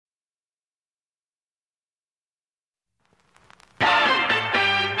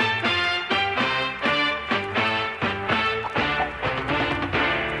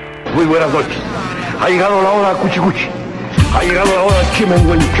muy buenas noches. Ha llegado la hora cuchicuchi. Ha llegado la hora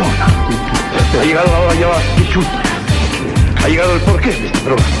chimenguenchona. Ha llegado la hora ya chichuta. Ha llegado el porqué de este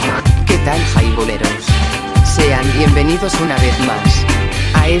programa. ¿Qué tal, jaiboleros? Sean bienvenidos una vez más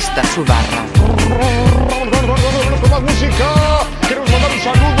a esta su barra. Con más música, queremos mandar un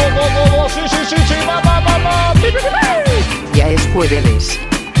saludo. Sí, va. Ya es jueves.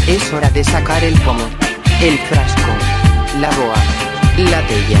 Es hora de sacar el pomo, el frasco, la boa, la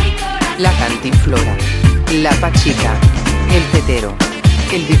tella, la cantinflora, la pachica, el tetero,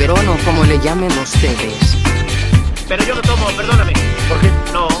 el biberón o como le llamen ustedes. Pero yo no tomo, perdóname. ¿Por qué?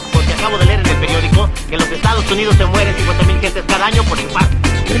 No, porque acabo de leer en el periódico que en los Estados Unidos se mueren 50,000 gentes cada año por infarto.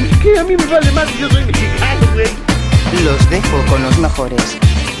 ¿Pero qué? A mí me vale más, yo soy mexicano, güey. Los dejo con los mejores.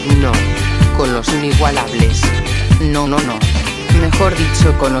 No, con los inigualables. No. Mejor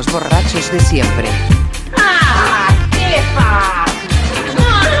dicho, con los borrachos de siempre. ¡Ah! ¡Qué fácil!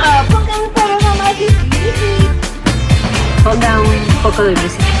 ¡Ah! Ponga un programa más difícil. Ponga un poco de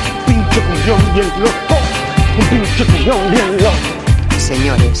música. Pinche cuñón bien loco. Un pinche cuñón bien loco.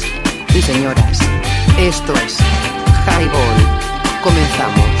 Señores y señoras, esto es Highball.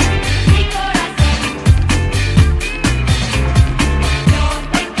 Comenzamos.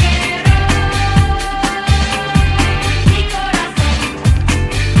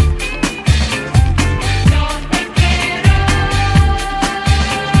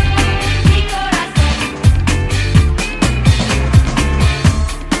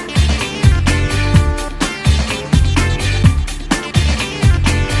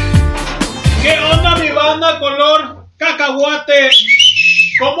 Color cacahuate.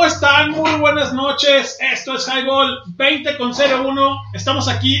 ¿Cómo están? Muy buenas noches. Esto es Highball 20.01. Estamos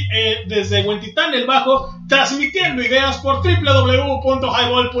aquí desde Huentitán el Bajo, transmitiendo ideas por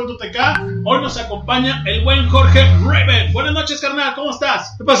www.highball.tk. Hoy nos acompaña el buen Jorge Reven. Buenas noches, carnal. ¿Cómo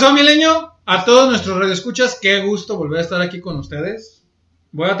estás? ¿Qué pasó, mileño? A todos nuestros radioescuchas, qué gusto volver a estar aquí con ustedes.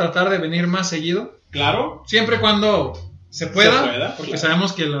 Voy a tratar de venir más seguido. Claro. Siempre y cuando se pueda, porque claro.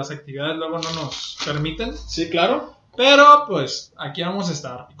 Sabemos que las actividades luego no nos permiten. Sí, claro. Pero pues aquí vamos a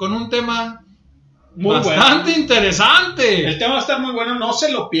estar con un tema muy bastante bueno. Interesante. El tema va a estar muy bueno, no se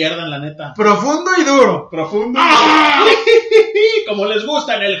lo pierdan, la neta. Profundo y duro. Profundo y duro. Como les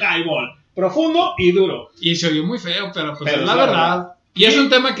gusta en el Highball. Profundo y duro. Y se oyó muy feo, pero pues Pero es la verdad. Y es un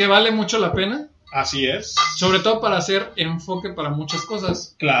tema que vale mucho la pena. Así es. Sobre todo para hacer enfoque para muchas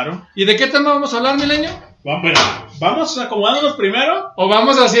cosas. Claro. ¿Y de qué tema vamos a hablar, mileño? Bueno, vamos acomodándonos primero. ¿O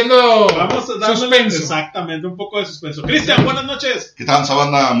vamos haciendo suspenso? Exactamente, un poco de suspenso. Cristian, buenas noches. ¿Qué tal,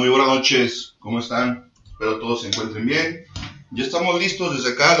 banda? Muy buenas noches. ¿Cómo están? Espero todos se encuentren bien. Ya estamos listos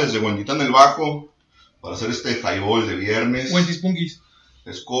desde acá, desde Huentitán el Bajo, para hacer este highball de viernes. Huentis Punkis.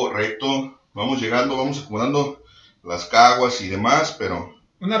 Es correcto. Vamos llegando, vamos acomodando las caguas y demás, pero...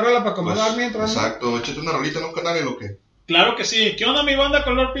 Una rola para acomodar pues, mientras. Exacto, échate una rolita en un canal en lo que... Claro que sí. ¿Qué onda, mi banda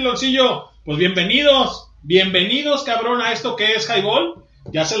color piloncillo? Pues bienvenidos, cabrón, a esto que es Highball.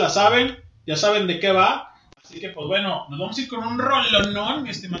 Ya se la saben, ya saben de qué va. Así que, pues bueno, nos vamos a ir con un rolonón, mi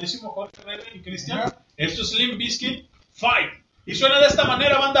estimadísimo Jorge Reven y Cristian. Esto es Limp Bizkit Fight. Y suena de esta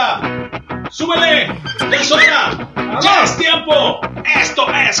manera, banda. ¡Súbele! ¡Ya es hora! ¡Ya es tiempo! ¡Esto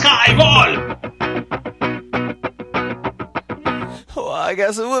es Highball! Oh, I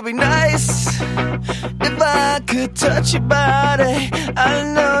guess it would be nice if I could touch your body. I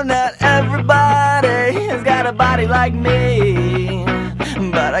know not everybody has got a body like me,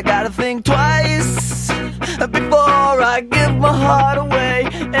 but I gotta think twice before I give my heart away.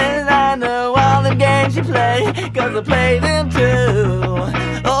 And I know all the games you play, 'cause I play them too.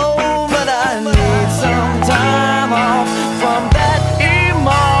 Oh, but I need some time off from that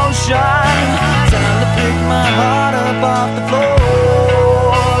emotion. Time to pick my heart up off the floor.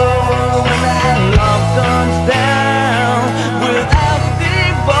 When that love comes down without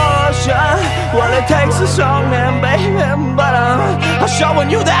devotion, well, it takes a strong man, baby, but I'm showing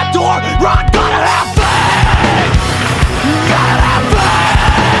you that door. Rock, gotta have faith. Gotta have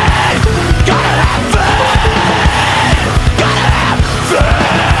faith. Gotta have faith. Gotta have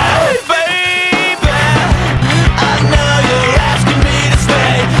faith, baby. I know you're asking me to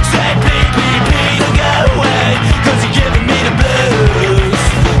stay. Say please, don't go away, 'cause you're giving me the blues.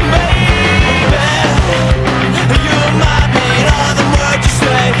 Baby, you remind me of the words you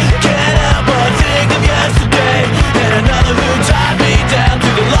say. Can't help but think of yesterday, and another who tied me down to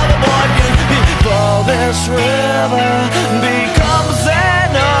the love of one you'd be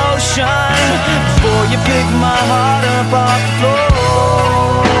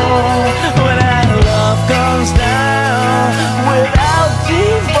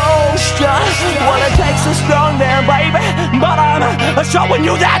showing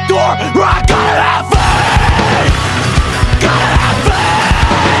you that door. I gotta have faith. Gotta have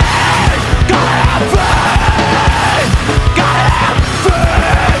faith. Gotta have faith. Gotta have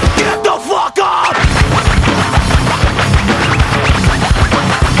faith. Get the fuck up.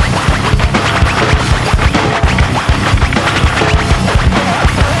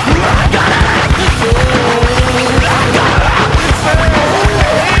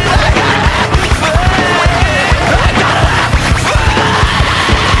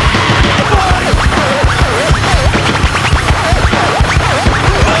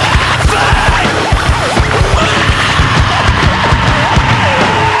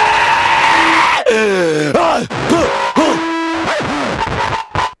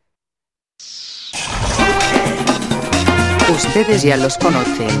 Ustedes ya los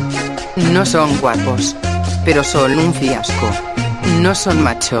conocen. No son guapos, pero son un fiasco. No son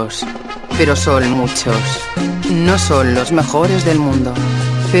machos, pero son muchos. No son los mejores del mundo,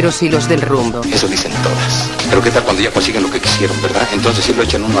 pero sí los del rumbo. Eso dicen todas. Pero qué tal cuando ya consiguen lo que quisieron, ¿verdad? Entonces sí lo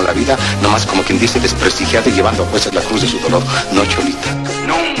echan uno a la vida, nomás como quien dice desprestigiado y llevando a cuestas la cruz de su dolor. No, Cholita.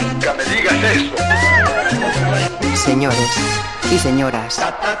 Nunca me digas eso. Señores y señoras,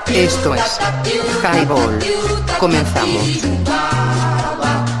 esto es Highball. Comenzamos.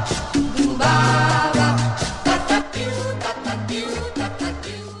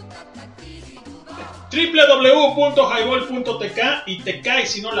 www.highball.tk y te cae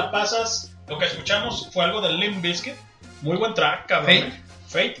si no la pasas. Lo que escuchamos fue algo de Limp Bizkit. Muy buen track, cabrón.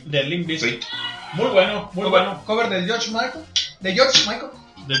 Fate de Limp Bizkit. Muy bueno, muy bueno. Cover de George Michael. De George Michael.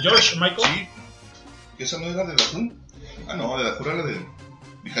 De George Michael. Sí. ¿Esa no era de la Kun? Ah, no, de la Kun era de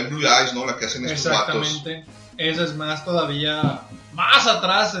Behind Blue Eyes, ¿no? La que hacen estos vatos. Exactamente. Esa es más todavía, más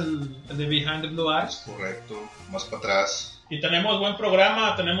atrás el de Behind the Blue Eyes. Correcto, más para atrás. Y tenemos buen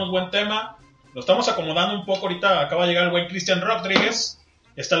programa, tenemos buen tema. Lo estamos acomodando un poco ahorita. Acaba de llegar el buen Cristian Rodríguez.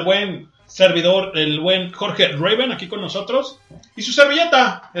 Está el buen servidor, el buen Jorge Raven aquí con nosotros. Y su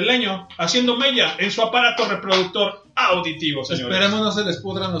servilleta, el leño, haciendo mella en su aparato reproductor auditivo, señores. Esperemos no se les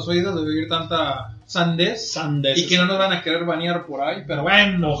pudran los oídos de oír tanta sandez. Y que no nos van a querer banear por ahí. Pero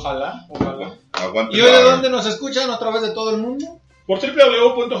bueno, ojalá. Aguante. ¿Y hoy de dónde nos escuchan? ¿A través de todo el mundo? Por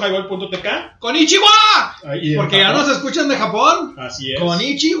www.highball.tk. ¡Konnichiwa! Porque ya nos escuchan de Japón. Así es.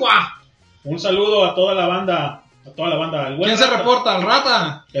 ¡Konnichiwa! Un saludo a toda la banda. ¿Quién se reporta? ¿El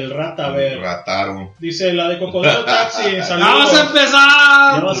Rata? El Rata, a ver. Rataro. Dice la de Cocodrilo Taxi. Saludos. ¡Ya vas a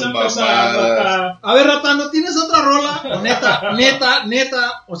empezar! Ya vas a empezar, Rata. A ver, Rata, ¿no tienes otra rola? O neta.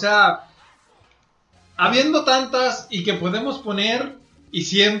 O sea, habiendo tantas y que podemos poner, y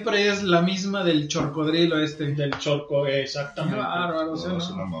siempre es la misma del chorcodrilo Del chorco, exactamente. Bárbaro, No, es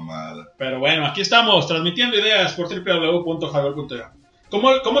una mamada. Pero bueno, aquí estamos, transmitiendo ideas por www.highball.tk.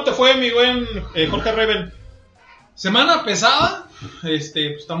 ¿Cómo te fue, mi buen Jorge Raven? Semana pesada. Pues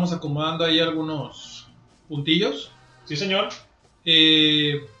estamos acomodando ahí algunos puntillos. Sí, señor.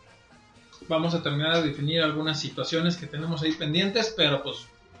 Vamos a terminar de definir algunas situaciones que tenemos ahí pendientes, pero pues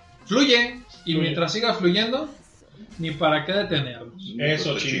fluye. Y mientras siga fluyendo, ni para qué detenernos.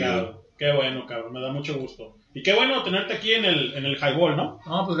 Eso, chingado. Qué bueno, cabrón, me da mucho gusto. Y qué bueno tenerte aquí en el Highball, ¿no?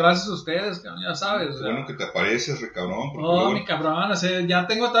 No, pues gracias a ustedes, cabrón, ya sabes. Qué bueno que te apareces, re cabrón. No, mi cabrón, o sea, ya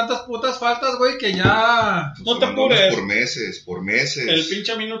tengo tantas putas faltas, güey, que ya... No te apures. Por meses. El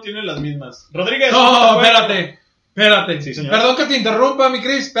pinche a mí no tiene las mismas. Rodríguez. No, espérate. Sí, señor. Perdón que te interrumpa, mi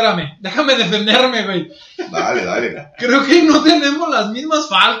Chris, espérame. Déjame defenderme, güey. Dale. Creo que no tenemos las mismas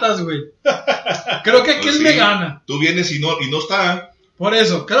faltas, güey. Creo que aquel me gana. Tú vienes y no está. Por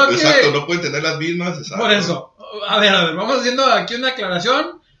eso, creo que... Exacto, no pueden tener las mismas. Exacto. Por eso. A ver, vamos haciendo aquí una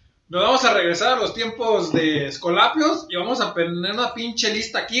aclaración. Nos vamos a regresar a los tiempos de Escolapios y vamos a poner una pinche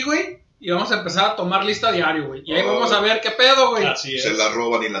lista aquí, güey. Y vamos a empezar a tomar lista diario, güey. Y ahí vamos a ver qué pedo, güey. Así es. Se la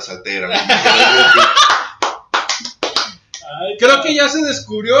roban y la alteran. Creo que ya se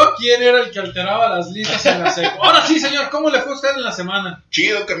descubrió quién era el que alteraba las listas en la seco. Ahora sí, señor, ¿cómo le fue a usted en la semana?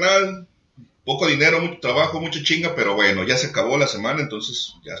 Chido, carnal. Poco dinero, mucho trabajo, mucha chinga, pero bueno, ya se acabó la semana,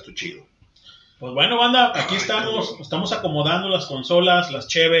 entonces ya estoy chido. Pues bueno, banda, aquí estamos acomodando las consolas, las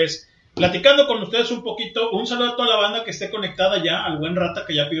cheves, platicando con ustedes un poquito. Un saludo a toda la banda que esté conectada ya, al buen Rata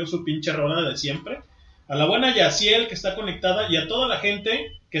que ya pidió su pinche rola de siempre, a la buena Yaciel que está conectada y a toda la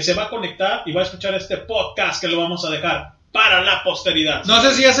gente que se va a conectar y va a escuchar este podcast que lo vamos a dejar para la posteridad. No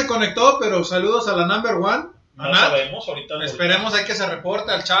sé si ya se conectó, pero saludos a la number one. No sabemos, ahorita. Esperemos ahí que se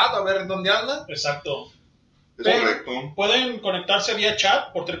reporte al chat a ver dónde anda. Exacto. Es correcto. Pueden conectarse vía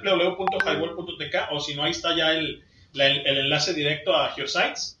chat por www.highball.tk o si no, ahí está ya el enlace directo a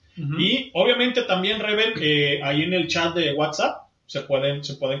Geosites. Y obviamente también, Reven, ahí en el chat de WhatsApp, se pueden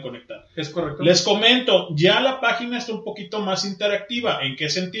conectar. Es correcto. Les comento, ya la página está un poquito más interactiva. ¿En qué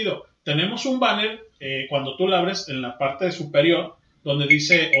sentido? Tenemos un banner, cuando tú la abres en la parte superior, donde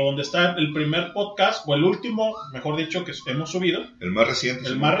dice, o donde está el primer podcast, o el último, mejor dicho, que hemos subido. El más reciente.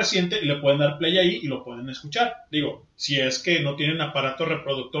 El más reciente, y le pueden dar play ahí y lo pueden escuchar. Digo, si es que no tienen aparato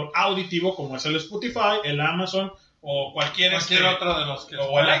reproductor auditivo, como es el Spotify, el Amazon, o cualquier otro de los que...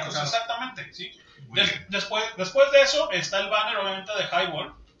 o el iTunes, exactamente, sí. Después de eso, está el banner, obviamente, de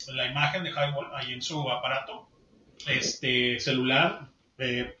Highball, la imagen de Highball, ahí en su aparato celular.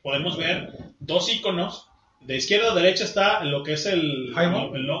 Podemos ver dos iconos. De izquierda a derecha está lo que es el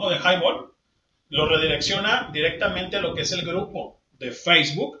logo de Highball. Lo redirecciona directamente a lo que es el grupo de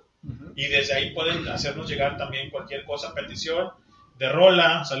Facebook. Y desde ahí pueden hacernos llegar también cualquier cosa, petición de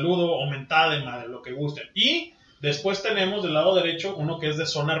rola, saludo o mentada de madre, lo que gusten. Y después tenemos del lado derecho uno que es de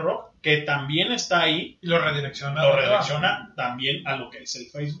Zona Rock, que también está ahí. Y lo redirecciona también a lo que es el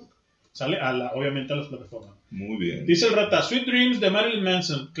Facebook. ¿Sale? Obviamente a las plataformas. Muy bien. Dice el Rata, Sweet Dreams de Marilyn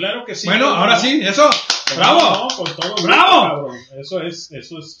Manson. Claro que sí. Bueno, ahora sí, eso. ¡Bravo! Con todo ¡Bravo! Gusto,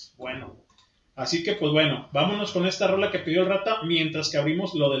 eso es bueno. Así que, pues bueno, vámonos con esta rola que pidió el Rata mientras que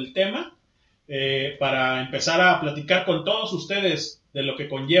abrimos lo del tema para empezar a platicar con todos ustedes de lo que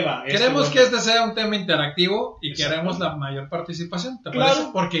conlleva. Queremos que este sea un tema interactivo y que haremos la mayor participación, ¿te parece?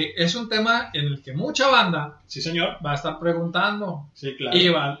 Porque es un tema en el que mucha banda va a estar preguntando. Sí,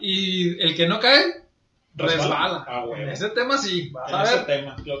 claro. Y el que no cae, resbala. Bueno. En ese tema sí.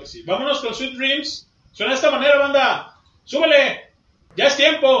 Claro que sí. Vámonos con Sweet Dreams. Suena de esta manera, banda. ¡Súbele! Ya es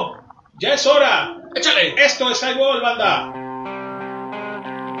tiempo. Ya es hora. ¡Échale! Esto es Highball, banda.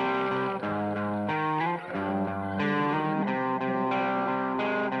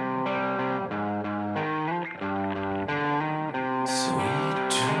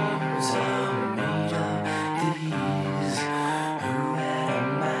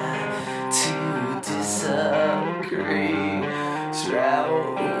 Travel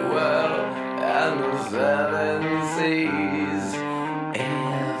the world and the seven seas.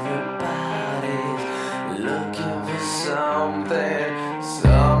 Everybody's looking for some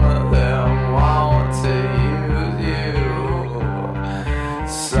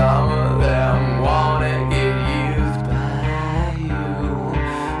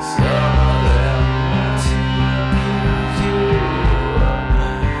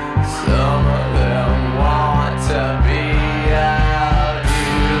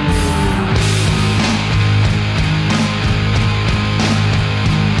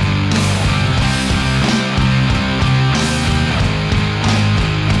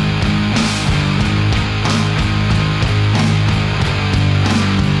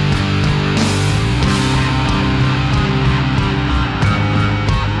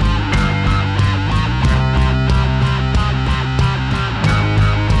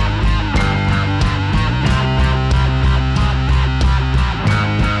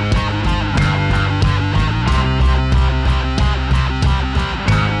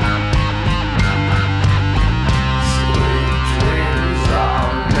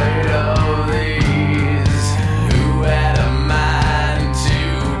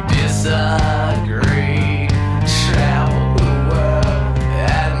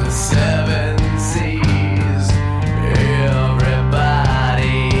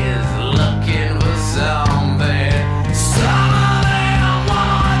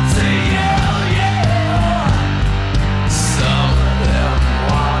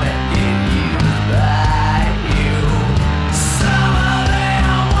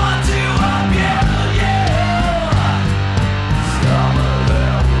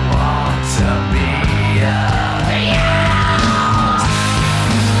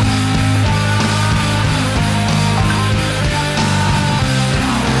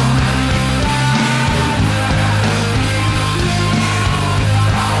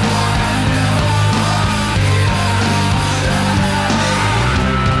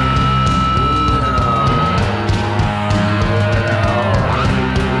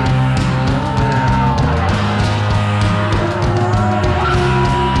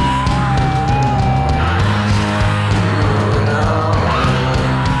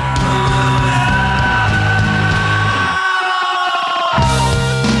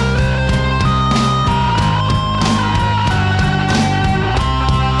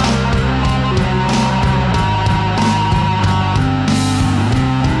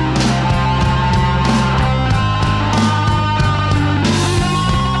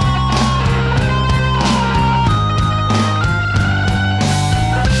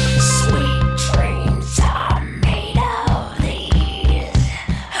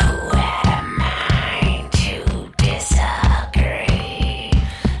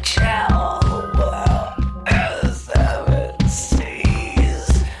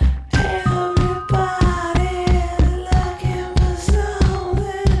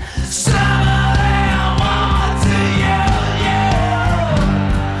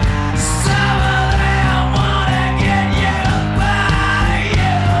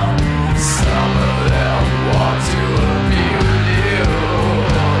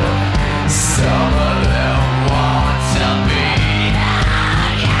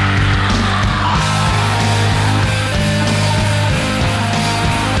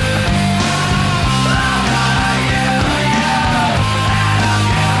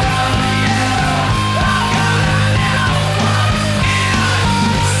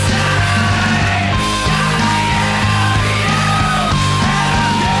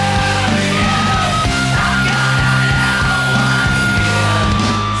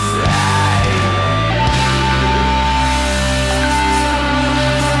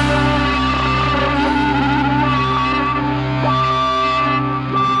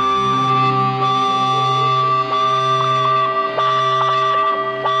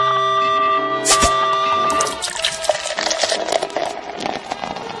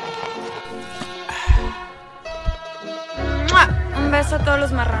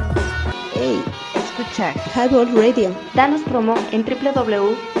escuchar Highball Radio. Danos promo en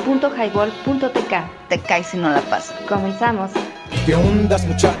www.highball.tk. Te caes si no la pasas. Comenzamos. ¿Qué ondas,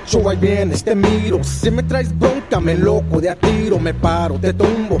 muchacho? Ahí vienes, te miro. Si me traes bronca, me loco de a tiro. Me paro, te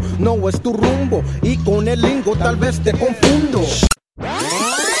tumbo, no es tu rumbo. Y con el lingo tal vez te confundo.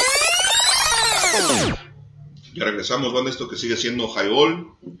 Ya regresamos, banda, esto que sigue siendo Highball.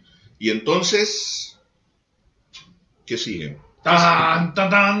 Y entonces, ¿qué sigue? Tan, tan,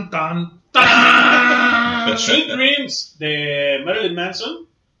 tan, tan, tan. Sweet Dreams de Marilyn Manson.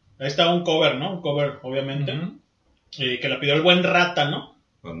 Ahí está un cover, ¿no? Un cover, obviamente. Que la pidió el buen Rata, ¿no?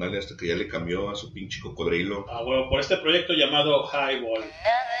 Ándale, hasta que ya le cambió a su pinche cocodrilo. Ah, bueno, por este proyecto llamado Highball.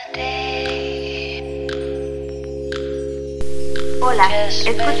 Hola,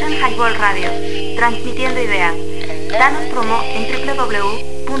 escuchan Highball Radio, transmitiendo ideas. Danos promo en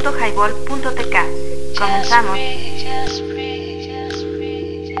www.highball.tk. Comenzamos.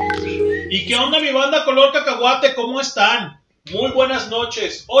 ¿Y qué onda, mi banda color cacahuate? ¿Cómo están? Muy buenas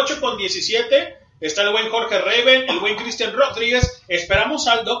noches. 8:17. Está el buen Jorge Raven, el buen Cristian Rodríguez. Esperamos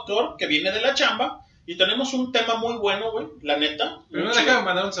al doctor que viene de la chamba. Y tenemos un tema muy bueno, güey, la neta. Primero déjame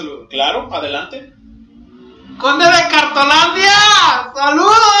mandar un saludo. Claro, adelante. ¡Conde de Cartolandia!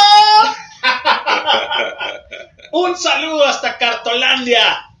 ¡Saludos! Un saludo hasta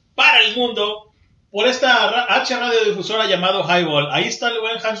Cartolandia para el mundo por esta H radiodifusora llamado Highball. Ahí está el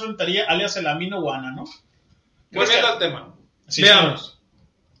buen Hans Rentería, alias el Amino Guana, ¿no? Volviendo al tema. Sí, veamos.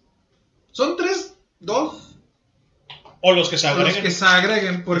 Son 3, 2. O los que se agreguen. Los que se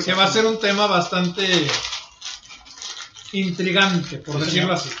agreguen, porque va a ser un tema bastante intrigante, por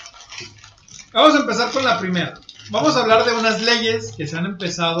decirlo así. Vamos a empezar con la primera. Vamos a hablar de unas leyes que se han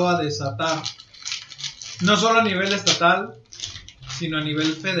empezado a desatar. No solo a nivel estatal, sino a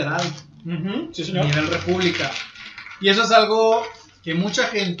nivel federal. Sí, señor. A nivel república. Y eso es algo que mucha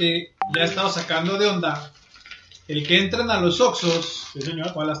gente ya ha estado sacando de onda. El que entren a los Oxxos, sí,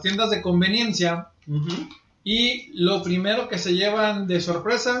 señor, o a las tiendas de conveniencia, y lo primero que se llevan de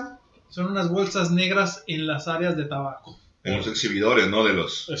sorpresa son unas bolsas negras en las áreas de tabaco. En los exhibidores, ¿no? De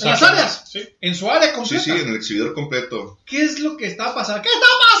los... En las áreas, sí. En su área completa. Sí, en el exhibidor completo. ¿Qué es lo que está pasando? ¿Qué está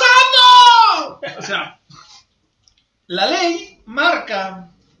pasando? O sea, la ley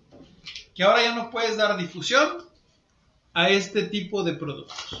marca que ahora ya no puedes dar difusión a este tipo de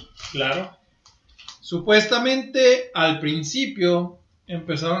productos. Claro. Supuestamente al principio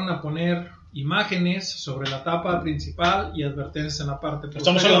empezaron a poner imágenes sobre la tapa principal y advertencias en la parte posterior.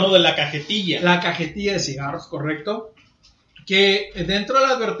 Estamos hablando de la cajetilla. La cajetilla de cigarros, correcto. Que dentro de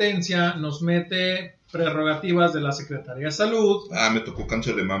la advertencia nos mete prerrogativas de la Secretaría de Salud. Ah, me tocó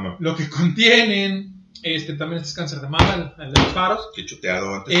cáncer de mama. Lo que contienen, también es cáncer de mama, el de los faros. Que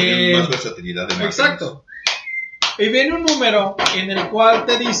chuteado, antes tenían más versatilidad de imágenes. Exacto. Y viene un número en el cual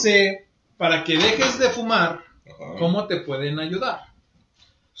te dice, para que dejes de fumar, ¿cómo te pueden ayudar?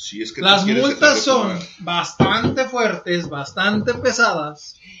 Sí, es que las multas son bastante fuertes, bastante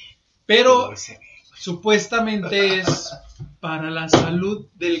pesadas, pero supuestamente es para la salud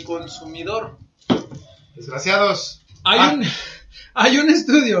del consumidor. Desgraciados. Hay un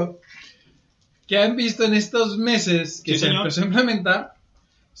estudio que han visto en estos meses que sí, se señor. empezó a implementar,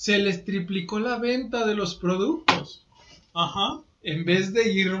 se les triplicó la venta de los productos. Ajá. En vez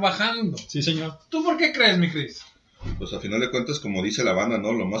de ir bajando. Sí, señor. ¿Tú por qué crees, mi Cris? Pues a final de cuentas, como dice la banda,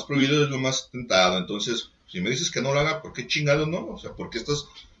 ¿no? Lo más prohibido es lo más tentado. Entonces, si me dices que no lo haga, ¿por qué chingados no? O sea, ¿por qué estás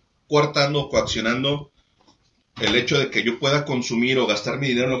coartando o coaccionando el hecho de que yo pueda consumir o gastar mi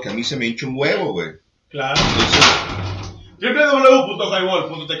dinero en lo que a mí se me hincha un huevo, güey? Claro. Entonces,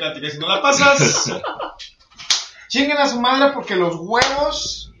 www.highball.tk. Si no la pasas, chinguen a su madre porque los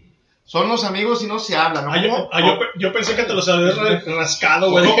huevos son los amigos y no se hablan, ¿no? Yo pensé que te los habías rascado,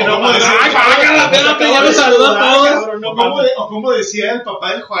 güey. ¿Cómo? Que no, ¿Cómo decía? ay, espérate, ya los saludó a todos. O como decía el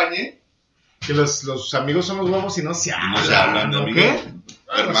papá del Juañe, que los amigos son los huevos y no se hablan. no se hablan, ¿no? amigo. ¿Qué?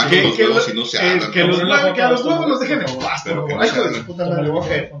 Hermanos, Que- los que huevos lo- y no se que- hablan. que ¿no? a los huevos los dejen en paz, Pero que no Ay, se hijo de hablan. su puta madre,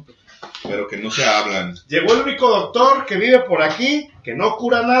 oje. Pero que no se hablan. Llegó el único doctor que vive por aquí que no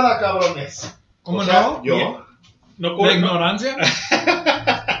cura nada, cabrones. ¿Cómo O sea, no? Yo. No ¿La cura, no. ignorancia?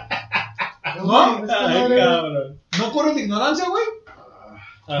 ¿No? Ay, cabrón. ¿No corres de ignorancia, güey?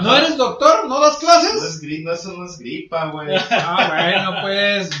 Ajá. ¿No eres doctor? ¿No das No clases? eso no es gripa, güey. Bueno,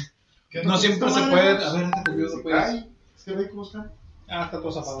 pues. ¿Qué No siempre se madre? puede. A ver, te curioso, Se pues. cae. Es que ve cómo está. Está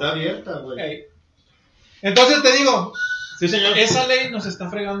todo zapado. Está abierta, güey. Ok. Entonces te digo, Sí, señor. esa ley nos está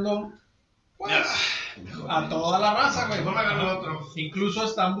fregando pues, a toda la raza, güey. Mejor me agarro otro. Incluso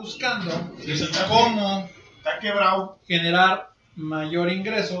están buscando está cómo Está quebrado. generar mayor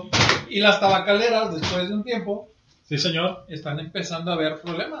ingreso. Y las tabacaleras, después de un tiempo, Sí, señor. están empezando a ver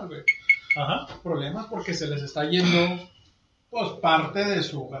problemas, güey. problemas porque se les está yendo pues parte de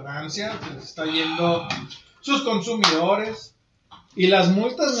su ganancia, se les está yendo sus consumidores y las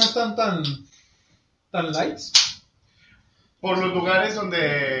multas no están tan lights. Por los lugares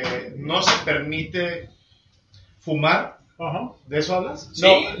donde no se permite fumar. ¿De eso hablas?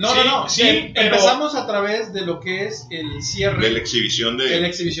 No. Sí, pero empezamos a través de lo que es el cierre. De la exhibición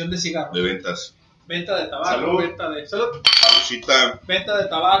de cigarros. De ventas. Venta de tabaco, Salud. venta de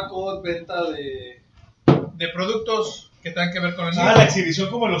tabaco, venta de productos que tengan que ver con eso. La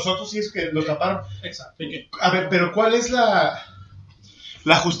exhibición como los otros, sí es que lo taparon. Exacto. A ver, pero ¿cuál es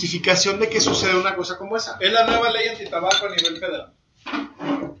la justificación de que suceda una cosa como esa? Es la nueva ley antitabaco a nivel federal.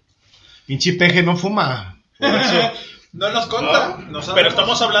 Pinche peje no fuma. Por eso. No nos conta. No pero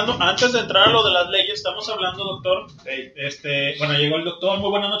estamos hablando, antes de entrar a lo de las leyes, estamos hablando, doctor. Bueno, llegó el doctor. Muy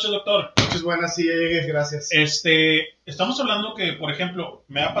buenas noches, doctor. Muchas buenas, sí, gracias. Estamos hablando que, por ejemplo,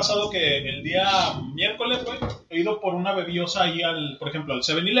 me ha pasado que el día miércoles, güey, he ido por una bebiosa ahí por ejemplo, al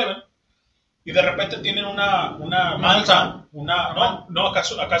 7-Eleven. Y de repente tienen una manta,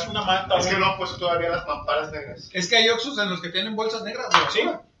 acá es una manta. Es que no han puesto todavía las mamparas negras. Es que hay Oxxos en los que tienen bolsas negras. Sí,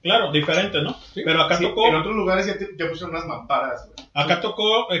 claro, diferente, ¿no? Sí. Pero acá tocó. En otros lugares ya pusieron unas mamparas, güey. Acá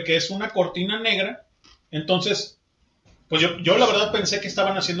tocó que es una cortina negra. Entonces, pues yo la verdad pensé que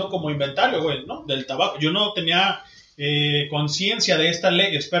estaban haciendo como inventario, güey, ¿no? Del tabaco. Yo no tenía conciencia de esta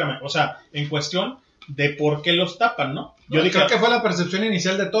ley, espérame, o sea, en cuestión de por qué los tapan, ¿no? Yo dije, creo que fue la percepción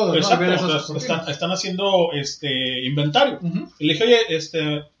inicial de todos, exacto, ¿no? Están haciendo inventario. Y le dije,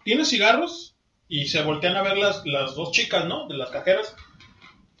 oye, ¿tienes cigarros? Y se voltean a ver las dos chicas, ¿no? De las cajeras.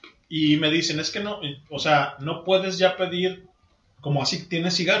 Y me dicen, es que no, o sea, no puedes ya pedir como así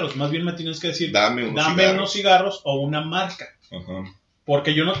tienes cigarros. Más bien me tienes que decir, dame unos cigarros o una marca. Ajá.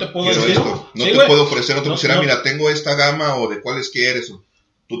 Porque yo no te puedo decir. No te puedo ofrecer otra opción. Mira, tengo esta gama o de cuáles quieres.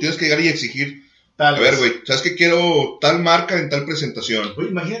 Tú tienes que llegar y exigir. A ver, güey, ¿sabes que quiero tal marca en tal presentación? Oye,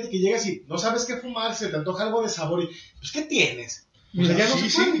 imagínate que llegas y no sabes qué fumar, se te antoja algo de sabor y, pues, ¿qué tienes? Mira, ya no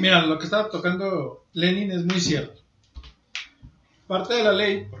se puede. Mira, lo que estaba tocando Lenin es muy cierto. Parte de la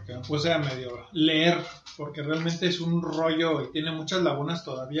ley, porque me puse a medio leer, porque realmente es un rollo y tiene muchas lagunas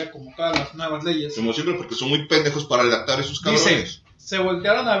todavía, como todas las nuevas leyes. Como siempre, porque son muy pendejos para redactar esos cabrones. Dice, se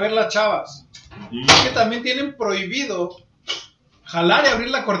voltearon a ver las chavas. Que también tienen prohibido jalar y abrir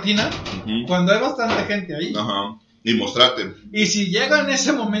la cortina cuando hay bastante gente ahí. Ajá. Y mostrarte. Y si llega en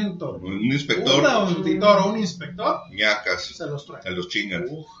ese momento un inspector, un auditor o un inspector, ñacas, se los trae. Se los chingan.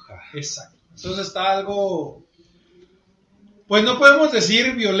 Exacto. Entonces está algo, pues no podemos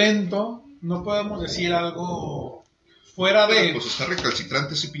decir violento, no podemos decir algo fuera de... Pues está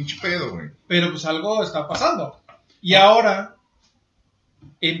recalcitrante ese pinche pedo, güey. Pero pues algo está pasando. Y ahora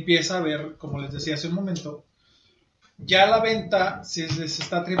empieza a ver, como les decía hace un momento, ya la venta se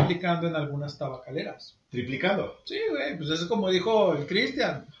está triplicando en algunas tabacaleras. ¿Triplicando? Sí, güey, pues eso es como dijo el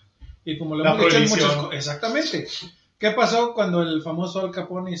Cristian. Y como le hemos dicho en muchos... Exactamente. ¿Qué pasó cuando el famoso Al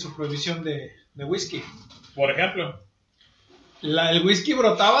Capone hizo prohibición de whisky? Por ejemplo. El whisky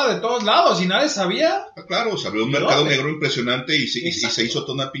brotaba de todos lados y nadie sabía. Claro, se abrió un mercado negro impresionante y se hizo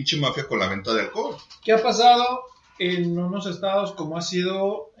toda una pinche mafia con la venta de alcohol. ¿Qué ha pasado en unos estados como ha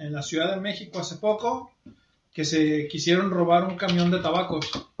sido en la Ciudad de México hace poco? Que se quisieron robar un camión de tabacos.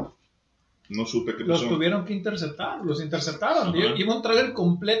 No supe qué pasó. Los tuvieron que interceptar, los interceptaron. Iba un trailer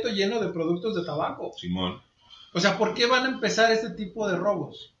completo lleno de productos de tabaco. Simón. O sea, ¿por qué van a empezar este tipo de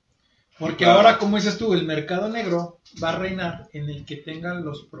robos? Porque ahora, como dices tú, el mercado negro va a reinar en el que tengan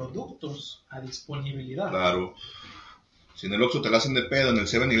los productos a disponibilidad. Claro. Si en el Oxxo te la hacen de pedo, en el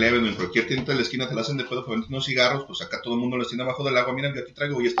 7-Eleven o en cualquier tienda de la esquina te la hacen de pedo para vender unos cigarros, pues acá todo el mundo les tiene abajo del agua. Mira, que aquí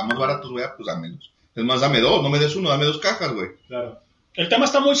traigo, y están más baratos, güey, pues dámelos. Es más, dame dos, no me des uno, dame 2 cajas, güey. Claro. El tema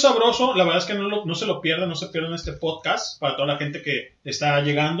está muy sabroso, la verdad es que no se lo pierdan, no se pierdan este podcast para toda la gente que está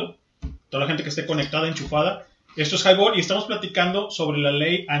llegando, toda la gente que esté conectada, enchufada. Esto es Highball y estamos platicando sobre la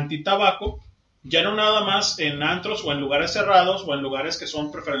ley antitabaco, ya no nada más en antros o en lugares cerrados o en lugares que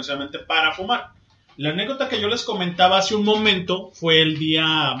son preferencialmente para fumar. La anécdota que yo les comentaba hace un momento fue el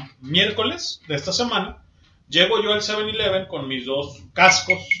día miércoles de esta semana. Llego yo al 7-Eleven con mis 2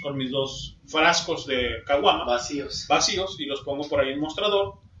 cascos, con mis 2 frascos de caguama. Vacíos, y los pongo por ahí en el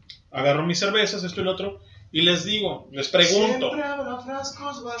mostrador. Agarro mis cervezas, esto y lo otro. Y les digo, les pregunto. Siempre habrá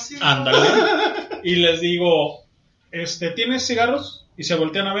frascos vacíos. Ándale. Y les digo, ¿tienes cigarros? Y se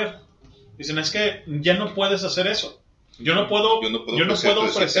voltean a ver. Dicen, es que ya no puedes hacer eso. Yo no puedo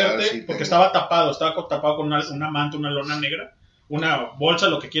ofrecerte porque estaba tapado con una manta, una lona negra, una bolsa,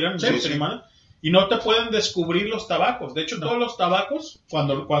 lo que quieran, y no te pueden descubrir los tabacos. De hecho, todos los tabacos,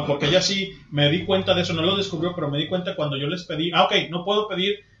 porque ella sí me di cuenta de eso, no lo descubrió, pero me di cuenta cuando yo les pedí, ok, no puedo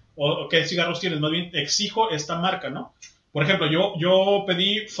pedir o qué cigarros tienes, más bien exijo esta marca, ¿no? Por ejemplo, yo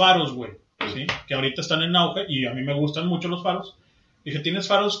pedí faros, güey, ¿sí? Que ahorita están en auge y a mí me gustan mucho los faros. Dije, ¿tienes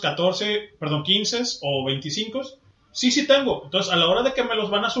faros 15 o 25? Sí tengo. Entonces, a la hora de que me los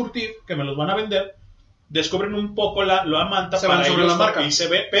van a surtir, que me los van a vender, descubren un poco la manta se para sobre ellos la marca. y se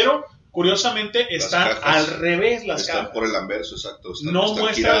ve, pero curiosamente están al revés las están cajas. por el anverso, exacto. No están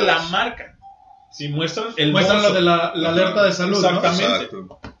muestran giradas. la marca. Sí, muestran Muestran lo de la alerta de salud, exactamente.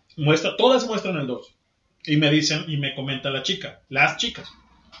 ¿no? Todas muestran el dorso. Y me dicen, y me comenta las chicas,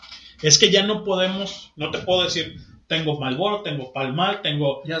 es que ya no podemos, no te puedo decir, tengo Marlboro, tengo Palmal,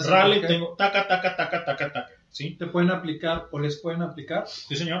 tengo Raleigh, tengo taca, ¿sí? Te pueden aplicar, o les pueden aplicar.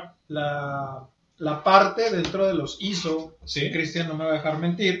 Sí, señor. La parte dentro de los ISO, sí. Cristian no me va a dejar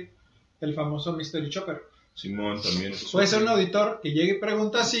mentir, el famoso Mystery Chopper. Simón también. Puede ser un auditor que llegue y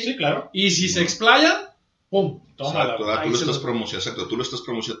pregunta así. Sí, claro. Y si se explayan, ¡pum! Toma. Exacto, tú lo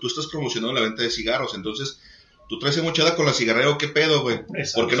estás promocionando la venta de cigarros, entonces tú traes mochada con la cigarrera, ¿qué pedo, güey?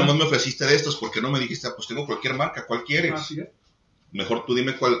 ¿Por qué nomás me ofreciste de estos? ¿Por qué no me dijiste, pues tengo cualquier marca, cuál quieres? Así es. Mejor tú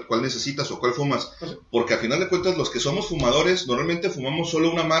dime cuál necesitas o cuál fumas. Porque al final de cuentas, los que somos fumadores, normalmente fumamos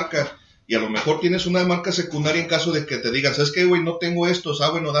solo una marca. Y a lo mejor tienes una marca secundaria en caso de que te digan, ¿sabes qué, güey? No tengo estos,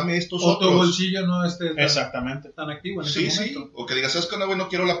 bueno, dame estos otros. Otro bolsillo no esté exactamente tan activo en ese momento. Sí. O que digas, ¿sabes qué, güey? No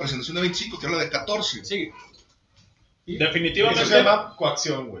quiero la presentación de 25, quiero la de 14. Sí. Definitivamente. Eso se llama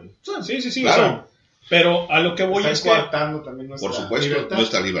coacción, güey. Sí. Claro. O sea, pero a lo que voy es que... también nuestra por supuesto, libertad.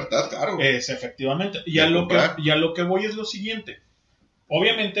 nuestra libertad, claro. Es efectivamente. Y a lo que voy es lo siguiente.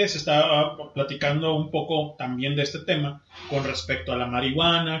 Obviamente se está platicando un poco también de este tema con respecto a la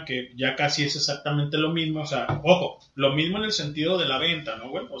marihuana, que ya casi es exactamente lo mismo. O sea, ojo, lo mismo en el sentido de la venta, ¿no,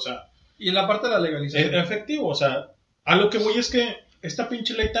 güey? O sea... Y en la parte de la legalización. Efectivo, o sea, a lo que voy es que esta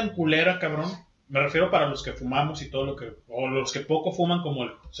pinche ley tan culera, cabrón, me refiero para los que fumamos y todo lo que... O los que poco fuman, como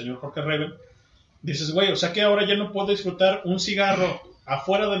el señor Jorge Reven. Dices, güey, o sea que ahora ya no puedo disfrutar un cigarro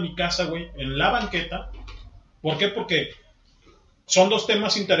afuera de mi casa, güey, en la banqueta. ¿Por qué? Porque... son dos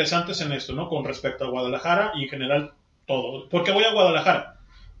temas interesantes en esto, ¿no? Con respecto a Guadalajara y en general todo. ¿Por qué voy a Guadalajara?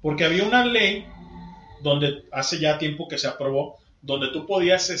 Porque había una ley donde hace ya tiempo que se aprobó, donde tú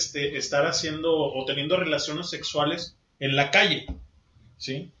podías estar haciendo o teniendo relaciones sexuales en la calle,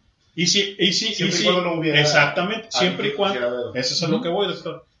 ¿sí? Siempre y cuando no hubiera... Exactamente, siempre y cuando... Eso es a lo Uh-huh. que voy,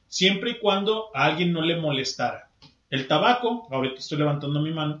 doctor. Siempre y cuando a alguien no le molestara. El tabaco, ahorita estoy levantando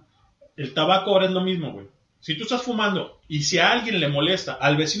mi mano, el tabaco ahora es lo mismo, güey. Si tú estás fumando y si a alguien le molesta,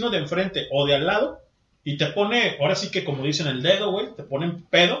 al vecino de enfrente o de al lado, y te pone, ahora sí que como dicen el dedo, güey, te ponen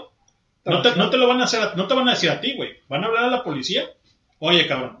pedo, no te lo van a hacer, no te van a decir a ti, güey. Van a hablar a la policía. Oye,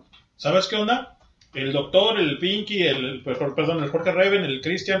 cabrón, ¿sabes qué onda? El doctor, el Pinky, el Jorge Raven, el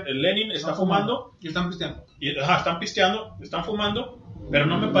Christian, el Lenin está fumando. Y están pisteando. Están pisteando, están fumando, pero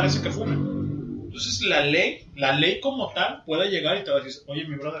no me parece que fumen. Entonces la ley como tal puede llegar y te va a decir, oye,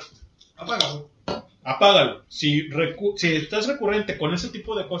 mi brother, apágalo. Si estás recurrente con ese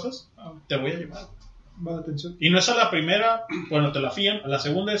tipo de cosas, te voy a llevar. Va, atención. Y no es a la primera, bueno, te la fían, a la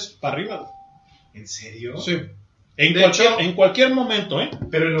segunda es para arriba. ¿En serio? Sí. En cualquier momento, ¿eh?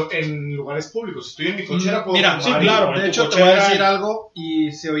 Pero en lugares públicos. Si estoy en mi cochera, puedo mira, fumar. sí, claro. De en hecho, tu te voy a cochera, decir algo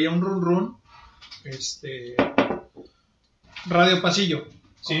y se oía un run run. Radio Pasillo.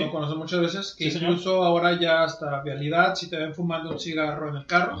 Sí. Como lo conocen muchas veces. Que Sí, señor. incluso ahora ya hasta vialidad, si te ven fumando un cigarro en el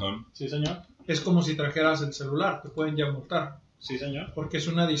carro, Ajá. Sí, señor. es como si trajeras el celular. Te pueden ya multar. Sí, señor. Porque es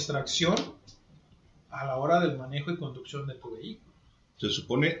una distracción a la hora del manejo y conducción de tu vehículo. Se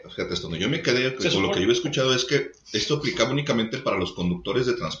supone, fíjate, hasta donde yo me quedé, Se con lo supone. que yo he escuchado es que esto aplicaba únicamente para los conductores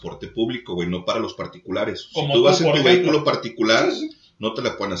de transporte público, güey, no para los particulares. Si Como tú vas tú, en por tu ejemplo. vehículo particular, no te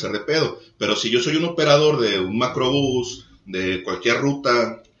la pueden hacer de pedo. Pero si yo soy un operador de un macrobús, de cualquier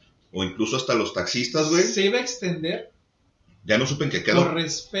ruta, o incluso hasta los taxistas, güey, Se iba a extender ya no supe en qué quedó. por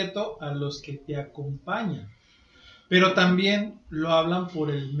respeto a los que te acompañan. Pero también lo hablan por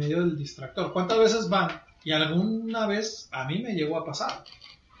el medio del distractor. ¿Cuántas veces van? Y alguna vez a mí me llegó a pasar.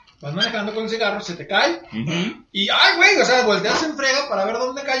 Vas manejando con el cigarro, se te cae. Ujú. Y, ay, güey, o sea, volteas en frega para ver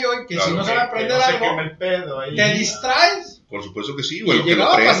dónde cayó. Y que Claro, si no se que- va a prender no se algo, queme el pedo ahí. te distraes. Por supuesto que sí, Y güey, lo que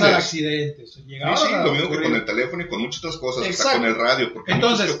llegaba lo a pasar prendes. accidentes. Llegaba Sí, a lo mismo que ocurrir. con el teléfono y con muchas otras cosas, hasta Exacto. con el radio. Porque muchos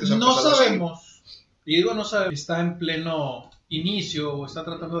Entonces, creo que se han no pasado así. sabemos. Y digo, no sabemos. Está en pleno inicio o está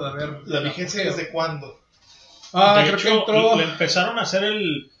tratando de ver. ¿La vigencia desde cuándo? Ah, De creo hecho, que entró. le empezaron a hacer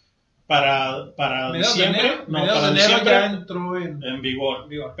el para Mediados de diciembre, enero, no, mediados para de enero diciembre ya entró en vigor,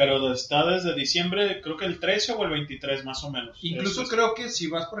 pero está desde diciembre, creo que el 13 o el 23 más o menos. Incluso creo que si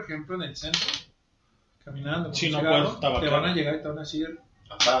vas, por ejemplo, en el centro, caminando con Sí, un no cigarro, puedes tabacar. te van a llegar y te van a decir,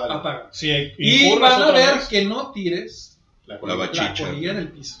 apaga. Sí, Y incurras van a otra ver vez. que no tires La La bachicha. colilla en el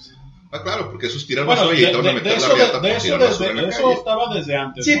piso. Ah, claro, porque eso es tirar Bueno, basura y te van a meter la riata por tirar basura en la eso calle. estaba desde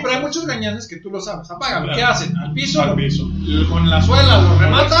antes. Sí, ¿no? pero hay muchos gañanes que tú lo sabes. Apagan. Claro. ¿Qué hacen? Al piso. Y Con la suela los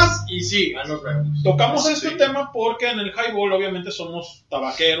rematas y sí, ahí los vemos. tocamos Sí. este tema porque en el highball obviamente somos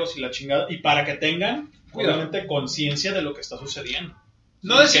tabaqueros y la chingada, y para que tengan Cuidado. obviamente conciencia de lo que está sucediendo.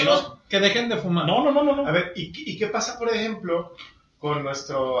 No Sí, decimos que dejen de fumar. No. A ver, ¿y qué pasa, por ejemplo, con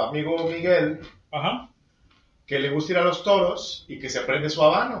nuestro amigo Miguel, Ajá. que le gusta ir a los toros y que se prende su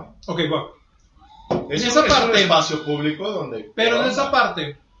habano? Ok, bueno. Es En un- esa es un parte- espacio público donde... Pero en esa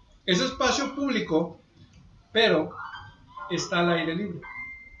parte, es espacio público, pero está al aire libre.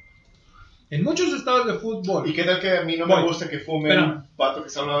 En muchos estados de fútbol. ¿Y qué tal que a mí no Voy. me gusta que fume Espérame. un pato que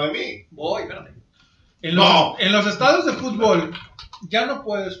está al lado de mí? Voy, espérate. No. En los estados de fútbol ya no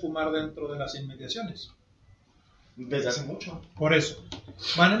puedes fumar dentro de las inmediaciones. Desde hace mucho. Por eso,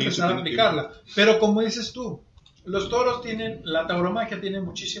 van a Sí, empezar a supongo que- aplicarla. Pero como dices tú, los toros tienen, la tauromaquia tiene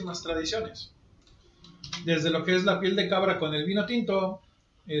muchísimas tradiciones. Desde lo que es la piel de cabra con el vino tinto,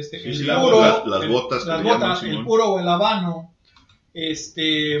 el sí, puro, las botas que las le llaman, botas, el Simón. puro o el habano,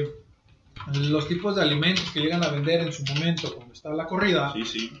 los tipos de alimentos que llegan a vender en su momento cuando está la corrida.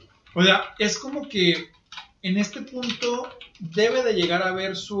 Sí. O sea, es como que en este punto debe de llegar a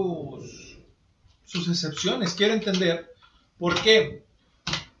ver sus excepciones. Quiero entender por qué.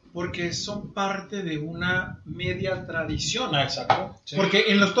 Porque son parte de una media tradición. Ah, exacto. Sí. Porque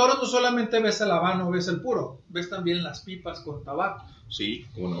en los toros no solamente ves el habano, ves el puro, ves también las pipas con tabaco. Sí,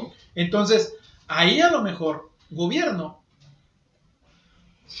 ¿cómo no? Entonces, ahí a lo mejor gobierno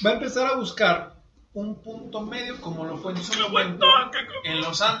va a empezar a buscar un punto medio como lo fue en su momento en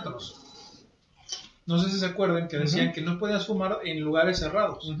los antros. No sé si se acuerdan que decían que no podías fumar en lugares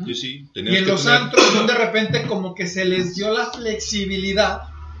cerrados. Sí. Y en los antros de repente como que se les dio la flexibilidad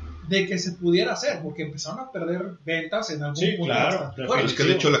de que se pudiera hacer, porque empezaron a perder ventas en algún Sí, punto claro. bastante Pero fuerte. es que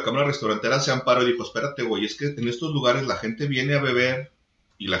de hecho la cámara restaurantera se amparó y dijo, espérate, güey, es que en estos lugares la gente viene a beber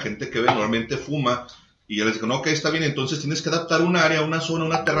y la gente que ve normalmente fuma. Y ya les digo, no, ok, está bien, entonces tienes que adaptar un área, una zona,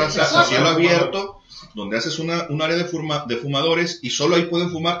 una terraza a cielo abierto, donde haces un área de fumadores y solo ahí pueden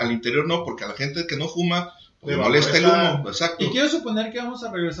fumar, al interior no, porque a la gente que no fuma le molesta el humo. Exacto. Y quiero suponer que vamos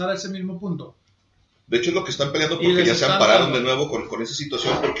a regresar a ese mismo punto. De hecho es lo que están peleando Y porque les ya se están ampararon dando. de nuevo con esa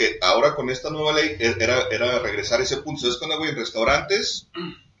situación, porque ahora con esta nueva ley era regresar a ese punto. ¿Sabes cuando, güey? En restaurantes,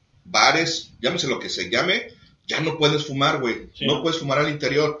 bares, llámese lo que se llame, ya no puedes fumar, güey. Sí. No puedes fumar al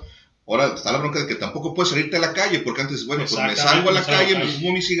interior. Ahora está la bronca de que tampoco puedes salirte a la calle, porque antes, bueno, pues me salgo a la calle, me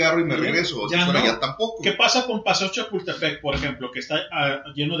fumo mi cigarro y me Ya, regreso. ya Ahora no. ya tampoco. ¿Qué pasa con Paseo Chapultepec, por ejemplo, que está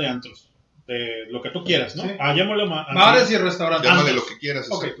lleno de antros? De lo que tú quieras, ¿no? Sí. Llámalo Bares y restaurantes. Llámale antes. lo que quieras.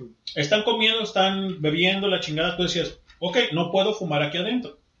 Ok. exacto. Están comiendo, están bebiendo la chingada. Tú decías, ok, no puedo fumar aquí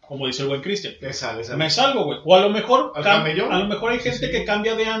adentro, como dice el buen Cristian. Le sale. Me salgo, güey. O a lo mejor ¿Al camellón? a lo mejor hay gente que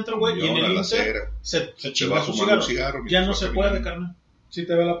cambia de antro, güey, y en Yo, a el la Inter acera. se Se chinga va a su fumar cigarro. un cigarro Ya mientras no va se caminando. puede, carnal. Si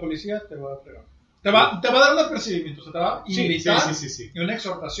te ve la policía, te va a fregar. Te va a dar un apercibimiento, o sea, te va a Sí, invitar sí. y una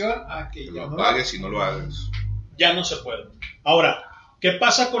exhortación a que Que ya lo no apagues y no lo hagas. Ya no se puede. Ahora, ¿qué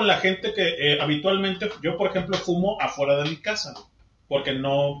pasa con la gente que habitualmente, yo por ejemplo fumo afuera de mi casa? Porque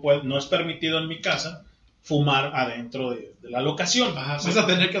no es permitido en mi casa fumar adentro de la locación. vas a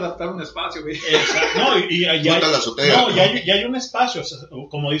tener que adaptar un espacio, güey. Exacto. No, y ya Suelta la azotea. no, ya hay un espacio, o sea,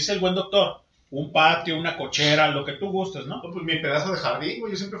 como dice el buen doctor, un patio, una cochera, lo que tú gustes, ¿no? No, pues mi pedazo de jardín,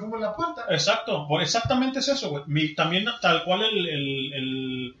 güey, yo siempre fumo en la puerta. Exacto, exactamente es eso, güey. También tal cual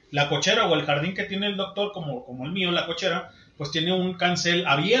la cochera o el jardín que tiene el doctor, como el mío, la cochera, pues tiene un cancel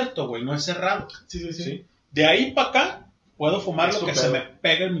abierto, güey, no es cerrado. Sí. De ahí para acá puedo fumar Es lo que tu se pedo. me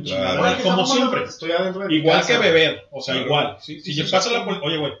pegue en mi Claro. chingada, Igual que como está fumando, siempre. Estoy adentro de mi Igual casa, que güey. beber, o sea, Claro. igual. Si yo pasa la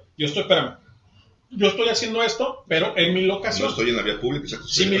oye, güey, espérame, yo estoy haciendo esto, pero en mi No locación. estoy en la vía pública. exacto,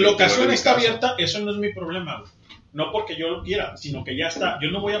 Si estoy mi en el locación interior de mi está casa. abierta, eso no es mi problema, güey. No porque yo lo quiera, sino que ya está.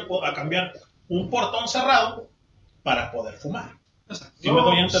 Yo no voy a cambiar un portón cerrado para poder fumar. ¿Sí me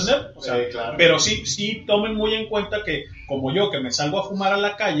doy a entender? O sea, Sí, claro. pero sí tomen muy en cuenta que, como yo, que me salgo a fumar a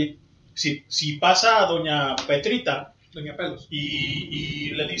la calle, si pasa a doña Petrita, Doña Pelos. y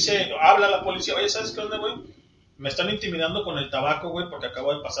le dice, habla a la policía, oye, ¿sabes qué onda, güey? Me están intimidando con el tabaco, güey, porque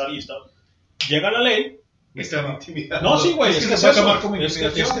acabo de pasar y está. Llega la ley. Me están intimidando. No, sí, güey, Es es que que se es puede eso. tomar como Es que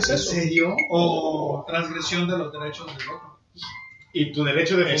intimidación. es eso. ¿En serio? O transgresión de los derechos del otro. Y tu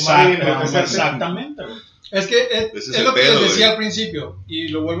derecho de fumar y enriquecerte. Exactamente, güey. Es que Ese es es el lo que pedo, les decía güey. al principio, y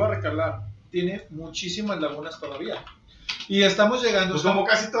lo vuelvo a recalcar, tiene muchísimas lagunas todavía. Y estamos llegando... Pues como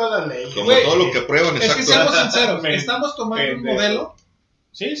casi todas las leyes. Como Güey, todo lo que aprueban, es que exacto. seamos sinceros, Me- estamos tomando un pendejo. modelo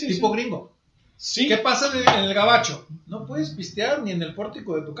Sí, tipo sí. gringo. Sí. ¿Qué pasa en el gabacho? No puedes pistear ni en el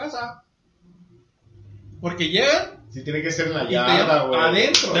pórtico de tu casa. Porque llegan Sí, tiene que ser en la Y te yarda, lleva güey.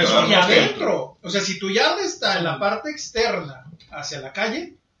 adentro, De eso y adentro. O sea, si tu yarda está en la parte externa hacia la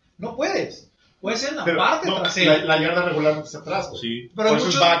calle, no puedes. Puede ser en la Pero, parte no, trasera. la yarda regularmente está atrás, güey. Sí. Pero por eso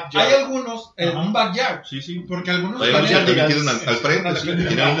muchos, es backyard. hay algunos en un backyard. Sí, sí. Porque algunos Hay unos que tienen- también tienen al frente, sí.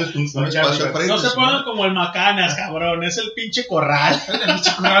 Tienen un espacio al frente. No se sí. pongan como el Macanas, cabrón. Es el pinche corral. el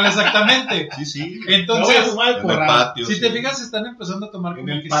pinche corral, exactamente. Sí, sí. Entonces, No voy a fumar el En el corral. patio. si sí. te fijas, están empezando a tomar En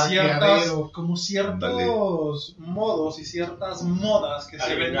como el que parqueadero. ciertos Ándale. modos y ciertas modas que se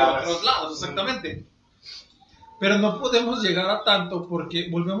ven de Agregadas. otros lados, exactamente. Pero no podemos llegar a tanto porque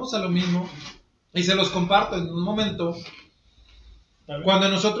volvemos a lo mismo y se los comparto en un momento.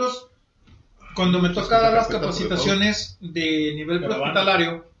 Cuando me toca dar las capacitaciones de nivel De la banda.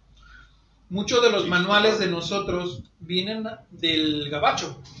 prehospitalario, muchos de los manuales de nosotros vienen del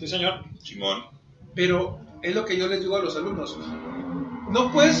gabacho. Sí, señor. Simón. Pero es lo que yo les digo a los alumnos.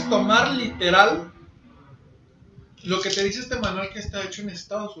 No puedes tomar literal lo que te dice este manual que está hecho en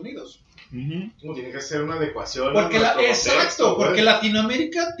Estados Unidos. Como tiene que ser una adecuación. Porque a nuestro exacto, contexto, güey. porque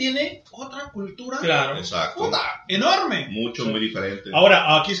Latinoamérica tiene otra cultura Claro. Exacto. puta, enorme. Mucho, muy diferente.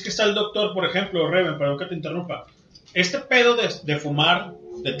 Ahora, aquí es que está el doctor, por ejemplo, Reven, perdón que te interrumpa. Este pedo de fumar,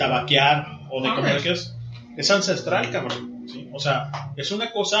 de tabaquear o de comer, que es ancestral, cabrón. ¿Sí? O sea, es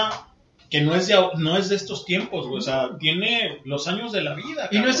una cosa que no es de estos tiempos, güey. O sea, tiene los años de la vida.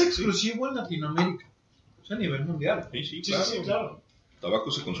 Y no es cabrón. exclusivo en Latinoamérica, es a nivel mundial. Sí, sí, Sí, claro. sí, claro.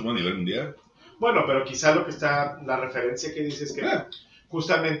 Tabaco se consume a nivel mundial. Bueno, pero quizá lo que está, la referencia que dices que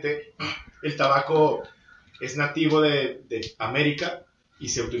justamente el tabaco es nativo de América y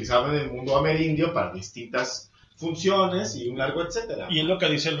se utilizaba en el mundo amerindio para distintas funciones y un largo etcétera. Y es lo que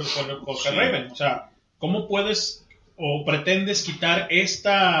dice el Jorge Raven. O sea, ¿cómo puedes o pretendes quitar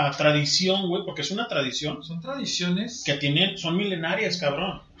esta tradición, güey? Porque es una tradición. Son tradiciones Que son milenarias,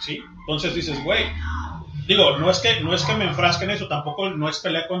 cabrón. ¿Sí? Entonces dices, güey. Digo, no es que me enfrasque en eso, tampoco no es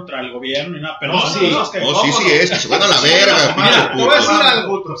pelea contra el gobierno ni nada, pero No, sí. es que Es que se van a la verga. Mira, te voy a decir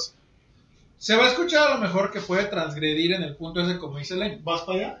Putos. algo. Se va a escuchar a lo mejor que puede transgredir en el punto ese, como dice Len, ¿Vas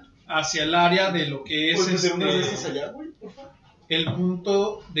para allá? hacia el área de lo que es ¿Puedes hacer una de esas allá, güey, por favor? el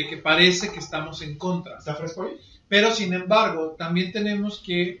punto de que parece que estamos en contra. ¿Está fresco ahí? Pero sin embargo, también tenemos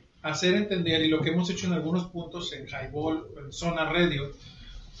que hacer entender, y lo que hemos hecho en algunos puntos en Highball, en Zona Radio,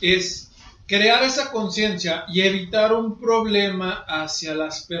 es crear esa conciencia y evitar un problema hacia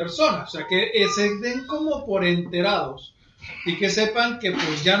las personas. O sea, que se den como por enterados y que sepan que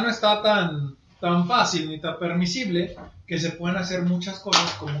pues ya no está tan fácil ni tan permisible, que se pueden hacer muchas cosas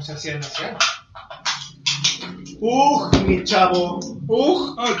como se hacían hace años. Mi chavo.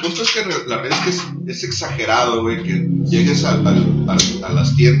 No, el punto es que la verdad es que es exagerado, güey, que llegues a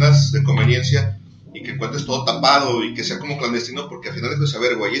las tiendas de conveniencia y que encuentres todo tapado y que sea como clandestino, porque al final debes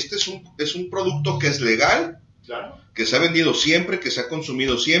saber, güey, este es un producto que es legal, Claro. que se ha vendido siempre, que se ha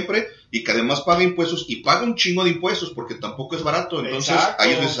consumido siempre y que además paga impuestos y paga un chingo de impuestos porque tampoco es barato. Entonces, Exacto.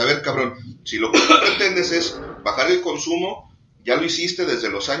 ahí es de saber, cabrón, si lo que tú pretendes es bajar el consumo, ya lo hiciste desde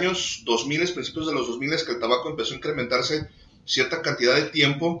los años 2000, principios de los 2000, que el tabaco empezó a incrementarse cierta cantidad de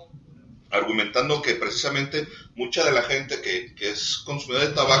tiempo, argumentando que precisamente mucha de la gente que es consumidora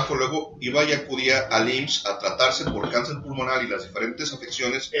de tabaco luego iba y acudía al IMSS a tratarse por cáncer pulmonar y las diferentes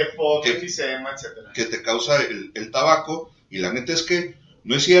afecciones EPOC, enfisema, etcétera. que te causa el tabaco, y la neta es que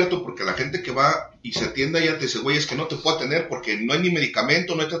no es cierto, porque la gente que va y se atiende ya te dice, güey, es que no te puedo atender porque no hay ni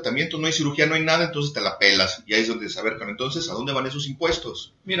medicamento, no hay tratamiento, no hay cirugía, no hay nada, entonces te la pelas, y ahí es donde saber, entonces, ¿a dónde van esos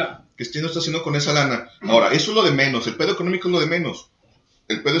impuestos? Mira, ¿Qué no está haciendo con esa lana? Ahora, eso es lo de menos, el pedo económico es lo de menos.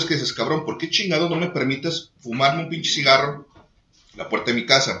 El pedo es que dices, cabrón, ¿por qué chingado no me permites fumarme un pinche cigarro en la puerta de mi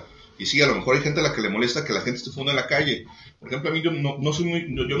casa? Y sí, a lo mejor hay gente a la que le molesta que la gente esté fumando en la calle. Por ejemplo, a mí yo no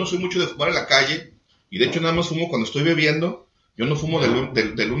soy mucho de fumar en la calle, y de hecho nada más fumo cuando estoy bebiendo. Yo no fumo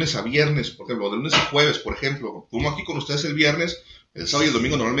de lunes a viernes, por ejemplo, de lunes a jueves, por ejemplo. Fumo aquí con ustedes el viernes, el sábado y el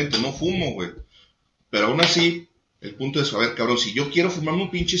domingo normalmente no fumo, güey. Pero aún así, el punto es saber, cabrón, si yo quiero fumarme un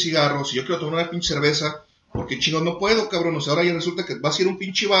pinche cigarro, si yo quiero tomar una pinche cerveza, ¿por qué chingón no puedo, cabrón? O sea, ahora ya resulta que vas a ir a un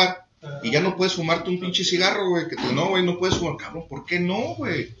pinche bar y ya no puedes fumarte un pinche cigarro, güey. No, güey, no puedes fumar, cabrón, ¿por qué no,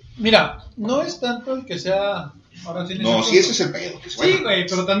 güey? mira, no es tanto el que sea... Ahora sí, No, sí, ese es el pedo. Sí, güey,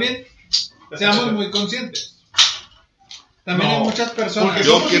 pero también seamos muy conscientes. También hay muchas personas. Porque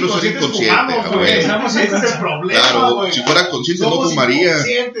Yo somos quiero ser inconscientes, inconsciente, fumamos, güey. Ese es el problema, Claro, güey. si fuera consciente no Somos fumaría.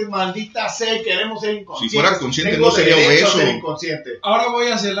 inconscientes, maldita sea, queremos ser inconscientes. Si fuera consciente Tengo no sería derecho a obeso. ser inconsciente. Ahora voy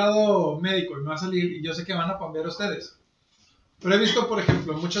hacia el lado médico y me va a salir, y yo sé que van a cambiar ustedes. Pero he visto, por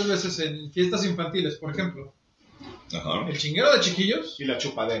ejemplo, muchas veces en fiestas infantiles, por ejemplo, Ajá. el chinguero de chiquillos, Y la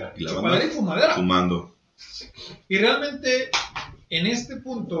chupadera. Y la chupadera banda y fumadera. fumando. Y realmente en este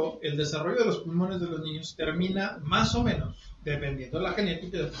punto, el desarrollo de los pulmones de los niños termina más o menos, dependiendo de la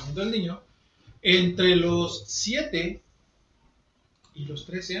genética y dependiendo del niño, entre los 7 y los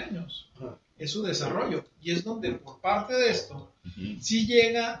 13 años. Es su desarrollo. Y es donde, por parte de esto, sí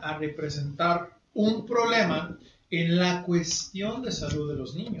llega a representar un problema en la cuestión de salud de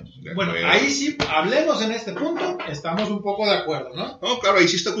los niños. Bueno, ahí sí, hablemos en este punto, estamos un poco de acuerdo, ¿no? No, claro, ahí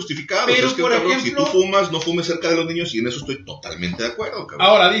sí está justificado. Pero, es que, por cabrón, ejemplo, si tú fumas, no fumes cerca de los niños, y en eso estoy totalmente de acuerdo, cabrón.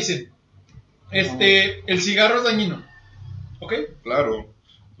 Ahora dicen, el cigarro es dañino, ¿ok? Claro.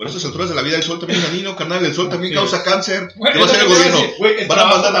 Por esas alturas de la vida, el sol también es dañino, carnal. El sol también causa cáncer. Bueno, ¿qué va a hacer el gobierno? Güey, Van a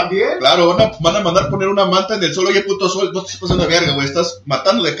mandar también. Claro, van a mandar poner una manta en el sol. Oye, puto sol, no te estás pasando de verga, güey. Estás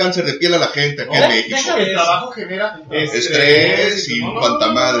matando de cáncer de piel a la gente aquí en México. El trabajo genera Estrés y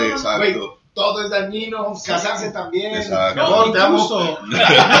cuanta madre, Güey, exacto. todo es dañino, casarse también. Exacto. No, te amo. Incluso,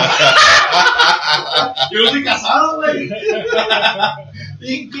 Yo no estoy casado, güey.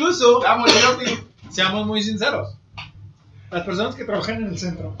 incluso, Te amo, yo. seamos muy sinceros, las personas que trabajan en el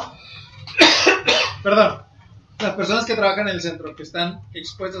centro, perdón, las personas que trabajan en el centro, que están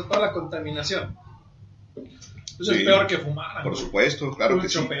expuestas a toda la contaminación, eso Sí, es peor que fumar. Por supuesto, claro que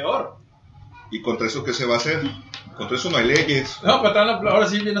mucho sí. peor. ¿Y contra eso qué se va a hacer? Contra eso no hay leyes. No, pero ahora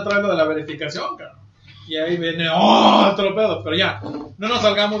sí viene otra vez lo de la verificación, cara. Y ahí viene otro pedo, pero ya, no nos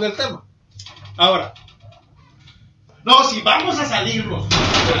salgamos del tema. Ahora, No, si vamos a salirnos.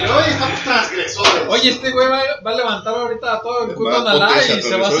 Porque hoy estamos transgresores. oye, este güey va a levantar ahorita a todo el culto Va, Nalá porque se y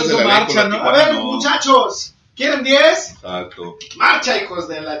se va a hacer atravesó su desde la ley marcha, con ¿no? la A ver, No. muchachos, ¿quieren 10? Exacto. Marcha, hijos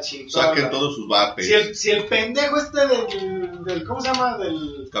de la chingada. Saquen todos sus vapes. Si el pendejo este del ¿cómo se llama?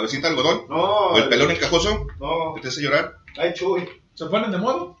 Del... ¿Cabecita de algodón? No. ¿O el pelón encajoso? No. ¿Que te hace llorar? Ay, chuy. ¿Se ponen de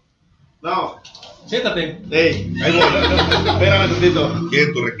modo? No. Siéntate. Ey, ahí voy. Espérame tantito.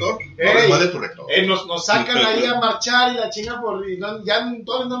 ¿Quién? ¿Tu rector? Ey. Hablas mal de tu rector. Nos sacan ahí a marchar y la chinga y ya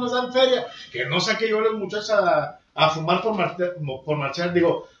todavía no nos dan feria. Que no saque yo a los muchachos a fumar por marchar,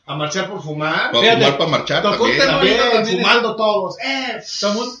 digo, a marchar por fumar. Para fumar, para marchar Tocó un también. tema ahorita también. Fumando todos.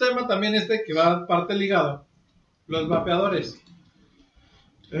 Tomó un tema también que va parte ligado. Los vapeadores.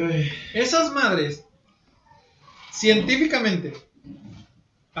 Esas madres, científicamente,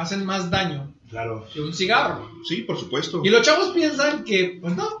 hacen más daño Claro. que un cigarro. Sí, por supuesto. Y los chavos piensan que,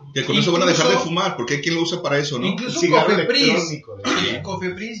 pues no. Que con eso van a dejar de Incluso- fumar, porque hay quien lo usa para eso, ¿no? Incluso Cigarro Cofepris, electrónico,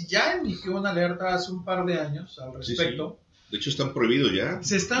 Cofepris ya emitió una alerta hace un par de años al Sí, respecto. De hecho, están prohibidos ya.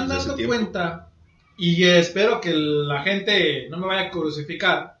 Se están desde hace dando tiempo. cuenta, y espero que la gente no me vaya a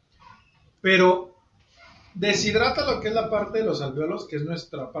crucificar, pero deshidrata lo que es la parte de los alveolos, que es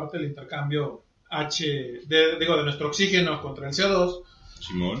nuestra parte del intercambio de nuestro oxígeno contra el CO2.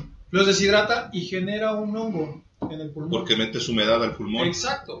 Simón. Los deshidrata y genera un hongo en el pulmón. Porque metes humedad al pulmón.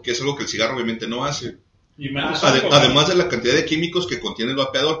 Exacto. Que es algo que el cigarro obviamente no hace. Y Además de la cantidad de químicos que contiene el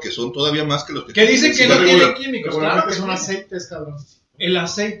vapeador, que son todavía más que los que Que dicen que no cigarro tiene regular. químicos. Claro Claro que que son sí. aceites, cabrón. El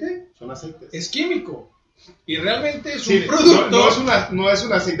aceite Son aceites. es químico. Y realmente es Sí, un producto. no es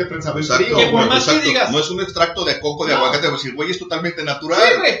un aceite prensado en Exacto, frío. Que por güey, más que exacto. digas- No es un extracto de coco de No. aguacate, pues decir, güey, es totalmente natural.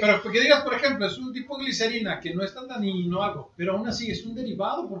 Sí, güey, pero que digas, por ejemplo, es un tipo de glicerina que no es tan dañino algo, pero aún así es un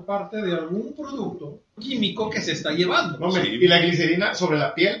derivado por parte de algún producto químico que se está llevando. No, Sí. Y la glicerina sobre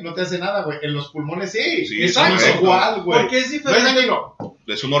la piel no te hace nada, güey. En los pulmones sí. Sí, Exacto. No es correcto. igual, güey. Porque es No es diferente. dañino.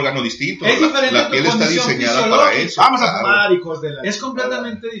 Es un órgano distinto. Es diferente La tu piel está condición diseñada para fisiológica. eso. Vamos a claro. fumar, hijos de la... Es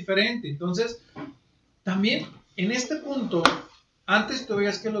completamente diferente. Entonces, también en este punto, antes tú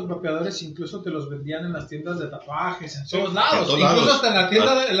veías que los vapeadores incluso te los vendían en las tiendas de tatuajes, en todos lados. En todos Incluso lados. hasta en la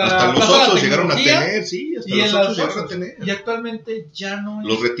tienda de la Hasta los Plaza de la otros llegaron a Tecnología, tener, sí, hasta y los en otros las llegaron a otras. tener. Y actualmente ya no es.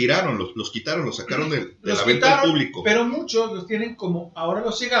 Los retiraron, los quitaron, los sacaron de Los la venta al quitaron, público. Pero muchos los tienen como ahora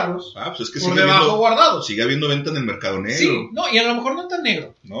los cigarros Ah, pues es que por sigue debajo habiendo, guardados. sigue habiendo venta en el mercado negro. Sí, no, y a lo mejor no tan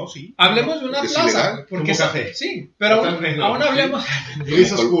negro. No, sí. Hablemos de una Porque es plaza. ilegal. Porque Como esa- café. Sí, pero No tan negro. aún hablemos.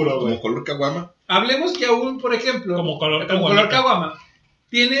 Gris oscuro, güey. Como color caguama. Hablemos que aún, por ejemplo, Como color caguama,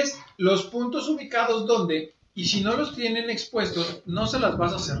 tienes los puntos ubicados donde, y si no los tienen expuestos, no se las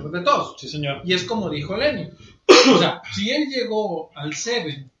vas a hacer de todos. Sí, señor. Y es como dijo Lenny. O sea, si él llegó al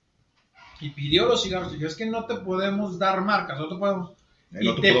Seven y pidió los cigarros, y dijo, es que no te podemos dar marcas, no te podemos... No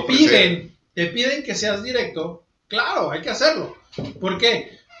Y te te puedo ofrecer. piden que seas directo, claro, hay que hacerlo. ¿Por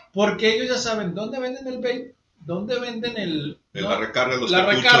qué? Porque ellos ya saben dónde venden el vape, dónde venden La recarga, los la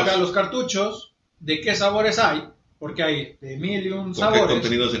cartuchos. recarga, los cartuchos, de qué sabores hay, porque hay de mil y un Con qué sabores.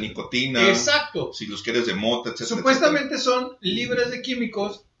 contenidos de nicotina. Exacto. Si los quieres de mota, etcétera. Supuestamente son libres de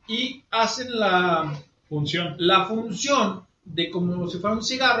químicos y hacen la función de como si fuera un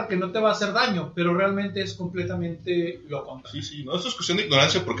cigarro que no te va a hacer daño, pero realmente es completamente lo contrario. Sí, sí, no, esto es cuestión de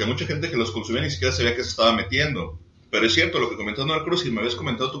ignorancia porque hay mucha gente que los consumía ni siquiera sabía que se estaba metiendo. Pero es cierto lo que comentó Noel Cruz, y me habías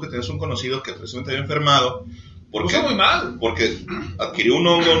comentado tú que tenías un conocido que precisamente había enfermado. Porque, muy mal. Porque adquirió un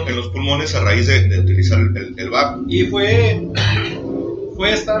hongo en los pulmones a raíz de utilizar el vape. Y fue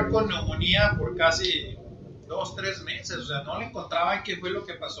estar con neumonía por casi 2-3 meses. O sea, no le encontraban qué fue lo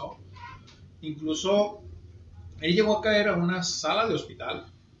que pasó. Incluso él llegó a caer a una sala de hospital.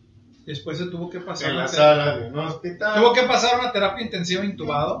 Después se tuvo que pasar en la sala de un hospital. Tuvo que pasar una terapia intensiva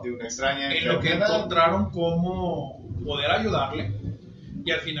intubado. De una extraña en lo que encontraron cómo poder ayudarle.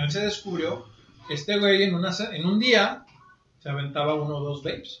 Y al final se descubrió que este güey en un día se aventaba 1 o 2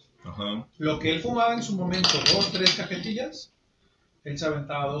 vapes. Ajá. Lo que él fumaba en su momento, 2-3 cajetillas, él se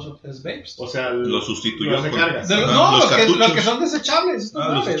aventaba 2 o 3 vapes. O sea, lo sustituyó los recargas. Los que son desechables.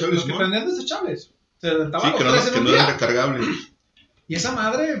 Los que prenden desechables. Se aventaba sí, los 3 en un día. No eran recargables. Y esa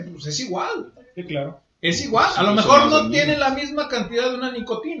madre, pues es igual. Sí, claro. Es igual. A lo mejor no tiene la misma cantidad de una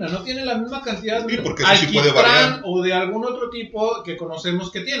nicotina, no tiene la misma cantidad de un alquitrán o de algún otro tipo que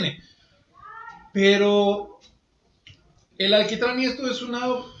conocemos que tiene. Pero el alquitrán y esto es una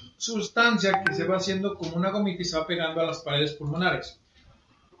sustancia que se va haciendo como una gomita y se va pegando a las paredes pulmonares.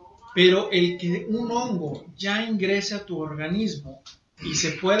 Pero el que un hongo ya ingrese a tu organismo y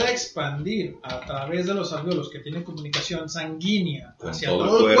se pueda expandir a través de los alvéolos que tienen comunicación sanguínea hacia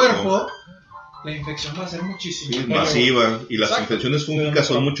todo el cuerpo, la infección va a ser muchísimo. Sí, masiva. Y las infecciones fúngicas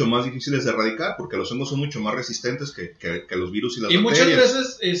son mucho más difíciles de erradicar porque los hongos son mucho más resistentes que los virus y las bacterias. Y muchas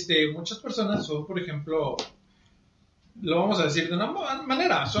veces, muchas personas son, por ejemplo, lo vamos a decir de una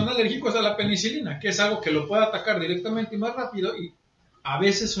manera, son alérgicos a la penicilina, que es algo que lo puede atacar directamente y más rápido, y a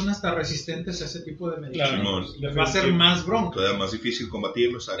veces son hasta resistentes a ese tipo de medicamentos. Claro, va a ser más bronco. Todavía más difícil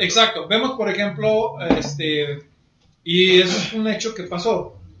combatirlo. Exacto. Vemos, por ejemplo, y eso es un hecho que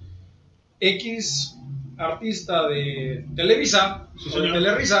pasó. X artista de Televisa, de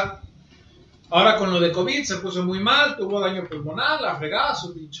Telerisa, ahora con lo de COVID se puso muy mal, tuvo daño pulmonar, la fregada,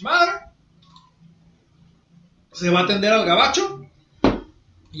 su pinche madre. Se va a atender al gabacho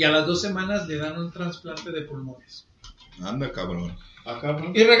y a las 2 semanas le dan un trasplante de pulmones. Anda, cabrón.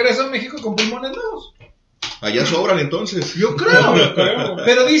 Y regresa a México con pulmones nuevos. Allá sobran entonces. Yo creo.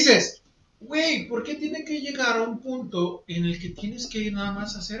 Pero dices, güey, ¿por qué tiene que llegar a un punto en el que tienes que ir nada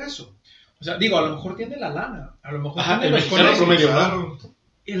más a hacer eso? O sea, digo, a lo mejor tiene la lana, a lo mejor tiene los conocimientos.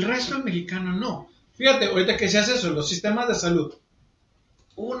 El resto del mexicano no. Fíjate, ahorita que se hace eso, los sistemas de salud.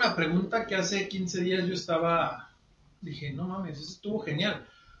 Hubo una pregunta que hace 15 días yo dije, no mames, eso estuvo genial.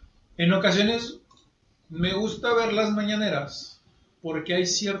 En ocasiones me gusta ver las mañaneras porque hay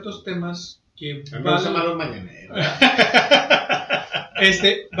ciertos temas que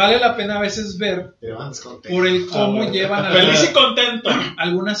vale la pena a veces ver por el cómo llevan feliz y contento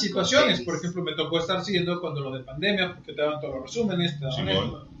algunas situaciones. Por ejemplo, me tocó estar siguiendo cuando lo de pandemia, porque te daban todos los resúmenes, te daban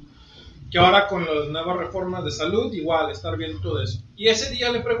esto. Que ahora con las nuevas reformas de salud, igual, estar viendo todo eso. Y ese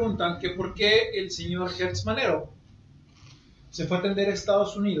día le preguntan que por qué el señor Hertz Manero se fue a atender a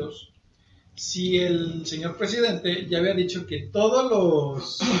Estados Unidos si el señor presidente ya había dicho que todo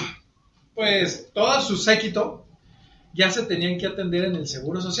su séquito ya se tenían que atender en el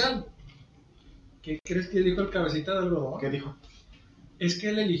Seguro Social. ¿Qué crees que dijo el cabecita del algodón? ¿Qué dijo? Es que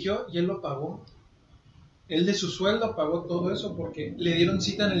él eligió y él lo pagó. Él de su sueldo pagó todo eso porque le dieron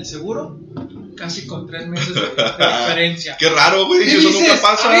cita en el seguro casi con 3 meses de diferencia. Qué raro, güey, eso nunca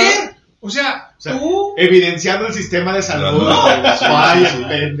pasa. A ver, o sea, tú... Evidenciando el sistema de salud.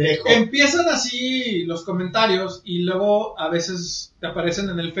 Pendejo. Empiezan así los comentarios y luego a veces te aparecen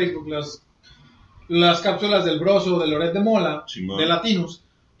en el Facebook las cápsulas del Broso, de Loret de Mola, de Latinos,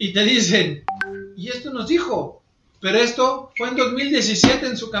 y te dicen, y esto nos dijo, pero esto fue en 2017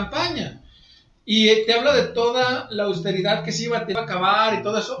 en su campaña. Y te habla de toda la austeridad que se iba a acabar y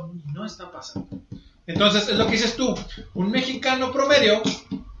todo eso, y no está pasando. Entonces, es lo que dices tú, un mexicano promedio,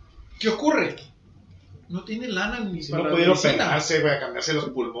 ¿qué ocurre? No tiene lana ni para no pudieron operarse, güey, a cambiarse los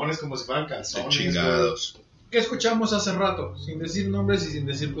pulmones como si fueran calzones. Chingados. ¿Qué escuchamos hace rato? Sin decir nombres y sin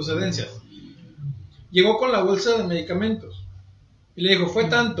decir procedencias. Llegó con la bolsa de medicamentos y le dijo, fue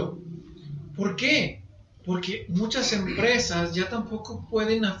tanto. ¿Por qué? Porque muchas empresas ya tampoco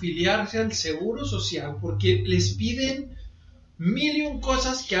pueden afiliarse al Seguro Social porque les piden 1001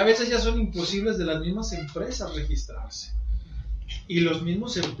 cosas que a veces ya son imposibles de las mismas empresas registrarse. Y los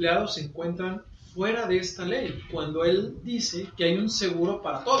mismos empleados se encuentran fuera de esta ley cuando él dice que hay un seguro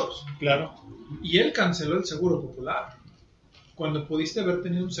para todos. Claro. Y él canceló el Seguro Popular cuando pudiste haber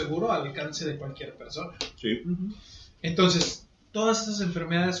tenido un seguro al alcance de cualquier persona. Sí. Entonces, todas estas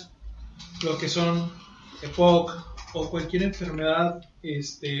enfermedades, lo que son EPOC o cualquier enfermedad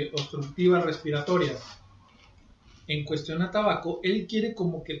obstructiva respiratoria, en cuestión a tabaco, él quiere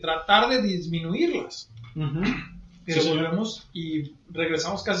como que tratar de disminuirlas. Pero Sí, señor. volvemos y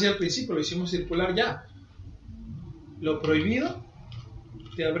regresamos casi al principio, lo hicimos circular ya. Lo prohibido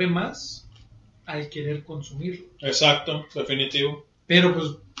te abre más al querer consumirlo. Exacto, definitivo. Pero pues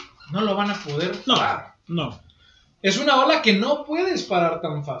no lo van a poder parar. No. Es una ola que no puedes parar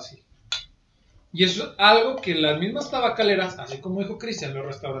tan fácil. Y es algo que las mismas tabacaleras, así como dijo Cristian, los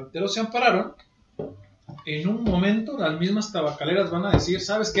restauranteros se ampararon. En un momento las mismas tabacaleras van a decir,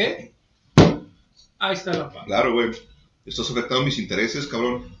 ¿sabes qué? Ahí está la paz. Claro, güey. Estás afectando mis intereses,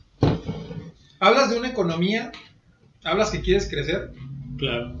 cabrón. Hablas de una economía, hablas que quieres crecer.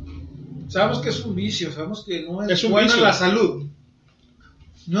 Claro. Sabemos que es un vicio, sabemos que no es un bueno vicio. en la salud.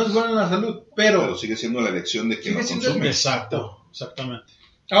 No es bueno en la salud, Pero sigue siendo la elección de quien lo consume. Exacto, exactamente.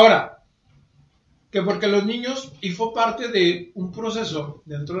 Ahora, que porque los niños, y fue parte de un proceso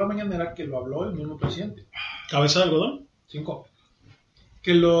dentro de la mañanera que lo habló el mismo presidente. ¿Cabeza de algodón? 5.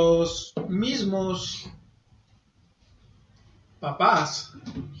 Que los mismos papás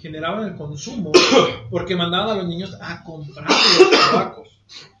generaban el consumo porque mandaban a los niños a comprar los tabacos.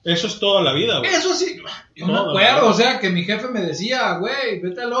 Eso es toda la vida, güey. Eso sí, yo me Toda la acuerdo, vida. o sea, que mi jefe me decía, güey,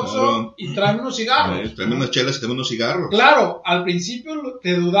 vete al Oxxo Claro. y tráeme unos cigarros. Tráeme unas chelas y tráeme unos cigarros. Claro, al principio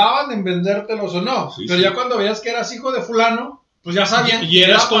te dudaban en vendértelos o no, Sí, pero sí. ya cuando veías que eras hijo de fulano, pues ya sabían. Y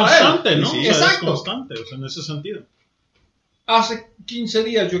eras que era para él. constante, ¿no? Sí, O sea, eres exacto. constante, o sea, en ese sentido. Hace 15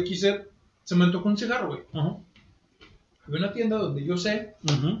 días yo se me tocó un cigarro, güey. Ajá. Había una tienda donde yo sé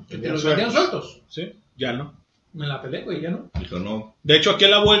Ujú. que te los vendían sueltos. Sí, ya no. Me la pelé, güey, ya no. Dijo, no. De hecho, aquí a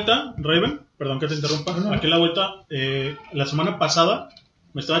la vuelta, Raven, perdón que te interrumpa, No. aquí a la vuelta, la semana pasada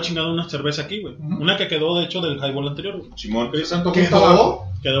me estaba chingando una cerveza aquí, güey. Ujú. Una que quedó, de hecho, del highball anterior, güey. Simón. Se antojó ¿Qué un tabaco.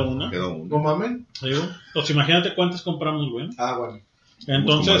 Quedó una. Quedó uno. No mamen. Digo, pues imagínate cuántas compramos, güey. Ah, bueno.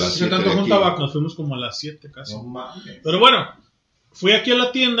 Entonces, como a las Se 7 te antojó de un aquí. tabaco. nos fuimos como a las 7 casi. No mames. Pero bueno, fui aquí a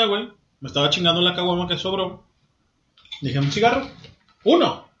la tienda, güey. Me estaba chingando la caguama que sobró. Dije, un cigarro.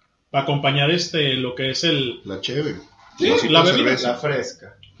 Uno. Para acompañar lo que es el... La chévere. Sí, Vasito la de bebida. cerveza. La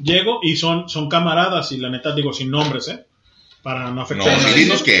fresca. Llego y son camaradas y la neta digo sin nombres, para no No, afectar a si nadie.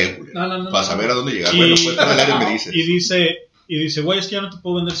 dinos que, güey. No. Para saber a dónde llegar. Y- Bueno, pues para el área me dices. Y dice, güey, es que ya no te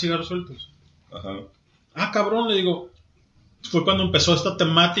puedo vender cigarros sueltos. Ajá. Ah, cabrón, le digo, fue cuando empezó esta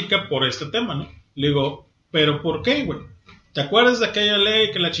temática por este tema, ¿no? Le digo, ¿pero por qué, güey? ¿Te acuerdas de aquella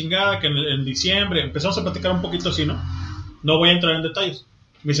ley que la chingada, que en diciembre empezamos a platicar un poquito así, ¿no? No voy a entrar en detalles.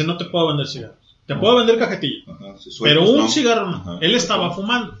 Me dice, no te puedo vender cigarros. Te puedo vender cajetilla. Ajá. Si Pero sueltos, un no. cigarro no. Ajá. Él estaba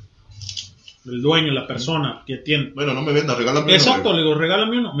fumando. El dueño, la persona que tiene. Bueno, no me vendas, regálame Exacto, uno, le digo,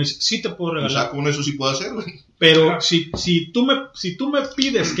 regálame uno. Me dice, sí te puedo güey. regalar. Saco uno, eso sí puedo hacer, güey. Pero si tú me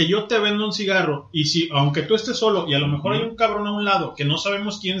pides que yo te venda un cigarro, y si, aunque tú estés solo, y a lo mejor hay un cabrón a un lado que no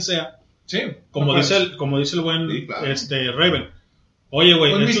sabemos quién sea, Sí. como no dice puedes. el buen Sí, claro. Raven. Oye,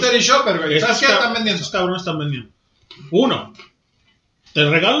 güey, Un estos- mystery shopper, güey. estos ¿Sabes qué cab- están vendiendo? estos cabrones están vendiendo. Uno, te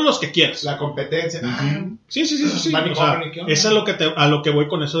regalo los que quieras. La competencia. Sí. Van y O sea, compran y qué onda. eso es a lo que voy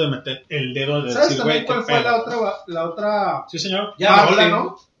con eso de meter el dedo de ¿Sabes decir, también güey, cuál qué fue pedo. la otra Sí, señor. Ya, parte? hola,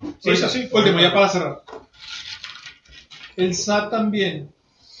 ¿no? Sí. Último, ya para cerrar. El SAT también.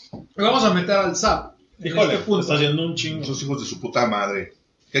 Le vamos a meter al SAT. En Híjole, este punto. está haciendo un chingo. Esos hijos de su puta madre.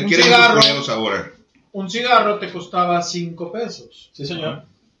 ¿Qué Un quieren cigarro. los culeros ahora? Un cigarro te costaba 5 pesos. Sí, señor.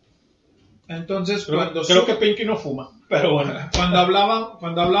 Entonces, Creo que Pinky no fuma, pero bueno.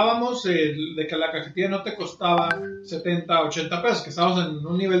 cuando hablábamos de que la cajetilla no te costaba 70, 80 pesos, que estábamos en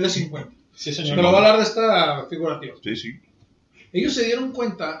un nivel de 50. Sí, señor. Pero voy a hablar de esta figurativa. Sí. Ellos se dieron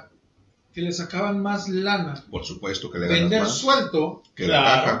cuenta que le sacaban más lana Por supuesto que le ganas vender más suelto que la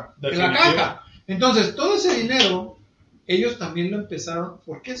caja. que la definitivo. caja. Entonces, todo ese dinero, ellos también lo empezaron,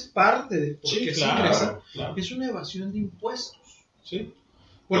 porque es parte de por Sí, qué se claro, ingresa, claro. es una evasión de impuestos. Sí.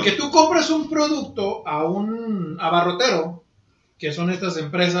 Porque tú compras un producto a un abarrotero, que son estas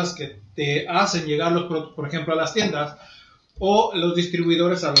empresas que te hacen llegar los productos, por ejemplo, a las tiendas, o los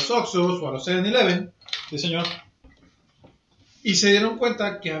distribuidores a los Oxxos o a los 7-Eleven, Sí, señor. y se dieron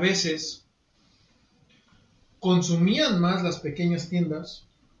cuenta que a veces consumían más las pequeñas tiendas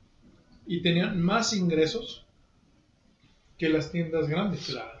y tenían más ingresos que las tiendas grandes.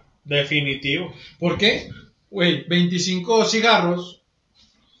 Claro. Definitivo. ¿Por qué? Güey, 25 cigarros.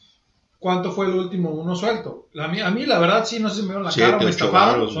 ¿Cuánto fue el último uno suelto? A mí, la verdad, sí, no sé si me vieron la 7, cara o me 8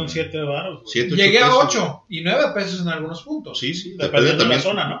 estafaron. varos. Son 7 baros. 7, Llegué a 8 8 y 9 pesos en algunos puntos. Sí. Depende de la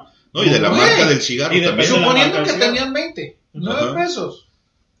zona, ¿no? No, y de la Güey. marca del cigarro Y también. depende de la Suponiendo marca que del tenían 20, 9 Ajá. pesos.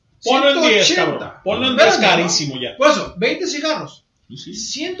 Ponlo en 10, 180. cabrón. Ponlo en 10 Espérame, ¿no? carísimo ya. Por eso, 20 cigarros. Sí.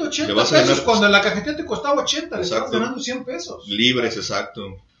 180 Le vas a pesos ganar- cuando en la cajetilla te costaba 80, le Exacto. estabas ganando 100 pesos. Libres,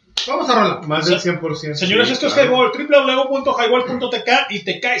 exacto. Vamos a rolar. Más del 100%. Señores, sí, esto es claro. Highball, www.highball.tk y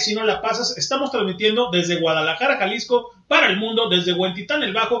te cae si no la pasas. Estamos transmitiendo desde Guadalajara, Jalisco, para el mundo, desde Huentitán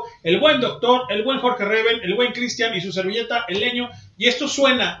el Bajo, el buen doctor, el buen Jorge Rebel, el buen Cristian y su servilleta, el Leño. Y esto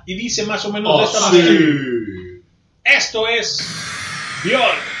suena y dice más o menos de esta manera. Esto es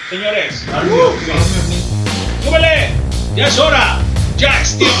Bjork, señores. ¡Súbele! ¡Ya es hora! ¡Ya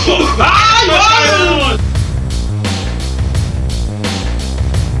es tiempo! ¡Ay, vamos!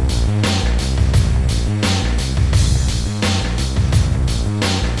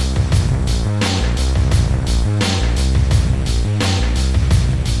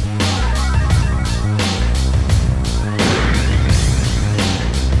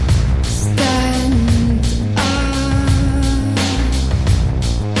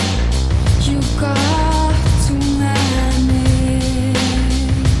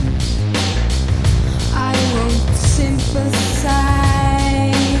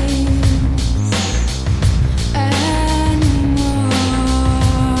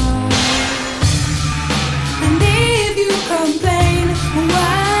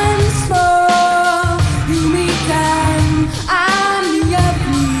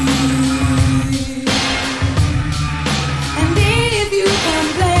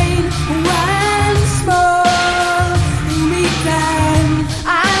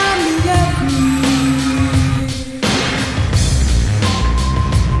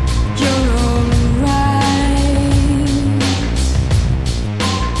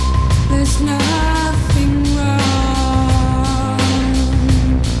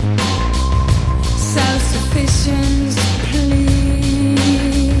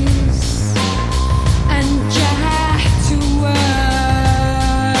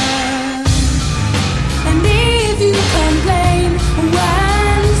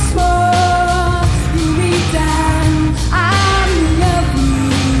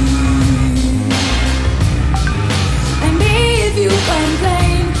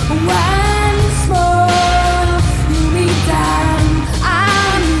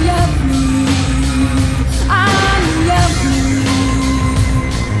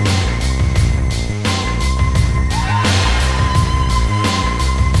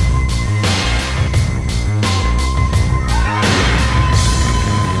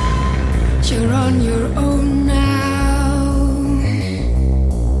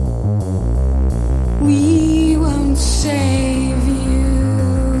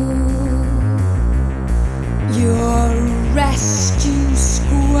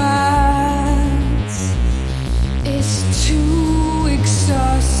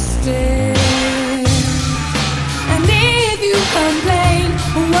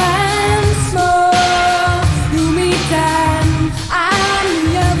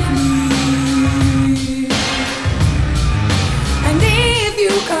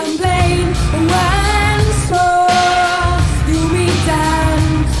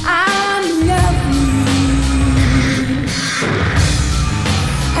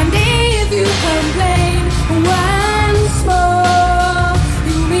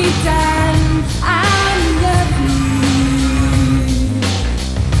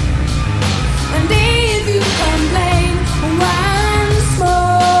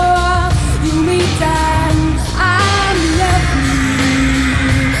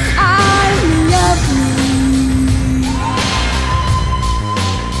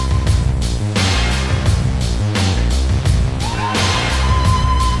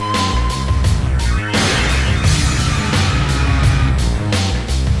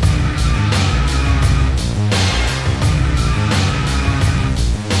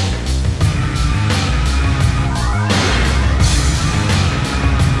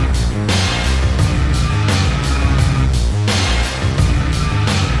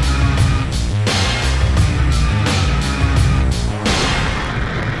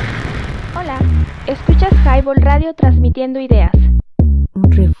 Highball Radio transmitiendo ideas.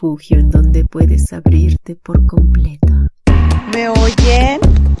 Un refugio en donde puedes abrirte por completo. ¿Me oyen?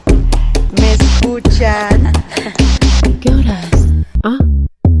 ¿Me escuchan? ¿Qué horas? Ah,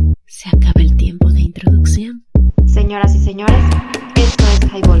 se acaba el tiempo de introducción. Señoras y señores, esto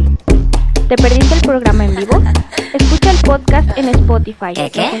es Highball. ¿Te perdiste el programa en vivo? Escucha el podcast en Spotify.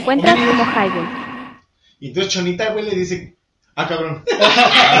 Nos encuentras como Highball. Y entonces Chonita, güey, le dice... Ah, cabrón.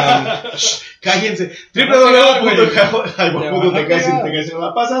 Cállense. www.highball.tk si no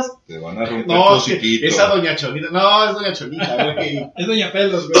la pasas. Te van a romper no, esa doña Chonita. No, es doña Chonita, güey. Es doña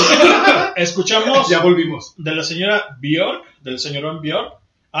Pelos, güey. Escuchamos. Ya volvimos. De la señora Bjork, del señorón Bjork,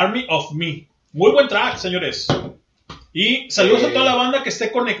 Army of Me. Muy buen track, señores. Y saludos a toda la banda que esté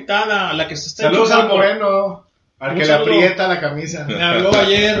conectada, a la que se esté saludos escuchando. al Moreno. Al que le aprieta la camisa. Me habló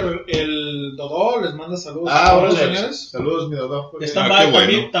ayer el Dodó, les manda saludos a todos los órale. señores. Saludos, mi Dodó. Está qué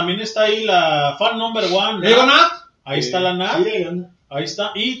bueno. también está ahí la fan number one. ¿Le digo Nat? Ahí está la Nat. Sí, ahí anda. Ahí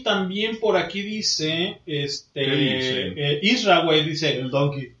está. Y también por aquí dice, dice? Isra, güey, dice, El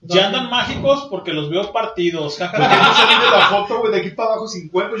Donkey. ya andan mágicos porque los veo partidos. Porque no salí de la foto, güey, de aquí para abajo sin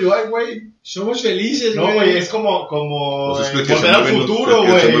cuerpo. Yo, ay, güey. Somos felices, No, güey, es como Pues es que volver al se mueve, futuro, que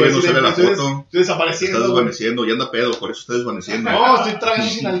se güey. mueve, no Así sale de, la estoy foto. Estoy Está desapareciendo, güey. desvaneciendo, ya anda pedo, por eso está desvaneciendo. No, estoy tragando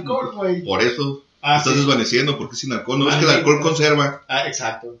sin alcohol, güey. Por eso Ah, estás sí. desvaneciendo, porque sin alcohol. No es que el alcohol conserva. Ah,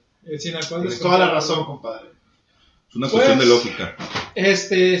 exacto. Sin alcohol. Tienes toda la razón, compadre. Es una cuestión de lógica.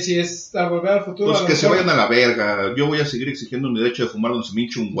 Si es a volver al futuro. Pues a que lo se mejor- vayan a la verga. Yo voy a seguir exigiendo mi derecho de fumar donde se me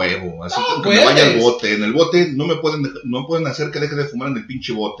hinche un huevo. Así No, que me vaya al puedes. bote. En el bote no pueden hacer que deje de fumar en el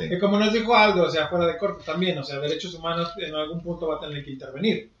pinche bote. Que como nos dijo Aldo, o sea, fuera de corte también, o sea, derechos humanos en algún punto va a tener que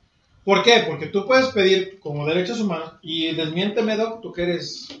intervenir. ¿Por qué? Porque tú puedes pedir como derechos humanos, y desmiénteme, Doc, tú que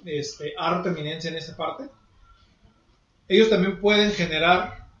eres harta eminencia en esta parte, ellos también pueden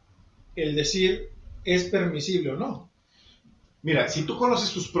generar el decir es permisible o no. Mira, si tú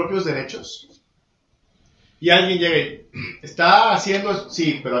conoces tus propios derechos y alguien llega y está haciendo,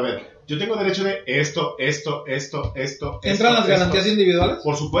 sí, pero a ver, yo tengo derecho de esto. ¿Entran las garantías individuales?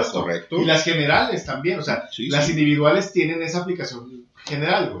 Por supuesto. Correcto. Y las generales también, o sea, Sí, las sí. individuales tienen esa aplicación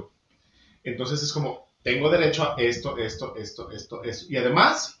general, güey. Entonces es como, tengo derecho a esto. Y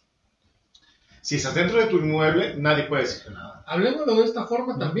además, si estás dentro de tu inmueble, nadie puede decir nada. Hablemoslo de esta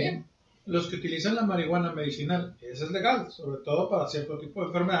forma también. Los que utilizan la marihuana medicinal, eso es legal, sobre todo para cierto tipo de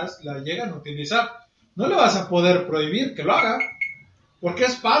enfermedades, la llegan a utilizar. No le vas a poder prohibir que lo haga, porque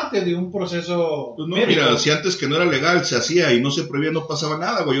es parte de un proceso Pues no, médico. mira, si antes que no era legal se hacía y no se prohibía, no pasaba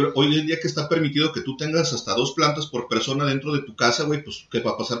nada, güey. Hoy en día que está permitido que tú tengas hasta 2 plantas por persona dentro de tu casa, güey, pues ¿qué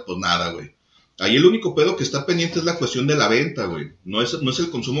va a pasar? Pues nada, güey. Ahí el único pedo que está pendiente es la cuestión de la venta, güey. No es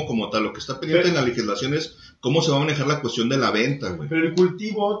el consumo como tal. Lo que está pendiente en la legislación es cómo se va a manejar la cuestión de la venta, güey. Pero el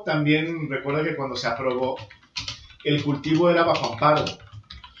cultivo también, recuerda que cuando se aprobó, el cultivo era bajo amparo.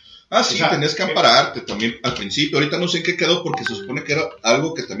 Ah, sí, O sea, tenías que ampararte también al principio. Ahorita no sé en qué quedó porque se supone que era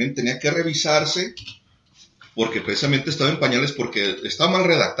algo que también tenía que revisarse porque precisamente estaba en pañales porque está mal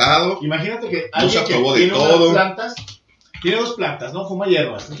redactado. Imagínate que no se alguien que aprobó de tiene todo. tiene 2 plantas, ¿no? Fuma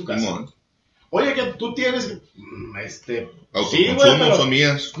hierbas en tu casa. Simón. Oye, que tú tienes, Autoconsumo, pero- son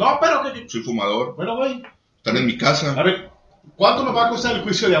mías. No, pero que... Soy fumador. Bueno, güey. Están en mi casa. A ver, ¿cuánto me va a costar el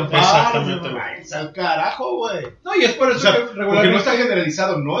juicio de amparo? Exactamente. Ay, al carajo, güey. No, y es por eso O sea, que porque no regularmente está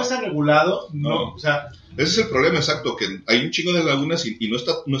generalizado, no está regulado, no. No. O sea, Ese es el problema, exacto, que hay un chingo de lagunas y no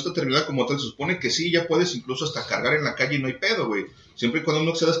está terminada como tal. Se supone que sí, ya puedes incluso hasta cargar en la calle y no hay pedo, güey. Siempre y cuando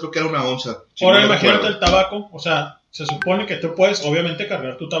no excedas, creo que era 1 onza. Si Ahora no me imagínate acuerdo. el tabaco, o sea, se supone que tú puedes obviamente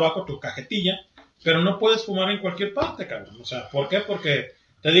cargar tu tabaco, tu cajetilla, pero no puedes fumar en cualquier parte, cabrón. O sea, ¿por qué? Porque,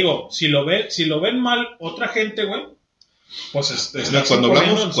 te digo, si lo ven mal otra gente, güey, pues Mira, cuando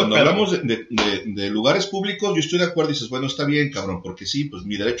hablamos de lugares públicos, yo estoy de acuerdo y dices, bueno, está bien, cabrón, porque sí, pues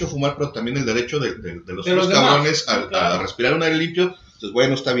mi derecho a fumar, pero también el derecho de los De los otros demás. cabrones Sí, claro. a respirar un aire limpio, pues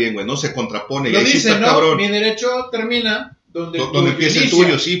bueno, está bien, güey, no se contrapone. Y lo ahí sí dice, está ¿no? cabrón. Mi derecho termina donde Donde empieza el inicia.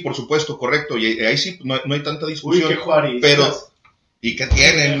 tuyo, sí, por supuesto, correcto. Y ahí sí no hay tanta uy, discusión. qué juaristas. Pero, ¿y qué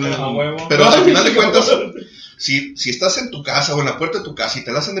tienen? A huevo. Pero Ay, al final de qué cuentas, cabrón. si estás en tu casa o en la puerta de tu casa y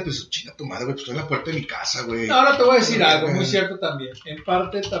te la hacen de pues, chinga tu madre, güey, pues estoy en la puerta de mi casa, güey. Ahora te voy a decir algo muy cierto también. En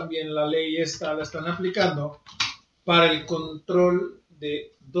parte también la ley esta la están aplicando para el control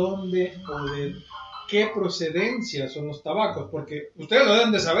de dónde o de qué procedencia son los tabacos. Porque ustedes lo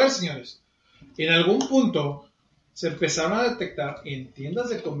deben de saber, señores. En algún punto se empezaron a detectar en tiendas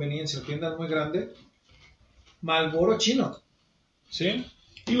de conveniencia o tiendas muy grandes Marlboro chino. ¿Sí?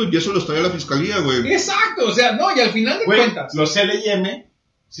 Y eso lo traía la fiscalía, güey. Exacto, o sea, no, y al final de Güey, cuentas. los LM,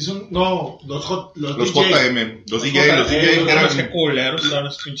 si son, no, los Los DJ. JM, los DJ, los DJ que Los eran... culeros son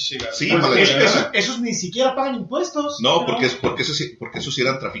los pinches cigarros. Sí, Pues, para la chingada. esos ni siquiera pagan impuestos. No, porque esos sí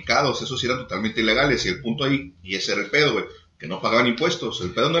eran traficados, esos sí eran totalmente ilegales. Y el punto ahí, y ese era el pedo, güey, que no pagaban impuestos.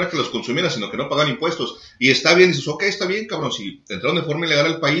 El pedo no era que los consumieran, sino que no pagaban impuestos. Y está bien, dices, ok, está bien, cabrón, si entraron de forma ilegal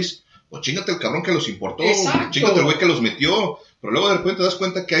al país, pues chíngate el cabrón que los importó, Exacto. chíngate el güey que los metió. Pero luego de repente te das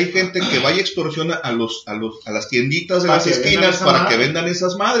cuenta que hay gente que vaya y extorsiona a las tienditas de Para las que vendan esquinas esa para madre. que vendan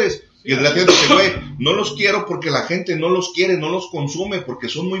esas madres. Y el de la tienda dice, güey, no los quiero porque la gente no los quiere, no los consume, porque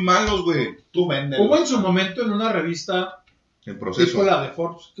son muy malos, güey. Tú vendes. Hubo en su momento en una revista, El que proceso. fue la de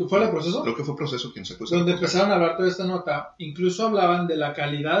Forbes, que fue la de Proceso, Creo que fue proceso quien sacó esa donde cosa. empezaron a hablar toda esta nota, incluso hablaban de la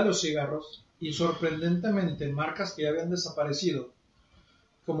calidad de los cigarros y sorprendentemente marcas que ya habían desaparecido,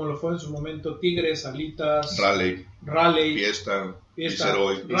 como lo fue en su momento Tigres, Alitas, Raleigh, Raleigh, Fiesta, Fiesta,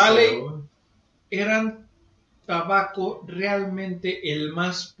 Viceroy. Raleigh, eran tabaco realmente el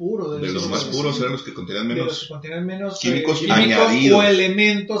más puro. De los más puros eran los que contenían menos químicos añadidos. o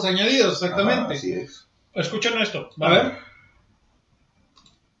elementos añadidos, exactamente. Así es. Escuchen esto. A ver.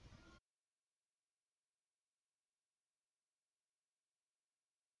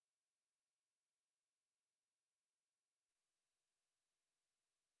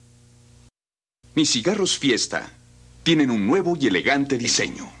 Mis cigarros Fiesta tienen un nuevo y elegante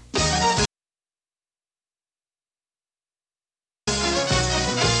diseño.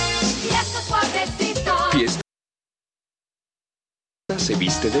 Fiesta se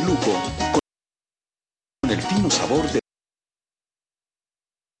viste de lujo con el fino sabor de...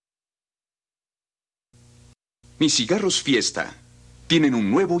 Mis cigarros Fiesta tienen un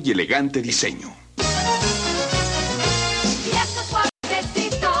nuevo y elegante diseño.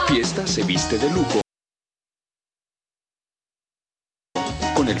 Fiesta se viste de lujo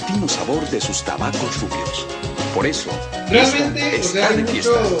con el fino sabor de sus tabacos rubios. Por eso, realmente, está hay de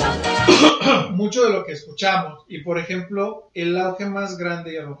fiesta. mucho de lo que escuchamos. Y por ejemplo, el auge más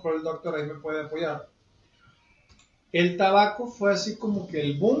grande, y a lo mejor el doctor ahí me puede apoyar. El tabaco fue así como que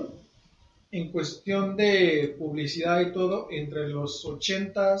el boom en cuestión de publicidad y todo entre los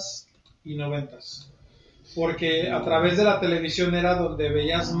 80s y 90s. Porque a través de la televisión era donde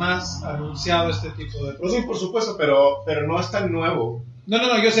veías más anunciado este tipo de productos. Sí, por supuesto, pero no es tan nuevo.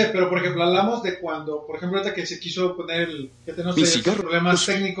 No, yo sé, pero por ejemplo, hablamos de cuando, por ejemplo, ahorita que se quiso poner, que tenemos problemas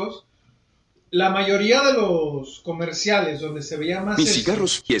técnicos, la mayoría de los comerciales donde se veía más Mis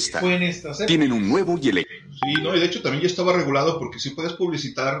cigarros Fiesta fue en estas épocas. Tienen un nuevo y elegante. Sí, no, y de hecho también ya estaba regulado porque sí puedes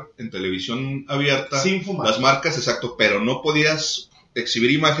publicitar en televisión abierta sin fumar las marcas, exacto, pero no podías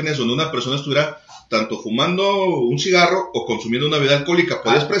exhibir imágenes donde una persona estuviera tanto fumando un cigarro o consumiendo una bebida alcohólica.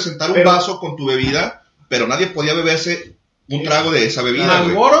 Podías presentar un vaso con tu bebida, pero nadie podía beberse un trago de esa bebida.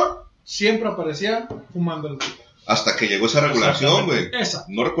 Malboro siempre aparecía fumando el tipo. Hasta que llegó esa regulación, güey. Esa.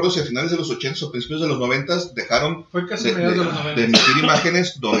 No recuerdo si a finales de los 80s o principios de los 90s dejaron Fue casi mediados de los 90. de emitir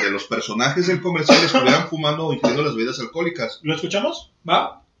imágenes donde los personajes del comercial estuvieran fumando o ingiriendo las bebidas alcohólicas. ¿Lo escuchamos?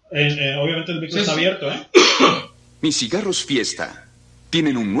 ¿Va? Obviamente el micro está abierto, ¿eh? Mis cigarros Fiesta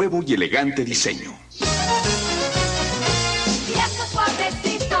tienen un nuevo y elegante diseño.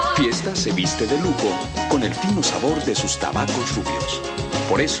 Fiesta se viste de lujo con el fino sabor de sus tabacos rubios.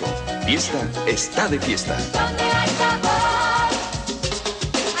 Por eso, Fiesta está de fiesta.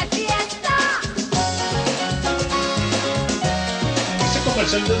 Este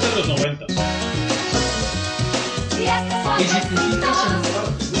comercial desde los 90. Y si te fijas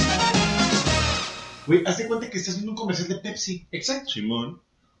güey, haz de cuenta que estás viendo un comercial de Pepsi. Exacto. Simón.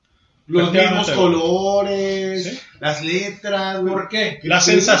 Los mismos colores, ¿sí? Las letras, güey. ¿Por qué? La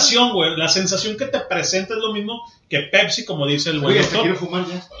sensación, güey, la sensación que te presenta es lo mismo que Pepsi, como dice el buen Oye, doctor. quiero fumar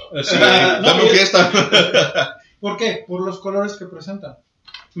ya. Sí, Dame fiesta. ¿Por qué? Por los colores que presentan.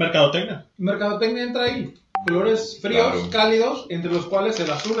 Mercadotecnia. Mercadotecnia entra ahí. Colores fríos, Claro. cálidos, entre los cuales el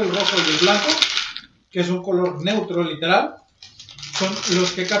azul, el rojo y el blanco, que es un color neutro literal, son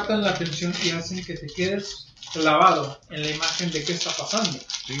los que captan la atención y hacen que te quedes clavado en la imagen de qué está pasando.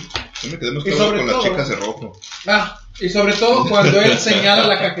 Sí, yo me quedé más Y clavado sobre con todo- las chicas de rojo. Y sobre todo cuando él señala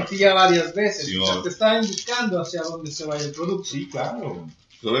la cajetilla varias veces. Sí, o sea, no. te está indicando hacia dónde se vaya el producto. Sí, claro.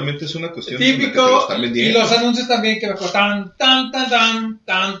 Obviamente es una cuestión de que te lo Típico, están y vendiendo. los anuncios también que me acuerdo, tan,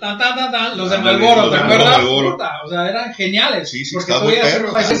 los de Ándale, Marlboro, los ¿te de acuerdas? Marlboro. Puta, o sea, eran geniales, Sí, sí, porque estaba tú muy veías perro,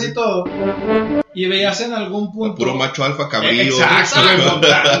 un país claro. y todo, y veías en algún punto, Puro macho alfa cabrío. Exacto,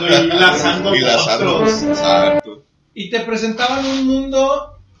 encontrando y lazando Y lazando. otros. Exacto. y te presentaban un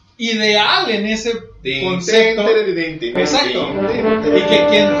mundo ideal en ese concepto. Exacto. Y que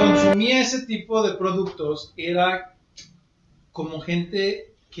quien consumía ese tipo de productos como gente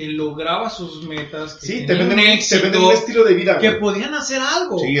que lograba sus metas, que Sí, te tenía venden un te éxito, venden un estilo de vida, que güey. podían hacer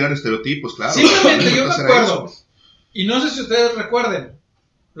algo. Sí, eran estereotipos, claro. Simplemente yo me Era acuerdo, eso. y no sé si ustedes recuerden,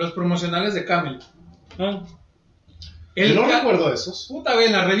 los promocionales de Camel. ¿No? El Yo no ca- recuerdo de esos. Puta, güey,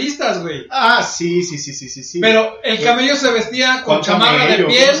 en las revistas, güey. Ah, sí. Pero el camello se vestía con ¿Cuál chamarra de camello?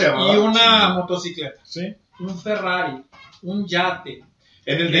 piel ¿Cómo se llamaba? y una Sí. motocicleta. Sí. Un Ferrari, un yate,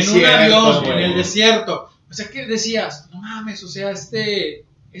 En el en desierto, un avión, güey. en el desierto. O sea, ¿qué decías? No mames, o sea, este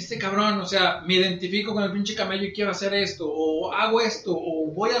cabrón, o sea, me identifico con el pinche camello y quiero hacer esto, o hago esto,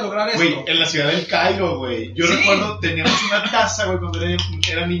 o voy a lograr esto. Güey, en la ciudad del Cairo, güey. Yo Sí. recuerdo, teníamos una taza, güey, cuando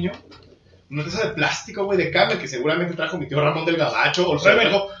era niño. Una taza de plástico, güey, de Camel, que seguramente trajo mi tío Ramón del Gabacho. O se la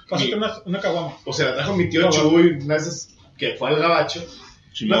trajo Pásate una caguama. o se la trajo mi tío No, Chuy, una de esas que fue al Gabacho.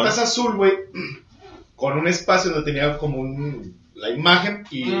 Simón. Una taza azul, güey, con un espacio donde tenía como la imagen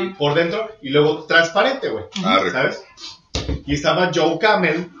y por dentro, y luego transparente, güey. Arre. ¿Sabes? Y estaba Joe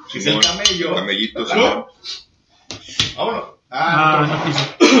Camel, que es el Simón. camello. El camellito, Claro. Simón. Vámonos.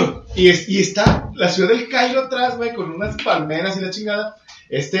 Y está la ciudad del Cairo atrás, güey, con unas palmeras y la chingada.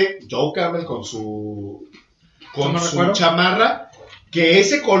 Joe Camel con su chamarra, que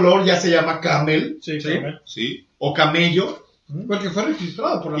ese color ya se llama camel. Sí. O camello. Porque fue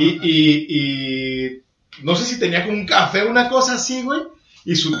registrado por la y no sé si tenía como un café, una cosa así, güey.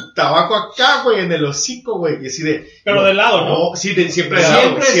 Y su tabaco acá, güey, en el hocico, güey. Y así de. Pero de lado, ¿no? Sí, siempre de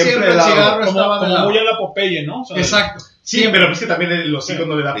lado. Siempre de lado. El cigarro estaba de lado. Como muy a la Popeye, ¿no? O sea, exacto. Sí, pero es que también el hocico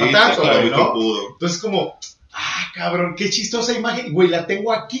no le da patazo, güey, ¿no? Topudo. Entonces, como, cabrón, qué chistosa imagen. Güey, la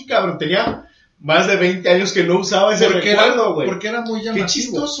tengo aquí, cabrón. Tenía más de 20 años que no usaba ese recuerdo, güey. Porque era muy llamativo. Qué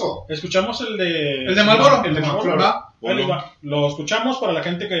chistoso. Escuchamos el de Marlboro. El de Marlboro. Ahí les va. Lo escuchamos para la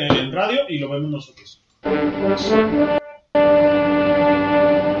gente que en radio y lo vemos nosotros.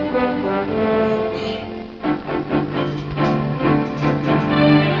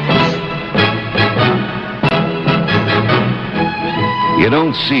 You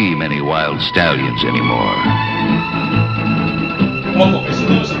don't see many wild stallions anymore. Ojo, es uno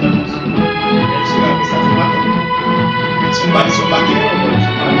de los 70s.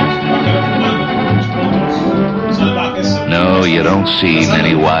 No, you don't see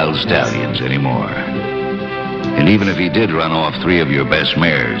many wild stallions anymore. And even if he did run off 3 of your best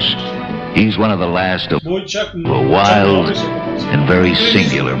mares, he's one of the last of a wild and very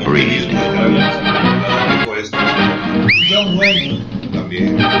singular breed. John Wayne.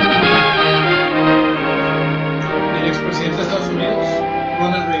 También. El expresidente de Estados Unidos,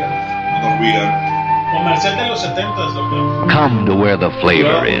 Ronald Reagan. Comercial de los 70s, doctor. Come to where the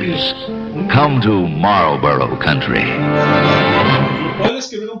flavor is. Come to Marlboro Country. ¿Puedes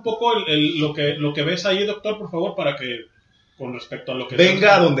describir un poco lo que ves ahí, doctor, por favor, para que, con respecto a lo que...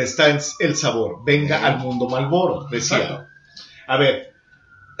 Venga a donde está el sabor. Venga al mundo Marlboro, decía. Exacto. A ver,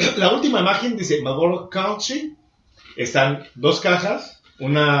 la última imagen dice Marlboro Country. Están 2 cajas,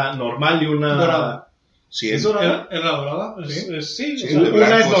 una normal y una... dorada. Sí, ¿es dorada? ¿Es la dorada? Sí.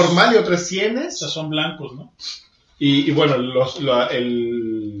 Una es normal y otra es cienes. O sea, son blancos, ¿no? Y bueno, el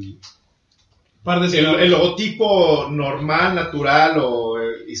logotipo normal, natural o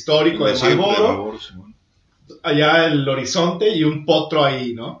histórico de Marlboro. Allá el horizonte y un potro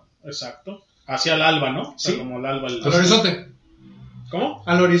ahí, ¿no? Exacto. Hacia el alba, ¿no? O sea, sí. como el alba. Al horizonte. ¿Cómo?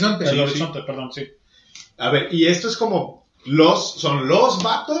 Al horizonte. Al horizonte, perdón, sí. A ver, y esto es como son los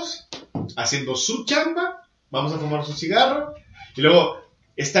vatos haciendo su chamba, vamos a fumar su cigarro, y luego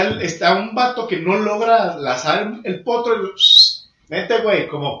está un vato que no logra lazar el potro y vete, güey,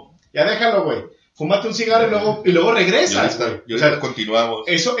 como, ya déjalo, güey, fúmate un cigarro y luego regresas, güey. Y ahorita continuamos.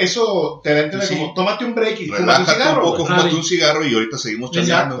 Eso te da a entender como, tómate un break y fúmate un cigarro, un poco, fúmate un cigarro y ahorita seguimos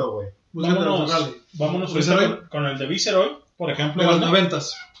charlando. Exacto, güey. Vámonos con el de Viceroy, por ejemplo. De los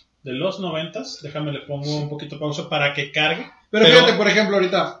 90s. De los 90s, déjame le pongo un poquito de pausa para que cargue. Pero fíjate, por ejemplo,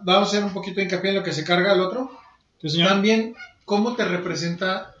 ahorita vamos a hacer un poquito de hincapié en lo que se carga el otro. Sí, señor. También, ¿cómo te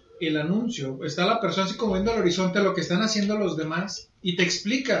representa el anuncio? Está la persona así como viendo al horizonte lo que están haciendo los demás y te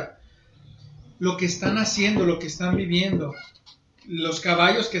explica lo que están haciendo, lo que están viviendo, los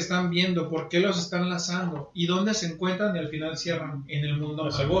caballos que están viendo, por qué los están lazando y dónde se encuentran y al final cierran en el mundo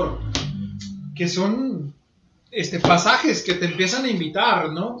Marlboro. Que son pasajes que te empiezan a invitar,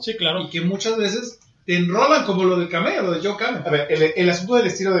 ¿no? Sí, claro. Y que muchas veces te enrolan como lo del camello, lo de Joe Camel. A ver, el asunto del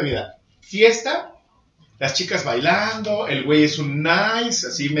estilo de vida. Fiesta, las chicas bailando, el güey es un nice,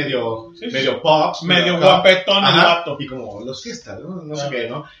 así medio pop. Medio guapetón el vato. Y como los fiestas, no sé qué,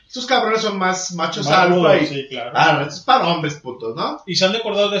 ¿no? Estos cabrones son más machos alfa. Sí, claro. Es para hombres putos, ¿no? Y se han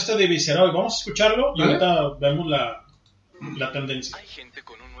acordado de este de Viceroy. Vamos a escucharlo y ahorita vemos la tendencia. Hay gente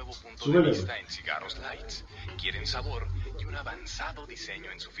con un nuevo punto de vista en cigarros lights. Quieren sabor y un avanzado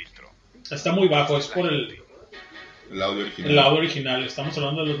diseño en su filtro. Está muy bajo, es por el audio original. El audio original. Estamos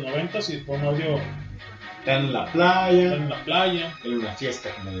hablando de los 90s y por un audio. Están en la playa. En una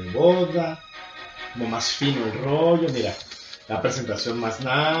fiesta como de boda. Como más fino el rollo. Mira, la presentación más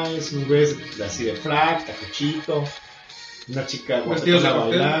nice. Un güey así de frac, capuchito. Una chica guapetona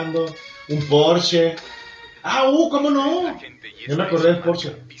bailando. Un Porsche. ¿Cómo no? Yo me acordé del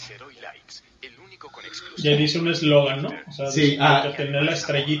Porsche. Ya dice un eslogan, ¿no? O sea, sí, que tener la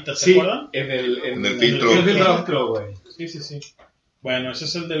estrellita, ¿se acuerdan? En el filtro. En el filtro, güey. Sí. Bueno, ese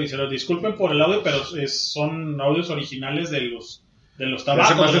es el de Viceroy. Disculpen por el audio, pero son audios originales de los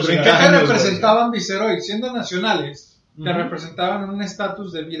tabacos. ¿Qué te representaban Viceroy? Siendo nacionales, te representaban un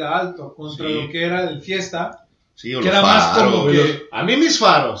estatus de vida alto contra lo que era el fiesta. Sí, que era más como que... A mí mis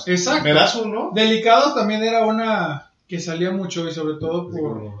faros. Exacto. ¿Me das uno? Delicado también era una... que salía mucho y sobre todo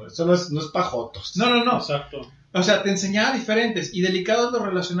por... Eso no es pajotos. No. Exacto. O sea, te enseñaba diferentes y Delicados lo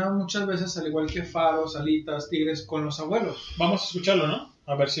relacionaban muchas veces, al igual que Faros, Alitas, Tigres, con los abuelos. Vamos a escucharlo, ¿no?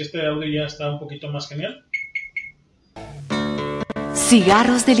 A ver si este audio ya está un poquito más genial.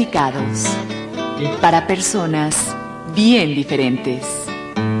 Cigarros delicados. Para personas bien diferentes.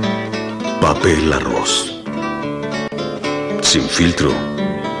 Papel arroz. Sin filtro.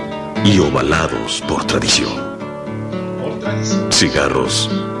 Y ovalados por tradición. Cigarros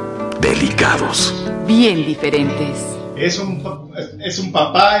delicados. Bien diferentes. Es un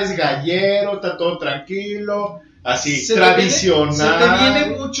papá, es gallero, está todo tranquilo, así, tradicional. Se te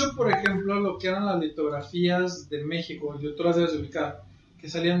viene mucho, por ejemplo, lo que eran las litografías de México, y tú las debes de ubicar, que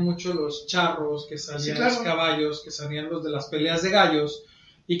salían mucho los charros, que salían los caballos, que salían los de las peleas de gallos,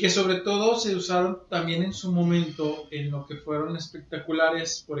 y que sobre todo se usaron también en su momento en lo que fueron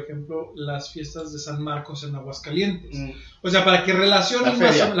espectaculares, por ejemplo, las fiestas de San Marcos en Aguascalientes. O sea, para que relacionen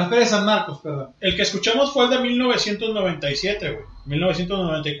la feria de San Marcos, perdón. El que escuchamos fue el de 1997, güey.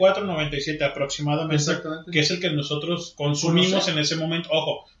 1994-97 aproximadamente. Exactamente. Que es el que nosotros consumimos en ese momento.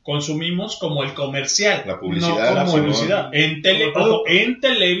 Ojo, consumimos como el comercial. La publicidad. No como publicidad. En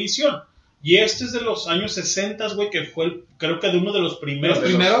televisión. Y este es de los años 60, güey, que fue, creo que de uno de los primeros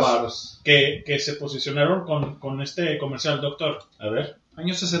que se posicionaron con este comercial, doctor. A ver.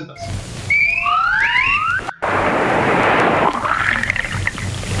 Años 60.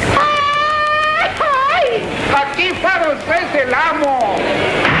 Aquí Faros es el amo.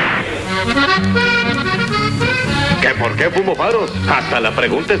 ¿Que por qué fumo Faros? Hasta la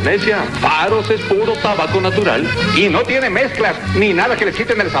pregunta es necia. Faros es puro tabaco natural y no tiene mezclas ni nada que les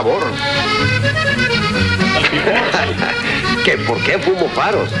quiten el sabor. ¿Que por qué fumo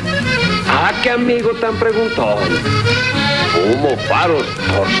Faros? Ah, qué amigo tan preguntón. Fumo Faros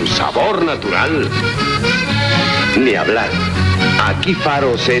por su sabor natural. Ni hablar. Aquí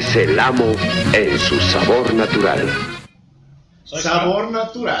Faros es el amo en su sabor natural. Sabor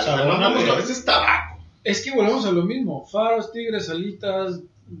natural. A veces es tabaco. Es que volvemos a lo mismo. Faros, Tigres, Alitas,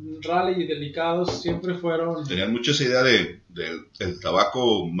 Raleigh y Delicados siempre fueron... Tenían mucha esa idea del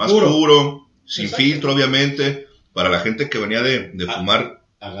tabaco más puro sin filtro, obviamente, para la gente que venía de fumar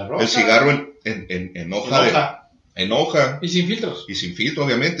el cigarro en hoja. En hoja. Y sin filtros. Y sin filtro,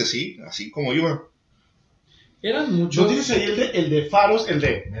 obviamente, sí, así como iba. Eran muchos. ¿No tienes ahí el de Faros, el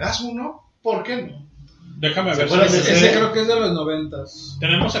de ¿me das uno? ¿Por qué no? Déjame ver. Ese creo que es de los 90s.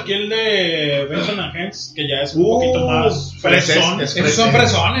 Tenemos aquí el de Benson & Hedges, que ya es un poquito más fresón. Esos son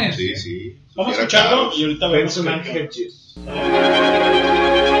fresones. Sí, sí. Vamos a escucharlo y ahorita vemos Benson & Hedges.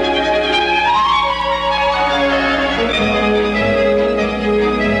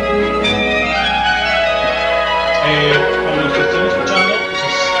 Para los que estén escuchando, pues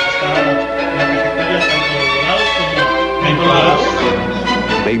está la cajetilla tanto dorados como mentolados.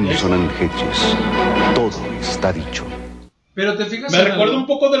 Benson & Hedges. Todo está dicho. Pero te fijas. Me recuerda un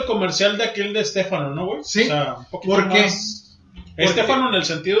poco del comercial de aquel de Estefano, ¿no, güey? Sí. O sea, un poquito ¿Por qué? más. Estefano en el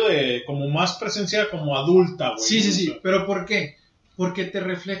sentido de como más presencia como adulta, güey. Sí. Pero ¿por qué? Porque te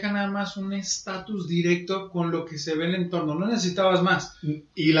refleja nada más un estatus directo con lo que se ve en el entorno. No necesitabas más.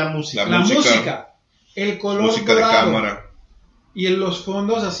 Y la música. La música. El color Música dorado. de cámara. Y en los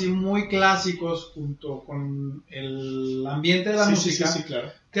fondos así muy clásicos junto con el ambiente de la música, sí,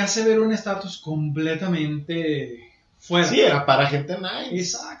 claro. te hace ver un estatus completamente fuera. Sí, era para gente nice.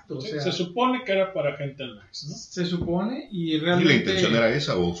 Exacto. Sí, o sea, se supone que era para gente nice, ¿no? se supone y Y realmente... la intención era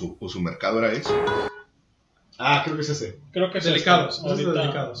esa, o su mercado era ese. Ah, creo que es ese. Creo que es Delicados. este. Ahorita,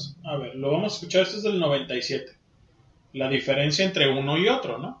 Delicados. A ver, lo vamos a escuchar. Este es del 97. La diferencia entre uno y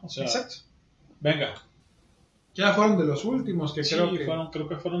otro, ¿no? O sea, Exacto. Venga. Ya fueron de los últimos que Sí, creo que... creo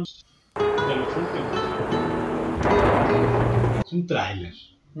que fueron de los últimos. Es un tráiler.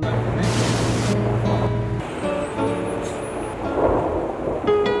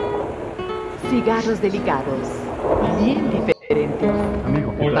 Cigarros delicados. Bien diferentes.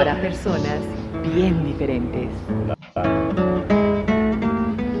 Para personas bien diferentes.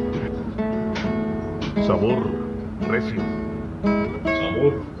 Sabor recio.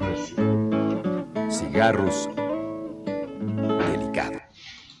 Sabor recio. Cigarros delicados.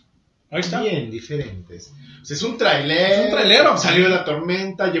 Ahí está. Bien diferentes. O sea, es un trailer. Es un trailero. Salió de la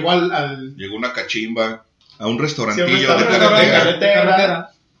tormenta, llegó al Llegó una cachimba a un sí, restaurantillo un de restaurante carretera.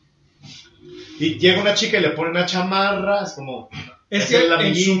 carretera. Y llega una chica y le pone una chamarra. Es como. Es esa que la en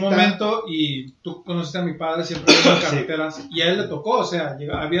amiguita. su momento, y tú conociste a mi padre, siempre en carreteras, y a él le tocó, o sea,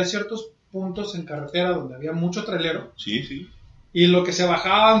 había ciertos puntos en carretera donde había mucho trailero, Sí, sí. y lo que se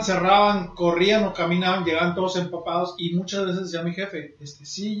bajaban, cerraban, corrían o caminaban, llegaban todos empapados, y muchas veces decía mi jefe,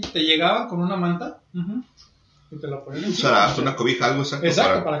 sí, te llegaban con una manta, Y te la ponen encima. Hasta una cobija, algo exacto.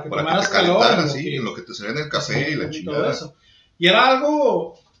 Exacto, para que tomaras te calentaras, calor. así, en lo que te servían el café y la chingada. Eso. Y era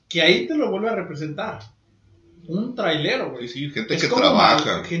algo que ahí te lo vuelve a representar. Un trailero, güey. Sí, gente que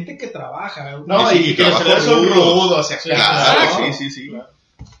trabaja. Gente que trabaja. No, y que los trailers son rudos, o sea, claro, sí. Claro.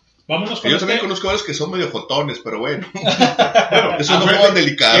 Vámonos con yo también conozco a los que son medio jotones, pero bueno. Eso no fue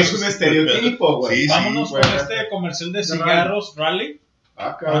delicado. Es un estereotipo, güey. Vámonos con este comercial de cigarros Rally.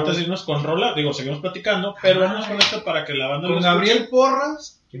 Antes de irnos con rola, seguimos platicando, pero vámonos con esto para que la banda con lo Gabriel escuche.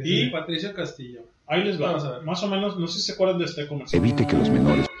 Porras y Patricio Castillo. Ahí les va. Más o menos, no sé si se acuerdan de este comercial. Evite que los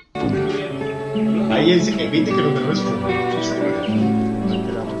menores Ahí dice que evite que los menores fumen.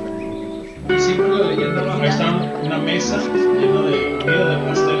 Siempre la leyenda baja. Ahí está una mesa llena de comida, de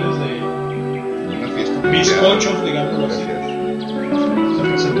pasteles, de bizcochos, digámoslo así. Se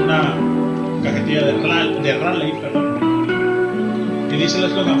presenta una cajetilla de Raleigh, perdón. Y dice el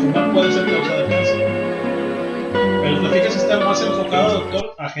eslogan: fumar puede ser causa de cáncer. Pero la fíjese, está más enfocado,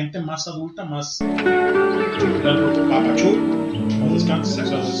 doctor, a gente más adulta, más papachú, más descanso,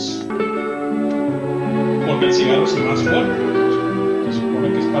 entonces, porque el cigarro es el más fuerte. Se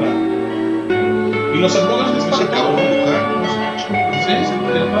supone que es para. Y los eslogans es para todo. Sí,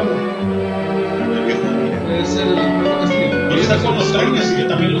 el Pablo. Es el Pablo Castillo. Y está con los trenes, que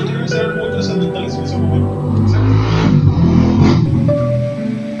también los trenes eran muy trascendentales en ese momento.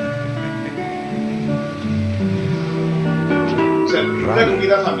 Una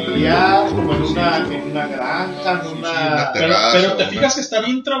comida familiar, como en una granja, en una terraza. Pero te fijas que está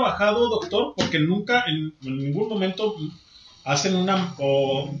bien trabajado, doctor, porque nunca, en ningún momento hacen una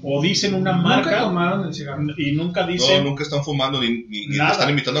o dicen una marca. Nunca tomaron el cigarro. Y nunca dicen. No, nunca están fumando ni te están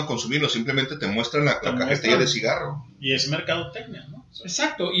invitando a consumirlo, simplemente te muestran la cajetilla de cigarro. Y es mercadotecnia, ¿no?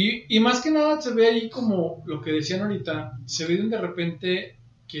 Exacto, y más que nada se ve ahí como lo que decían ahorita, se ve de repente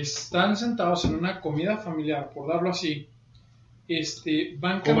que están sentados en una comida familiar, por darlo así.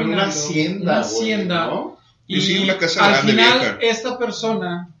 Van como caminando en una hacienda, ¿no? Y sí, una casa al grande, final vieja. esta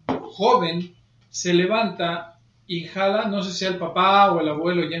persona joven se levanta y jala, no sé si el papá o el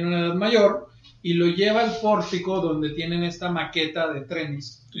abuelo ya en una edad mayor, y lo lleva al pórtico donde tienen esta maqueta de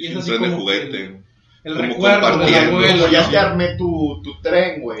trenes. Y es un así tren de como juguete. el como recuerdo del abuelo. Ya te armé tu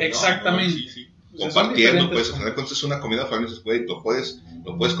tren, güey. Exactamente. ¿no? Sí. Compartiendo, pues, al final cuentas es una comida familiar, güey, lo puedes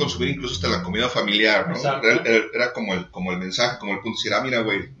consumir incluso hasta la comida familiar, ¿no? Era como el mensaje, como el punto, decir, mira,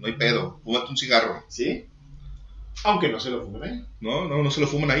 güey, no hay pedo, fúmate un cigarro. ¿Sí? Aunque no se lo fumen ahí. No se lo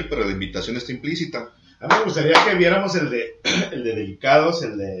fuman ahí, pero la invitación está implícita. A mí me gustaría que viéramos el de delicados,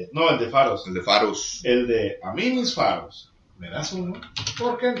 el de faros. El de faros. El de, a mí mis faros. ¿Me das uno?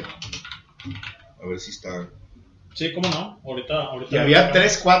 ¿Por qué no? A ver si está... Sí, cómo no, ahorita y había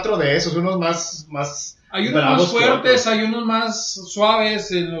 3, 4 de esos, unos más hay unos más fuertes, hay unos más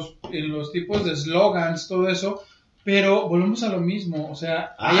suaves en los tipos de slogans, todo eso, pero volvemos a lo mismo, o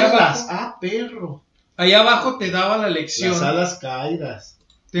sea, perro. Ahí abajo te daba la lección. Las alas caídas.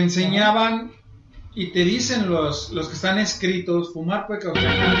 Te enseñaban y te dicen los que están escritos, fumar puede causar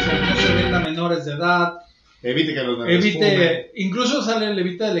cáncer, no se venda a menores de edad. Evite que los menores fumen. Incluso sale el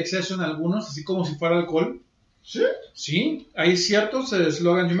evita del exceso en algunos, así como si fuera alcohol. ¿Sí? Sí, hay ciertos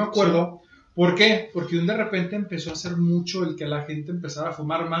eslogan, yo me acuerdo. Sí. ¿Por qué? Porque de repente empezó a hacer mucho el que la gente empezara a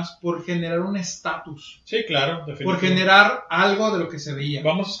fumar más por generar un estatus. Sí, claro, definitivamente. Por generar algo de lo que se veía.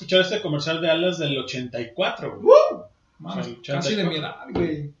 Vamos a escuchar este comercial de Alas del 84, güey. Mames, casi de mi edad,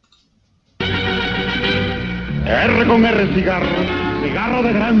 güey. R con R cigarro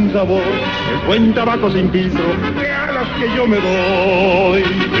de gran sabor, el buen tabaco sin filtro, de alas que yo me doy.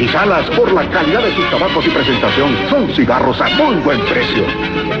 Mis alas, por la calidad de sus tabacos y presentación, son cigarros a muy buen precio.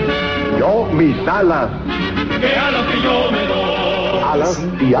 Yo, mis alas. De alas que yo me doy. Alas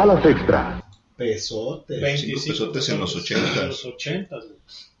y alas extra. Pesotes. 25 pesotes en los 80. En los 80, güey.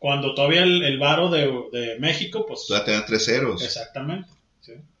 Cuando todavía el varo de México, pues... Todavía tenía 3 ceros. Exactamente.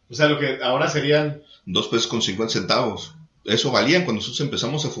 Sí. O sea, lo que ahora serían... 2 pesos con 50 centavos. Eso valían, cuando nosotros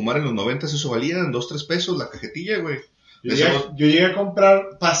empezamos a fumar en los 90, eso valían 2, 3 pesos la cajetilla, güey. Yo llegué a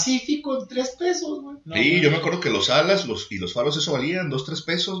comprar Pacífico en 3 pesos, güey. Sí, yo me acuerdo que los alas y los faros eso valían 2, 3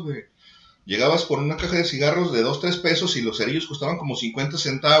 pesos, güey. Llegabas por una caja de cigarros de 2, 3 pesos y los cerillos costaban como 50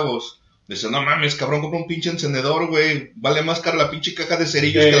 centavos. Decías, no mames, cabrón, compra un pinche encendedor, güey. Vale más cara la pinche caja de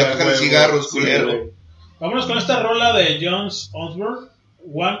cerillos que la caja de cigarros, culero. Sí, vámonos con esta rola de Jones Osborne,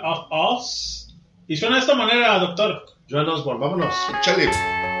 One of Us. Y suena de esta manera, doctor. Joan Osborne, vámonos. Chale.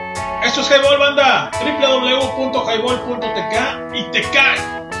 Esto es Highball, banda. www.highball.tk y te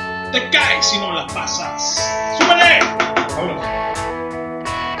cae si no la pasas. ¡Súbele! Vámonos.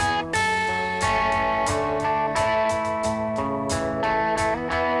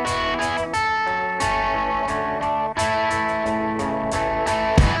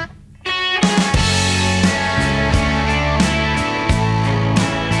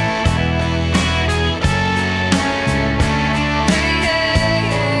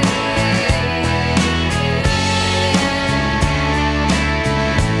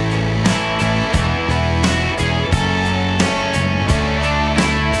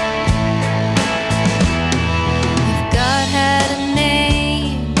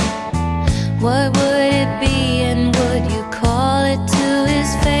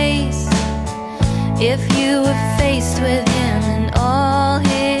 If you were faced with him in all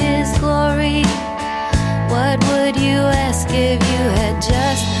his glory, what would you ask if you had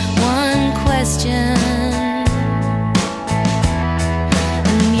just one question?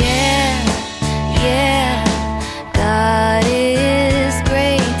 And yeah, God is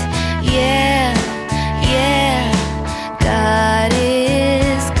great. Yeah, God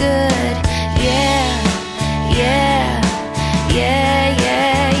is good. Yeah.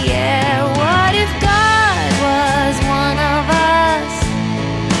 What if God was one of us?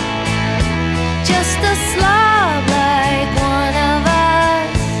 Just a slob like one of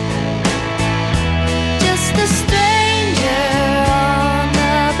us. Just a stranger on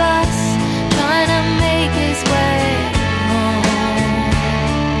the bus, trying to make his way home.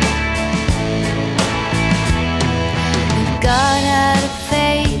 If God had a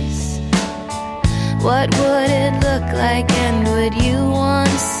face, what would it look like, and would you want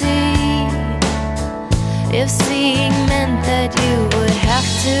to see? If seeing meant that you would have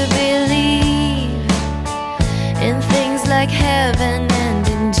to believe in things like heaven and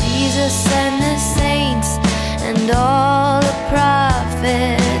in Jesus and the saints and all the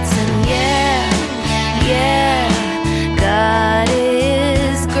prophets. And yeah, God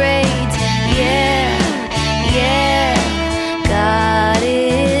is great. Yeah, God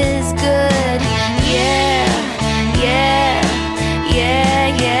is good. Yeah.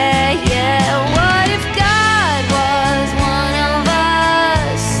 What if God was one of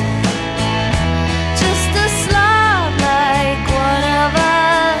us? Just a slob like one of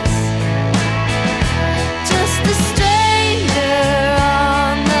us. Just a stranger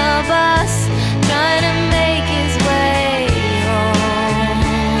on the bus, trying to make his way home.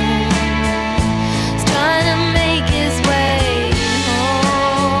 He's trying to make his way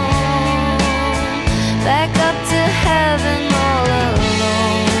home. Back up to heaven all alone.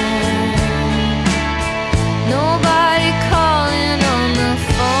 Nobody calling on the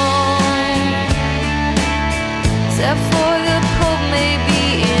phone, except for the Pope maybe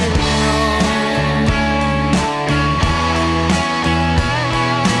in Rome.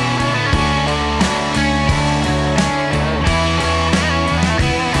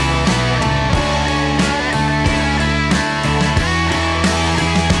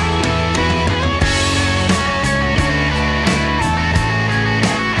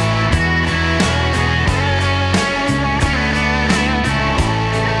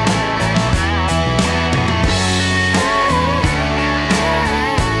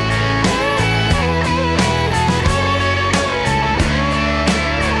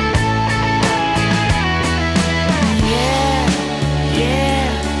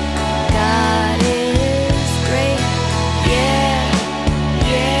 God is great. Yeah,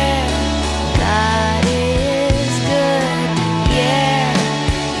 God is good. Yeah.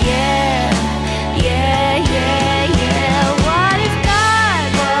 What if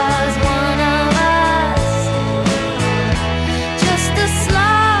God was one of us? Just a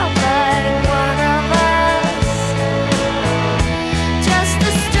slob like one of us. Just a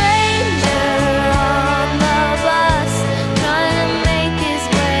stranger on the bus, trying to make his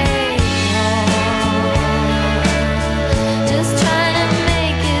way home. Just trying to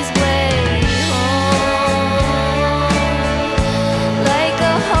make his way home. Like a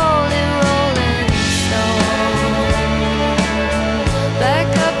holy rolling stone. Back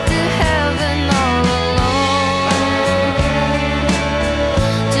up to heaven all alone.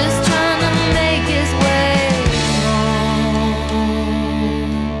 Just trying to make his way home.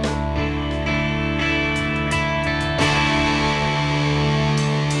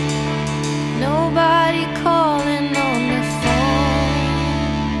 Nobody calling on the phone,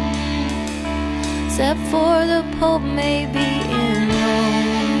 except for the Pope maybe in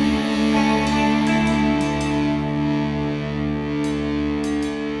Rome.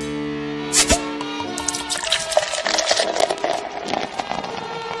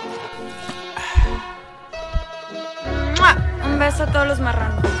 ¡Mua! Un beso a todos los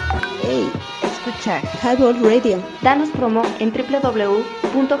marranos. Hey, escucha Highball Radio. Danos promo en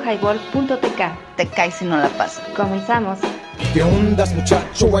www.highball.tk. Te caes si no la pasas. Comenzamos. ¿Qué ondas,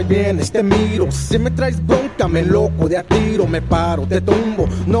 muchacho? Ahí vienes, te miro. Si me traes bronca, me loco de a tiro. Me paro, te tumbo,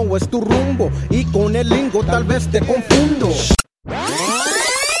 no es tu rumbo. Y con el lingo tal vez te confundo.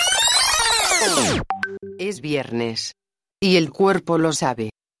 Es viernes. Y el cuerpo lo sabe.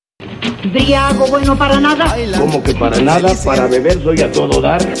 Briago bueno para nada. ¿Cómo que para nada? Para beber soy a todo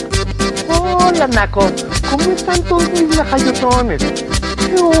dar. Hola, Naco. ¿Cómo están todos mis lajayotones?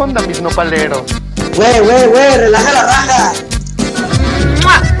 ¿Qué onda, mis nopaleros? Güey, relaja la raja.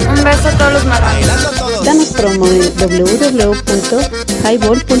 Un beso a todos los marranos. Danos promo en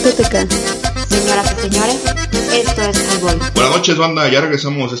www.highball.tk. Señoras y señores, esto es Highball. Buenas noches, banda. Ya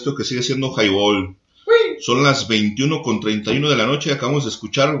regresamos a esto que sigue siendo Highball. Son las 21:31 de la noche. Acabamos de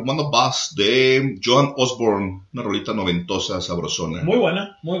escuchar One of Us de Joan Osborne. Una rolita noventosa, sabrosona. Muy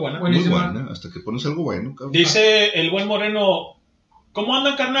buena, muy buena. Muy buena, hasta que pones algo bueno, cabrón. Dice el buen Moreno: ¿cómo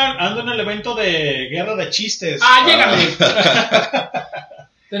andan, carnal? Ando en el evento de Guerra de Chistes. ¡Llégale!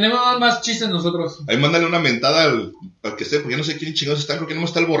 Tenemos más chistes nosotros. Ahí mándale una mentada al que esté, porque ya no sé quién chingados está. Creo que no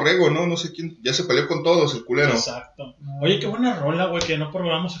está el borrego, ¿no? No sé quién. Ya se peleó con todos, el culero. Exacto. Oye, qué buena rola, güey, que no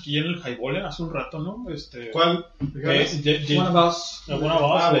probamos aquí en el Highball hace un rato, ¿no? ¿Cuál? One of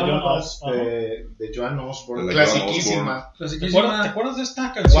Us. De Joan Osborne. Clasiquísima. ¿Te acuerdas de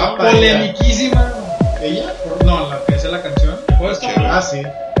esta canción? Guapa, polemiquísima. ¿Ella? No, la que es la canción. ¿Te acuerdas de esta rola? Ah, sí.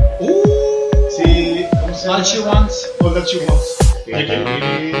 Sí, ¿cómo se llama? All She Wants. All That She Wants.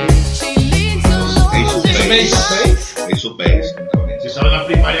 Ace of Base. ¿Se sabe en la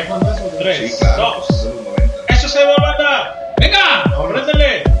primaria cuántas? 3, Sí, claro. 2. ¡Eso se va, banda! ¡Venga!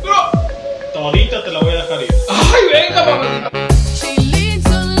 ¡Préndele! Todita te la voy a dejar ir. ¡Ay, venga, papá!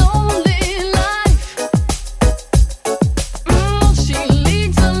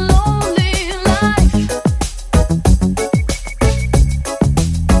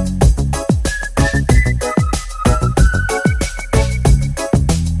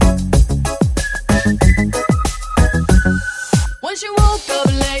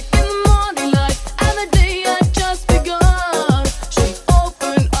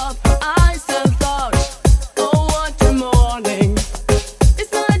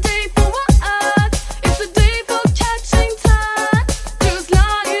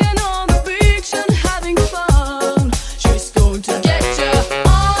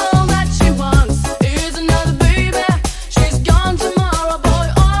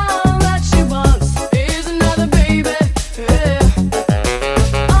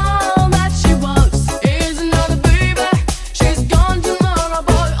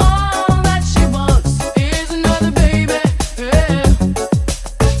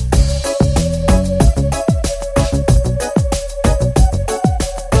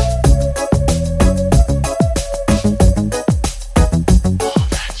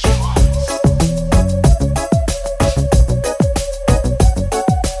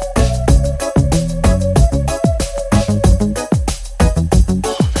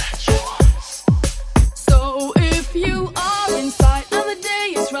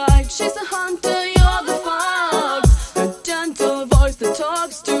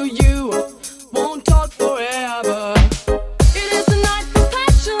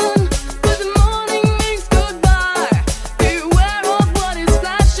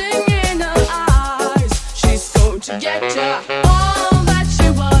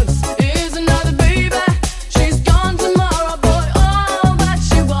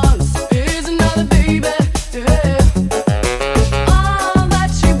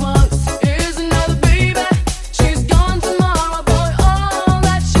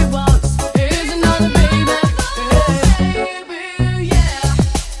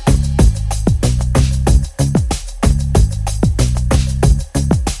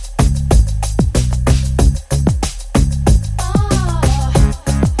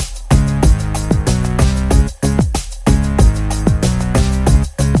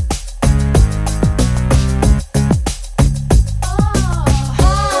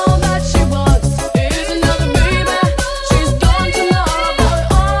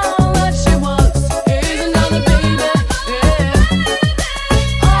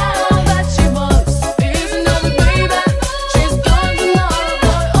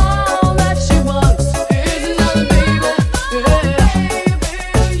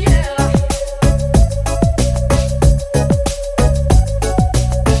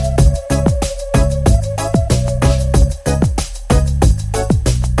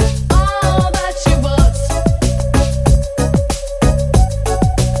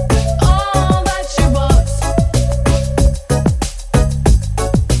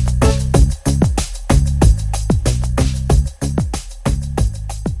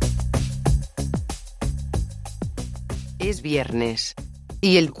 Es viernes.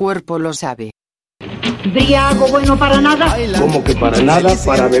 Y el cuerpo lo sabe. Briago bueno para nada. ¿Cómo que para nada?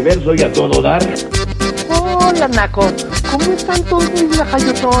 Para beber soy a todo dar. Hola, Naco. ¿Cómo están todos mis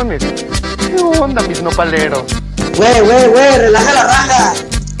lajayotones? ¿Qué onda, mis nopaleros? Güey, relaja la raja.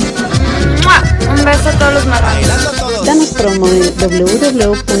 Un beso a todos los marranos. Danos promo en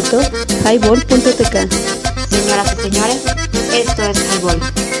www.highball.tk. Señoras y señores, esto es Highball.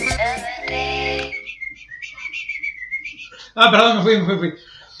 Perdón, me fui.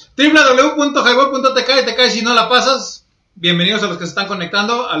 www.highball.tk y te caes si no la pasas. Bienvenidos a los que se están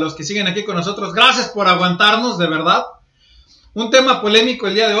conectando, a los que siguen aquí con nosotros. Gracias por aguantarnos, de verdad. Un tema polémico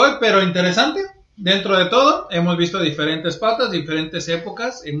el día de hoy, pero interesante. Dentro de todo, hemos visto diferentes patas, diferentes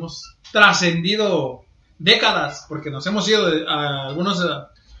épocas. Hemos trascendido décadas, porque nos hemos ido a algunos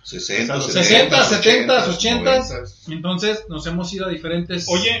 60, 70, 80. Entonces nos hemos ido a diferentes.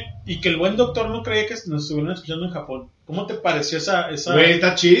 Oye, y que el buen doctor no creía que nos estuvieran escuchando en Japón. ¿Cómo te pareció esa? Güey,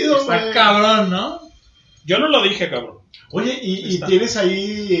 está chido, Está güey. cabrón, ¿no? Yo no lo dije, cabrón. Oye, y tienes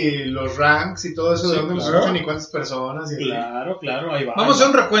ahí los ranks y todo eso, de dónde nos claro. escuchan y cuántas personas. Y Claro, ahí va. Vamos a hacer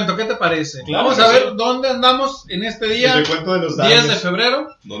un recuento, ¿qué te parece? Claro, Vamos a ver dónde andamos en este día, El recuento de los 10 daños. de febrero.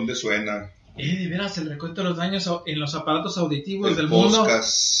 ¿Dónde suena? De veras, el recuento de los daños en los aparatos auditivos El del mundo.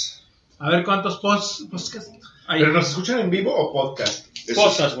 podcast. A ver cuántos podcasts hay. ¿Pero nos escuchan en vivo o podcast?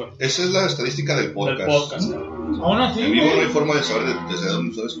 Podcast, güey. Esa es la estadística del podcast. Del podcast, cabrón. Aún así, En vivo güey. no hay forma de saber desde dónde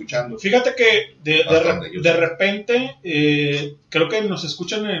nos están escuchando. Fíjate que Bastante, yo de sé. repente, creo que nos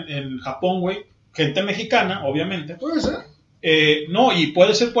escuchan en Japón, güey. Gente mexicana, obviamente. Puede ser. No, y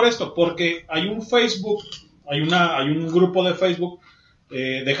puede ser por esto, porque hay un Facebook, hay un grupo de Facebook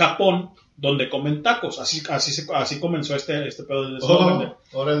de Japón donde comen tacos. Así comenzó este pedo del desorden.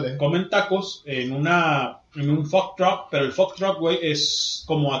 Órale. Comen tacos en un fuck truck, pero el fuck truck, güey, es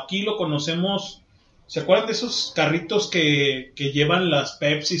como aquí lo conocemos. ¿Se acuerdan de esos carritos que llevan las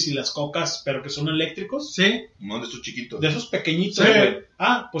Pepsis y las Cocas, pero que son eléctricos? Sí. No, de estos chiquitos. De esos pequeñitos, Sí. güey.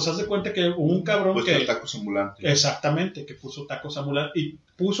 Pues haz de cuenta que hubo un cabrón Pues que... el tacos ambulantes. Exactamente, que puso tacos ambulantes. Y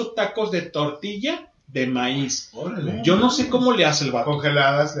puso tacos de tortilla de maíz. Órale. Yo no sé cómo le hace el vato.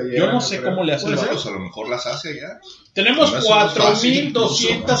 Congeladas le Yo llevan, no sé creo. cómo le hace el Pues, vato. a lo mejor las hace allá. Tenemos Se me hace más fácil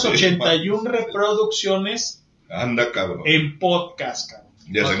 4,281 reproducciones Anda, cabrón. en podcast, cabrón.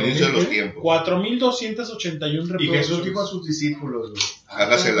 Desde el inicio de los tiempos. 4,281 Y reproducciones. Jesús dijo a sus discípulos, güey.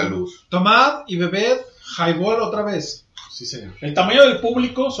 Hágase la luz. Tomad y bebed highball otra vez. Sí, señor. El tamaño del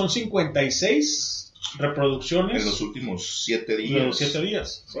público son 56 reproducciones En los últimos 7 días. de los 7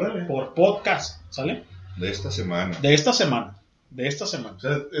 días. ¿sí? Órale. Por podcast, ¿sale? De esta semana. De esta semana. De esta semana. O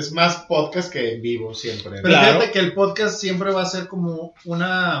sea, es más podcast que en vivo siempre. Pero Claro. fíjate que el podcast siempre va a ser como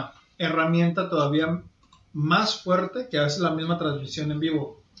una herramienta todavía más fuerte que a veces la misma transmisión en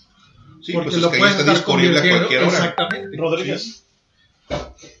vivo. Sí, Porque pues es lo que ahí puedes está estar disponible a convirtiendo. cualquier hora. Exactamente. Rodríguez.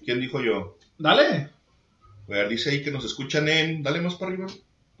 ¿Quién dijo yo? Dale. A ver, dice ahí que nos escuchan en... Dale más para arriba,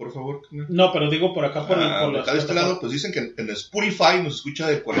 por favor. No, pero digo por acá, por las Acá de este lado, pues dicen que en Spotify nos escucha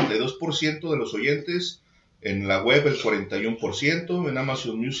el 42% de los oyentes, en la web el 41%, en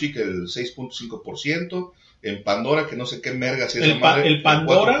Amazon Music el 6.5%, en Pandora, que no sé qué merga si es El la madre, el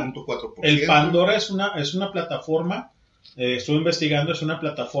Pandora, 4.4%. el Pandora es una plataforma, estuve investigando, es una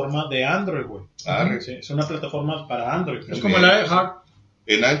plataforma de Android, güey. Arre. Sí, es una plataforma para Android. Es como la de Hard.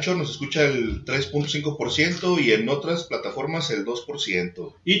 En Anchor nos escucha el 3.5% y en otras plataformas el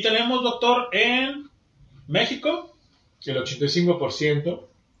 2%. Y tenemos, doctor, en México, El 85%,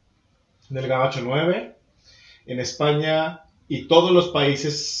 en el Gabacho 9%, en España y todos los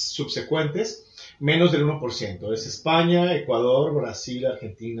países subsecuentes, menos del 1%. Es España, Ecuador, Brasil,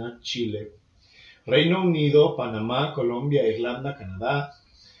 Argentina, Chile, Reino Unido, Panamá, Colombia, Irlanda, Canadá,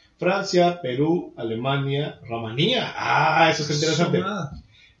 Francia, Perú, Alemania, Rumanía. Eso es interesante.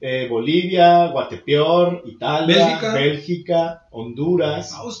 Bolivia, Guatepeor, Italia, Bélgica,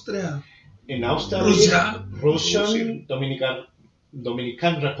 Honduras, Austria, en Australia, Rusia,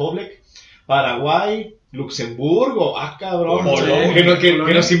 Dominican Republic, Paraguay, Luxemburgo, cabrón, Polonia. que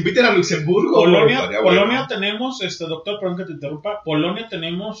nos inviten a Luxemburgo. Polonia tenemos, doctor, perdón que te interrumpa, Polonia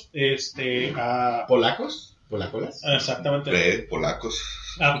tenemos, a... ¿Polacos? ¿Polacolas? Exactamente. Polacos.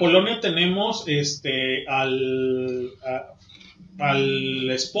 A Polonia tenemos, al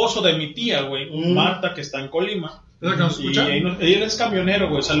esposo de mi tía, güey, Marta, que está en Colima. ¿Es el que nos escucha? Y él es camionero,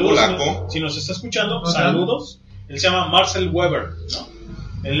 güey, saludos. Polaco. Si nos está escuchando, Ajá. saludos. Él se llama Marcel Weber, ¿no?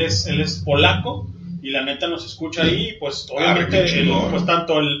 Él es polaco y la neta nos escucha ahí, pues obviamente, qué chingón. pues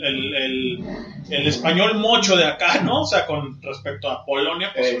tanto el español mocho de acá, ¿no? O sea, con respecto a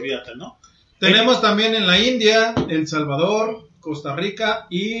Polonia, pues olvídate, ¿no? Tenemos también en la India, El Salvador, Costa Rica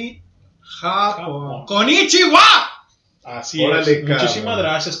y Japón. ¡Konnichiwa! Así Órale, es. cabrón. Muchísimas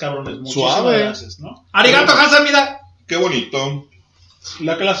gracias, cabrones. Muchísimas Suave. gracias, ¿no? ¡Arigato Hasamida! Qué bonito.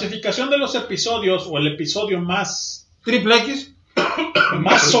 La clasificación de los episodios, o el episodio más Triple X. más Escuchado,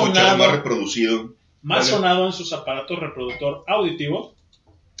 más sonado, reproducido. más sonado en sus aparatos reproductor auditivo.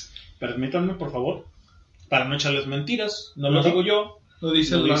 Permítanme, por favor, para no echarles mentiras, no lo digo yo, Lo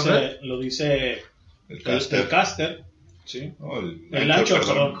dice lo el dice, Lambert. lo dice El caster. el caster, ¿sí? No, El ancho,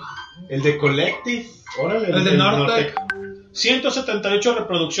 perdón. El de Collective, órale. El de Nortec. 178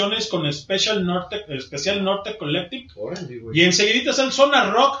 reproducciones con Special Norte Collective. Órale, güey. Y enseguidita es el Zona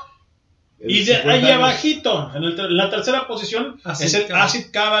Rock. Y de ahí abajito, en la tercera posición, es el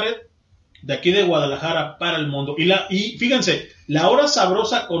Acid Cabaret de aquí de Guadalajara para el mundo. Y fíjense, La Hora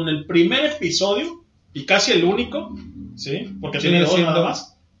Sabrosa con el primer episodio y casi el único, ¿sí? Porque tiene 2 nada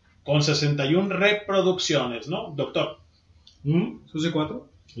más, con 61 reproducciones, ¿no, doctor? Susi 4.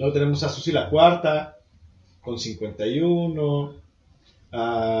 Luego tenemos a Susi la Cuarta con 51.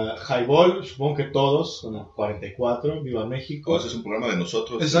 Highball, supongo que todos, con 44. Viva México. Ese es un programa de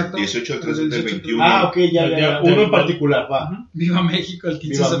nosotros. Exacto. 18 del 3 del 21. Ah, ok, ya. Uno en particular, va. Viva México, el 15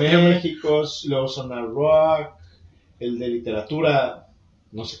 Viva de septiembre. México, luego Sonar Rock, el de literatura,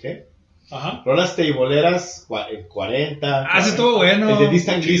 no sé qué. Ajá. Rolas teiboleras en 40. Ese estuvo bueno. El de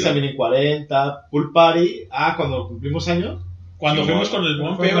Distant Gris también en 40. Pool Party, cuando cumplimos años. Cuando fuimos con el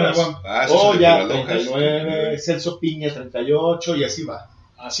Buen Piedras. Ya, 39. Celso Piña, 38, y así va.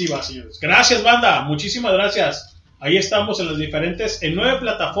 Así va, señores. Gracias, banda. Muchísimas gracias. Ahí estamos en en 9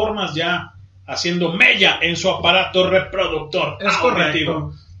 plataformas ya, haciendo mella en su aparato reproductor. Es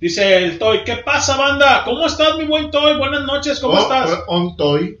correcto. Dice el Toy, ¿qué pasa, banda? ¿Cómo estás, mi buen Toy? Buenas noches, ¿cómo estás?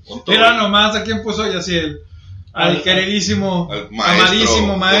 Toy. Mira nomás a quién puso Yaciel. Al queridísimo,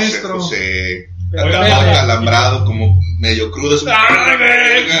 amadísimo maestro. José. Acá alambrado, como medio crudo.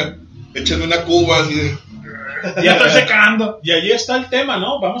 Échame una cuba así de... Ya estoy secando. Y allí está el tema,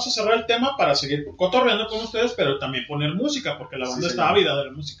 ¿no? Vamos a cerrar el tema para seguir cotorreando con ustedes, pero también poner música, porque la banda está ávida de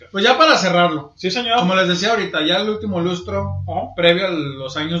la música. Pues ya para cerrarlo. Sí, señor. Como les decía ahorita, ya el último lustro, previo a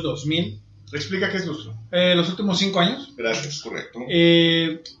los años 2000. Explica qué es lustro. Los últimos 5 años. Gracias, correcto.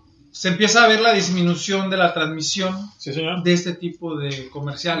 Se empieza a ver la disminución de la transmisión de este tipo de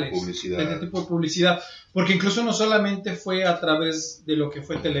comerciales, publicidad. de este tipo de publicidad, porque incluso no solamente fue a través de lo que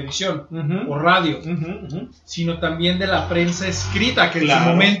fue televisión o radio, sino también de la prensa escrita, que en su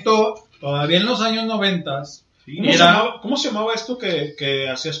momento, todavía en los años 90, ¿Cómo se llamaba esto que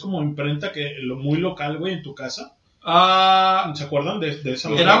hacías como imprenta, muy local, güey, en tu casa? ¿Se acuerdan de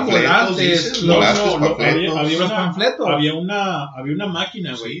esa? Eran volantes, había panfletos. Había una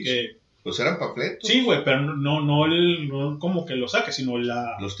máquina, güey, que... Pues eran panfletos. Sí, güey, pero no como que lo saque, sino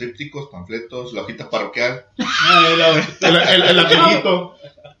los trípticos, panfletos, la hojita parroquial. El amiguito.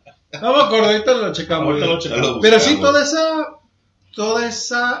 No me acuerdo, ahorita lo checamos. Pero sí, todo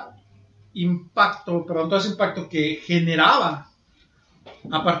ese impacto que generaba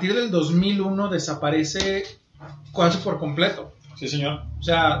a partir del 2001 desaparece casi por completo. Sí, señor. O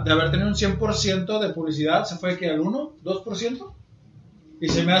sea, de haber tenido un 100% de publicidad, se fue que al 1, 2%. Y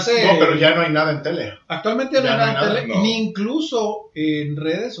se me hace... No, pero ya no hay nada en tele. Actualmente ya no hay nada en tele. No. Ni incluso en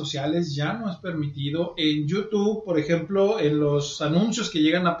redes sociales ya no es permitido. En YouTube, por ejemplo, en los anuncios que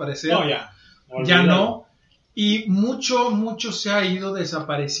llegan a aparecer, ya no. Y mucho se ha ido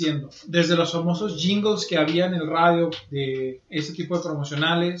desapareciendo. Desde los famosos jingles que había en el radio de este tipo de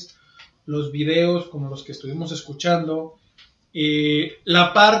promocionales, los videos como los que estuvimos escuchando,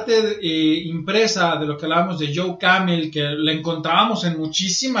 la parte impresa de lo que hablábamos de Joe Camel, que la encontrábamos en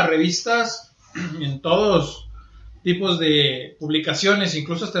muchísimas revistas, en todos tipos de publicaciones,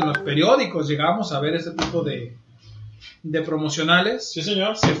 incluso hasta en los periódicos llegábamos a ver ese tipo de promocionales. Sí,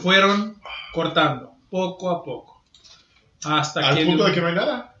 señor. Se fueron cortando poco a poco hasta al punto de que no hay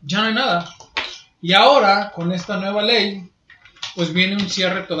nada. Ya no hay nada. Y ahora, con esta nueva ley, pues viene un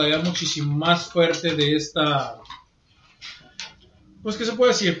cierre todavía muchísimo más fuerte de esta, pues qué se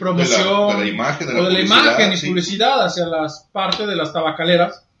puede decir, promoción de la imagen, imagen y publicidad hacia las partes de las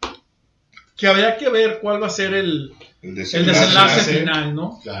tabacaleras, que habría que ver cuál va a ser el desenlace final,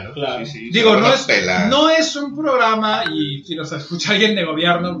 ¿no? Claro. Sí, digo, no es un programa, y si nos escucha alguien de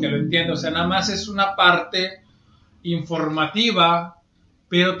gobierno que lo entiende, o sea, nada más es una parte informativa,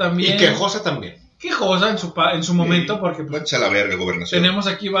 pero también... Y quejosa también. Quejosa en su momento, porque pues, la verga, gobernación. Tenemos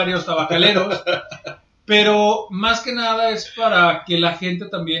aquí varios tabacaleros, pero más que nada es para que la gente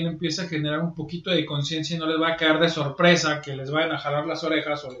también empiece a generar un poquito de conciencia y no les va a caer de sorpresa que les vayan a jalar las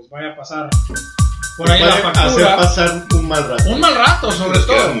orejas o les vaya a pasar por ahí la factura. Hacer pasar un mal rato. Un mal rato, sobre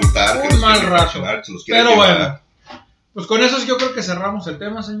todo. Un mal rato. Pero bueno, pues con eso yo creo que cerramos el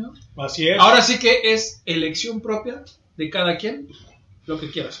tema, señor. Así es. Ahora sí que es elección propia de cada quien, lo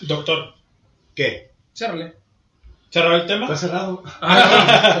que quieras. Doctor. ¿Qué? Cérrale. ¿Cerrar el tema? Está cerrado. No.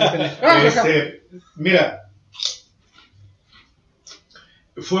 Mira,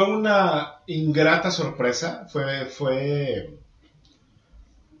 fue una ingrata sorpresa. Fue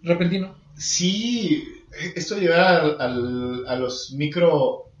repentino. Sí, esto de llegar a los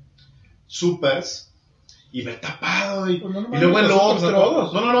micro supers y me he tapado y luego el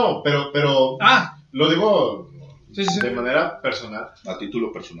otro. No, pero lo digo De manera personal. A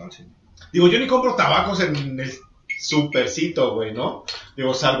título personal, sí. Digo, yo ni compro tabacos en el supercito, güey, ¿no?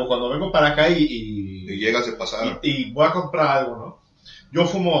 Digo, salvo cuando vengo para acá y llegas de pasar. Y voy a comprar algo, ¿no? Yo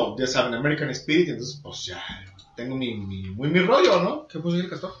fumo, ya saben, American Spirit, entonces, pues ya, tengo mi rollo, ¿no? ¿Qué puso el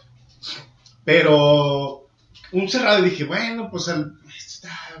castor? Pero un cerrado y dije, bueno, pues esto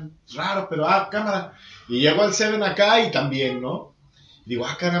está raro, pero cámara. Y llego al 7 acá y también, ¿no? Y digo,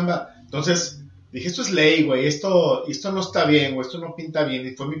 caramba. Entonces dije, esto es ley, güey, esto no está bien, güey, esto no pinta bien.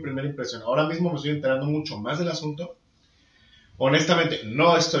 Y fue mi primera impresión. Ahora mismo me estoy enterando mucho más del asunto. Honestamente,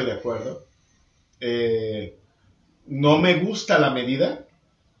 no estoy de acuerdo. No me gusta la medida,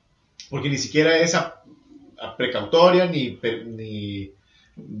 porque ni siquiera es precautoria, ni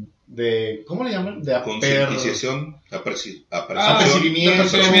de, ¿cómo le llaman? De concientización, apercibimiento.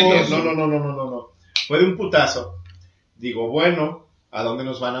 No. Fue de un putazo. Digo, bueno, ¿a dónde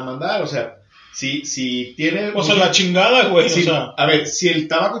nos van a mandar? O sea, si tiene... O sea, la chingada, güey. Si, o sea, a ver, si el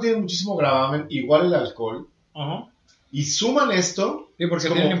tabaco tiene muchísimo gravamen, igual el alcohol, y suman esto... Sí, porque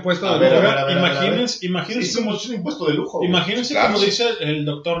tiene un impuesto de lujo. Imagínense como un impuesto de lujo. Imagínense como dice el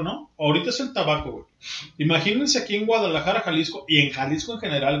doctor, ¿no? Ahorita es el tabaco, güey. Imagínense aquí en Guadalajara, Jalisco, y en Jalisco en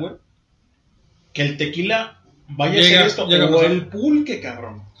general, güey, que el tequila vaya a ser esto, o el pulque,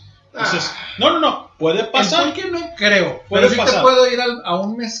 cabrón. Entonces, no, puede pasar. El pulque no creo, pero sí te puedo ir a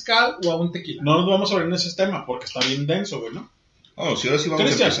un mezcal o a un tequila. No nos vamos a abrir en ese tema porque está bien denso, güey, ¿no? Si ahora sí vamos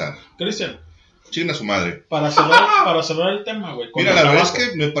a empezar. Cristian. Chinga su madre. Para cerrar el tema, güey. Mira, la verdad es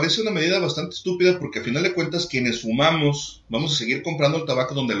que me parece una medida bastante estúpida porque al final de cuentas quienes fumamos vamos a seguir comprando el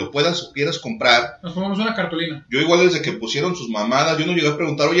tabaco donde lo puedas o quieras comprar. Nos fumamos una cartulina. Yo igual desde que pusieron sus mamadas, yo no llegué a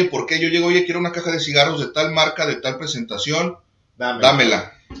preguntar, oye, ¿por qué? Yo llego, oye, quiero una caja de cigarros de tal marca, de tal presentación,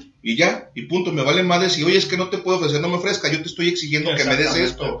 dámela. Y ya, y punto, me vale madre si, oye, es que no te puedo ofrecer, no me ofrezca, yo te estoy exigiendo que me des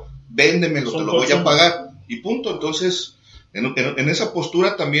esto, véndemelo, te lo voy a pagar. Y punto, entonces, en esa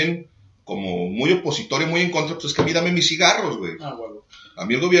postura también... como muy opositor y muy en contra, pues es que a mí dame mis cigarros, güey. Bueno. A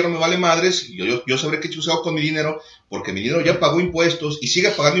mí el gobierno me vale madres y yo sabré qué he usado con mi dinero, porque mi dinero ya pagó impuestos y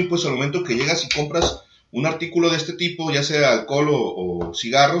sigue pagando impuestos al momento que llegas y compras un artículo de este tipo, ya sea alcohol o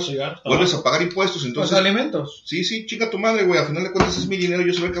cigarros, vuelves a pagar impuestos. Entonces, los alimentos. Sí, chinga tu madre, güey, a final de cuentas es mi dinero,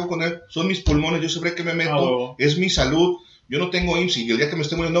 yo sabré qué hago con él, son mis pulmones, yo sabré qué me meto, es mi salud. Yo no tengo IMSS y el día que me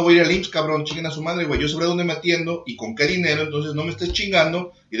esté muriendo no voy a ir al IMSS, cabrón, chinguen a su madre, güey. Yo sabré dónde me atiendo y con qué dinero, entonces no me estés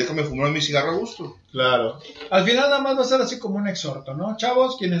chingando y déjame fumar mi cigarro a gusto. Claro. Al final nada más va a ser así como un exhorto, ¿no?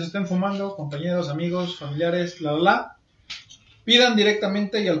 Chavos, quienes estén fumando, compañeros, amigos, familiares, pidan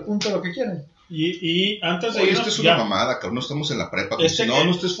directamente y al punto lo que quieren. Y antes de irnos, esto es una mamada, cabrón, no estamos en la prepa, si no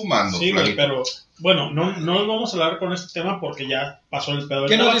estés fumando. Sí, güey, pero bueno, no nos vamos a hablar con este tema porque ya pasó el pedo.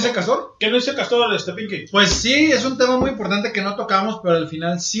 ¿Qué nos dice Castor? ¿Qué nos dice Castor, Pinky? Pues sí, es un tema muy importante que no tocamos, pero al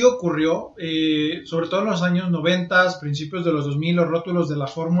final sí ocurrió, sobre todo en los años 90, principios de los 2000, los rótulos de la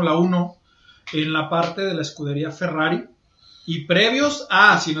Fórmula 1, en la parte de la escudería Ferrari, y previos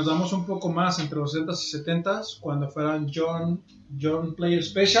si nos damos un poco más, entre los 60s y 70s, cuando fueran John Player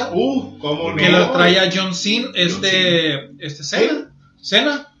Special, ¿cómo que no? lo traía John Cena,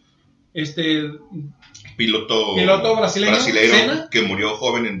 Cena, piloto brasileño Cena, que murió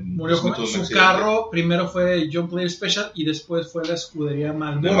joven su carro primero fue John Player Special y después fue la escudería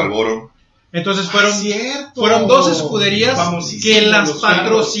Marlboro. Entonces fueron dos escuderías que las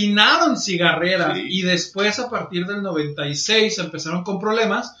patrocinaron cigarreras, y después a partir del 96 empezaron con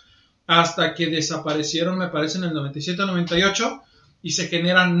problemas hasta que desaparecieron, me parece, en el 97-98, y se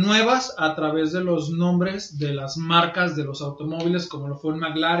generan nuevas a través de los nombres de las marcas de los automóviles, como lo fue un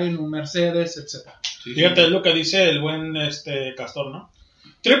McLaren, un Mercedes, etc. Fíjate, es lo que dice el buen Castor, ¿no?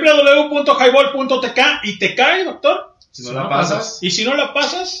 www.highball.tk, y te cae, doctor. Si no la pasas. Y si no la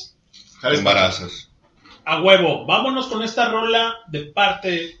pasas, te embarazas. A huevo, vámonos con esta rola de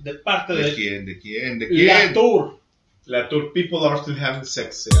parte de quién. ¿De quién? La Tour People Are Still Having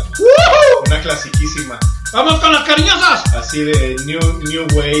Sex. Una clasiquísima. ¡Vamos con las cariñosas! Así de New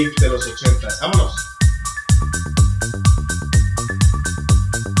Wave de los 80s. ¡Vámonos!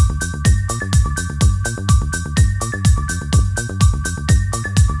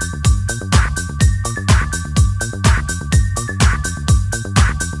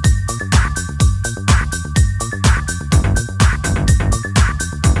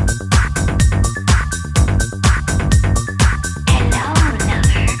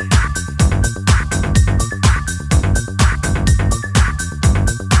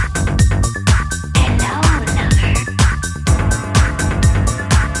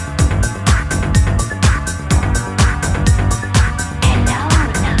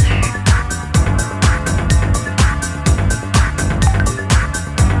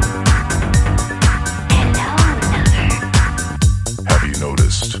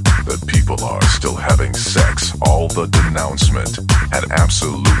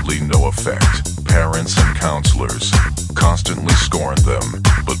 absolutely no effect. Parents and counselors constantly scorn them,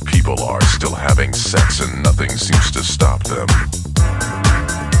 but people are still having sex and nothing seems to stop them.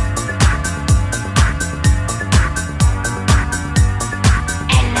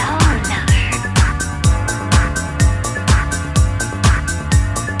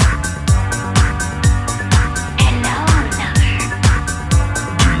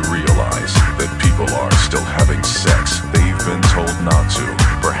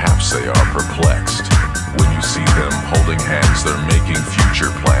 They are perplexed. When you see them holding hands, they're making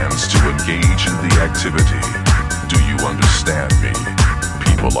future plans to engage in the activity. Do you understand me?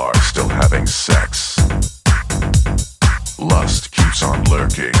 People are still having sex. Lust keeps on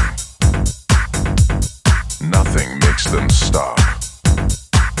lurking. Nothing makes them stop.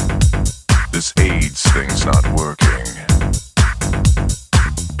 This AIDS thing's not working.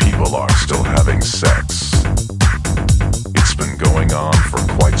 People are still having sex. It's been going on for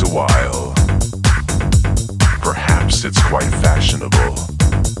quite a while. Perhaps it's quite fashionable.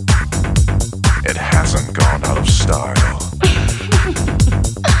 It hasn't gone out of style.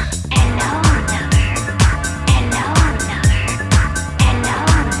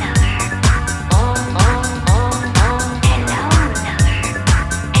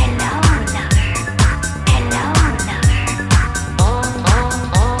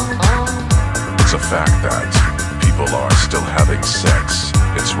 It's a fact that people are still having sex.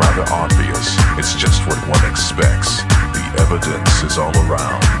 It's rather obvious, it's just what one expects. The evidence is all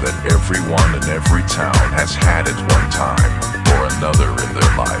around that everyone in every town has had it one time or another in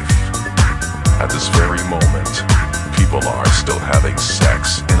their life. At this very moment, people are still having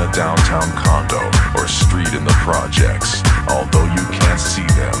sex in a downtown condo or street in the projects. Although you can't see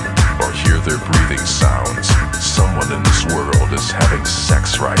them or hear their breathing sounds, someone in this world is having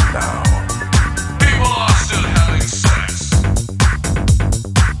sex right now. People are still having sex.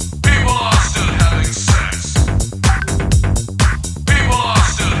 People are still having sex. People are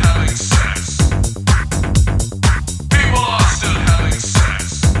still having sex. People are still having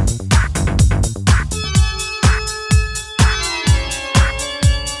sex.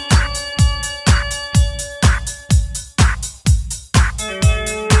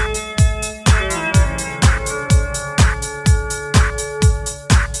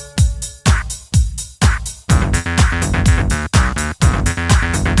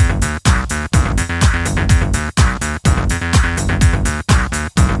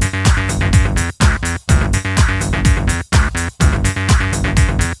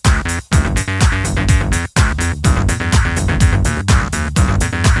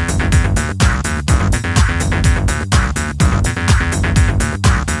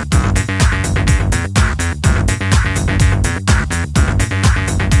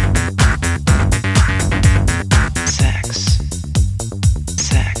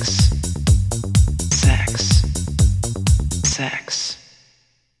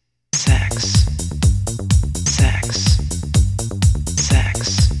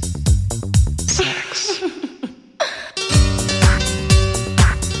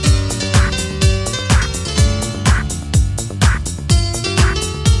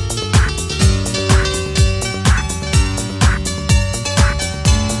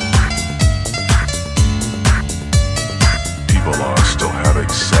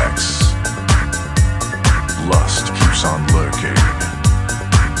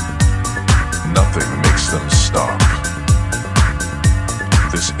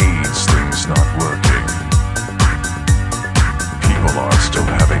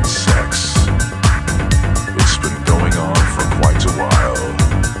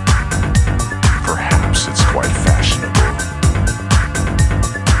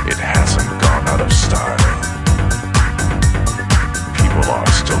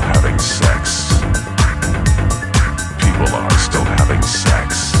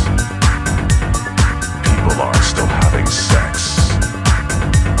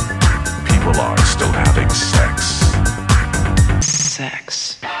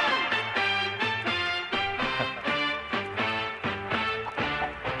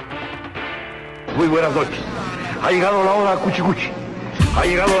 Muy buenas noches. Ha llegado la hora cuchicuchi. Ha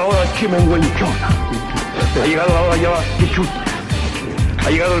llegado la hora chimenguenchona. Ha llegado la hora llama pichuta. Ha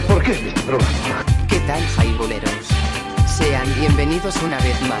llegado el porqué de este programa. ¿Qué tal, jaiboleros? Sean bienvenidos una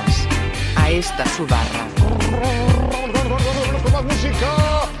vez más a esta su barra. Con más música.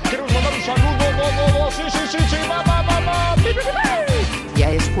 Queremos mandar un saludo. Sí. Va. Ya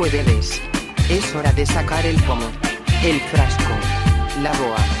es jueves. Es hora de sacar el pomo, el frasco, la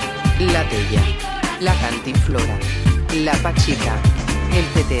boa, la tella, la cantinflora, la pachica, el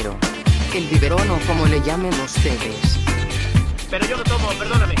tetero, el biberón o como le llamen ustedes. Pero yo no tomo,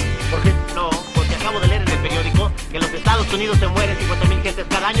 perdóname. ¿Por qué? No, porque acabo de leer en el periódico que en los Estados Unidos se mueren 50,000 gentes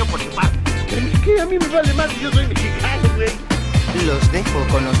cada año por infarto. ¿Pero es que a mí me vale más? Yo soy mexicano, güey. Los dejo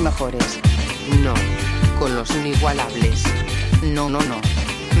con los mejores. No, con los inigualables. No.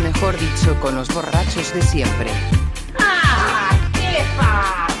 Mejor dicho, con los borrachos de siempre. ¡Ah! ¡Qué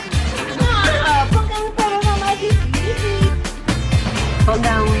fácil! ¡Ah! Ponga un programa más difícil.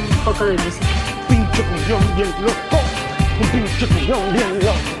 Ponga un poco de música. Pinche cuyón bien loco. Un pinche cuyón bien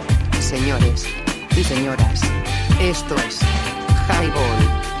loco. Señores y señoras, esto es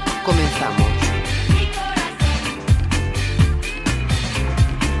Highball. Comenzamos.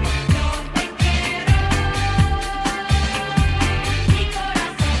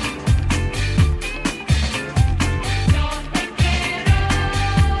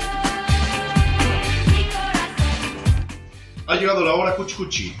 Ha llegado la hora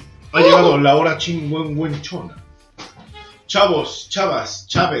cuchicuchi. Ha llegado la hora chingüengüenchona. Chavos, chavas,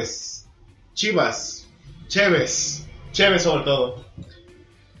 chaves, chivas, cheves sobre todo.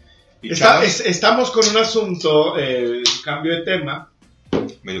 Estamos con un asunto, cambio de tema,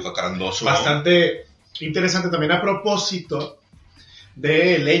 medio cacarandoso, bastante interesante también a propósito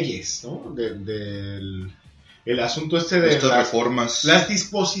de leyes, ¿no? El asunto de estas reformas, las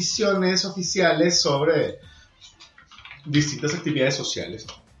disposiciones oficiales sobre distintas actividades sociales.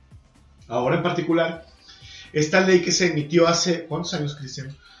 Ahora en particular, esta ley que se emitió hace, ¿cuántos años,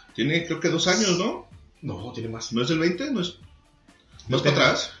 Cristian? Tiene creo que 2 años, ¿no? No, tiene más. ¿No es del 20? ¿No es para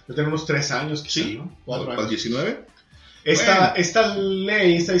atrás? Yo tengo unos 3 años, quizá, sí, ¿no? 4 para años. 19. Esta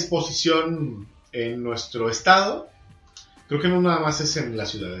ley, esta disposición en nuestro estado, creo que no nada más es en la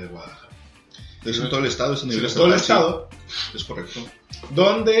ciudad de Guadalajara. Es en todo el estado, es a nivel todo el estado. Sí, es correcto.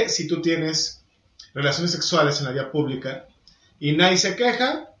 Donde si tú tienes relaciones sexuales en la vía pública y nadie se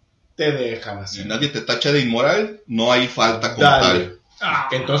queja, te dejan así. Si nadie te tacha de inmoral, no hay falta como tal.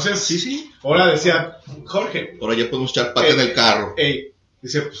 Entonces, sí. Ahora decía Jorge. Ahora ya podemos echar pata en el carro.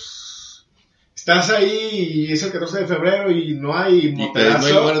 Dice, pues, estás ahí y es el 14 de febrero y no hay motelazo. No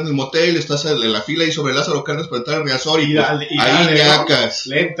hay lugar en el motel, estás en la fila ahí sobre Lázaro Cárdenas para entrar al Riazor y dale, ahí ñacas.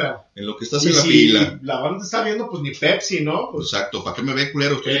 Le entra. En lo que estás en la fila. La banda te está viendo, pues ni Pepsi, ¿no? Pues, exacto, ¿para qué me ve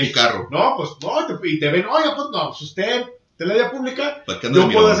culero? Estoy en mi carro. No, pues no, y te ven, oye, pues no, pues usted, de la vía pública, yo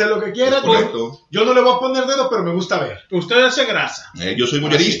puedo hacer lo que quiera. Yo no le voy a poner dedo, pero me gusta ver. Usted hace grasa. Yo soy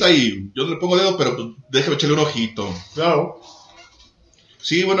voyerista y yo no le pongo dedo, pero pues déjame echarle un ojito. Claro.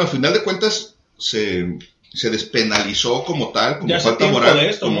 Sí, bueno, al final de cuentas se despenalizó como tal, como falta moral.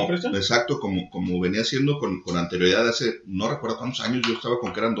 Esto, como, ¿no, exacto, como venía siendo con anterioridad hace, no recuerdo cuántos años, yo estaba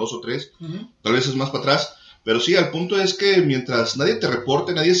con que eran 2 o 3, tal vez es más para atrás. Pero sí, al punto es que mientras nadie te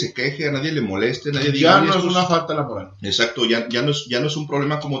reporte, nadie se queje, a nadie le moleste, nadie diga... Ya no es una falta laboral. Exacto, ya no es un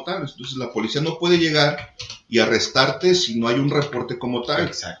problema como tal. Entonces la policía no puede llegar y arrestarte si no hay un reporte como tal.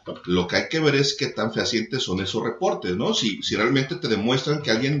 Exacto. Lo que hay que ver es qué tan fehacientes son esos reportes, ¿no? Si realmente te demuestran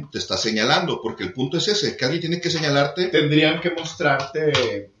que alguien te está señalando, porque el punto es ese, que alguien tiene que señalarte... Tendrían que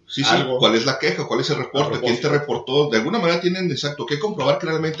mostrarte... Sí, ¿cuál es la queja? ¿Cuál es el reporte? ¿Quién te reportó? De alguna manera tienen, exacto, que comprobar que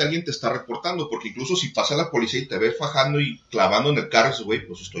realmente alguien te está reportando, porque incluso si pasa la policía y te ve fajando y clavando en el carro, dices, güey,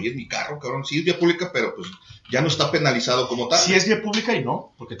 pues estoy en mi carro, cabrón. Sí es vía pública, pero pues ya no está penalizado como tal. Sí es vía pública y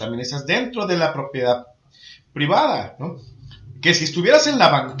no, porque también estás dentro de la propiedad privada, ¿no? Que si estuvieras en la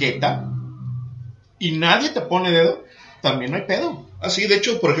banqueta y nadie te pone dedo, también no hay pedo. Sí, de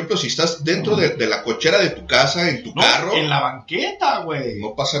hecho, por ejemplo, si estás dentro de la cochera de tu casa, en tu carro... en la banqueta, güey.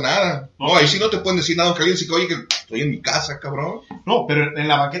 No pasa nada. No, ahí sí no te pueden decir nada, aunque alguien diga, oye, que estoy en mi casa, cabrón. No, pero en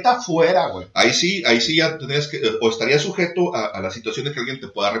la banqueta afuera, güey. Ahí sí ya tendrías que... O estarías sujeto a la situación de que alguien te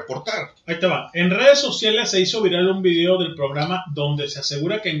pueda reportar. Ahí te va. En redes sociales se hizo viral un video del programa donde se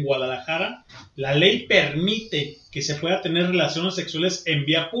asegura que en Guadalajara la ley permite que se pueda tener relaciones sexuales en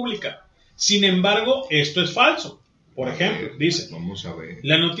vía pública. Sin embargo, esto es falso. Por ejemplo, dice, vamos a ver.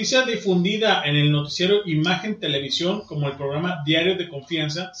 La noticia difundida en el noticiero Imagen Televisión como el programa Diario de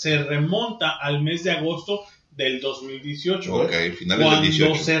Confianza se remonta al mes de agosto del 2018, finales del 18.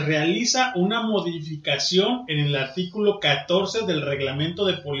 Cuando se realiza una modificación en el artículo 14 del Reglamento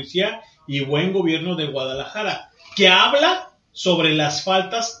de Policía y Buen Gobierno de Guadalajara, que habla sobre las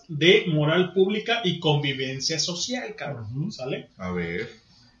faltas de moral pública y convivencia social, cabrón, ¿sale? A ver.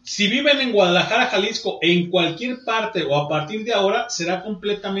 Si viven en Guadalajara, Jalisco, en cualquier parte o a partir de ahora, será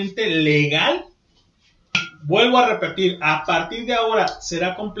completamente legal. Vuelvo a repetir, a partir de ahora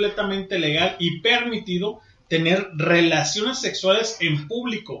será completamente legal y permitido tener relaciones sexuales en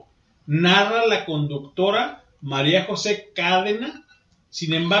público, narra la conductora María José Cádena.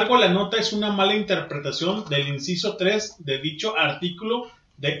 Sin embargo, la nota es una mala interpretación del inciso 3 de dicho artículo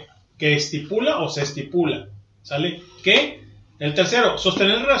que estipula o se estipula, ¿sale? Que El tercero,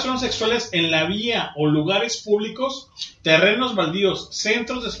 sostener relaciones sexuales en la vía o lugares públicos, terrenos baldíos,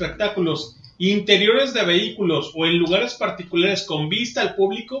 centros de espectáculos, interiores de vehículos o en lugares particulares con vista al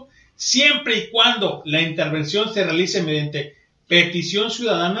público, siempre y cuando la intervención se realice mediante petición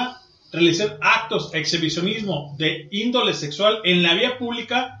ciudadana, realizar actos, exhibicionismo de índole sexual en la vía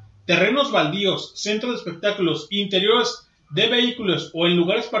pública, terrenos baldíos, centros de espectáculos, interiores de vehículos o en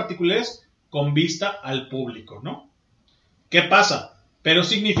lugares particulares con vista al público, ¿no? ¿Qué pasa? Pero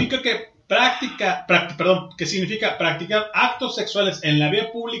significa que significa practicar actos sexuales en la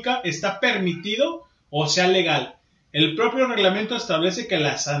vía pública está permitido o sea legal. El propio reglamento establece que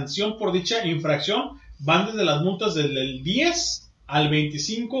la sanción por dicha infracción van desde las multas del 10 al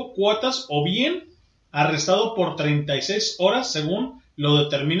 25 cuotas o bien arrestado por 36 horas según lo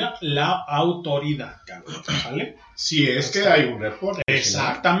determina la autoridad, cabrón, ¿vale? Si es que hay un reporte.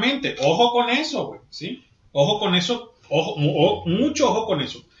 Exactamente. Ojo con eso, güey, ¿sí? Ojo con eso. Mucho ojo con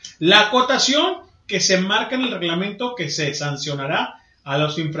eso. La acotación que se marca en el reglamento que se sancionará a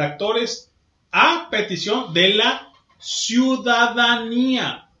los infractores a petición de la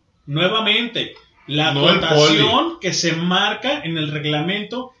ciudadanía. Nuevamente, la acotación que se marca en el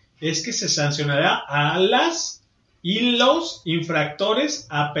reglamento es que se sancionará a las y los infractores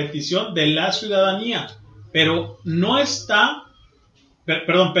a petición de la ciudadanía. Pero no está...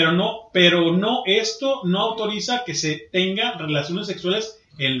 Pero no, esto no autoriza que se tenga relaciones sexuales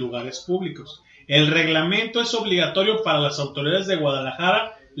en lugares públicos. El reglamento es obligatorio para las autoridades de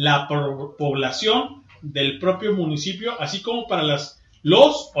Guadalajara, la población del propio municipio, así como para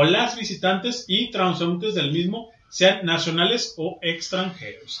los o las visitantes y transeúntes del mismo, sean nacionales o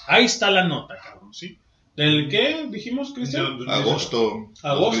extranjeros. Ahí está la nota, cabrón, ¿sí? ¿Del qué dijimos, Cristian? Agosto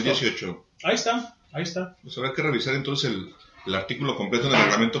 2018. Ahí está. Pues habrá que revisar entonces el artículo completo del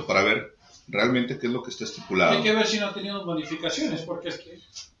reglamento para ver realmente qué es lo que está estipulado. Hay que ver si no ha tenido modificaciones, porque es que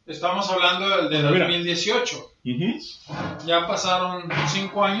estamos hablando del de 2018. Ya pasaron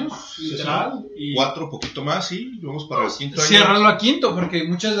 5 años, literal. Y 4, poquito más, y vamos para el quinto año. Ciérralo a quinto, porque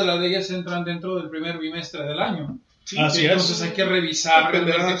muchas de las leyes entran dentro del primer bimestre del año. Sí, entonces hay que revisar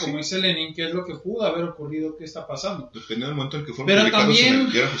realmente, como dice Lenin, qué es lo que pudo haber ocurrido, qué está pasando. Depende del momento en que fueron pero publicados también... en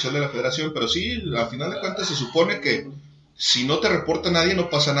el diario oficial de la Federación, pero sí, al final de cuentas se supone que si no te reporta nadie no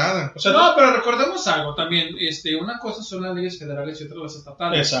pasa nada. O sea, no, pero recordemos algo también, una cosa son las leyes federales y otra las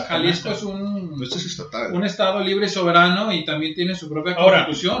estatales. Jalisco es un estado libre y soberano y también tiene su propia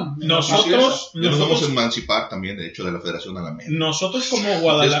constitución. Nosotros vamos a emancipar también, de hecho, de la Federación Alameda. Nosotros como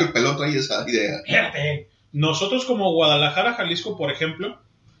Guadalajara... Es que el pelón trae esa idea. Espérate. Nosotros como Guadalajara, Jalisco, por ejemplo,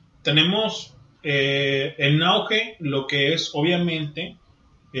 tenemos en auge lo que es obviamente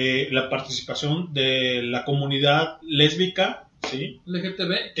la participación de la comunidad lésbica, ¿sí?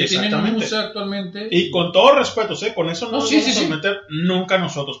 LGTB, que tienen un museo actualmente. Y con todo respeto, con eso no nos vamos a meter nunca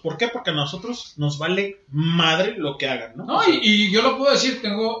nosotros. ¿Por qué? Porque a nosotros nos vale madre lo que hagan, ¿no? Y yo lo puedo decir,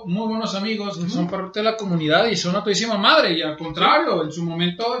 tengo muy buenos amigos que son parte de la comunidad y son a todísima madre, y al contrario, en su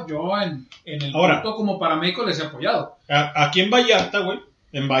momento yo en el punto como paramédico les he apoyado. Aquí en Vallarta, güey,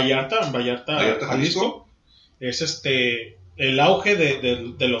 en Vallarta, Jalisco, es el auge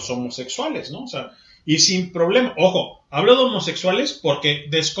de los homosexuales, ¿no? O sea, y sin problema. Ojo, hablo de homosexuales porque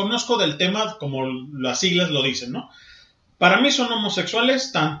desconozco del tema como las siglas lo dicen, ¿no? Para mí son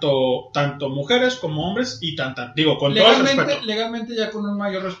homosexuales tanto mujeres como hombres y con todo el respeto. Legalmente ya con un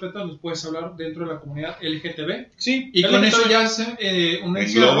mayor respeto les puedes hablar dentro de la comunidad LGTB. Sí. Y con eso ya hacen un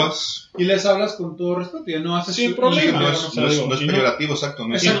encierro y les hablas con todo respeto. Ya no haces sin problema. No es peyorativo, exacto.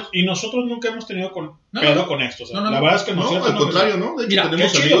 No es y nosotros nunca hemos tenido pedo con esto. O sea, la verdad es que no, al contrario, ¿no? De hecho, mira,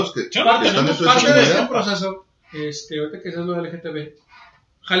 tenemos amigos que están dentro de parte de este proceso, ahorita que es lo del LGTB,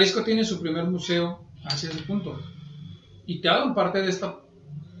 Jalisco tiene su primer museo hacia ese punto. Y te hablan parte de este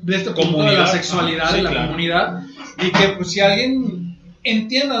punto de la sexualidad de la comunidad, y que pues si alguien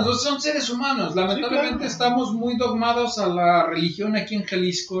entienda, no son seres humanos, lamentablemente estamos muy dogmados a la religión aquí en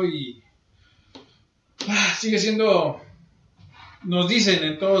Jalisco y sigue siendo, nos dicen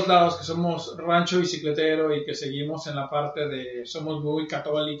en todos lados que somos rancho bicicletero y que seguimos en la parte de somos muy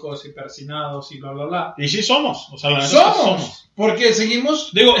católicos y persinados y bla bla bla. Y sí somos, o sea, somos. Porque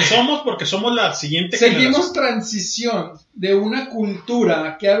seguimos... somos porque somos la siguiente generación. Transición de una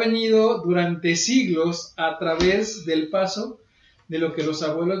cultura que ha venido durante siglos a través del paso de lo que los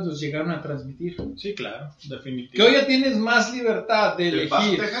abuelos nos llegaron a transmitir. Sí, claro, definitivamente. Que hoy ya tienes más libertad de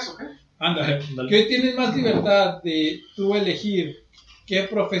elegir. ¿Texas o qué? Ándale. Que hoy tienes más libertad de tú elegir qué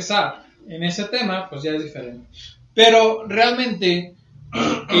profesar en ese tema, pues ya es diferente. Pero realmente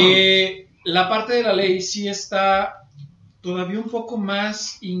la parte de la ley sí está todavía un poco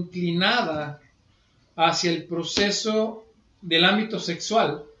más inclinada hacia el proceso del ámbito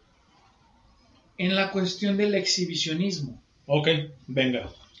sexual en la cuestión del exhibicionismo. Ok, venga,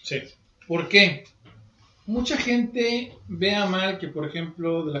 sí. ¿Por qué? Mucha gente ve a mal que, por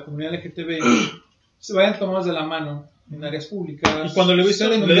ejemplo, de la comunidad LGTB se vayan tomados de la mano en áreas públicas. ¿Y cuando le diste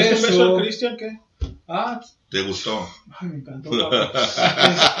un beso al Cristian, qué? ¿Te gustó? Ay, me encantó.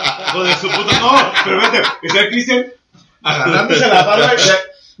 Joder, su puto no, pero vete, está el Cristian agarrándose la barba y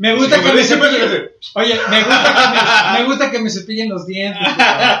me gusta que me cepillen. Oye, me gusta que me cepillen los dientes.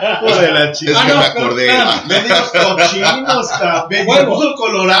 Joder, la chica. Es que me acordé. Mendigos cochinos, cabrón. Me puso el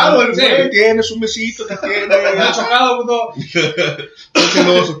colorado, el güey. Tienes un besito, te tiene. Me ha chocado, puto.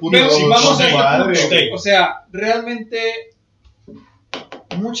 Vamos a o sea, realmente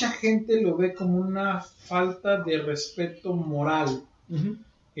mucha gente lo ve como una falta de respeto moral.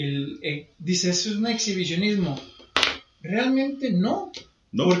 Dice, eso es un exhibicionismo. Realmente no.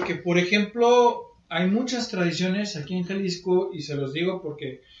 Porque, por ejemplo, hay muchas tradiciones aquí en Jalisco, y se los digo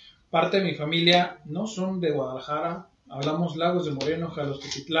porque parte de mi familia no son de Guadalajara. Hablamos Lagos de Moreno,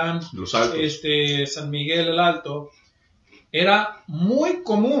 Jalostotitlán, Los Altos, San Miguel el Alto. Era muy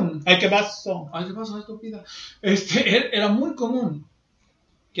común. Ay, ¿qué pasó? Estúpida. Era muy común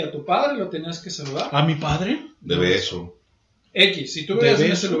que a tu padre lo tenías que saludar. ¿A mi padre? De beso. Si tú veías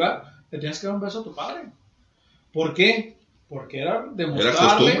en ese lugar, le tenías que dar un beso a tu padre. ¿Por qué? Porque era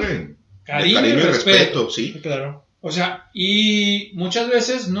demostrarle cariño y respeto. Sí, claro. O sea, y muchas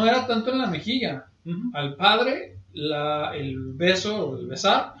veces no era tanto en la mejilla. Al padre, el beso o el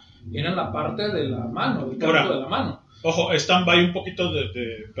besar era en la parte de la mano, del canto de la mano. Ojo, stand-by un poquito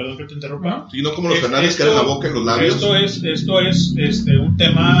perdón que te interrumpa. Y no como los Fernández que eran la boca en los labios. Esto es un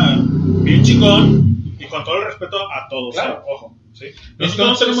tema bien chingón y con todo el respeto a todos. Claro. Ojo, ¿sí? Nosotros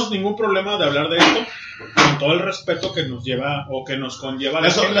no tenemos ningún problema de hablar de esto con todo el respeto que nos lleva o que nos conlleva.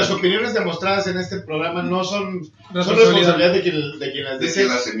 Las opiniones demostradas en este programa no son responsabilidad de quien las dice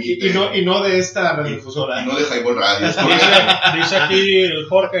y no de esta radiodifusora. Y no de Highball Radio. Dice aquí el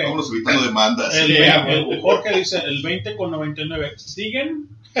Jorge. Vamos evitando demandas. El Jorge dice el 20,99. ¿Siguen?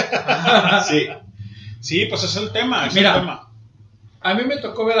 Sí, pues es el tema. Mira, el tema. A mí me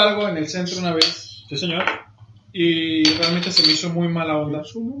tocó ver algo en el centro una vez. Sí, señor. Y realmente se me hizo muy mala onda.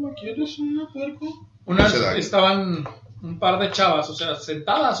 ¿No quieres una puerco? Una vez estaban un par de chavas, o sea,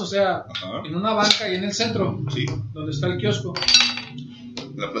 sentadas, o sea, en una banca ahí en el centro, donde está el kiosco.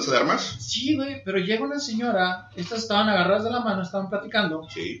 ¿La plaza de armas? Sí, güey, pero llega una señora, estas estaban agarradas de la mano, estaban platicando.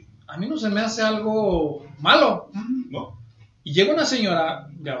 Sí. A mí no se me hace algo malo, ¿no? Y llega una señora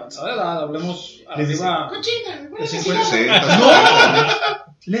de avanzada edad, hablemos arriba de 50. ¡No!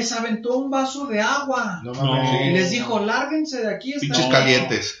 Les aventó un vaso de agua. No. Y les dijo, lárguense de aquí. Pinches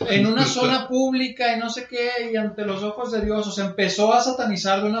calientes. En una zona pública y no sé qué, y ante los ojos de Dios. O sea, empezó a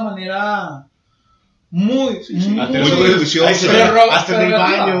satanizar de una manera muy prejuiciosa. Hasta en el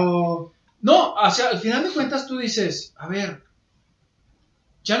baño. No, o sea, al final de cuentas tú dices, a ver,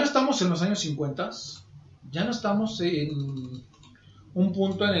 ya no estamos en los años 50, ya no estamos en un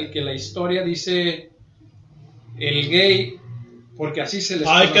punto en el que la historia dice el gay, porque así se les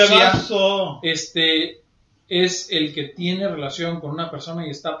conocía, es el que tiene relación con una persona y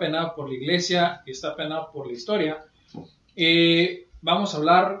está penado por la iglesia, y está penado por la historia. Vamos a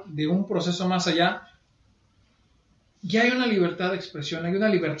hablar de un proceso más allá. Ya hay una libertad de expresión, hay una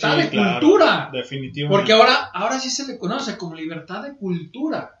libertad de cultura. Definitivamente. Porque ahora sí se le conoce como libertad de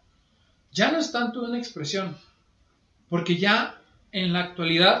cultura. Ya no es tanto una expresión. Porque ya en la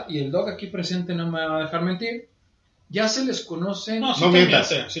actualidad, y el Doc aquí presente no me va a dejar mentir, ya se les conoce. No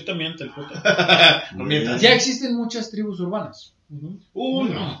mientas. Sí te miente el puto. No mientas. Ya existen muchas tribus urbanas.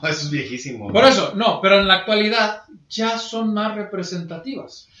 No, eso es viejísimo. Por eso, no, pero en la actualidad ya son más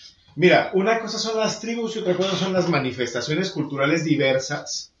representativas. Mira, una cosa son las tribus y otra cosa son las manifestaciones culturales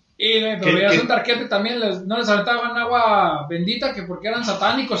diversas. Pero veías un tarquete también, no les aventaban agua bendita que porque eran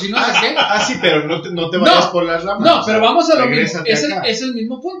satánicos y no sé qué. Sí, pero no te vayas por las ramas. No, pero vamos a lo mismo. Es el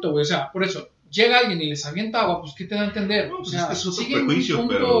mismo punto, güey. O sea, por eso, llega alguien y les avienta agua, pues ¿qué te da a entender? O sea, es otro siguen prejuicio, un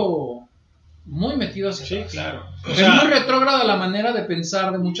punto muy metido hacia atrás. Claro. O sea, es muy retrógrada la manera de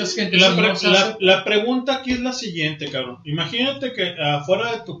pensar de muchas gentes. La pregunta aquí es la siguiente, cabrón. Imagínate que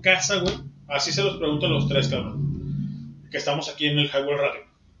afuera de tu casa, güey, así se los pregunto a los tres, cabrón, que estamos aquí en el Highway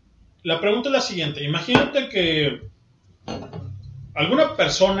Radio. La pregunta es la siguiente. Imagínate que alguna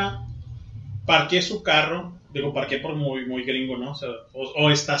persona parquee su carro, digo parquee por muy gringo, ¿no? O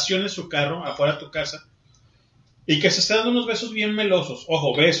estacione su carro afuera de tu casa y que se esté dando unos besos bien melosos.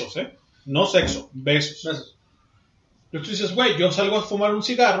 Ojo, besos, no sexo, besos. Y tú dices, güey, yo salgo a fumar un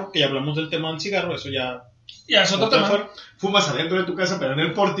cigarro, que ya hablamos del tema del cigarro, eso ya es otro tema. Fumas adentro de tu casa, pero en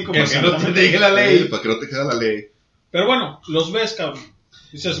el pórtico, para que no te llegue la ley. Para que no te quede la ley. Pero bueno, los ves, cabrón.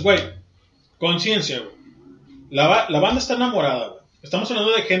 Dices, güey, conciencia, güey. La banda está enamorada, güey. Estamos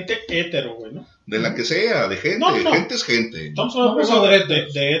hablando de gente hétero, güey, ¿no? De la que sea, de gente. No. Gente es gente. Estamos hablando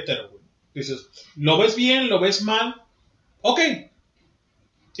de hétero, güey. Dices, lo ves bien, lo ves mal. Ok.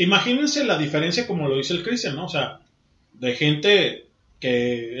 Imagínense la diferencia como lo dice el Cristian, ¿no? O sea, de gente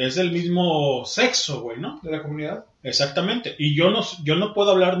que es del mismo sexo, güey, ¿no? De la comunidad. Exactamente. Y yo no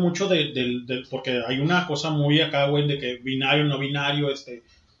puedo hablar mucho del porque hay una cosa muy acá, güey, de que binario, no binario,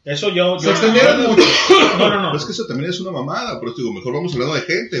 eso yo se extendieron mucho. No. Es que eso también es una mamada, pero te digo, mejor vamos hablando de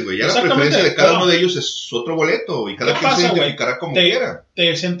gente, güey. Ya la Exactamente, preferencia de cada uno de ellos es otro boleto y cada quien se identificará como quiera.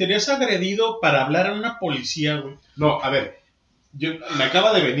 ¿Te sentirías agredido para hablar a una policía, güey? No, a ver, me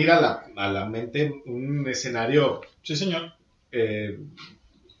acaba de venir a la mente un escenario... Sí, señor.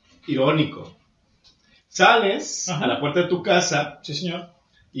 Irónico. Sales a la puerta de tu casa. Sí, señor.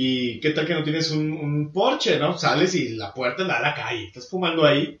 Y qué tal que no tienes un porche, ¿no? Sales y la puerta da a la calle. Estás fumando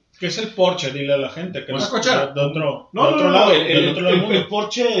ahí. ¿Qué es el porche? Dile a la gente. Que ¿Una cochera? De otro lado. El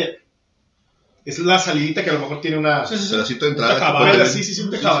porche es la salidita que a lo mejor tiene una... pedacito de entrada. Sí,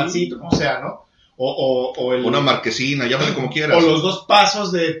 un tejabancito, como sea, ¿no? O una marquesina, llámale como quieras. O los 2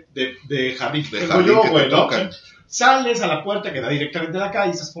 pasos de jardín. ¿No? Sales a la puerta que da directamente a la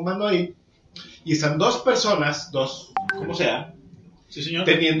calle, estás fumando ahí, y están 2 personas, como sea, sí, señor,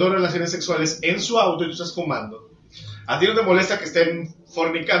 teniendo relaciones sexuales en su auto y tú estás fumando. A ti no te molesta que estén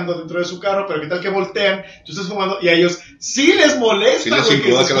fornicando dentro de su carro, pero qué tal que voltean, tú estás fumando y a ellos sí les molesta. Sí les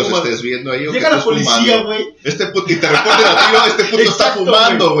incomoda que los estés viendo ahí. Llega la policía, güey. Y te reporte a tiro, este puto está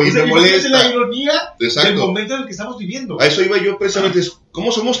fumando, güey, me molesta. Es la ironía del momento en el que estamos viviendo. A eso iba yo precisamente,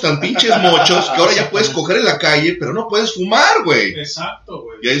 ¿cómo somos tan pinches mochos que ahora ya puedes coger en la calle, pero no puedes fumar, güey? Exacto,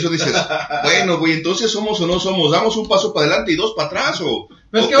 güey. Y ahí eso dices, bueno, güey, entonces somos o no somos, damos un paso para adelante y 2 para atrás, o...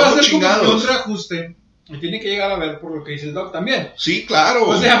 Pero es que va a ser como un reajuste. Y tiene que llegar a ver por lo que dice el Doc también. Sí, claro.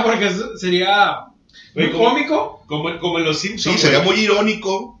 O sea, porque sería muy cómico. Como en los Simpsons. Sí, sería muy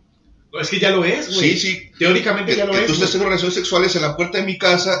irónico. Es que ya lo es, güey. Sí. Teóricamente ya lo es. Tú estés teniendo relaciones sexuales en la puerta de mi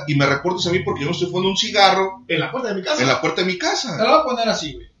casa y me reportes a mí porque yo no estoy fumando un cigarro. ¿En la puerta de mi casa? En la puerta de mi casa. Te lo voy a poner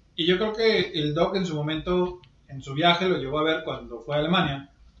así, güey. Y yo creo que el Doc en su momento, en su viaje, lo llevó a ver cuando fue a Alemania.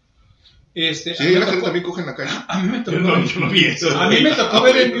 Sí, la gente también coge en la calle. A mí me tocó, yo no vi eso. A mí me tocó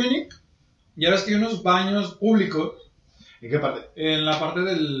ver en Múnich. Ya ves que hay unos baños públicos. ¿En qué parte? En la parte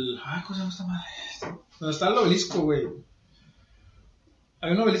del... Ay, ¿cómo se llama esta madre? Donde está el obelisco, güey.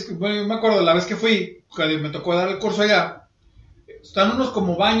 Hay un obelisco. Bueno, yo me acuerdo la vez que fui, cuando me tocó dar el curso allá. Están unos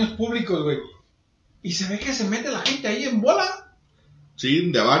como baños públicos, güey. Y se ve que se mete la gente ahí en bola.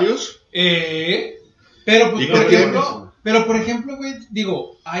 Sí, de a varios. Pero, pues, por ejemplo, güey,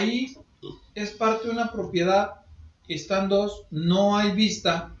 digo, ahí es parte de una propiedad. Están 2, no hay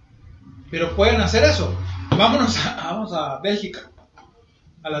vista. Pero pueden hacer eso. Vamos a Bélgica.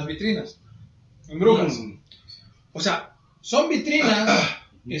 A las vitrinas. En Brujas. O sea, son vitrinas.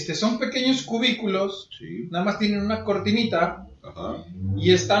 Son pequeños cubículos. Sí. Nada más tienen una cortinita. Ajá.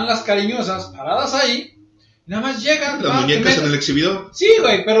 Y están las cariñosas paradas ahí. Nada más llegan. Las muñecas en el exhibidor. Sí,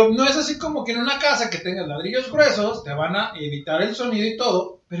 güey, pero no es así como que en una casa que tengas ladrillos gruesos. Te van a evitar el sonido y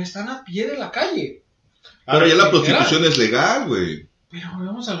todo. Pero están a pie de la calle. Pero ya la prostitución es legal, güey. Pero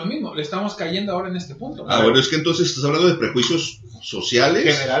vamos a lo mismo, le estamos cayendo ahora en este punto. Bueno, es que entonces estás hablando de prejuicios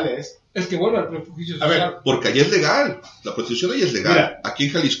sociales. Generales. Es que vuelve al prejuicio social. A ver, porque allá es legal. La prostitución allá es legal. Mira, aquí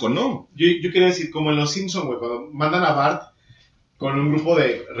en Jalisco no. Yo quería decir, como en los Simpsons, güey, cuando mandan a Bart con un grupo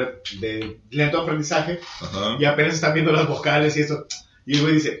de lento aprendizaje, y apenas están viendo las vocales y eso, y el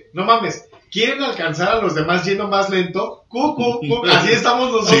güey dice, no mames, ¿quieren alcanzar a los demás yendo más lento? Así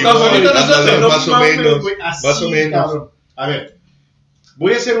estamos nosotros. Sí, ahorita nosotros, más o menos. Más o menos. Cabrón. A ver,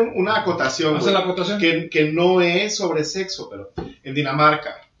 voy a hacer una acotación, la acotación. Que no es sobre sexo, pero en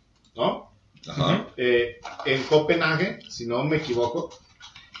Dinamarca, ¿no? Ajá. En Copenhague, si no me equivoco,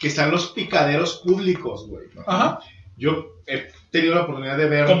 que están los picaderos públicos, güey. Ajá. Yo he tenido la oportunidad de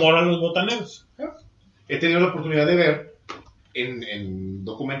ver... Como ahora los botaneros. He tenido la oportunidad de ver en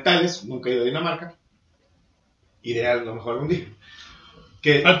documentales, nunca he ido a Dinamarca, iré a lo mejor algún día.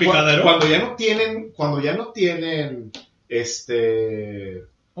 Que ¿Al picadero? Cuando ya no tienen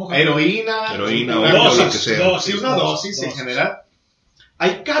heroína o lo que sea. Una dosis en general.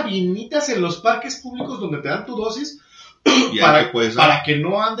 Hay cabinitas en los parques públicos donde te dan tu dosis para que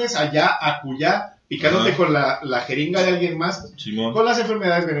no andes allá, acullá, picándote con la jeringa de alguien más, Simón. con las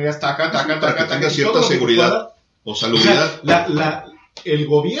enfermedades venéreas, taca, tenga cierta seguridad o salubridad. El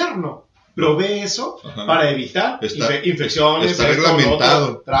gobierno provee eso para evitar infecciones. Está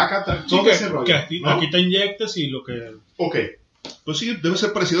reglamentado. Todo ese rollo. Que aquí te inyectas y lo que... Ok. Pues sí, debe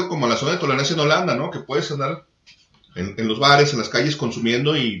ser parecido como a la zona de tolerancia en Holanda, ¿no? Que puedes andar en los bares, en las calles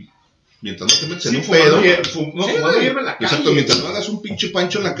consumiendo y mientras no te metes en un fumando pedo. fumando hierba en la calle. Exacto, mientras no hagas un pinche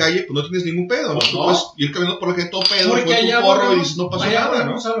pancho en la calle, pues no tienes ningún pedo, ¿no? Tú puedes ir caminando por la gente todo pedo, Porque con allá tu porro y volvemos, dices, no pasa allá nada, ¿no?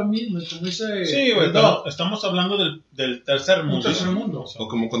 volvemos a lo mismo, como dice Sí, güey, no, estamos hablando del tercer mundo. tercer mundo. O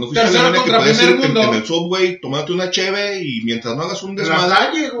como cuando fuiste a Tercero Alemania que contra podías ir primer en mundo. el subway, tomándote una cheve y mientras no hagas un En la desmadre.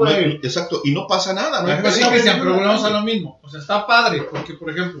 calle, güey. Exacto, y no pasa nada, ¿no? Pues sí, Cristian, pero volvemos a lo mismo. O sea, está padre, porque, por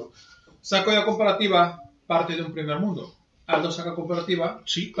ejemplo, saco yo comparativa parte de un primer mundo. Aldo saca comparativa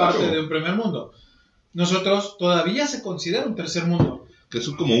parte claro. de un primer mundo. Nosotros todavía se considera un tercer mundo. Que es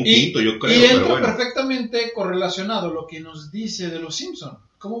como un quinto, yo creo. Y pero entra bueno. perfectamente correlacionado lo que nos dice de los Simpsons.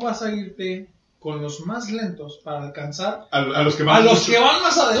 ¿Cómo vas a irte con los más lentos para alcanzar A los que van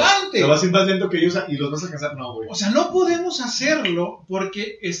más adelante? Lo vas a ir más lento que ellos y los vas a alcanzar. No, güey. O sea, no podemos hacerlo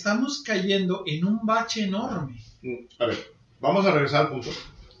porque estamos cayendo en un bache enorme. A ver, vamos a regresar al punto.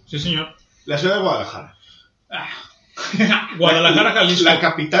 Sí, señor. La ciudad de Guadalajara. Guadalajara, Jalisco. La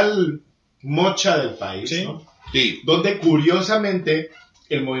capital mocha del país, Sí. ¿no? Sí. Donde curiosamente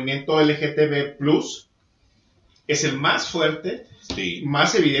el movimiento LGTB+ es el más fuerte, Sí.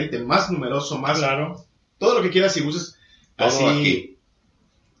 más evidente, más numeroso, más... Claro. Todo lo que quieras y uses. Todo así, aquí.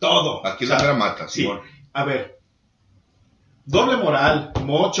 Todo. Aquí O la sea, mera mata, sí. Simón. A ver. Doble moral,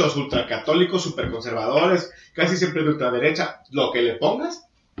 mochos, ultracatólicos, superconservadores, casi siempre de ultraderecha, lo que le pongas.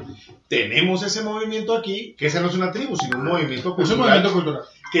 Tenemos ese movimiento aquí, que esa no es una tribu, sino un movimiento cultural. Es un movimiento cultural.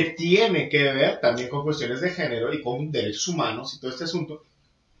 Que tiene que ver también con cuestiones de género y con derechos humanos y todo este asunto.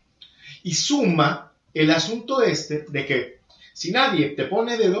 Y suma el asunto de que si nadie te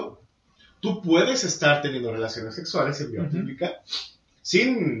pone dedo, tú puedes estar teniendo relaciones sexuales en vía pública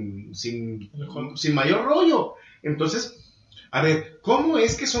sin mayor rollo. Entonces, a ver, ¿cómo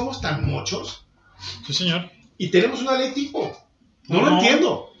es que somos tan mochos? Sí, señor. Y tenemos una ley tipo. No lo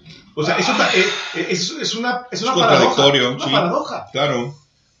entiendo. O sea, es una contradictorio, paradoja. sí. Una paradoja. Claro.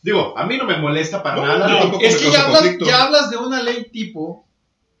 Digo, a mí no me molesta para No, nada. no, tampoco Es me que causa conflicto. ya hablas de una ley tipo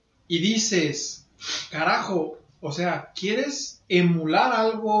y dices, carajo, o sea, quieres emular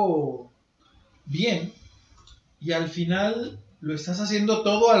algo bien y al final lo estás haciendo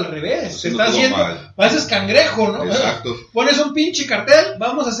todo al revés. Te Haciendo estás todo haciendo, mal. pareces cangrejo, ¿no? Exacto. Pones un pinche cartel,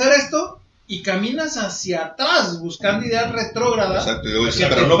 vamos a hacer esto y caminas hacia atrás buscando ideas retrógradas. Exacto, y luego dices, que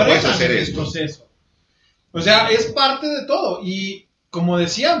pero te no puedes frenan hacer el esto. proceso. O sea, es parte de todo y como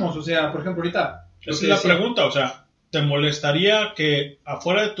decíamos, o sea, por ejemplo, ahorita lo Esa que es la decía- pregunta, o sea, ¿te molestaría que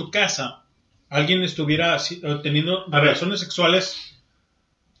afuera de tu casa alguien estuviera teniendo relaciones sexuales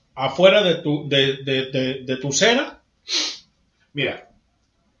afuera de tu cera? Mira,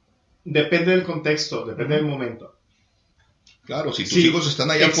 depende del contexto, depende del momento. Claro, si tus Sí, hijos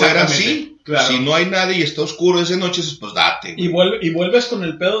están allá afuera, exactamente, sí. claro. Si no hay nadie y está oscuro esa noche, pues date. Y vuelves con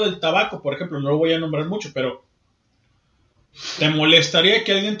el pedo del tabaco, por ejemplo, no lo voy a nombrar mucho, pero ¿te molestaría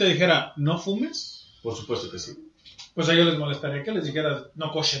que alguien te dijera, no fumes? Por supuesto que sí. Pues a ellos les molestaría que les dijeras,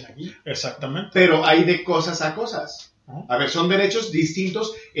 no cochen aquí. Exactamente. Pero hay de cosas a cosas. A ver, son derechos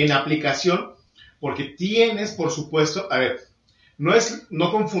distintos en aplicación, porque tienes, por supuesto, a ver,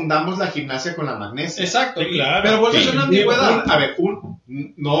 no confundamos la gimnasia con la magnesia. Exacto, Sí, claro. pero vuelves a una ambigüedad.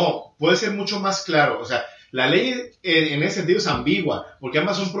 No, puede ser mucho más claro. O sea, la ley en ese sentido es ambigua, porque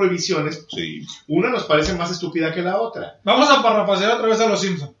ambas son prohibiciones. Sí. Una nos parece más estúpida que la otra. Vamos a parrafasear otra vez a los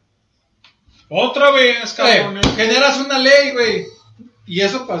Simpsons. Otra vez, cabrón. Generas una ley, güey. Y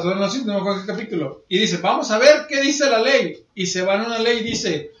eso pasó en los Simpsons, no me acuerdo qué capítulo. Y dice, vamos a ver qué dice la ley. Y se van a una ley y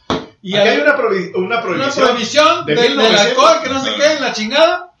dice... Y Aquí hay una una prohibición, prohibición de del 1900. alcohol, que no sé qué, la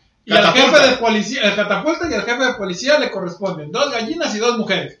chingada. Y al Catapulta. jefe de policía, el catapulta y al jefe de policía le corresponden 2 gallinas y 2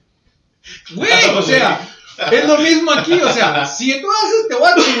 mujeres. Güey, o sea, es lo mismo aquí. O sea, si tú haces, te voy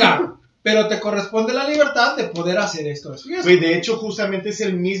a chingar. Pero te corresponde la libertad de poder hacer esto. Güey, de hecho, justamente es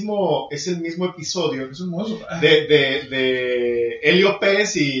el mismo episodio Es un mozo. de Helio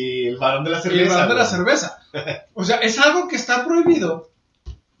Pérez y el varón de la cerveza. El varón de la güey. cerveza. O sea, es algo que está prohibido,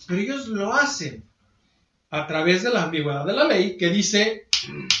 pero ellos lo hacen a través de la ambigüedad de la ley, que dice,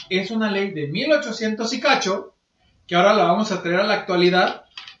 es una ley de 1800 y cacho, que ahora la vamos a traer a la actualidad,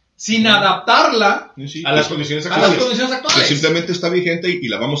 sin adaptarla Sí. A las condiciones a las actuales. condiciones Que actuales. simplemente está vigente y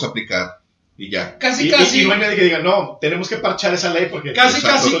la vamos a aplicar. Y ya. Casi, Y no hay nadie que diga, no, tenemos que parchar esa ley porque... Casi,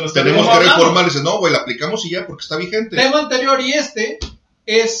 Exacto. casi. nos Tenemos que hablamos. reformar. Dice, no, güey, la aplicamos y ya porque está vigente. Tema anterior y este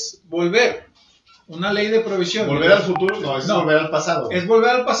es volver una ley de prohibición. Volver al futuro, no, es No. volver al pasado. Es volver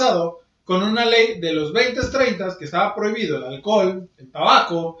al pasado con una ley de los 20s, 30s que estaba prohibido el alcohol, el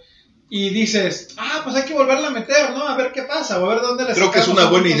tabaco, y dices, pues hay que volverla a meter, ¿no? A ver qué pasa, o a ver dónde le Creo que es sacamos una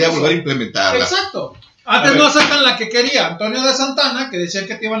buena algún idea proceso. volver a implementarla. Exacto. Antes no sacan la que quería Antonio de Santana, que decía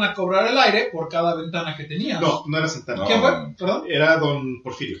que te iban a cobrar el aire por cada ventana que tenías. No era Santana. ¿Quién fue? ¿Perdón? Era don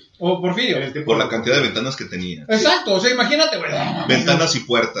Porfirio. O Porfirio. Por la cantidad de ventanas que tenía. Exacto, o sea, imagínate, güey. Ventanas y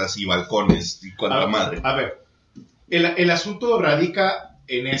puertas y balcones y cuanta madre. A ver, el asunto radica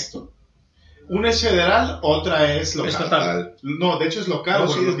en esto. Una es federal, otra es local. Estatal. No, de hecho es local. No,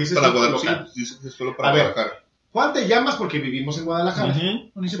 sí, sí, dices para local. Guadalajara. Sí, es solo para A ver, Guadalajara. Juan, te llamas porque vivimos en Guadalajara.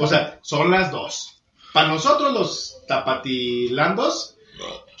 O sea, son las 2. Para nosotros los tapatilandos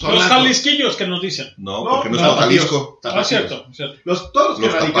son los las jalisquillos que nos dicen. No, porque no es Jalisco. Cierto. Todos los que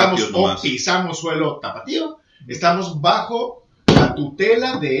radicamos tapatíos o nomás. pisamos suelo tapatío, estamos bajo la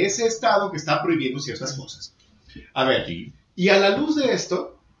tutela de ese estado que está prohibiendo ciertas cosas. A ver, y a la luz de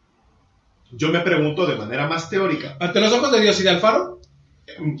esto, yo me pregunto de manera más teórica. ¿Ante los ojos de Dios y de Alfaro?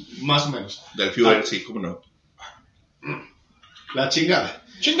 Más o menos. Del Führer, sí, cómo no. La chingada.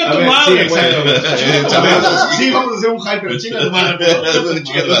 Chinga tu madre, sí, exacto. Sí, vamos a hacer un hype, pero chinga tu madre.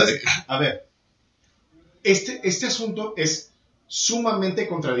 A ver, este asunto es sumamente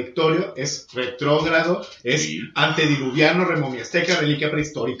contradictorio, es retrógrado, es antediluviano, remomiasteca, reliquia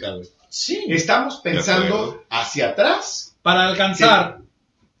prehistórica, güey. Sí. Estamos pensando hacia atrás. Para alcanzar.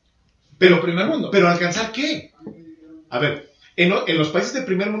 Pero primer mundo. ¿Pero alcanzar qué? A ver, en los países del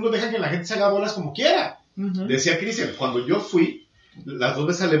primer mundo dejan que la gente se haga bolas como quiera. Decía Cristian, cuando yo fui las 2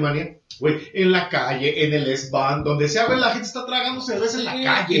 veces a Alemania, güey, en la calle, en el S-Bahn, donde sea, güey, la gente está tragando cerveza en la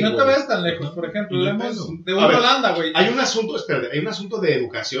calle. Y no te güey. veas tan lejos, por ejemplo, de A ver, Holanda, güey. Hay un asunto de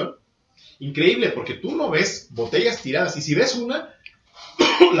educación increíble, porque tú no ves botellas tiradas, y si ves una,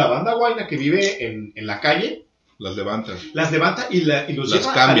 la banda guayna que vive en la calle, las levanta y los las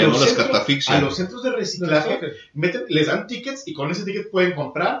lleva cambian, a los ¿no? Las centros, catafixian. a los centros de reciclaje, les dan tickets y con ese ticket pueden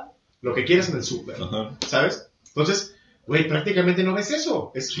comprar lo que quieras en el súper, ¿sabes? Entonces, güey, prácticamente no ves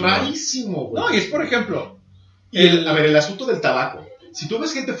eso. Es rarísimo, güey. No, y es por ejemplo. A ver, el asunto del tabaco. Si tú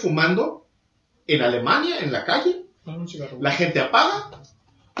ves gente fumando en Alemania, en la calle, la gente apaga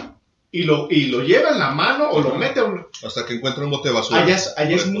y lo lleva en la mano o lo mete a un... Hasta que encuentra un bote de basura. Allá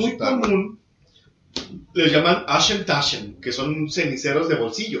es muy común. Les llaman Aschentaschen, que son ceniceros de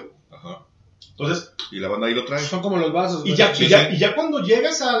bolsillo. Entonces, y la banda ahí lo trae. Son como los vasos. Y ya cuando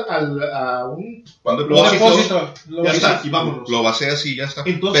llegas a un depósito, ya está, y vámonos. Lo vacías y ya está.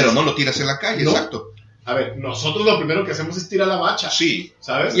 Entonces, pero no lo tiras en la calle, exacto. A ver, nosotros lo primero que hacemos es tirar la bacha. Sí.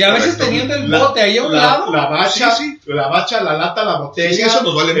 ¿Sabes? Y a veces teniendo el bote ahí a un lado. La bacha, la bacha, la lata, la botella. Sí, eso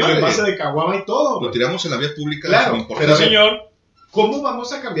nos vale el madre. envase de caguama y todo. Lo tiramos en la vía pública. Claro, pero señor, ¿cómo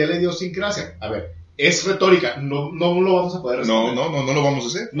vamos a cambiar la idiosincrasia? A ver, es retórica, no lo vamos a poder responder. No lo vamos a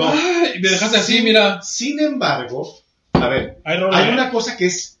hacer. No. Ay, me dejaste así, mira. Sin embargo, a ver, hay una cosa que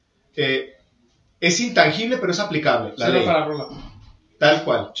es intangible, pero es aplicable. La ley. Para rola. Tal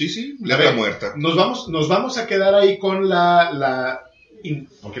cual. Sí, letra muerta. Nos vamos a quedar ahí con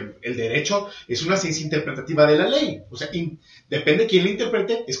porque el derecho es una ciencia interpretativa de la ley. O sea, depende de quién la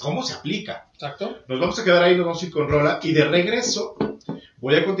interprete, es cómo se aplica. Exacto. Nos vamos a quedar ahí, nos vamos a ir con rola. Y de regreso,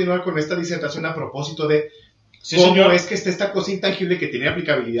 voy a continuar con esta disertación a propósito de cómo es que está esta cosa intangible que tiene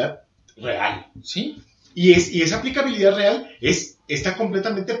aplicabilidad real. Sí. Y esa aplicabilidad real está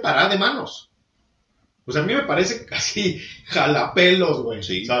completamente parada de manos. Pues a mí me parece casi jalapelos, güey,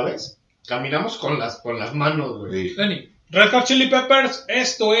 ¿sabes? Caminamos con las manos, güey. Lenny. Red Hot Chili Peppers,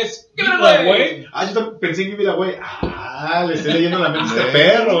 esto es Give It Away. Yo también pensé en Give It Away. Le estoy leyendo la mente a este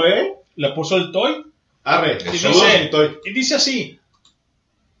perro, Le puso el toy. Arre, y dice así.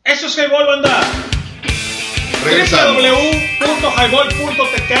 Eso es Highball, banda.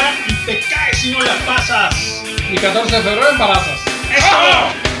 www.highball.tk y te caes si no la pasas. Y 14 de febrero embarazas. ¡Eso!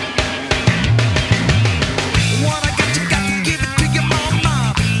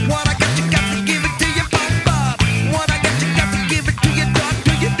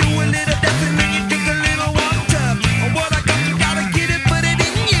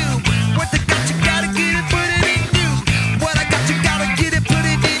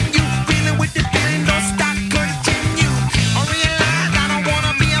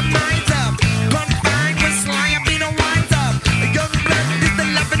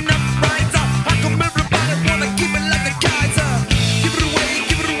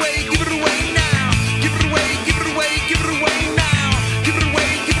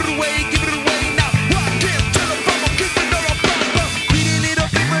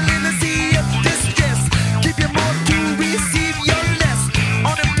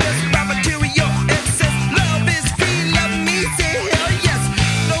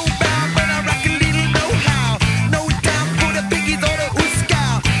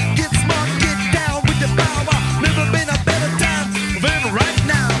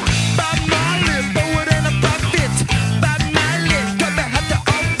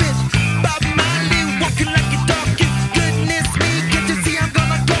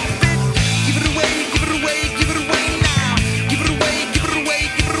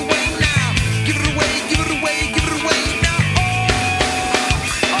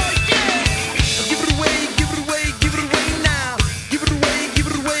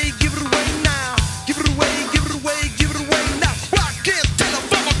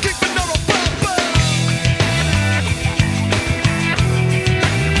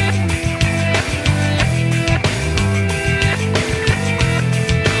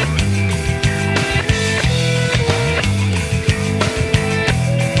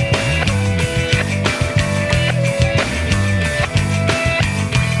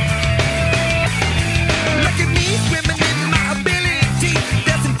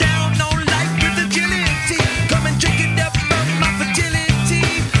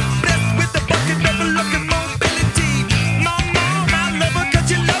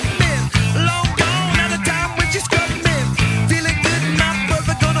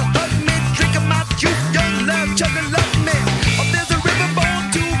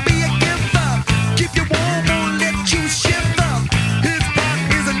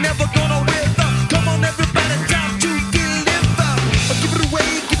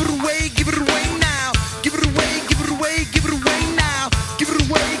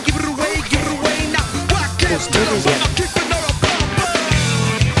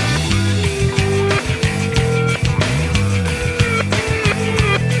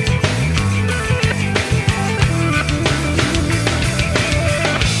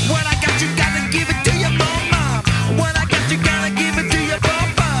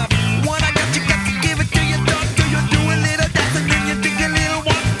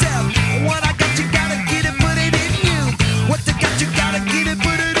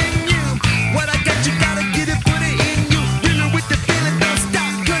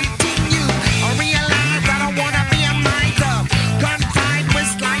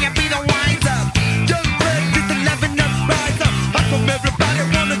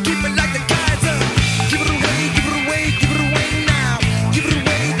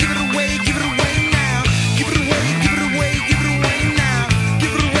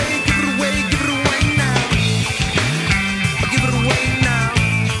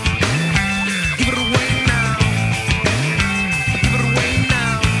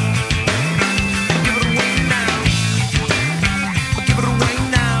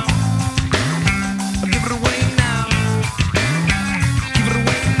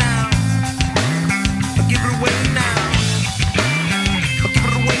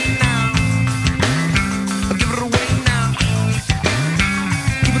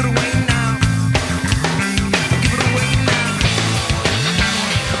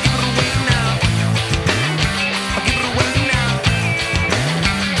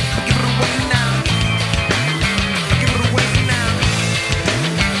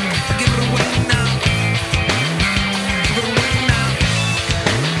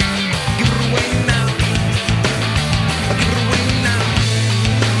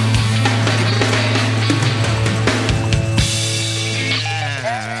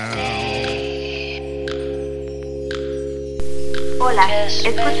 Hola,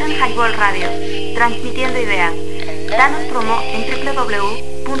 escuchan Highball Radio, transmitiendo ideas. Danos promo en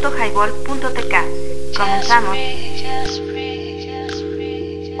www.highball.tk. Comenzamos.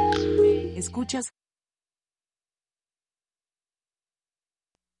 Escuchas.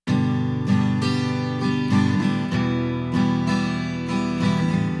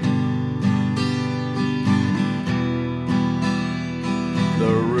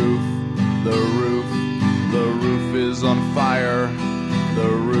 The roof is on fire. The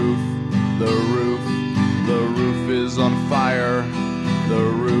roof is on fire. The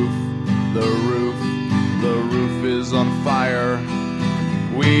roof is on fire.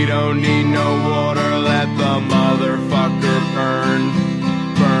 We don't need no water, let the motherfucker burn.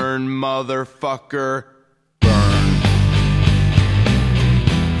 Burn, motherfucker.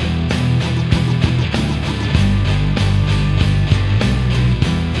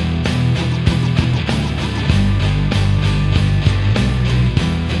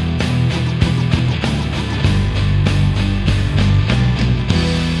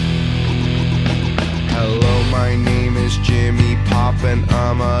 My name is Jimmy Pop and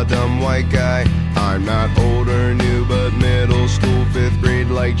I'm a dumb white guy. I'm not old or new, but middle school, 5th grade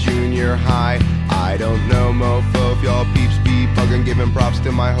like junior high. I don't know mofo if y'all peeps be bugging, giving props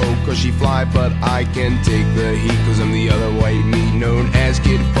to my hoe cause she fly. But I can take the heat cause I'm the other white meat known as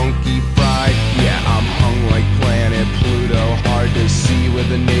Kid Funky Fried. Yeah, I'm hung like planet Pluto, hard to see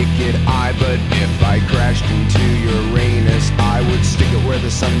with a naked eye. But if I crashed into Uranus, I would stick it where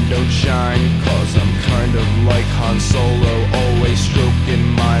the sun don't shine. Cause I'm kind of like Han Solo, always stroking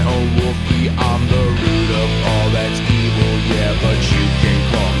my own Wookiee. I'm the root of all that's evil, yeah, but you can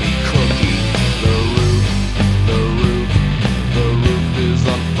call me Cookie. The roof is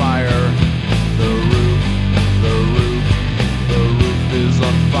on fire. The roof is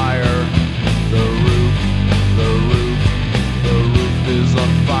on fire. The roof is on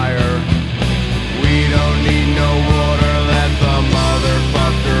fire. We don't need no water, let the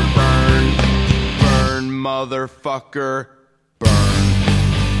motherfucker burn. Burn, motherfucker, burn.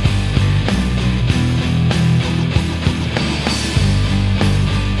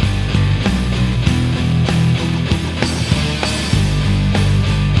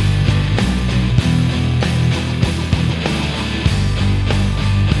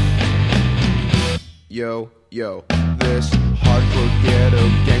 Yo, this hardcore ghetto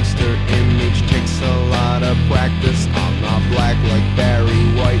gangster image takes a lot of practice. I'm not black like Barry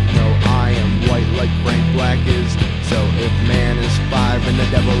White, no, I am white like Frank Black is. So if man is 5 and the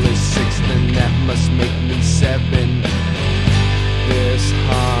devil is 6, then that must make me 7. This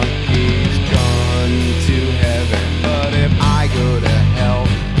hockey's gone to heaven, but if I go to hell,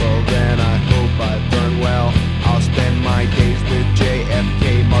 well then I hope I burn well. I'll spend my days with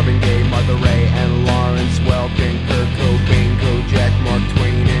JFK, Marvin Gaye, Martha Ray, and Lawrence Welkin, Kurt Cobain, Kojak, Mark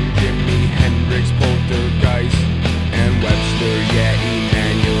Twain, and Jimi Hendrix, Poltergeist, and Webster, yeah,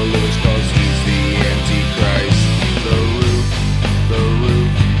 Emmanuel Lewis, cause he's the Antichrist.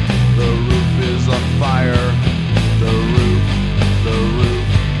 The roof is on fire. The roof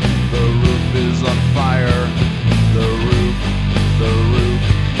is on fire. The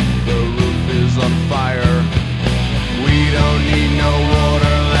roof is on fire. We don't need no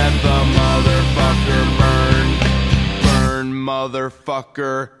water, let the motherfucker burn. Burn,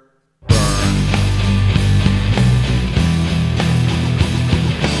 motherfucker, burn.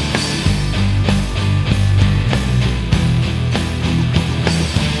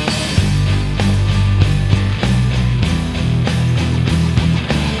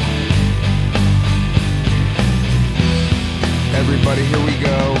 Everybody, here we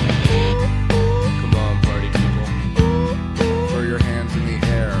go. Come on, party people. Throw your hands in the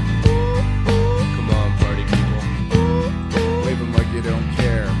air. Come on, party people. Wave them like you don't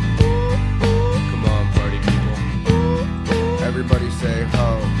care.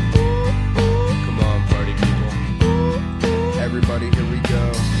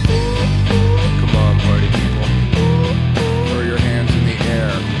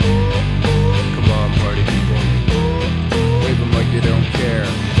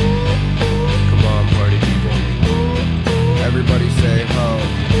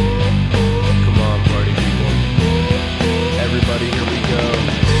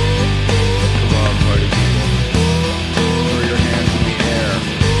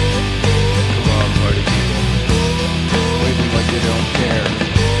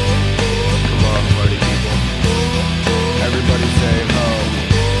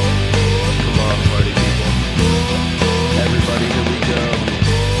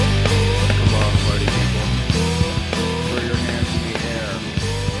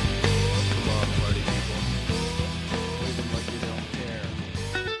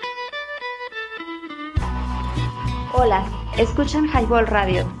 Hola, escuchan Highball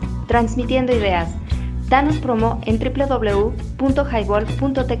Radio, transmitiendo ideas. Danos promo en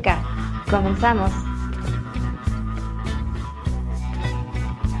www.highball.tk. Comenzamos.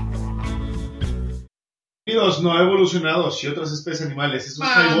 Bienvenidos no evolucionados y otras especies animales. Eso es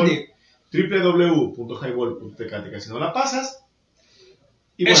Highball. www.highball.tk. Si no la pasas.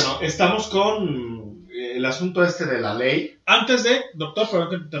 Y bueno, estamos con el asunto de la ley. Antes de, doctor, perdón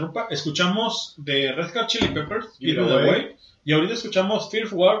que te interrumpa, escuchamos de Red Hot Chili Peppers, Give It Away, y ahorita escuchamos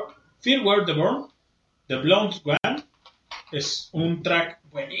Fearward the Burn, The Blonde One. Es un track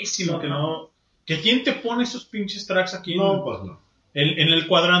buenísimo, que ¿quién te pone esos pinches tracks aquí? Pues no. En el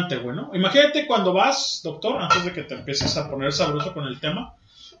cuadrante, güey, ¿no? Imagínate cuando vas, doctor, antes de que te empieces a poner sabroso con el tema,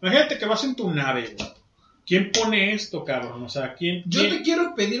 imagínate que vas en tu nave, güey. ¿Quién pone esto, cabrón? O sea, Yo te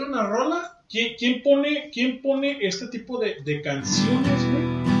quiero pedir una rola. ¿Quién pone este tipo de canciones, güey?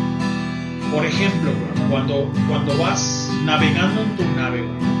 Por ejemplo, güey, cuando vas navegando en tu nave,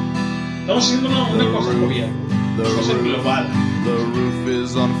 güey. Estamos haciendo una cosa jovial, güey. Una cosa global. The roof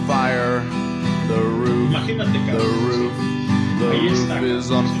is on fire. The roof. Imagínate, cabrón. Ahí está.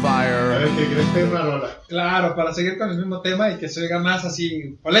 Is on fire. A ver, ¿qué crees que es una rola? Claro, para seguir con el mismo tema y que se oiga más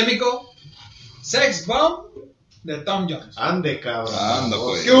así polémico. Sex Bomb de Tom Jones. Ande, cabrón. Anda,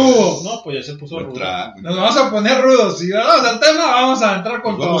 pues. ¿Qué hubo? No, pues ya se puso rudo. Nos vamos a poner rudos. Si vamos al tema, vamos a entrar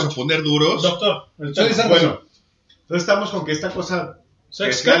con todo. Vamos a poner duros. Doctor, bueno, entonces estamos con que esta cosa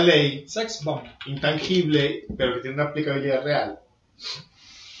 ¿Sex es la ley Sex Bomb intangible, pero que tiene una aplicabilidad real.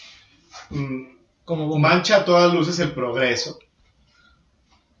 Como bomba. Mancha a todas luces el progreso.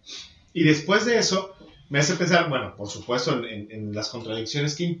 Y después de eso, me hace pensar, bueno, por supuesto, en las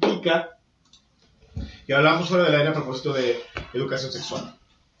contradicciones que implica. Y hablamos fuera del aire a propósito de educación sexual.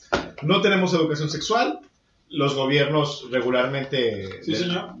 No tenemos educación sexual. Los gobiernos regularmente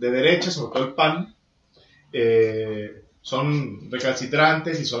de derecha, sobre todo el PAN, son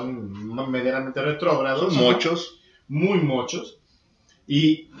recalcitrantes y son medianamente retrógrados. Muchos. Muy muchos.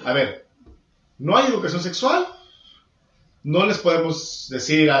 Y, a ver, no hay educación sexual. No les podemos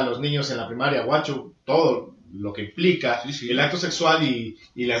decir a los niños en la primaria, guacho, todo lo que implica el acto sexual y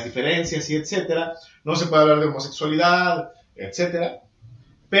las diferencias y etcétera. No se puede hablar de homosexualidad, etcétera.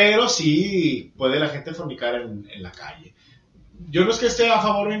 Pero sí puede la gente fornicar en la calle. Yo no es que esté a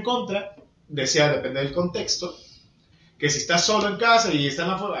favor o en contra, decía, depende del contexto, que si estás solo en casa y están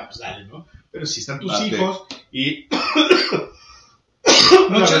afuera, pues dale, ¿no? Pero si están tus hijos y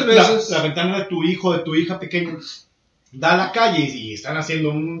muchas veces la ventana de tu hijo, de tu hija pequeña, da a la calle y están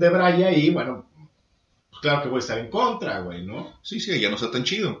haciendo un debraye ahí, bueno, pues claro que voy a estar en contra, güey, ¿no? Sí, ya no está tan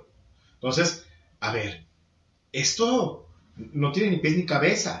chido. Entonces, a ver, esto no tiene ni pies ni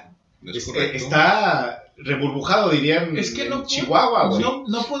cabeza. Está reburbujado, dirían en Chihuahua, güey.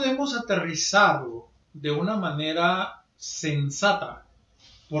 No podemos aterrizarlo de una manera sensata,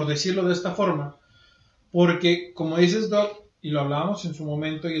 por decirlo de esta forma, porque, como dices, Doc, y lo hablábamos en su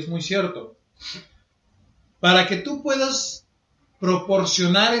momento y es muy cierto, para que tú puedas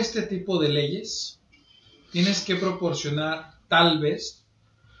proporcionar este tipo de leyes, tienes que proporcionar, tal vez,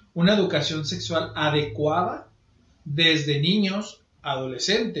 una educación sexual adecuada desde niños,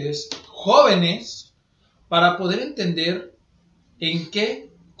 adolescentes, jóvenes, para poder entender en qué,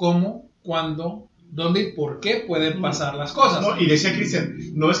 cómo, cuándo, dónde y por qué pueden pasar las cosas. No, y decía Cristian,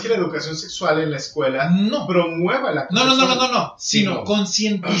 no es que la educación sexual en la escuela promueva la No, sino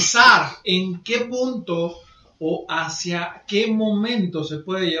concientizar en qué punto o hacia qué momento se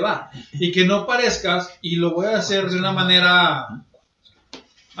puede llevar. Y que no parezcas, y lo voy a hacer de una manera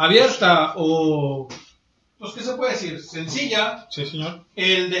abierta o, pues, ¿qué se puede decir? Sencilla. Sí, señor.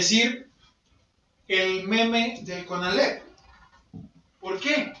 El decir el meme del Conalep. ¿Por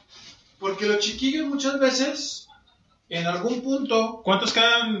qué? Porque los chiquillos muchas veces, en algún punto... ¿Cuántos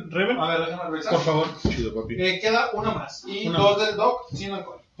quedan, Reven? A ver, déjame revisar. Por favor. Chido, papi. Queda una más. Y una dos más del Doc sin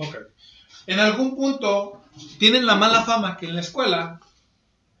alcohol. Ok. En algún punto tienen la mala fama que en la escuela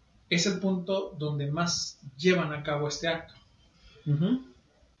es el punto donde más llevan a cabo este acto.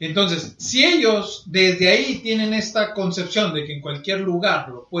 Entonces, si ellos desde ahí tienen esta concepción de que en cualquier lugar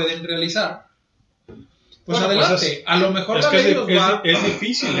lo pueden realizar, pues bueno, adelante. Pues a lo mejor la ley los va... es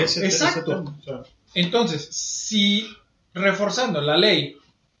difícil ese Exacto. tema. O sea. Entonces, si reforzando la ley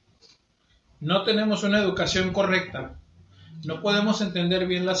no tenemos una educación correcta, no podemos entender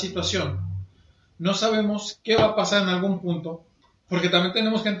bien la situación, no sabemos qué va a pasar en algún punto, porque también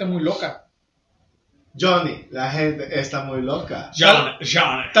tenemos gente muy loca. Johnny, la gente está muy loca. Johnny.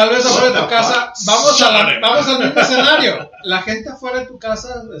 Tal vez afuera de tu casa, vamos al mismo escenario. La gente afuera de tu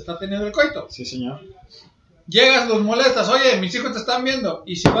casa está teniendo el coito. Sí, señor. Llegas, los molestas, oye, mis hijos te están viendo.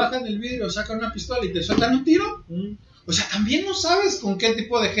 Y si bajan el vidrio, sacan una pistola y te sueltan un tiro, O sea, también no sabes con qué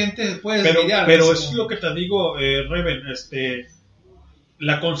tipo de gente puedes Pero lidiar. es lo que te digo, Reven,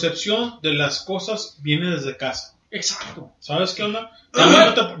 la concepción de las cosas viene desde casa. Exacto. ¿Sabes qué onda?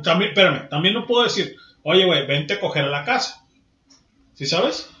 También no puedo decir, oye, güey, vente a coger a la casa. ¿Sí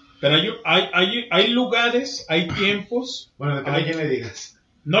sabes? Pero hay lugares, hay tiempos. Bueno, depende de quién le digas.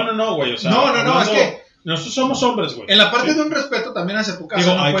 No, güey, o sea. No, es que nosotros somos hombres, güey. En la parte de un respeto también hacia tu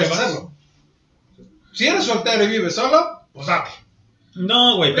casa no puedes hacerlo. Si eres soltero y vives solo, pues date.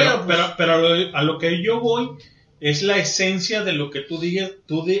 No, güey, pero a lo que yo voy es la esencia de lo que tú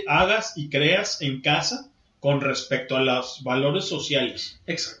hagas y creas en casa con respecto a los valores sociales.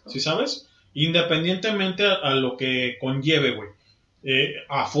 Exacto. ¿Sí sabes? Independientemente a lo que conlleve, güey.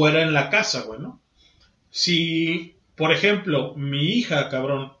 Afuera en la casa, güey, ¿no? Si, por ejemplo, mi hija,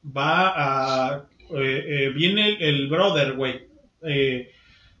 cabrón, viene el brother, güey,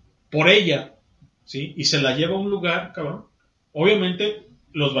 por ella, ¿sí? Y se la lleva a un lugar, cabrón. Obviamente,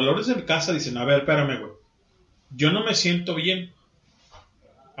 los valores de casa dicen, a ver, espérame, güey. Yo no me siento bien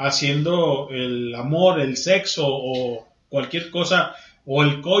haciendo el amor, el sexo o cualquier cosa, o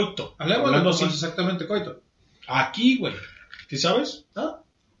el coito. Hablando así, exactamente coito. Aquí, güey. ¿Sí sabes?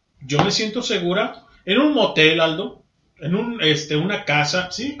 Yo me siento segura en un motel, Aldo, en una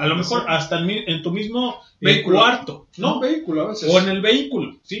casa, sí, a lo mejor hasta en tu mismo vehículo. Cuarto, ¿no? Vehículo a veces. O en el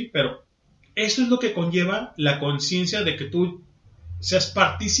vehículo, sí, pero eso es lo que conlleva la conciencia de que tú seas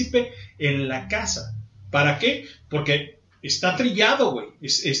partícipe en la casa. ¿Para qué? Porque está trillado, güey,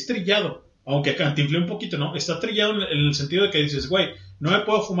 es trillado, aunque cantinflé un poquito, ¿no? Está trillado en el sentido de que dices, güey, no me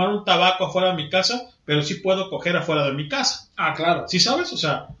puedo fumar un tabaco afuera de mi casa, pero sí puedo coger afuera de mi casa. Ah, claro. ¿Sí sabes? O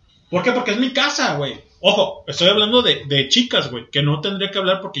sea, ¿por qué? Porque es mi casa, güey. Ojo, estoy hablando de chicas, güey, que no tendría que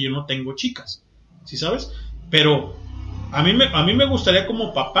hablar porque yo no tengo chicas. ¿Sí sabes? Pero a mí me gustaría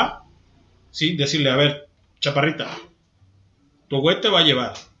como papá, ¿sí? Decirle, a ver, chaparrita, tu güey te va a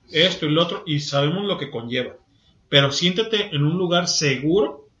llevar esto y lo otro y sabemos lo que conlleva. Pero siéntete en un lugar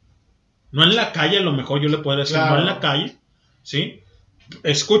seguro, no en la calle, a lo mejor yo le podría decir, claro. No en la calle, ¿sí?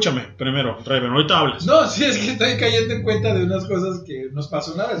 Escúchame primero, Reven, ahorita hablas. No, sí, es que estoy cayendo en cuenta de unas cosas que nos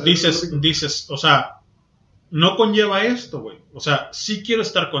pasó una vez. Dices, o sea, no conlleva esto, güey. O sea, sí quiero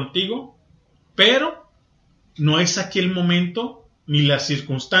estar contigo, pero no es aquí el momento, ni las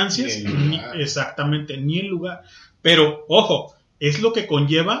circunstancias, exactamente, ni el lugar. Pero, ojo, es lo que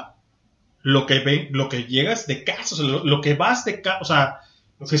conlleva lo que llegas de casa, o sea, lo que vas de casa, o sea,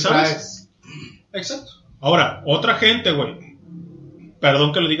 lo que sabes. Exacto. Ahora, otra gente, güey.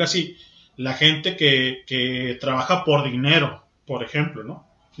 Perdón que lo diga así, la gente que trabaja por dinero, por ejemplo, ¿no?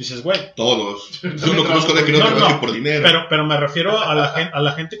 Dices, güey. Todos. Yo no conozco de que no trabaje por dinero. Pero me refiero a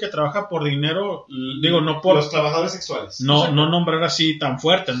la gente que trabaja por dinero, digo, no por... Los trabajadores sexuales. No nombrar así tan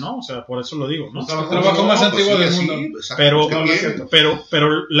fuerte, ¿no? O sea, por eso lo digo, ¿no? El trabajo más antiguo del mundo.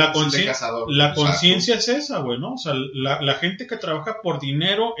 Pero la conciencia es esa, güey, ¿no? O sea, la gente que trabaja por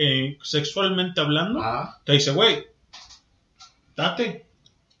dinero, sexualmente hablando, te dice, güey, date,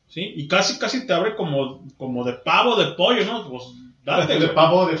 ¿sí? Y casi te abre como de pavo, de pollo, ¿no? Pues date. De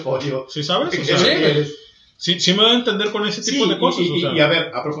pavo, de pollo. ¿Sí sabes? O sea, sí me voy a entender con ese tipo de cosas. Y a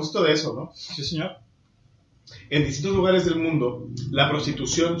ver, a propósito de eso, ¿no? Sí, señor. En distintos lugares del mundo, la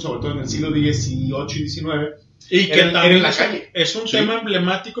prostitución, sobre todo en el siglo XVIII y XIX, y que también en la calle. Es un tema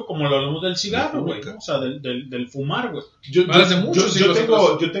emblemático como lo hablamos del cigarro, güey, ¿no? O sea, del fumar, güey. Yo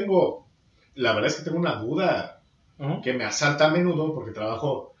tengo, la verdad es que tengo una duda que me asalta a menudo porque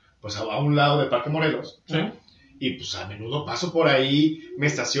trabajo pues a un lado del Parque Morelos, ¿sí? Y pues a menudo paso por ahí, me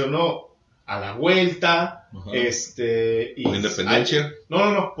estaciono a la vuelta, y ¿por Independencia?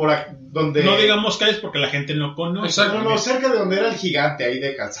 No, por aquí, donde... No digamos calles porque la gente no conoce. Exacto, no, cerca de donde era el gigante ahí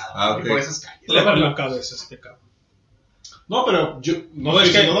de calzado, Okay. por esas calles. Levanta la cabeza este cabrón. No, pero yo... No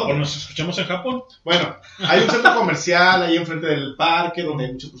es que o nos escuchamos en Japón. Bueno, hay un centro comercial ahí enfrente del parque donde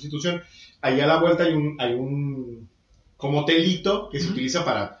hay mucha prostitución. Ahí a la vuelta hay un como hotelito que se utiliza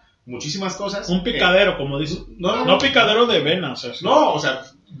para muchísimas cosas. Un picadero, como dicen. No picadero de vena, o sea. No, o sea,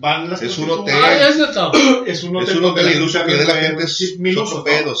 van las es un hotel. Es un hotel y el uso que de la gente es miluso,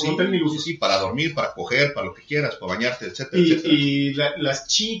 pedos, un hotel miluso. Sí, para dormir, para coger, para lo que quieras, para bañarte, etcétera, y las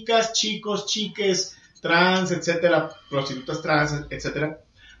chicas, chicos, chiques, trans, etcétera, prostitutas trans, etcétera,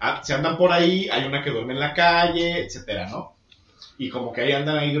 se andan por ahí, hay una que duerme en la calle, etcétera, ¿no? Y como que ahí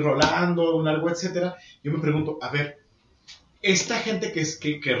andan ahí rolando, un largo, etcétera. Yo me pregunto, a ver, esta gente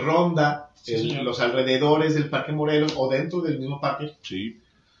que ronda los alrededores del Parque Morelos o dentro del mismo parque,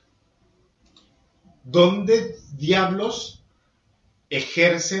 ¿dónde diablos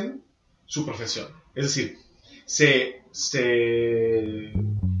ejercen su profesión? Es decir, se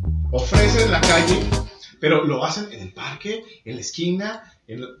ofrecen en la calle Pero lo hacen en el parque, en la esquina,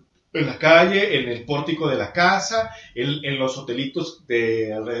 en la calle, en el pórtico de la casa, en los hotelitos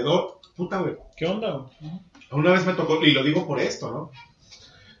de alrededor. Puta, güey. ¿Qué onda, güey? Una vez me tocó, y lo digo por esto, ¿no?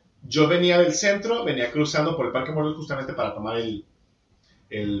 Yo venía del centro, venía cruzando por el Parque Morelos justamente para tomar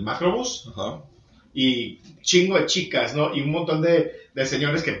el macrobús. Ajá. Y chingo de chicas, ¿no? Y un montón de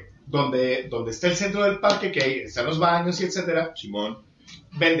señores que donde está el centro del parque, que ahí están los baños y etcétera. Simón.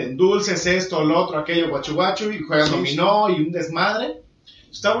 Venden dulces, esto, lo otro, aquello, guachu guachu, y juegan dominó y un desmadre.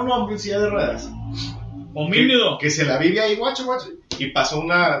 Estaba un hombre en silla de ruedas. Homínido. Que se la vive ahí, guachu guachu. Y pasó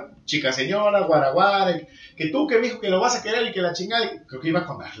una chica señora, guaraguara, que tú que dijo que lo vas a querer y que la chingada. Creo que iba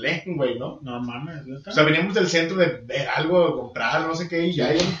con Arlene, güey, ¿no? No mames. O sea, veníamos del centro de ver algo, comprar, no sé qué, y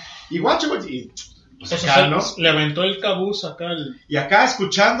ya. Y guachu guachu. Y pues acá, ¿no? Le aventó el cabuz acá. Y acá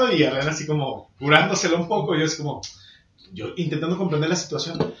escuchando y Arlene así como curándoselo un poco. Y yo así como, yo intentando comprender la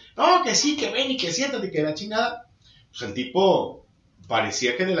situación. No, que sí, que ven y que siéntate, que la chingada. Pues el tipo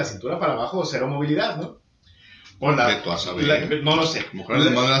parecía que de la cintura para abajo cero movilidad, ¿no? Con no lo sé. Mujer le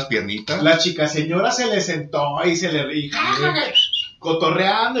mandan las piernitas. La chica señora se le sentó y se le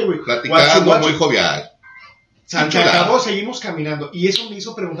cotorreando, güey. Platicando muy jovial. Se acabó, seguimos caminando. Y eso me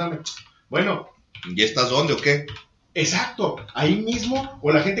hizo preguntarme, bueno, ¿y estás dónde o qué? Exacto, ahí mismo,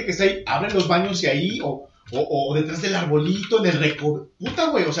 o la gente que está ahí, abre los baños y ahí, o detrás del arbolito, en el récord. Puta,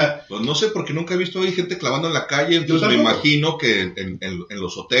 güey, o sea. Pues no sé, porque nunca he visto ahí gente clavando en la calle, entonces me imagino que en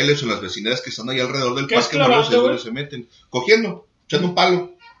los hoteles o en las vecindades que están ahí alrededor del parque Morelos es donde se meten, cogiendo, echando un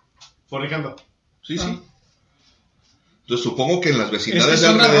palo. Fornicando. Sí, sí. Entonces supongo que en las vecindades de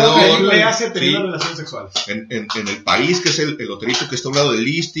alrededor, relaciones sexuales. En el país, que es el hotelito que está a un lado del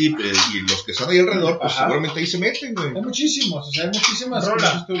ISTIP, y los que están ahí alrededor, pues seguramente ahí se meten, güey. Hay muchísimos, o sea, hay muchísimas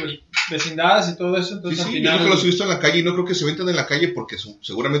vecindades y todo eso. Entonces, sí, al final, yo creo que los he visto en la calle y no creo que se metan en la calle porque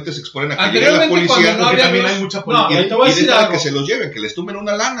seguramente se exponen a que llegue la policía. No había también hay mucha policía. Y deja que se los lleven, que les tumben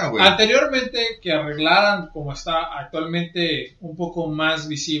una lana, güey. Anteriormente, que arreglaran como está actualmente un poco más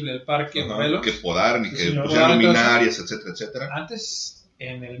visible el parque Morelos. Que podaran y que pusieran luminarias, etcétera. Antes,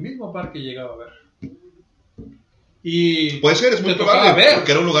 en el mismo parque llegaba a ver. Y puede ser, es muy probable,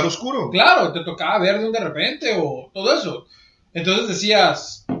 porque era un lugar oscuro. Claro, te tocaba ver de repente o todo eso. Entonces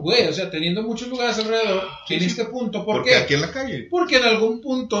decías, güey, o sea, teniendo muchos lugares alrededor, en este punto, ¿por qué? Aquí en la calle. Porque en algún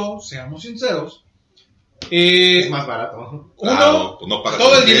punto, seamos sinceros, es más barato. Uno, pues no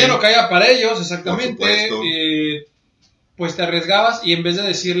todo el dinero caía para ellos, exactamente. Pues te arriesgabas y en vez de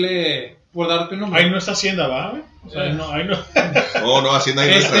decirle, por darte un número. Ahí no está Hacienda, ¿va? O sea, ahí no. No, Hacienda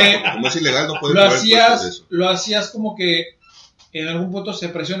ahí no está. Como es ilegal, no puedes lo hacías como que en algún punto se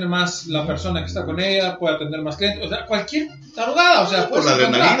presione más la persona que está con ella, puede atender más clientes, o sea, cualquier tarugada, o sea, por la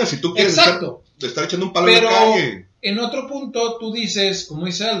adrenalina, si tú quieres estar echando un palo en la calle. En otro punto tú dices, como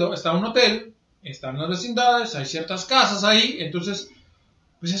dice Aldo, está un hotel, están las vecindades, hay ciertas casas ahí, entonces,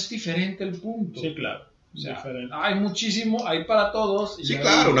 pues es diferente el punto. Sí, claro. O sea, hay muchísimo, hay para todos. Sí,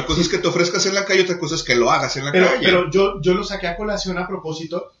 claro, una cosa es que te ofrezcas en la calle, otra cosa es que lo hagas en la calle. Pero yo lo saqué a colación a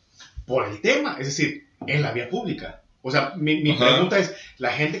propósito por el tema, es decir, en la vía pública. O sea, mi pregunta es, la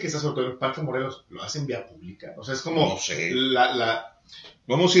gente que está sobre todo en el Parque Morelos, ¿lo hace en vía pública? O sea, es como... No sé.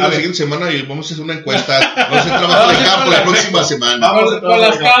 Vamos a ir la siguiente semana y vamos a hacer una encuesta. Vamos a hacer trabajo de campo la próxima semana. Con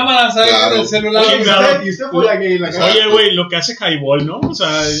las cámaras ahí del celular. Y usted fue aquí en la casa. Oye, güey, lo que hace Highball, ¿no? O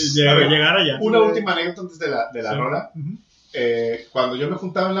sea, llegar allá. Una última anécdota antes de la rola. Cuando yo me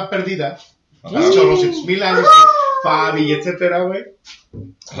juntaba en La Perdida, hace chorrocientos mil años, Fabi, etcétera, güey.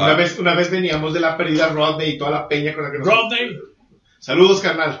 Una vez veníamos de La Perdida, Rodney y toda la peña con la que nos... Rodney. Saludos,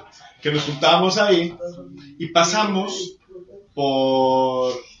 carnal. Que nos juntábamos ahí y pasamos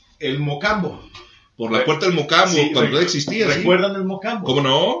por el Mocambo. Por la puerta del Mocambo, cuando no existía. ¿Recuerdan el Mocambo? ¿Cómo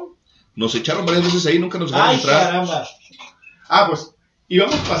no? Nos echaron varias veces ahí, nunca nos dejaron entrar. Caramba. Pues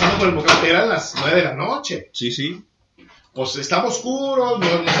íbamos pasando por el Mocambo, eran las 9 de la noche. Sí. Pues estaba oscuro, no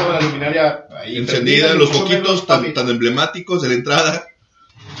estaba la luminaria ahí encendida, los foquitos tan emblemáticos de la entrada.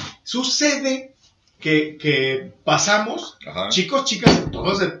 Sucede que pasamos, chicos, chicas,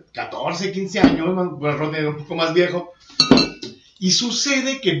 todos de 14, 15 años, Rodney era un poco más viejo, y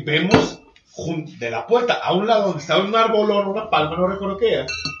sucede que vemos de la puerta a un lado donde estaba un arbolón, una palma, no recuerdo qué era,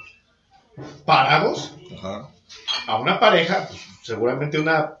 parados a una pareja, pues, seguramente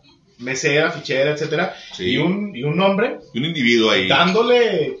una mesera, fichera, etcétera, y un hombre, y un individuo ahí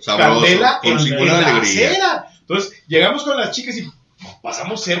dándole sabroso, candela con singular la alegría. acera. Entonces llegamos con las chicas y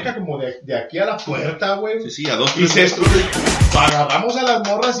pasamos cerca como de aquí a la puerta, güey. Sí, a 2 metros. Agarramos a las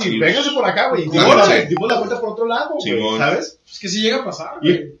morras y vénganse por acá, güey. Dimos la vuelta por otro lado, güey, ¿sabes? Es que si llega a pasar,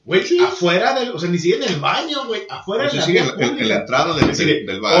 güey. Afuera del, o sea, ni siquiera en el baño, güey. Afuera en la entrada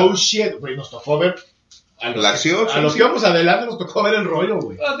del bar. Oh shit, güey, nos tocó ver La acción. A los que íbamos adelante nos tocó ver el rollo,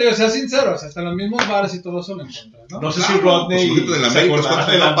 güey. Digo, sea sincero, o sea, hasta en los mismos bares y todo eso lo encuentras, ¿no? No sé si Rodney... Pues, en la América, ¿cuántos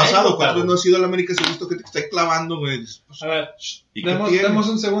años han pasado? ¿Cuántos no has ido a la América? Se ha visto que te está clavando, güey. A ver, demos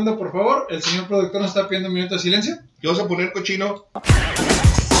un segundo, por favor. El señor productor nos está pidiendo un minuto de silencio. ¿Qué vas a poner, cochino?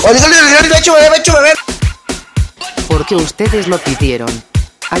 Bebé. Porque ustedes lo pidieron.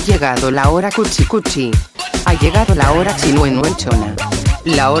 Ha llegado la hora cuchi cuchi. Ha llegado la hora chinuenuenchona.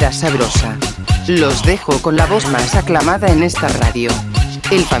 La hora sabrosa. Los dejo con la voz más aclamada en esta radio.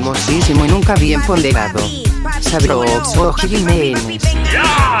 El famosísimo y nunca bien ponderado Sabroso Jiménez.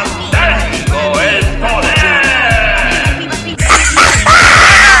 ¡Ya tengo el poder!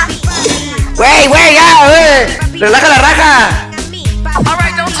 ¡Wey, ya! ¡Relaja la raja!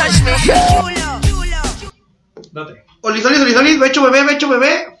 Alright, don't touch me. Date. Olisolis, becho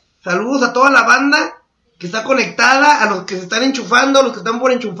bebé. Saludos a toda la banda que está conectada, a los que se están enchufando, a los que están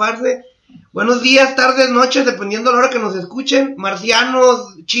por enchufarse. Buenos días, tardes, noches, dependiendo de la hora que nos escuchen.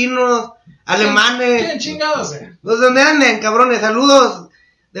 Marcianos, chinos, alemanes. ¿Quién chingados? Los de donde anden, cabrones. Saludos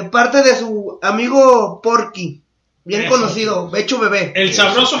de parte de su amigo Porky. Bien conocido, Becho Bebé. El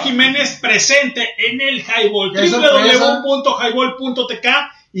sabroso Jiménez presente en el Highball. www.highball.tk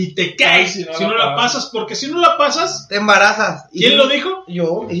y te caes si no la pasas, porque si no la pasas te embarazas. ¿Quién lo dijo?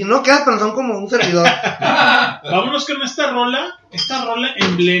 Yo. Y si no quedas panzón como un servidor. Vámonos con esta rola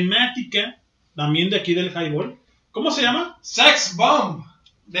emblemática también de aquí del Highball. ¿Cómo se llama? Sex Bomb,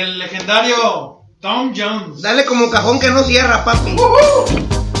 del legendario Tom Jones. Dale como cajón que no cierra, papi.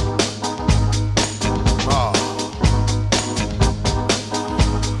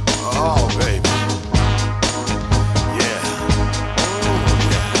 Oh, baby. Yeah.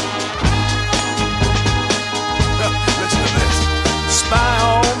 Listen to this. Spy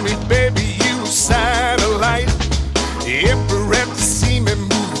on me, baby, you satellite. Infrared to see me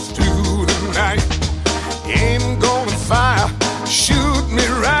move through the night. Aim gonna fire, shoot me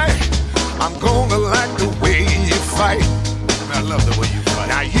right. I'm gonna like the way you fight. I love the way you fight.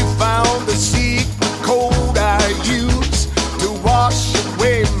 Now you found the secret code I use to wash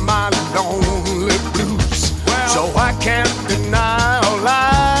away my lonely blues. Well, so I can't deny or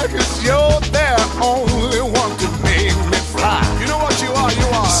lie, 'cause you're the only one to make me fly. You know what you are? You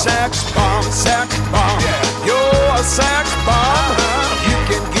are sex bomb, yeah. You're a sex bomb. You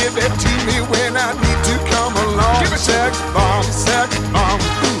can give it to me when I need to come along. Give it sex bomb,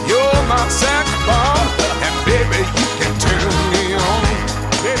 you're my sex bomb. And baby, you can turn me on.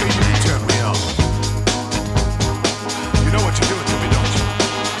 Baby, you can turn me on. You know what you're doing to me, don't you?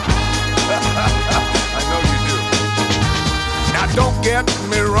 I know you do. Now don't get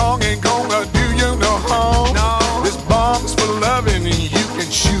me wrong, ain't gonna do you no harm. No. This bomb's for loving and you can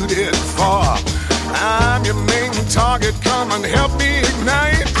shoot it far. I'm your main target, come and help me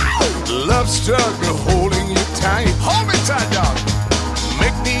ignite. Love struggle holding you tight. Hold me tight, dog.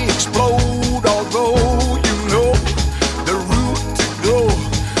 Make me explode, although you know the route to go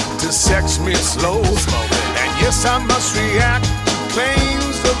to sex me slow. And yes, I must react to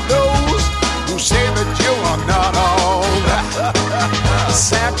claims of those who say that you are not all that.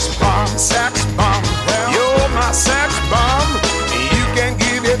 Sex bomb, you're my sex bomb. You can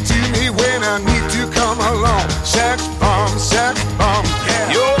give it to me when I need to come along. Sex bomb,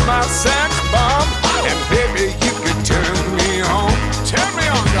 yeah. You're my sex bomb. And baby, you can turn me on. Turn me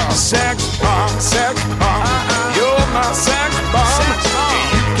on, dog. Sex bomb, you're my sex bomb. And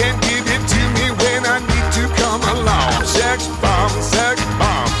you can give it to me when I need to come along. Sex bomb,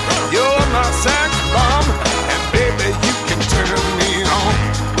 you're my sex bomb. And baby, you can turn me on.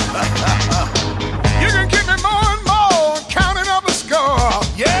 You can give me more and more, counting up a score.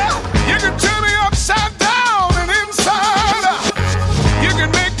 Yeah, you can turn me upside down and inside out. You can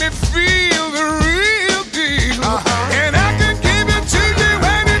make me feel the real deal. And I can give it to you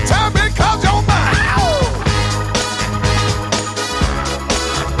anytime because you're mine.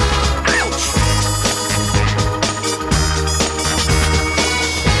 Ouch.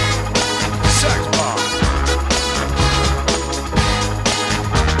 Sex bomb.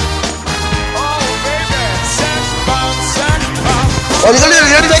 Oh, baby. Sex bomb. Olisolis,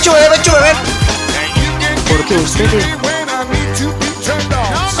 becho bebé. Porque ustedes When I need to be turned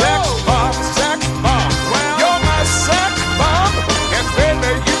on. Sex bomb. You're my sex bomb. And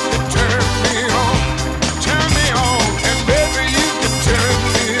baby, you can turn me on. And baby, you can turn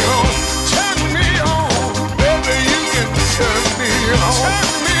me on. Baby, you can turn me on.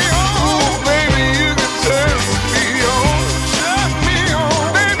 Ooh, baby, you can turn me on.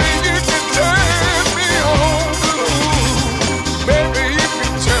 Baby, you can turn me on. Ooh, baby, you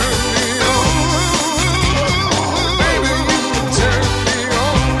can turn me on. Baby,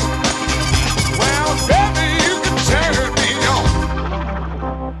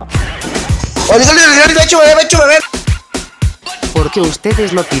 Porque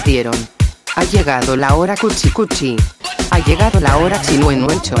ustedes lo pidieron. Ha llegado la hora cuchi cuchi. Ha llegado la hora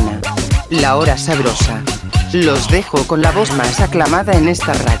chinuenuenchona. La hora sabrosa. Los dejo con la voz más aclamada en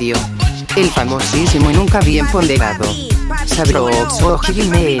esta radio. El famosísimo y nunca bien ponderado Sabroso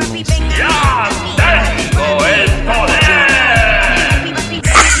Jiménez. ¡Ya tengo el poder!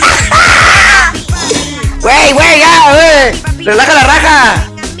 Güey, ya, güey. Relaja la raja.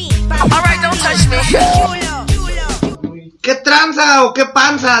 Alright, don't touch me. ¿Qué tranza o qué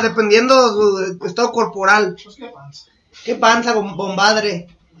panza? Dependiendo de su estado corporal. ¿Qué panza, bombadre?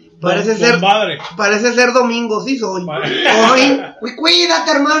 Parece ser domingo, sí soy. Hoy,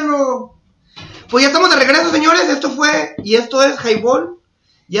 cuídate, hermano. Pues ya estamos de regreso, señores. Esto es Highball.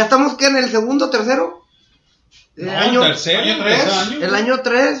 Ya estamos, ¿qué? ¿En el segundo, tercero? Año 3. El año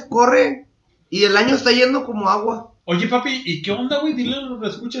 3 corre. Y el año está yendo como agua. Oye, papi, ¿y qué onda, güey? Dile a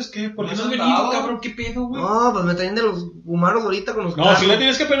los escuchas que ¿por qué no has venido, cabrón? ¿Qué pedo, güey? No, pues me traen de los humanos ahorita con los No, si le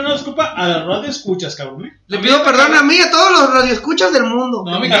tienes que pedir una disculpa a la radio escuchas, cabrón. Le pido perdón a mí y a todos los radioescuchas del mundo.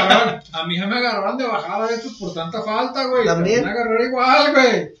 No, mi cabrón, a mí se me agarraron de bajada estos por tanta falta, güey. También. Me agarraron igual,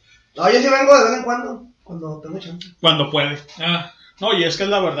 güey. No, yo sí vengo de vez en cuando tengo chance. Cuando puede. No, y es que es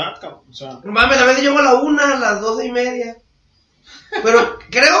la verdad, cabrón. O sea, no mames, a veces llego a la 1, a las 12:30. Pero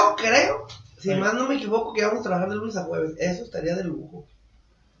creo, si más no me equivoco, que vamos a trabajar de lunes a jueves. Eso estaría de lujo.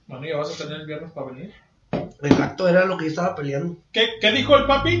 Bueno, ¿ya vas a tener el viernes para venir? Exacto, era lo que yo estaba peleando. ¿Qué dijo el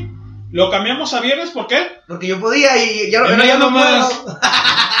papi? ¿Lo cambiamos a viernes? ¿Por qué? Porque yo podía y ya no puedo.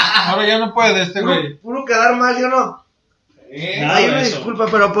 Ahora ya no puede güey. Puro quedar mal, ¿sí o no? Ay, una disculpa,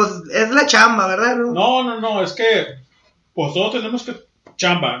 pero pues es la chamba, ¿verdad? No, es que pues todos tenemos que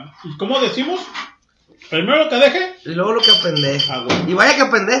chamba. ¿Y cómo decimos? Primero lo que deje y luego lo que apendeja. Y vaya que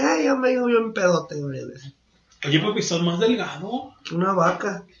apendeja, yo me digo yo en pedote, güey. Oye, papi, estás más delgado que una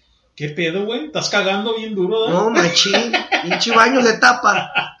vaca. ¿Qué pedo, güey? ¿Estás cagando bien duro, ¿no? No, machín. Pinche baño se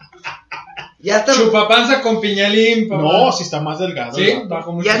tapa. Ya está. Chupapanza con piñalín, papá. No, si está más delgado. Sí,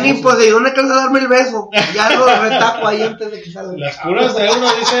 ya ni Poseidón alcanza a darme el beso. Ya lo retaco ahí antes de que salga. Las curas de euro,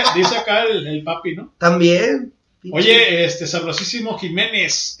 dice acá el papi, ¿no? También. Oye, sabrosísimo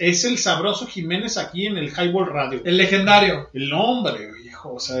Jiménez. Es el sabroso Jiménez aquí en el Highball Radio. El legendario. El nombre,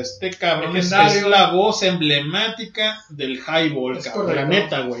 viejo. O sea, este cabrón es la voz emblemática del Highball, cabrón. La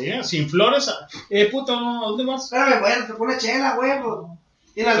neta, güey, Sin flores. Puta, ¿dónde vas? Espérame, güey, se pone chela, güey, pues.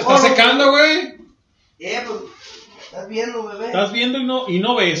 Se está secando, güey. Pues, estás viendo, bebé. Estás viendo y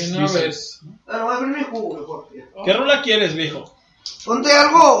no ves. No ves. No, voy a abrir mi jugo, mejor. ¿Qué rola quieres, viejo? Ponte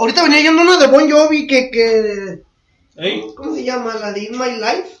algo. Ahorita venía yendo uno de Bon Jovi que... ¿Ey? ¿Cómo se llama? ¿La de It's My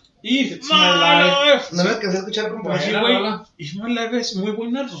Life? It's My Life. No me alcancé a escuchar con güey. It's My Life es muy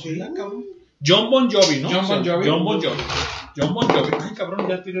buena rola, cabrón. John Bon Jovi, ¿no? John Bon Jovi. Ay, cabrón,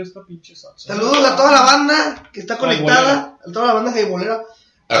 ya tiré esta pinche salsa. Saludos a toda la banda que está conectada. A toda la banda jaibolera.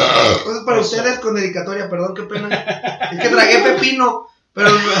 Cosas para ustedes con dedicatoria, perdón, qué pena. Es que tragué pepino, pero...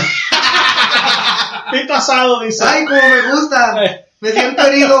 Pito asado, dice. Ay, como me gusta. Me siento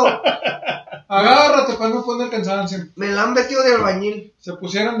herido. Agárrate para no poner cansancio. Me la han vestido de albañil. Se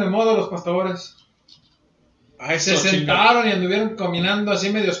pusieron de moda los pastores. Ay, se sentaron y anduvieron caminando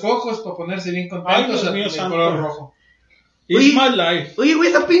así medios cojos para ponerse bien contentos. Ay, Dios mío, color rojo. It's My Life. Oye, güey,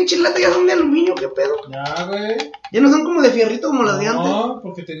 esa pinche lata ya son de aluminio, ¿qué pedo? Ya, güey. Ya no son como de fierrito como las de antes. No,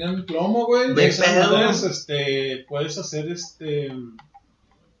 porque tenían plomo, güey. De esas maneras, puedes hacer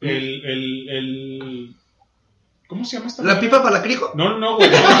 ¿cómo se llama esta? ¿La pipa para la crico? No, güey.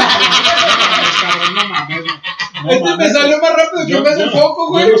 No, me salió más rápido que hace poco,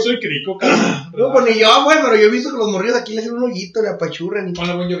 güey. Yo no soy crico, cabrón. No, pues ni yo, güey, pero yo he visto que los morrillos aquí le hacen un hoyito, le apachurran.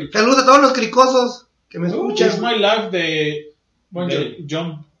 Saludos a todos los cricosos que me escuchan. It's My Life de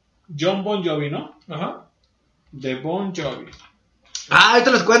John Bon Jovi, ¿no? Ajá. De Bon Jovi.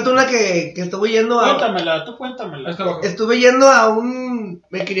 Ahorita les cuento una que estuve yendo a... Cuéntamela. Estuve yendo a un...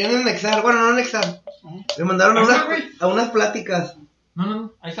 Me querían anexar, bueno, no anexar. Me mandaron a unas pláticas.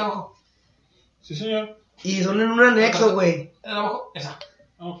 No, ahí está abajo. Sí, señor. Y son en un anexo, güey. Abajo, esa.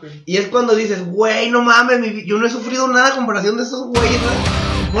 Okay. Y es cuando dices, güey, no mames, yo no he sufrido nada a comparación de esos güeyes,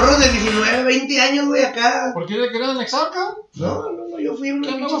 ¿no? Morros de 19, 20 años, güey, acá. ¿Por qué le querían anexar, cabrón? No, yo fui a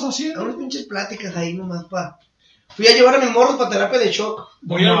unas pinches pláticas ahí nomás Fui a llevar a mis morros para terapia de shock.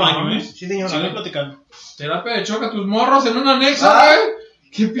 Voy al baño, ¿eh? Sí, señor. Sigue platicando. Terapia de shock a tus morros en un anexo, güey.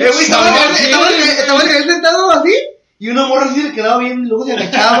 ¿Qué güey, estaba el sentado así. Y una morra así le quedaba bien, luego se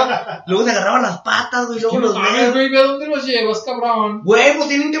agachaba, luego se agarraba las patas, güey, luego los dedos. Güey, ¿a dónde los llevas, cabrón? Güey, pues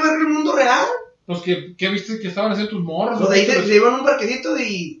tienen que ver el mundo real. Pues, ¿qué viste que estaban haciendo tus morros? Pues ahí se iban a un parquecito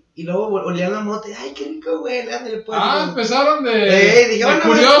y Y luego olían la mota y, ay, qué rico huele, ándale pues. Empezaron de dije, van a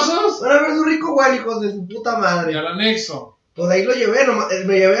curiosos. Van a ver su rico huele, hijos de su puta madre. Y al anexo. Pues ahí lo llevé,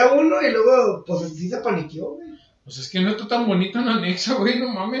 me llevé a uno y luego, pues sí se paniqueó, güey. Pues es que no está tan bonito en anexo, güey, no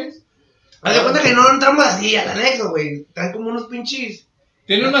mames. Haz de cuenta que no entramos así al anexo, güey. Están como unos pinches.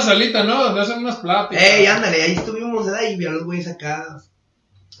 Tiene una salita, ¿no? Donde hacen unas pláticas. Ándale, ahí estuvimos, y vi a los güeyes acá.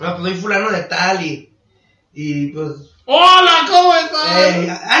 Pues soy fulano de tal y pues. ¡Hola! ¿Cómo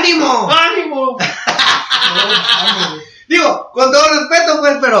estás? ¡Ánimo! ¡Ánimo! Digo, con todo respeto,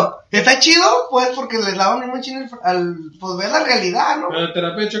 pues, pero está chido, pues, porque les lavan un machín pues ver la realidad, ¿no? Pero la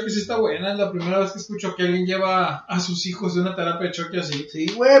terapia de choque sí está buena. Es la primera vez que escucho que alguien lleva a sus hijos de una terapia de choque así.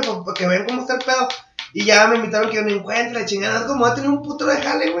 Sí, güey, pues, para que vean cómo está el pedo. Y ya me invitaron que yo me encuentre, la chingada. Como va a tener un puto de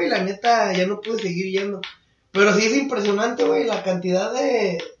jale, güey, la neta, ya no pude seguir yendo. Pero sí es impresionante, güey, la cantidad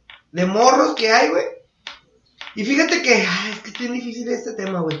de morros que hay, güey. Y fíjate que, es que es bien difícil este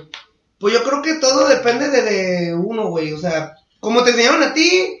tema, güey. Pues yo creo que todo depende de uno, güey. O sea, como te enseñaron a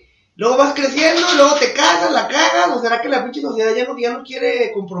ti, luego vas creciendo, luego te casas, la cagas. O será que la pinche sociedad ya no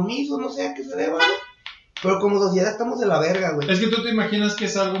quiere compromiso, no sé a qué se deba, güey. Pero como sociedad estamos de la verga, güey. Es que tú te imaginas que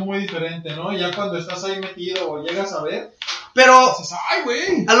es algo muy diferente, ¿no? Ya cuando estás ahí metido o llegas a ver. Pero, dices, ay,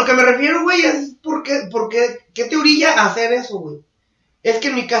 güey. A lo que me refiero, güey, es porque ¿qué te orilla a hacer eso, güey? Es que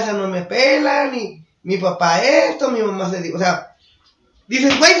en mi casa no me pelan, ni mi papá esto, mi mamá se dice, o sea,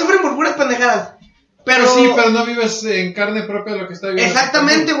 dices, güey, sufren por puras pendejadas. Pero sí, pero no vives en carne propia de lo que está viviendo.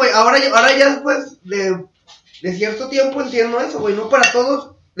 Exactamente, güey. Ahora ya después de cierto tiempo entiendo eso, güey. No para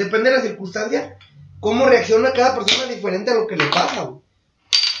todos, depende de la circunstancia, cómo reacciona cada persona diferente a lo que le pasa, güey.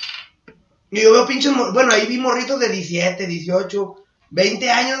 Y yo veo pinches, bueno, ahí vi morritos de 17, 18,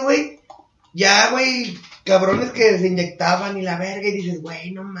 20 años, güey. Ya, güey, cabrones que se inyectaban y la verga y dices,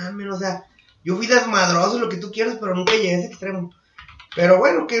 güey, no mames, o sea, yo fui desmadroso, lo que tú quieras, pero nunca llegué a ese extremo. Pero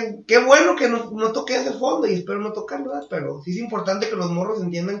bueno, qué bueno que no toqué ese fondo y espero no tocarlo, ¿verdad? Pero sí es importante que los morros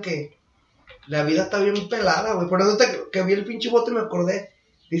entiendan que la vida está bien pelada, güey. Por eso que vi el pinche bote me acordé.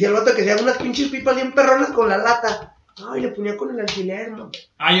 Dice el vato que se hagan unas pinches pipas bien perronas con la lata. Ay, le ponía con el alfiler, ¿no?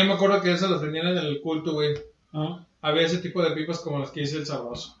 Yo me acuerdo que eso los vendían en el culto, güey. Había ese tipo de pipas como las que dice el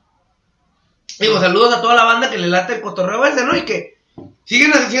sabroso. Digo, saludos a toda la banda que le late el cotorreo ese, ¿no? Y que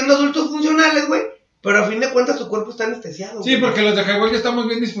siguen siendo adultos funcionales, güey. Pero a fin de cuentas su cuerpo está anestesiado. Sí, güey. Porque los de Highway ya estamos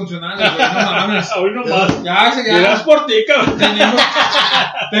bien disfuncionales, güey. No mames. Hoy no más. Ya. Llegas por ti, cabrón.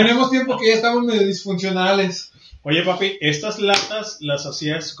 Tenemos tiempo que ya estamos medio disfuncionales. Oye, papi, estas latas las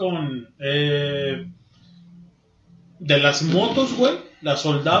hacías con... de las motos, güey. Las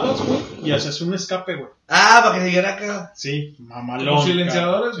soldabas, güey. Y hacías un escape, güey. Para que se viera acá. Sí, mamalón. Como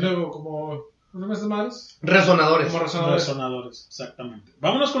silenciadores, luego como... ¿Cómo se llaman esas madres? Resonadores. Como resonadores. Resonadores, exactamente.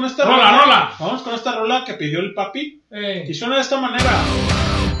 Vámonos con esta rola. Vamos con esta rola que pidió el papi. Y suena de esta manera.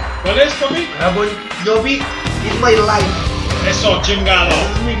 ¿Cuál es, papi? Yo vi It's My Life. Eso, chingado.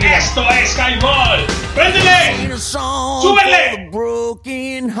 Esto es Highball. ¡Préndele! ¡Súbele!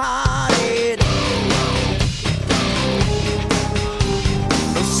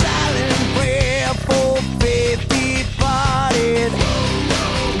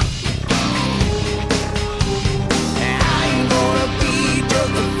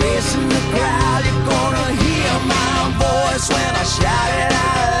 In the crowd, you're gonna hear my voice when I shout it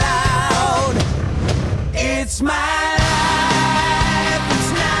out loud. It's my life,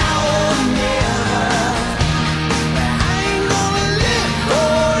 it's now or never. I ain't gonna live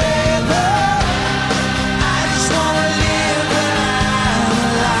forever. I just wanna live when I'm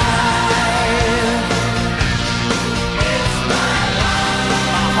alive. It's my life.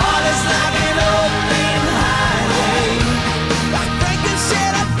 My heart is like an open highway. Like Franklin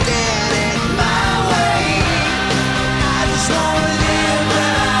said, I did it my way. I just wanna live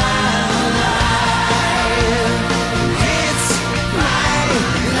when I'm alive. It's my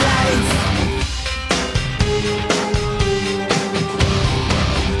life.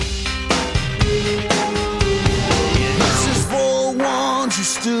 This is for the ones who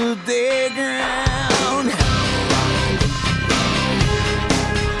stood their ground.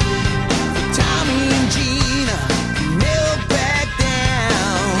 For Tommy and Gina, never back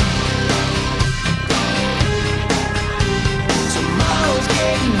down. Tomorrow's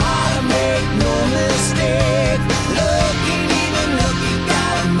getting harder, make no mistake. Looking even look, you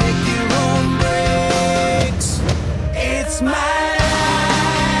gotta make your own breaks. It's my life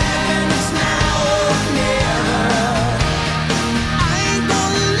and it's now or never. I ain't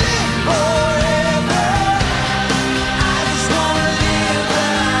gonna live forever.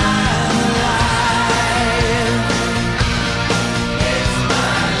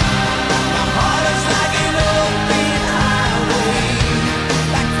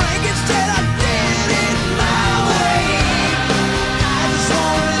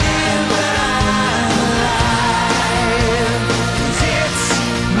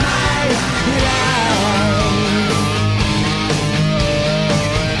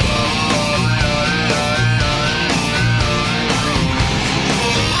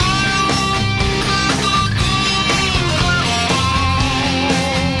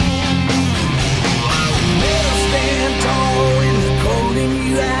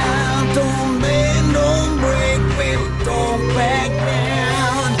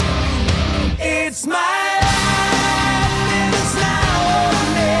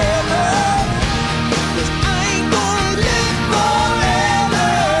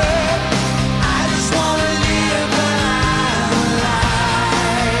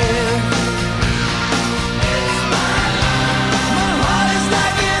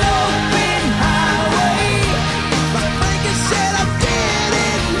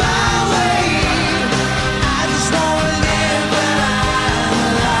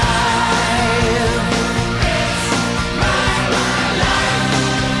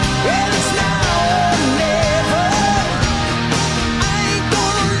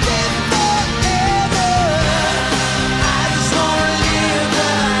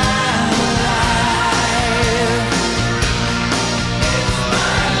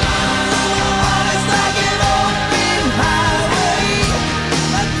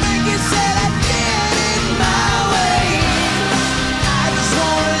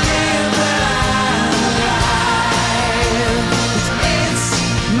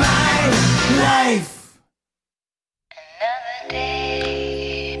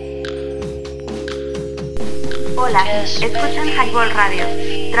 Hola, escuchan Highball Radio,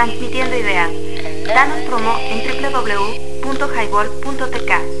 transmitiendo ideas. Danos promo en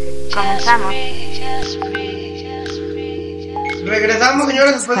www.highball.tk. Comenzamos. Regresamos,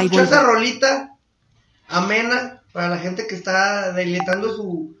 señores, después de escuchar esa rolita amena para la gente que está deleitando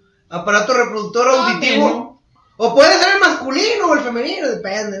su aparato reproductor auditivo. O puede ser el masculino o el femenino,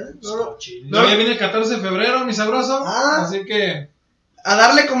 depende, ¿no? Ya viene el 14 de febrero, mi sabroso. Así que... a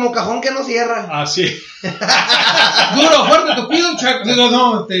darle como cajón que no cierra. Así. Duro, fuerte, tupido, chaco. Ya,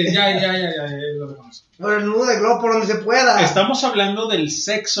 lo dejamos. Por el nudo de globo, por donde se pueda. Estamos hablando del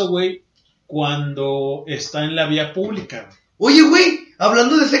sexo, güey, cuando está en la vía pública. Oye, güey,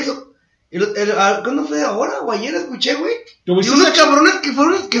 hablando de sexo, ¿cuándo fue? ¿Ahora o ayer escuché, güey? Y unos cabrones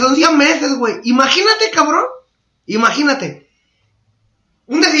que son siameses, güey. Imagínate, cabrón. Imagínate.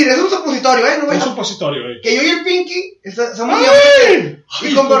 Un decir, es un supositorio, ¿eh? No, un supositorio, que yo y el Pinky somos siameses.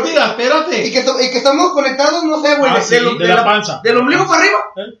 Y compartida, espérate. Y que estamos conectados, no sé, güey. De la panza. Del ombligo para arriba.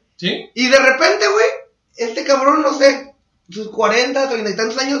 ¿Sí? Y de repente, güey, este cabrón, no sé, sus 40, 30 y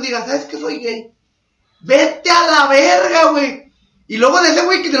tantos años diga, ¿sabes qué? Soy gay. Vete a la verga, güey. Y luego de ese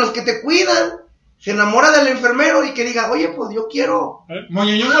güey que de los que te cuidan se enamora del enfermero y que diga, oye, pues yo quiero.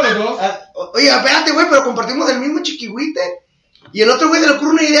 Moñoño de los dos. Oye, espérate, güey, pero compartimos el mismo chiquihuite. Y el otro güey se le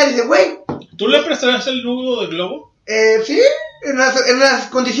ocurre una idea y dice, güey. ¿Tú le prestarías el nudo de globo? Sí, en las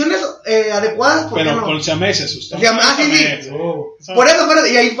condiciones adecuadas. ¿Por pero qué no? con siameses, usted. Sí. Por eso,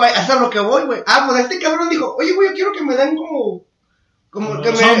 y ahí fue hasta lo que voy, güey. Pues este cabrón dijo, oye, güey, yo quiero que me den como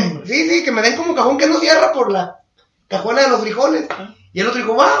que que me den como cajón que no cierra por la cajuela de los frijoles. Y el otro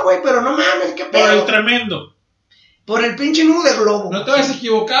dijo, güey, pero no mames, qué pedo. Por el tremendo. Por el pinche nudo de globo. No te vayas a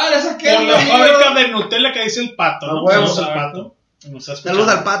equivocar, esa que por la fábrica de Nutella que dice el pato, ¿no? Saludos al pato. Saludos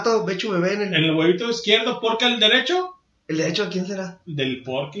al pato, Becho Bebé en el huevito izquierdo, porque el derecho. ¿El derecho a quién será? Del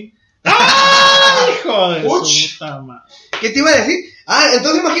porky. ¡Ah! Hijo de su puta madre. ¿Qué te iba a decir?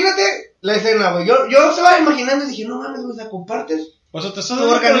 Entonces imagínate la escena, güey. Yo estaba imaginando y dije, no mames, güey, compartes. O sea, te estás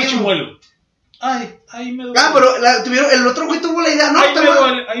dando el chimuelo. Ay, me duele. Pero el otro güey tuvo la idea, no, ahí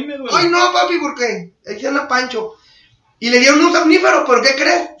me duele. Ay, no, papi, ¿por qué? Echan a Pancho. Y le dieron un somnífero, ¿pero qué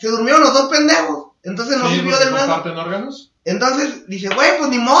crees? Se durmieron los dos pendejos. Entonces no sirvió de nada. ¿Comparten órganos? Entonces dice, güey, pues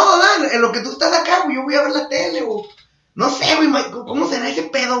ni modo, Dan. En lo que tú estás acá, güey, yo voy a ver la tele, güey. No sé, güey, ¿cómo será ese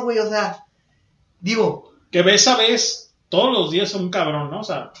pedo, güey? O sea, digo. Que ves a vez, todos los días un cabrón, ¿no? O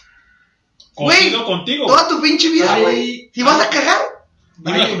sea, cocido contigo. Toda tu pinche vida, güey. Si vas a cagar.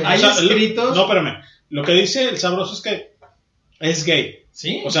 Hay escritos. No, espérame. Lo que dice el sabroso es que es gay.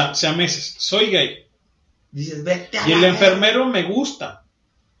 ¿Sí? O sea, siameses. Soy gay. Dices, vete a y el enfermero me gusta.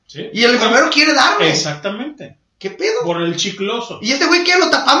 ¿Sí? Y el enfermero quiere darme. Exactamente. ¿Qué pedo? Por el chicloso. ¿Y este güey qué? ¿Lo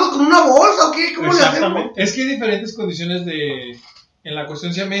tapamos con una bolsa o qué? ¿Cómo le hacemos? Es que hay diferentes condiciones en la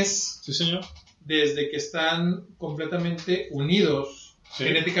cuestión siamés. Sí, señor. Desde que están completamente unidos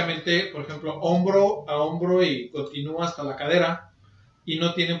genéticamente, por ejemplo, hombro a hombro y continúa hasta la cadera. Y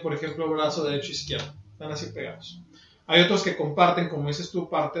no tienen, por ejemplo, brazo derecho e izquierdo. Están así pegados. Hay otros que comparten, como dices tú,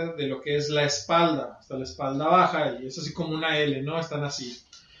 parte de lo que es la espalda, hasta la espalda baja, y es así como una L, ¿no? Están así.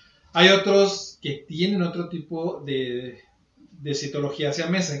 Hay otros que tienen otro tipo de citología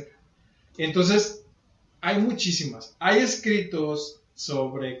siamesa. Entonces, hay muchísimas. Hay escritos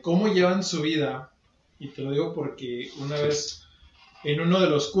sobre cómo llevan su vida, y te lo digo porque una vez en uno de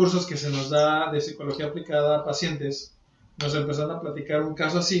los cursos que se nos da de psicología aplicada a pacientes, nos empezaron a platicar un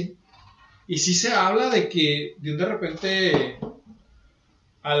caso así. Y sí se habla de que de repente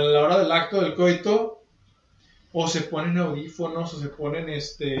a la hora del acto del coito o se ponen audífonos o se ponen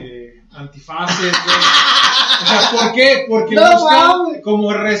antifaces. O sea, ¿por qué? Porque buscan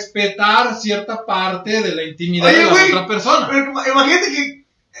como respetar cierta parte de la intimidad de la otra persona. Pero imagínate que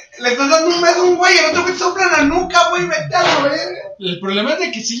le estás dando un beso a un güey y el otro que sopla en la nuca, güey, vete a la verga. El problema es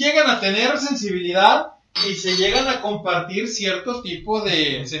de que sí llegan a tener sensibilidad y se llegan a compartir cierto tipo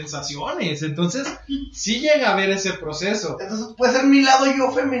de sensaciones. Entonces, sí llega a haber ese proceso. Entonces puede ser mi lado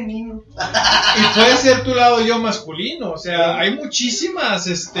yo femenino. Y puede ser tu lado yo masculino. O sea, hay muchísimas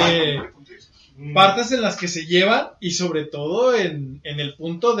partes en las que se llevan. Y sobre todo en el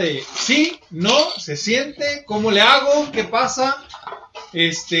punto de sí, no, se siente, cómo le hago, qué pasa,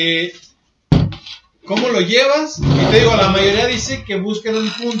 cómo lo llevas. Y te digo, la mayoría dice que busquen un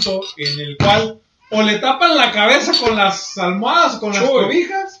punto en el cual o le tapan la cabeza con las almohadas o con las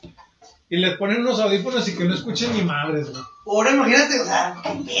cobijas y le ponen unos audífonos y que no escuchen ni madres, güey. Ahora imagínate, o sea, qué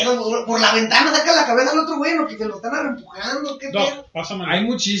pedo, por la ventana saca la cabeza al otro güey, que se lo están empujando, qué pedo. Hay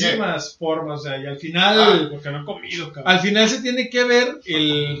muchísimas formas, o sea, y al final porque no han comido, cabrón. Al final se tiene que ver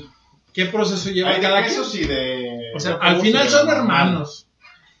qué proceso lleva cada quien. Y de o sea, al final son hermanos.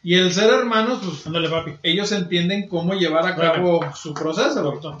 Y el ser hermanos, pues, ándale, papi. Ellos entienden cómo llevar a cabo su proceso,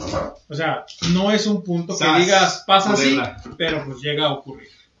 doctor. O sea, no es un punto que digas, pasa así, pero pues llega a ocurrir.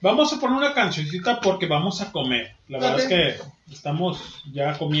 Vamos a poner una cancioncita porque vamos a comer. La verdad es que estamos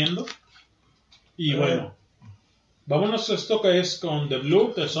ya comiendo. Y bueno, vámonos a esto que es con The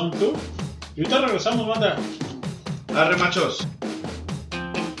Blue, de Song 2. Y ahorita regresamos, banda. Arre, machos.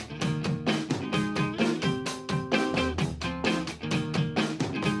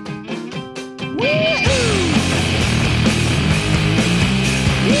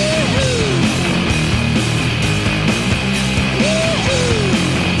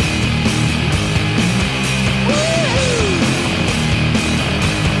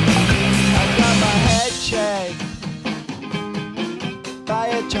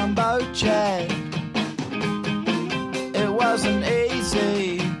 It wasn't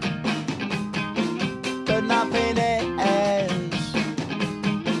easy, but nothing is.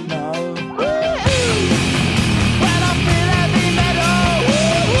 No. When I feel heavy metal,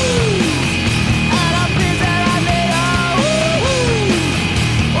 and I feel that I need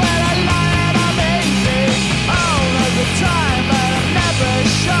when I lie and I'm easy all of the time, but I'm never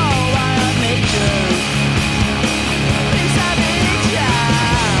sure why I need you. Please, I need you.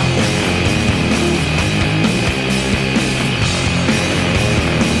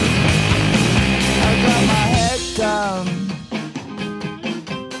 Down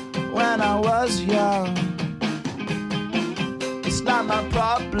when I was young. It's not my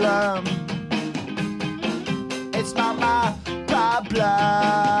problem. It's not my problem.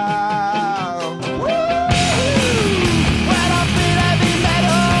 When I feel heavy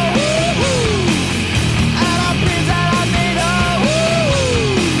metal, and I feel that I need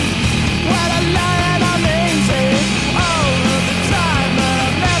when I lie and I'm easy all of the time, but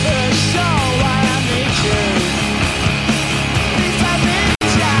I'm never sure why I need you.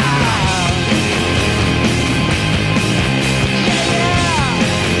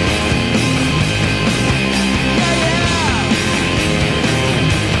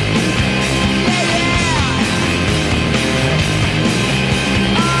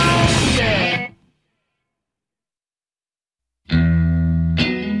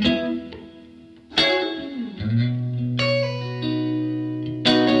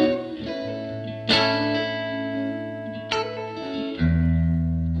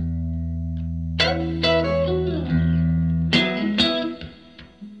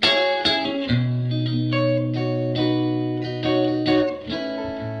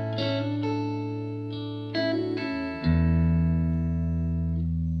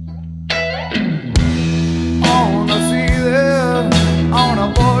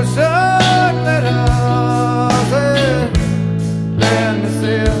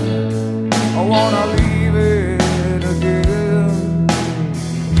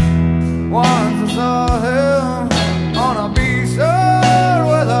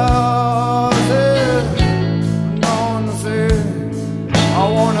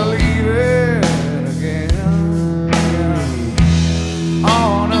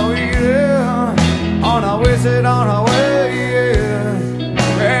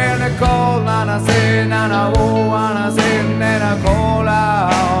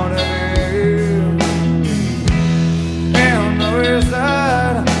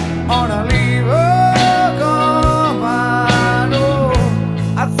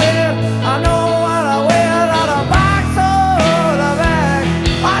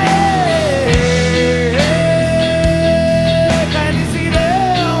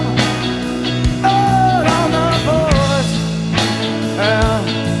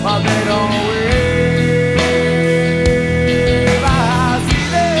 They don't wait.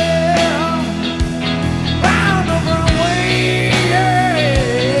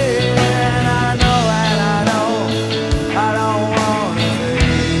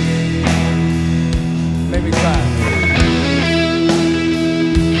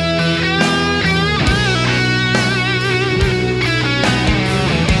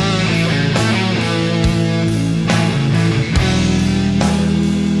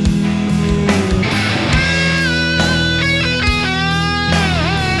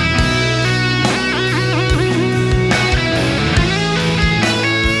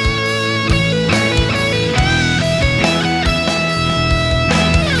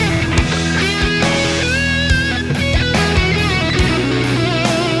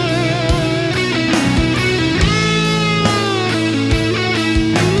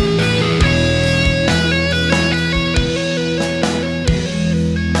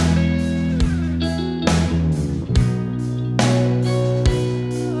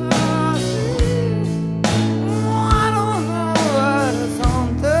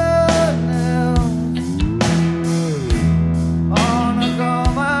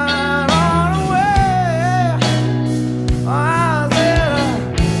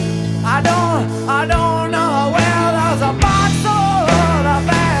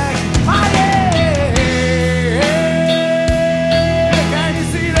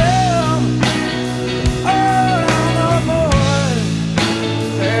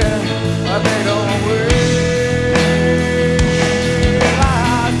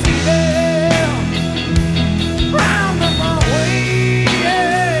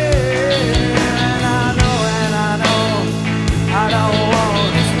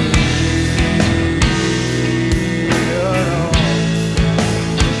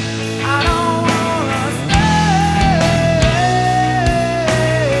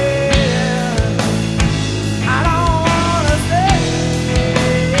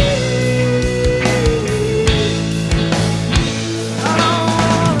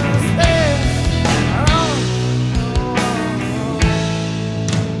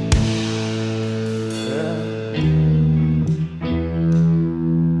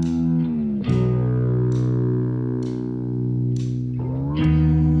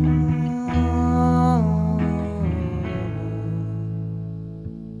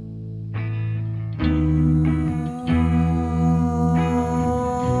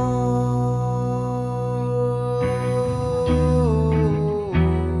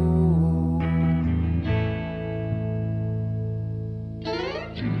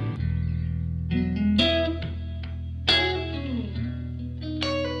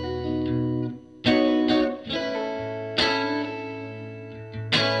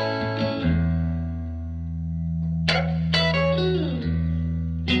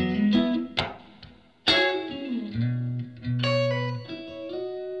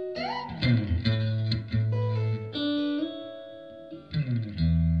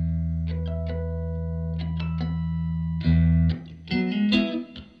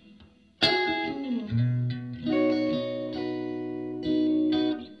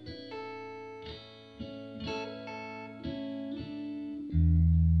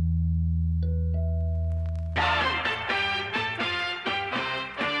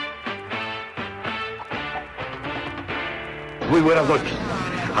 Muy buenas noches.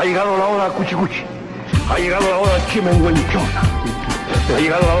 Ha llegado la hora cuchicuchi. Ha llegado la hora chimenguenchona. Ha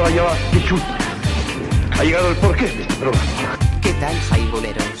llegado la hora lleva quichuta. Ha llegado el porqué de este programa. ¿Qué tal,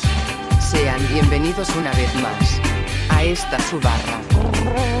 jaiboleros? Sean bienvenidos una vez más a esta su barra.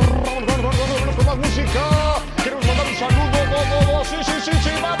 Con más música. Queremos mandar un saludo. Sí.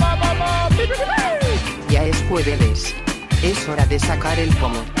 Va. Ya es jueves. Es hora de sacar el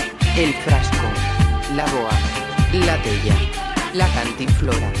pomo, el frasco, la boa, la tella, la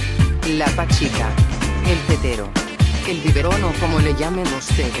cantinflora, la pachica, el tetero, el biberón o como le llamen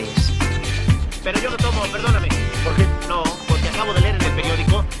ustedes. Pero yo lo tomo, perdóname. ¿Por qué? No, porque acabo de leer en el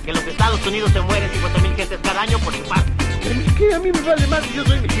periódico que en los Estados Unidos se mueren 50,000 gentes cada año por chupar. Pero es que a mí me vale más si yo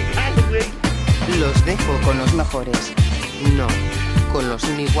soy mexicano, güey. Los dejo con los mejores. No, con los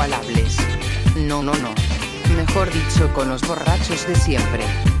inigualables. No. Mejor dicho, con los borrachos de siempre.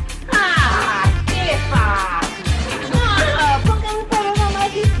 ¡Ah! ¡Qué fácil! Pongan un programa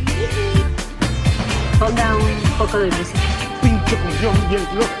más difícil. Ponga un poco de música. Pinche cuñón bien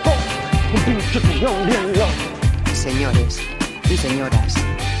loco. Un pinche cuñón bien loco. Señores y señoras,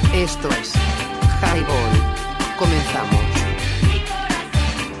 esto es Highball. Comenzamos.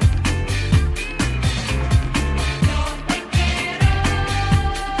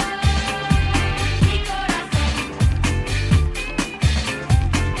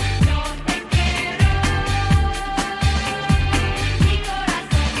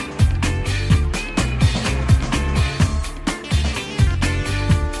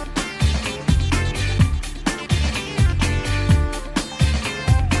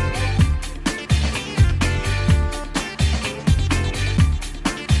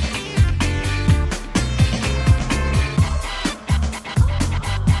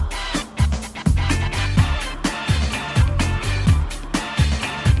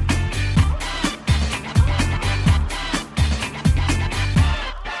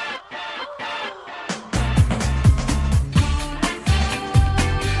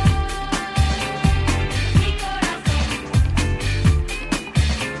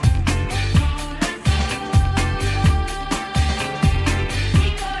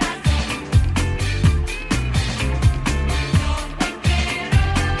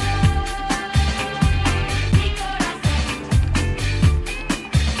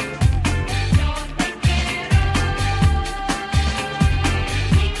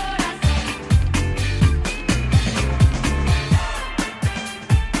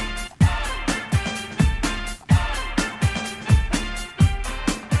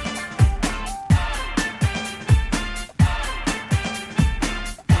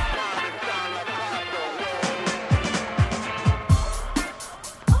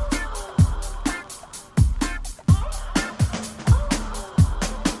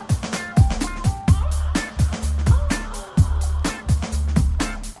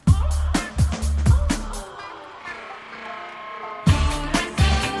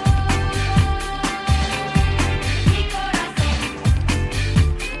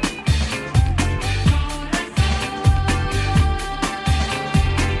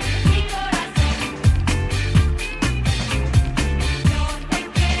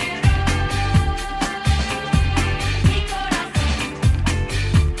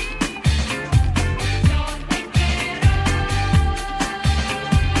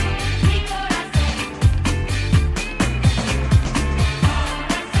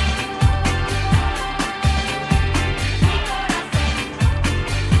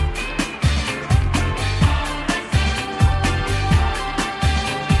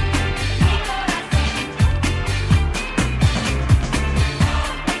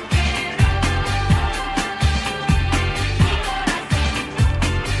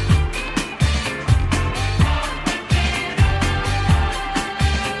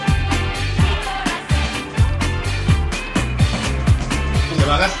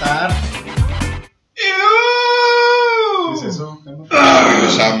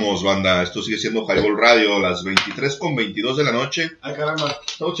 Regresamos, banda. Esto sigue siendo Highball Radio, las 23:22 de la noche. Ay, caramba.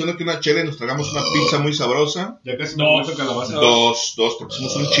 Estamos haciendo aquí una chela y nos tragamos una pizza muy sabrosa. Ya casi me meto calabaza. Dos, porque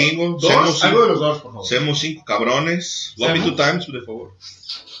somos un chingo. ¿Dos? Algo de los dos, por favor. Somos 5 cabrones. Love me 2 times, por favor.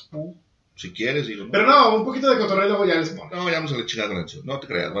 Si quieres, digo. Pero no, un poquito de cotorreo y luego ya les pongo. No, ya vamos a la chingada con eso. No te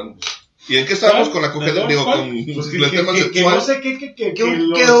creas, vamos. ¿Y en qué estábamos con la cogedera? Digo, con el tema sexual. Que no sé que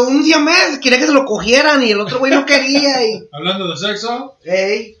un siamés quería que se lo cogieran y el otro güey no quería. Y... Hablando de sexo.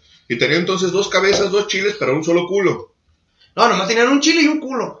 Ey. Y tenía entonces 2 cabezas, 2 chiles, pero un solo culo. No, nomás tenían un chile y un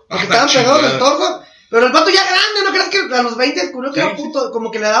culo. Porque estaban pegados del torso. Pero el vato ya grande, ¿no crees que a los 20 descubrió que era puto?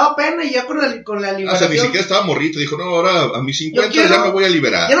 Como que le daba pena y ya con la liberación. O sea, ni siquiera estaba morrito. Dijo, no, ahora a mis 50 ya me voy a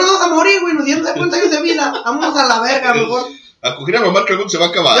liberar. Ya nos vamos a morir, güey. Nos dieron 50 años de vida. Vámonos a la verga, mejor. A coger a mamá que algo se va a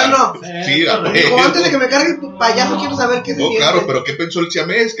acabar. Yo no. Sí, Dijo, antes de que me cargue tu payaso, quiero saber qué se siente. claro, pero ¿qué pensó el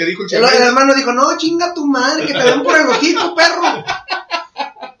siamés? ¿Qué dijo el El siamés? hermano dijo, no, chinga tu madre, que te den por el hocico, perro.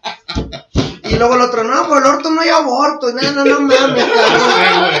 Y luego el otro, no, por el orto no hay aborto. No mames,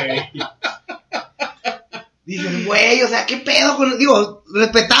 cabrón. Dicen, güey, o sea, ¿qué pedo con...? Digo,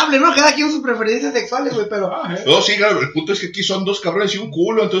 respetable, ¿no? Cada quien sus preferencias sexuales, güey, pero... No, sí, claro, el punto es que aquí son dos cabrones y un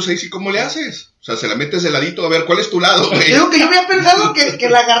culo, entonces ahí sí, ¿cómo le haces? O sea, se la metes de ladito, a ver, ¿cuál es tu lado, güey? Digo que yo había pensado que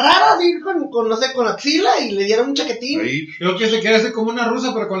la agarrara así con, no sé, con la axila y le diera un chaquetín. Ahí. Creo que se quiere hacer como una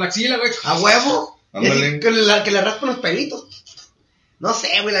rusa, pero con la axila, güey. A huevo. Ándale. Que le raspa los pelitos. No sé,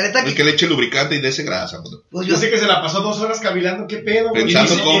 güey, la neta que le eche lubricante y de ese grasa. Pues yo sé que se la pasó 2 horas cavilando, ¿qué pedo, güey?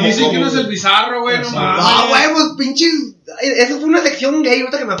 Pensando Y dicen que no es el bizarro, güey, no mames. No, güey, pues pinches... Eso fue una sección gay,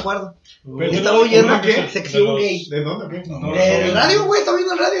 ahorita que me acuerdo. Estaba oyendo ¿qué? sección gay. ¿De dónde o qué? El radio, güey, estaba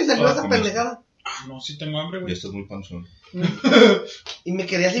viendo el radio y salió esa pendejada. No, sí tengo hambre, güey. Ya estás muy panzón. Y me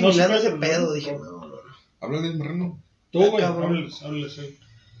quedé asimilando ese pedo, dije, no. Háblale, marrano. Tú, güey, cabrón. háblales, sí.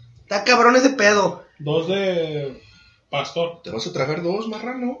 Está cabrón ese pedo. 2 de pastor. ¿Te vas a tragar 2,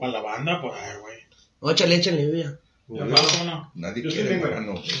 marrano? Para la banda, pues, güey. No, échale, ya. Nadie Yo sí quiere, tengo.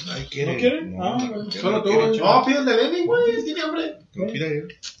 marrano. Nadie quiere. ¿No quieren? No, Güey. Solo tú, quiere, güey. chaval. No, pide el de Lenin, güey, tiene hambre. Que lo pida él.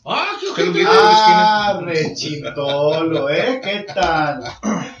 Qué Que lo grite de la esquina. Ah, rechitolo, ¿qué tal?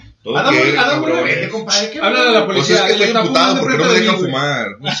 Todo Anda muy quiere, cabrón. verde, compadre. ¿Qué Háblale a la Pues policía. es que dile estoy está imputado fumando porque no me enfrente de dejan mí, güey.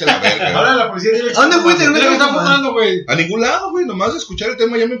 fumar. No hice la verga. Ahora la policía dile que ¿A dónde fuiste? Dile que está fumando, güey. A ningún lado, güey. Nomás de escuchar el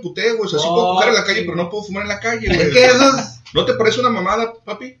tema ya me emputé, güey. O sea, sí puedo coger en la calle, pero no puedo fumar en la calle, güey. Es que eso es... ¿No te parece una mamada,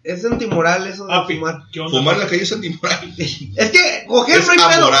 papi? Es antimoral eso de Papi, fumar. ¿qué onda? Fumar en la calle es antimoral. Es que coger Es no hay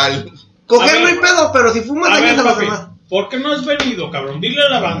pedo. amoral. Coger A no hay ver, pedo, pero si fumas A dañas ver, a los papi, demás. ¿por qué no has venido, cabrón? Dile a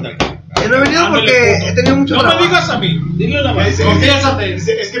la banda. Yo no he venido Ándale, porque puto. he tenido mucho No trabajo. me digas a mí, dile a la banda. Confiésate.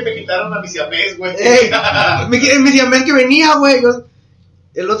 Es que me quitaron a mi siamés, güey. Ey, me decían que venía, güey.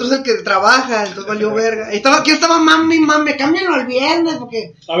 El otro es el que trabaja, entonces valió verga. Aquí estaba mami, cámbialo al viernes,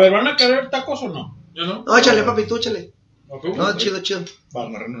 porque... A ver, ¿van a querer tacos o no? Yo no. No, échale, papi, tú échale. ¿Ok? No, chido. Va,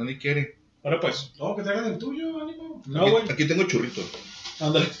 marrano, nadie quiere. Ahora pues. No, que traigan el tuyo, ánimo. No, güey. Aquí tengo churritos.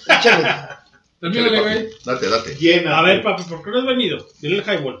 Ándale. Échale. Termínale, güey. Date. Llena. A ver, papi, ¿por qué no has venido? Dile el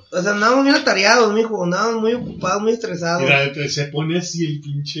highball. O sea, andábamos bien atareados, mijo. Andábamos muy ocupados, muy estresados. Mira, se pone así el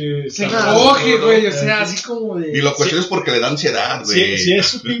pinche... Se Nada. coge, güey. O sea, así como de. Y lo cuestión es porque le da ansiedad, güey. Sí, es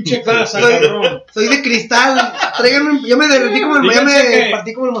su pinche casa, Soy- cabrón. Soy de cristal. Tráiganme. Yo me derretí como el... Ya Fíjense me que,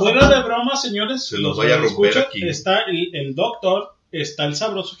 partí como el fuera mazapán. de broma, señores, Se nos los vaya a que romper escuchan, aquí. está el doctor, está el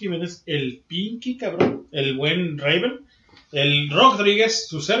sabroso Jiménez, el Pinky, cabrón, el buen Raven, el Rodríguez,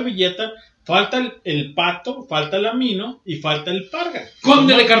 su servilleta, falta el Pato, falta el Amino y falta el Parga.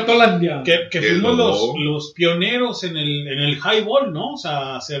 Conde de Cartolandia. Que Qué fuimos lobo. los pioneros en el highball, ¿no? O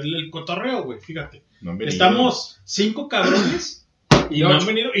sea, hacerle el cotorreo, güey, fíjate. No han venido. Estamos 5 cabrones y no han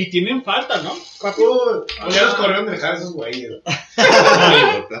venido, y tienen falta, ¿no? Ya los corrieron de dejar esos güeyes.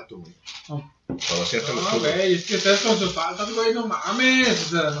 El plato, güey. Para vaciarte los No, jugos. güey, es que ustedes con sus faltas, güey, no mames. O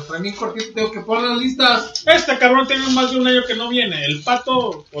sea, los traen bien cortitos, tengo que poner las listas. Este cabrón tiene más de un año que no viene. El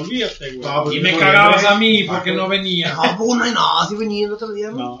Pato, olvídate, güey. No, pues, Y me no, cagabas no, a mí no, porque no venía. No, pues no, sí venía el otro día,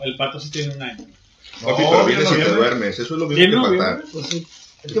 ¿no? No, el Pato sí tiene un año. Papi, No, pero vienes y te noviembre. duermes. Eso es lo ¿Quién mismo que noviembre? faltar. Pues sí.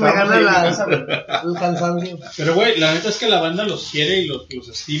 Es que me gana el cansancio. Pero, güey, la neta es que la banda los quiere y los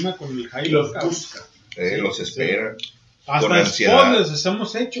estima con el high. Y los busca. Los esperan. con Hasta ansiedad. spoilers les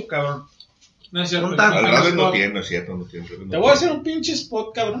hemos hecho, cabrón. No es cierto. Monta- Al no, Raven no no. tiene, no es cierto, no tiene. Te voy a hacer un pinche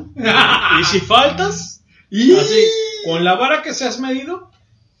spot, cabrón. Y si faltas, así, con la vara que se has medido,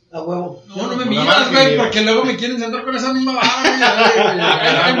 A huevo. No, no me Una miras, vara que güey, mira. porque luego me quieren sentar con esa misma vara, güey.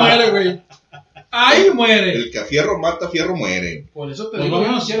 Ahí muere, güey. Ahí muere. El que a fierro mata, a fierro muere. Por eso te Pues digo, yo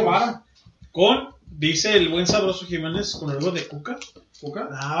no vamos. quiero vara. dice el buen sabroso Jiménez, con algo de cuca. ¿Cuca?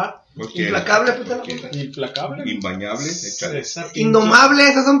 Ah, No quiere. implacable, puta la No quiere. puta. Implacable. Imbañable, échale. Esa pinche Indomable,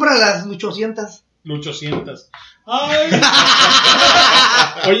 esas son para las luchocientas. Luchocientas. Ay.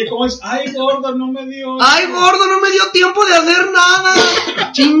 Oye, ¿cómo es? Ay, gordo, no me dio. Ay, gordo, no me dio tiempo de hacer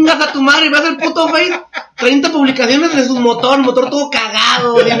nada. Chingas a tu madre, vas al puto Face. 30 publicaciones de su motor todo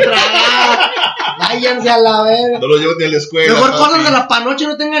cagado, bien tragado. Váyanse a la verga. No lo llevo ni a la escuela. Mejor papi. cosas de la panoche,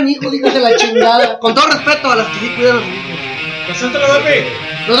 no tengan hijos, hijos de la chingada. Con todo respeto a las que sí cuidan a sus hijos. Preséntalo, bebé.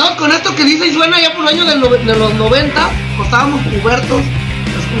 Nos damos con esto que dice y suena ya por los años de los 90. Costábamos pubertos,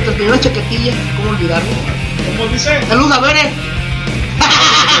 nuestras primeras chaquetillas, ¿cómo olvidarlo? ¿Cómo dice? Saludos a Bere.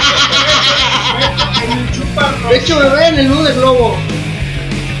 De hecho, bebé en el nudo de globo.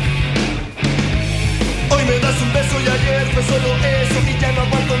 Hoy me das un beso y ayer fue solo eso y ya no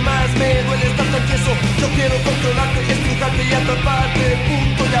aguanto más, me duele estar tan tieso. Yo quiero controlarte, estrujarte y atraparte,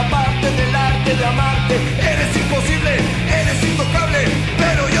 punto y aparte del arte de amarte. Eres imposible, eres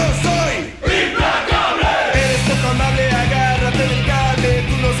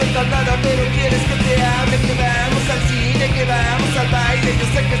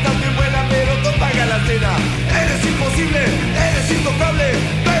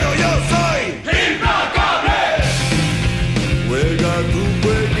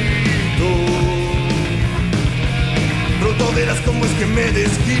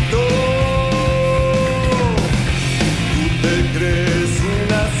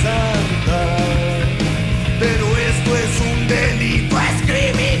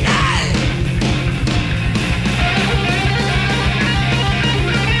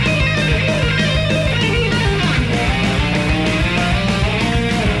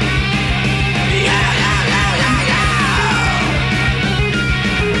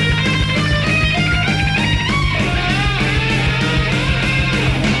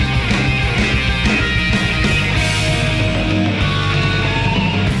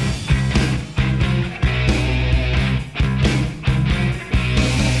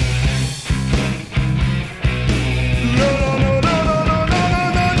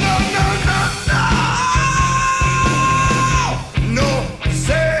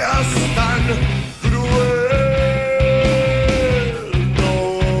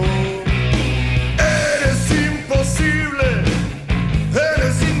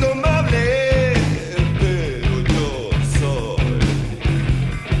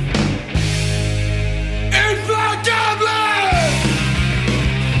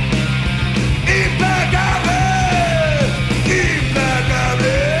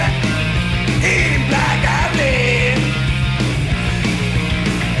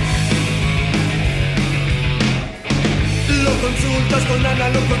lo consultas con Ana,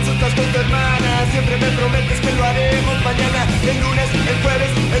 lo consultas con tu hermana. Siempre me prometes que lo haremos mañana, el lunes, el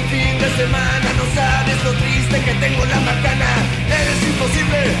jueves, el fin de semana. No sabes lo triste que tengo la macana. Eres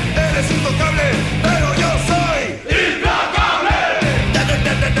imposible, eres intocable, pero yo soy implacable.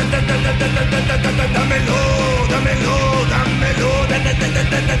 Dámelo, dámelo, dámelo,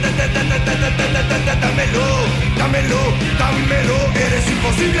 dámelo, dámelo, dámelo. Eres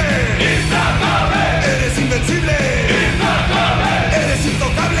imposible, implacable. Eres invencible, implacable. Eres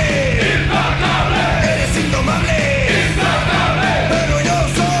intocable, implacable. Eres indomable, implacable. Pero yo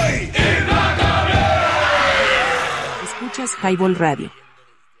soy implacable. Escuchas Highball Radio.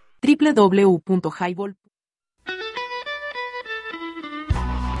 www.highball.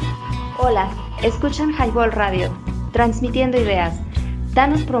 Hola, escuchan Highball Radio, transmitiendo ideas.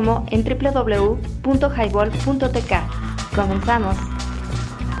 Danos promo en www.highball.tk. Comenzamos.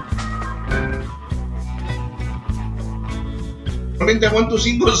 Solamente aguanto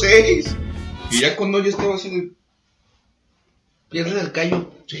 5 o 6. Y ya cuando ya estaba así de... Pierdes el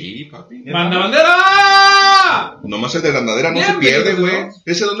callo. Sí, papi. ¡Manda bandera! Nomás el de la nadera no se pierde, güey.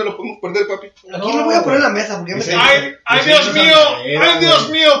 ¿Ese dónde lo podemos perder, papi? Aquí lo voy a poner en la mesa porque me Ay, Dios mío, ay, Dios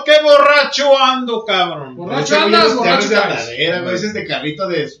mío, qué borracho ando, cabrón. Borracho andas, borracho de caes. andadera, güey. Ese es de carrito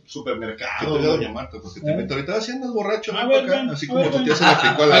de supermercado. Yo doña Marta, porque te meto ahorita así andas borracho, A ven ver, para acá. ven, Así a como ver, tu tía ven. se le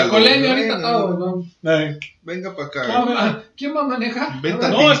aplicó a la... Alcoholemia ahorita todo, ¿no? Venga para acá. ¿Quién va a manejar? Ven No,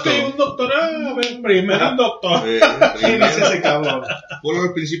 tantito. es que hay un doctor, a ver, primero un doctor. ¿Quién es ese cabrón? Ponlo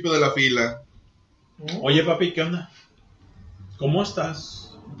al principio de la fila. Oye, papi, ¿qué onda? ¿Cómo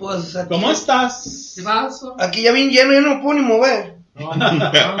estás? Pues aquí, ¿Cómo estás? ¿Qué pasó? aquí ya bien lleno, yo no me puedo ni mover. No,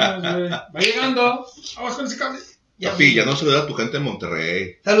 vamos, güey. Va llegando. Vamos con ese cable. Papi, ya no se le da a tu gente en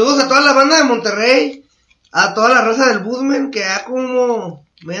Monterrey. Saludos a toda la banda de Monterrey, a toda la raza del Busman, que como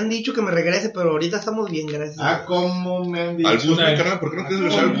me han dicho que me regrese, pero ahorita estamos bien, gracias. Ah, ¿cómo me han dicho? Al Busme, carnal, ¿por qué no quieres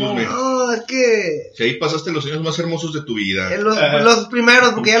regresar al Busme? No, es que Si ahí pasaste los años más hermosos de tu vida. los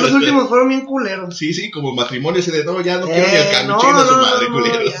primeros, porque ya los últimos fueron bien culeros. Sí, sí, como matrimonio, ese de no, ya no quiero ni el cambio, chinguen a su madre,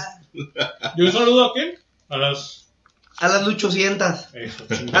 culeros. Yo un saludo a quién? A las Lucho 800. Eso,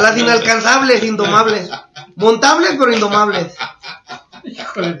 A las inalcanzables, indomables. Montables, pero indomables.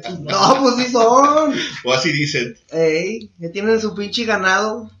 Híjole, tu madre. No, pues sí son. O así dicen. Ey, que tienen su pinche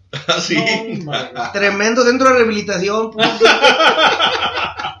ganado. Así. Tremendo centro de rehabilitación.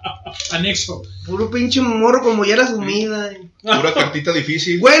 Anexo. Puro pinche morro como ya era sumida. Pura cartita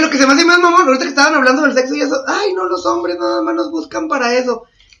difícil. Güey, lo que se me hace más mamón, ahorita que estaban hablando del sexo y eso. Ay, no, los hombres nada más nos buscan para eso.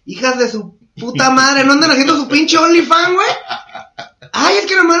 Hijas de su puta madre, no andan haciendo su pinche OnlyFans, güey. Ay, es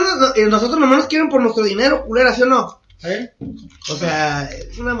que nosotros nomás nos quieren por nuestro dinero, culera, ¿sí o no? O sea,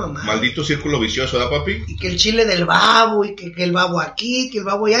 es una mamá. Maldito círculo vicioso, ¿verdad, papi? Y que el chile del babo, y que el babo aquí, que el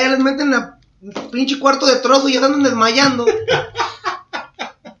babo allá, ya les meten la pinche cuarto de trozo y ya se andan desmayando.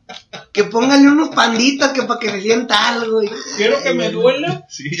 Que pónganle unos panditas que para que se sienta algo. Quiero que me duela.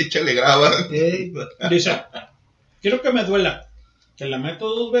 Sí, échale grava. Dice, quiero que me duela. Te la meto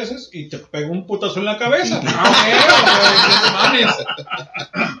 2 veces y te pego un putazo en la cabeza.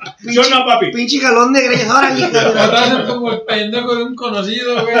 Yo no, papi. Pinche jalón de greñas, ahora Ahora como el pendejo de un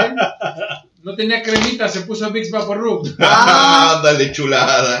conocido, güey. No tenía cremita, se puso Vicks Vaporub. Ándale,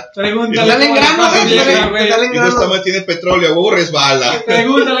 chulada. Pregúntale salen cómo le granos, fue a su vieja, güey. Y no está mal, tiene petróleo, huevo resbala.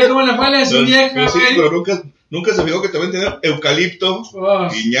 Pregúntale cómo le fue a su vieja, Pues sí, güey. pero nunca se fijó que te van a tener eucalipto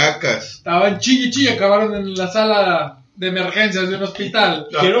y ñacas. Estaban chille, acabaron en la sala de emergencias de un hospital.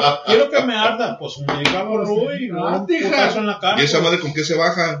 Quiero que me arda. Pues un Vaporub y un putazo en la cara. ¿Y esa madre con qué se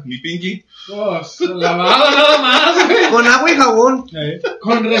baja, mi pinky? Pues, lavada nada más, güey. Con agua y jabón.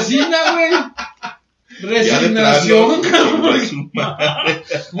 Con resina, güey. Resignación, cabrón.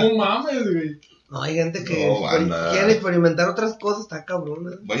 No mames, güey. No, hay gente que No, banda. quiere experimentar otras cosas, está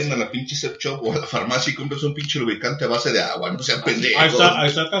cabrón. Vayan a la pinche Sex Shop o a la farmacia y compres un pinche lubricante a base de agua, no sean pendejos. Ahí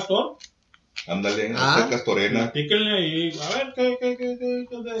está el castor. Ándale, esta castorena. Platíquenle ahí. A ver, ¿qué?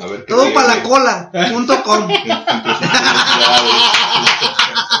 A ver, ¿qué Todo tiene? para la cola.com.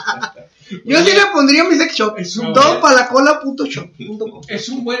 Yo sí le pondría mi sex shop. Todo para la cola.shop.com. Es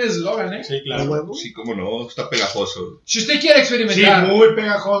un buen eslogan, ¿eh? Sí, claro. Sí, cómo no, está pegajoso. Si usted quiere Sí, experimentar. muy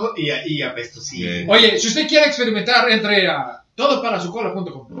pegajoso y apestosito. Oye, si usted quiere experimentar, entre a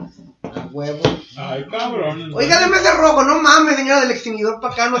todoparasucola.com. Huevo. Ay, cabrón. Oiga, deme ese rojo, no mames, señora del extinguidor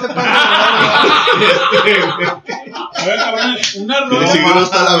para acá, no se pasa. A ver, cabrón, una Sí, no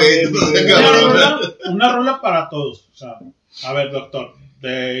está la vez, no sea cabrón. una rola para todos. O sea, a ver, doctor,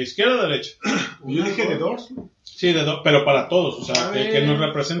 ¿de izquierda o derecha? Yo dije de dos. Sí, de dos, pero para todos. O sea, que nos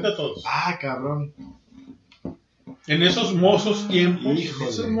represente a todos. Ah, cabrón. En esos mozos tiempos.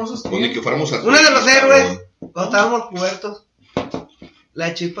 Esos hermosos Donde que fuéramos a Una de los héroes. Cuando estábamos pubertos.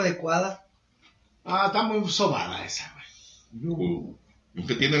 La chispa adecuada. Ah, está muy sobada esa, güey.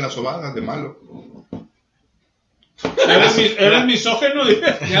 ¿Qué tiene la sobada de malo? ¿Eres misógeno?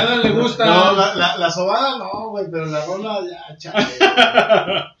 Ya no le gusta. No, la sobada no, güey, pero la rola ya, chale.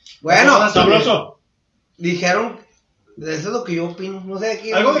 Bueno, sabroso. Dijeron, eso es lo que yo opino. No sé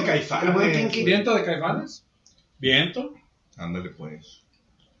aquí. Algo de Caifanes. El buen Pinky. ¿Viento de Caifanes? ¿Viento? Ándale, pues.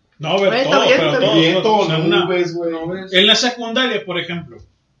 No, pero Está todo, bien, pero está todo. bien. Viento, O sea, nubes, güey. En la secundaria, por ejemplo.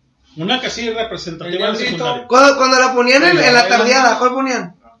 Una que sí representativa de El secundaria. Cuando la ponían en la tardeada, ¿cuál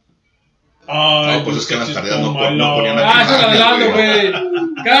ponían? Ay, No, pues es que en las tareas no malo. ponían Ah, eso es la de Lando, güey.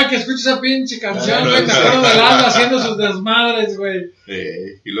 güey. Cada que escucho esa pinche canción, No, güey, me no, acuerdo no. de Lando haciendo sus desmadres, güey.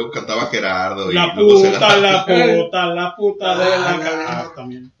 Y luego cantaba Gerardo. La y luego se puta de la Ah, cabeza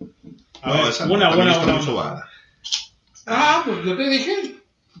también. A No, ver, esa una también buena, está muy buena. sobada. Ah, pues yo te dije.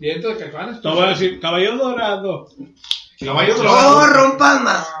 Viento de Caifanes. Te voy a decir, Caballo Dorado. Caballo No Dorado. rompas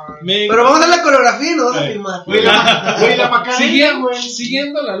más. Pero vamos a hacer la coreografía y nos vamos a Eh. filmar. Güey, la Macarena, güey.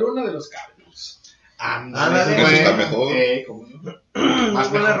 Siguiendo la luna de los caballos. Ándale, Eso güey. está mejor. ¿Cómo no? Muy Más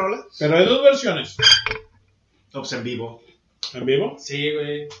buena mejor. rola. Pero hay dos versiones. Pues en vivo. ¿En vivo? Sí,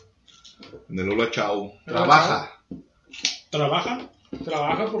 güey. En el Hola Chao. Trabaja. ¿Trabaja?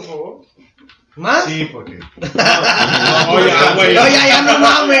 Trabaja, por favor. ¿Más? Sí, porque. Oye, güey. No, ya no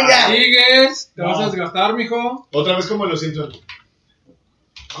mames, ya. Sigues. Te vas a No. desgastar, mijo. Otra vez como los Simpsons.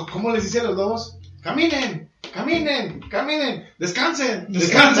 ¿Cómo les dice a los dos? Caminen, caminen, caminen, descansen,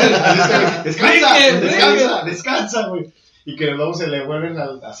 descansen, descansa, Brinquen, descansa, descansa, güey. Y que luego se le vuelven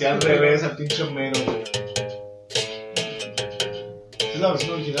hacia al revés al pinche Homero, güey. ¿Es la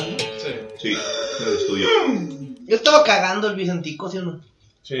versión original, no? Sí. Sí, era de estudio. Yo estaba cagando el Vicentico, ¿sí o no?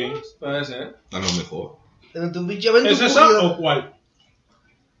 Sí. Puede ser. A lo mejor. Te metí un pinche evento ¿Es esa ocurrido. o cuál?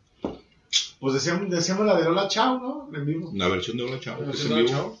 Pues decíamos la de Hola Chao, ¿no? En vivo. La versión de Hola Chao. que es Versión en de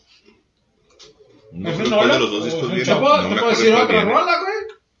vivo. Chao. No ¿Es sé en cuál Hola? de los dos ¿O discos es en viene. Chao? ¿Te puedo No me decir acuerdo otra cuál viene. rola,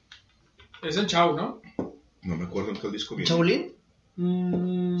 güey? Es en Chau, ¿no? No me acuerdo en qué disco viene. ¿Chaulín?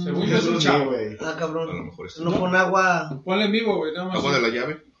 Según yo es en Chau. güey. Ah, A cabrón. lo mejor es No con agua. Ponle en vivo, güey. Nada más. Agua de la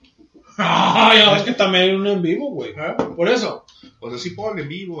llave. Ay, es que también hay una en vivo, güey. ¿Eh? Por eso. O sea, sí ponle en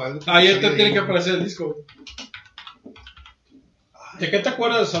vivo. Algo Ayer te salga tiene ahí. que aparecer el disco, güey. ¿De qué te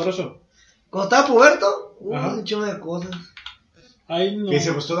acuerdas de Sabroso? Cuando estaba puberto, Ajá. un chingo de cosas. Ay, no. Que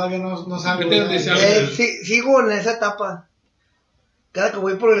dice, pues todavía no sabe. ¿Qué te güey. dice? Sigo en esa etapa. Cada que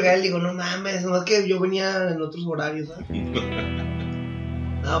voy por el Gael digo, no mames, no es que yo venía en otros horarios, ¿sabes?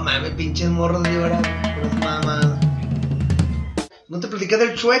 No mames, pinches morros de hora, puras mamadas. ¿No te platicé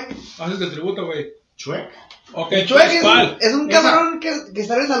del Chuec? Haces de tributo, güey. ¿Chuec? Ok, El Chuec ¿cuál? es un Esa. cabrón que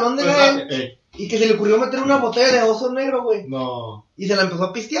está en el salón de Gael y que se le ocurrió meter una botella de oso negro, güey. No. Y se la empezó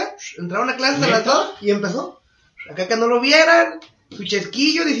a pistear. Entraron a clase, se ¿Neta? lanzó y empezó. Acá que no lo vieran, su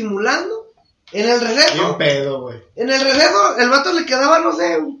chesquillo disimulando. En el Bien receso, pedo, güey. el vato le quedaba, no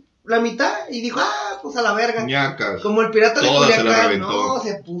sé, la mitad y dijo, pues a la verga. Ñacas. Como el pirata de Toda se la Culiacán, reventó. no,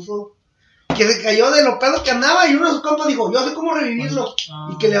 se puso. Que se cayó de lo pedo que andaba y uno de sus compas dijo, yo sé cómo revivirlo.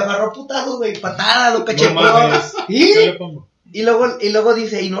 Y que le agarró putazos, güey, patadas, lo cacheteó. mames. ¿Y? ¿Qué le pongo? Y luego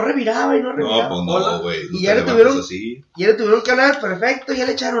dice, y no reviraba, y no reviraba. No, pues no, güey. Y No ya te le tuvieron, levantas así. ya le tuvieron que hablar perfecto, ya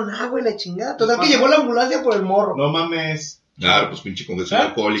le echaron agua y la chingada. Total que llegó la ambulancia por el morro. No mames. Claro, pues pinche congestión ¿Eh?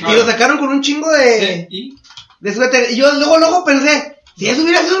 alcohólica. Y lo sacaron con un chingo de, ¿Y? de suéter. Y yo luego pensé, si eso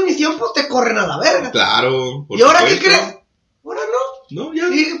hubiera sido misión, pues te corren a la verga. Claro. por ¿Y ahora qué supuesto. crees? Ahora no. No, ya.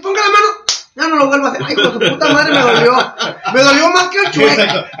 Y dije, ponga la mano. Ya no lo vuelvo a hacer. Ay, con su puta madre me dolió. Me dolió más que el Chuec.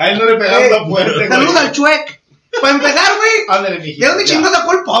 A él no le pegaron tan fuerte, güey. Saludos al Chuec. Para empezar, güey. Ándale, mijito. ¿De dónde ya. chingo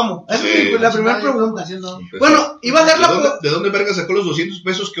sacó el pomo? Esa es Sí. la primera pregunta. Empezó. Bueno, iba a ser ¿De la... dónde, ¿De dónde verga sacó los 200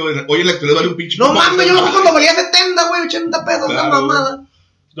 pesos que hoy en la actualidad vale un pinche No pomo? mames, yo lo vi cuando valía 70, güey, 80 pesos, esa Claro. mamada.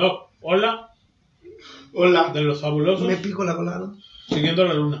 Doc, hola, Hola. de los fabulosos, Me pico la cola, ¿no? siguiendo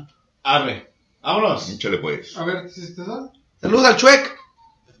la luna. Arre. Vámonos. Échale pues. A ver, si te da. Saludos al Chuec.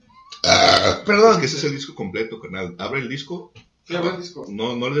 Perdón. Es que ese es el disco completo, carnal. Abre el disco. Sí, a ver, disco.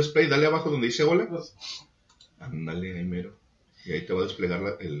 No le des play, dale abajo donde dice hola. Ándale, ahí mero. Y ahí te va a desplegar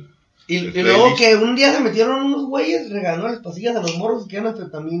el Y playlist. luego que un día se metieron unos güeyes, regaló las pastillas a los morros que eran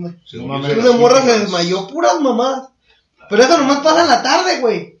anfetamina. Según No yo, mames. sí, Una morra sí, se sí. desmayó, puras mamadas. Pero eso nomás pasa en la tarde,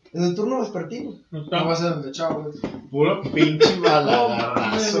 güey. En el turno vespertino. No No va a está. ser el de Chau, güey. Puro pinche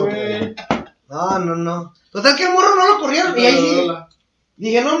balagarrazo, güey. No. Total que el morro no lo corrieron. Y ahí sí.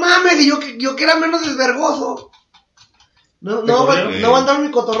 Dije, no mames, y yo que era menos desvergoso. No corrieron? aguantaron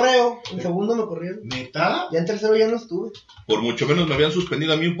mi cotorreo. En segundo me corrieron. ¿Neta? Ya en tercero ya no estuve. Por mucho menos me habían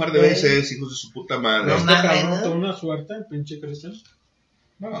suspendido a mí un par de Sí. veces, hijos de su puta madre. No Este mames, cabrón ¿no? tuvo una suerte, el pinche Cristian.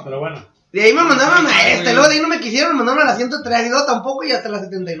 No, pero bueno. De ahí me mandaron a esta, y luego de ahí no me quisieron, me mandaron a la 103, y luego tampoco, y hasta la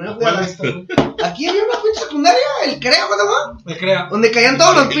 79 fui a la esta. Aquí había una pinche secundaria, el Crea, ¿cómo? El Crea. Donde caían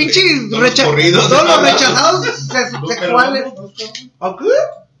todos los pinches todos los rechazados sexuales. ¿Aquí?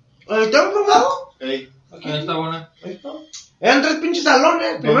 ¿El templo, ¿no? Ey. Aquí está buena. Ahí está. Eran 3 pinches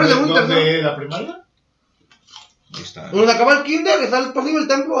salones, primero, segundo, tercero. ¿Dónde la primaria? Ahí está. Donde acaba el kinder, que está el pasillo del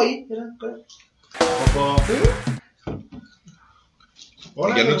templo, ahí. Era,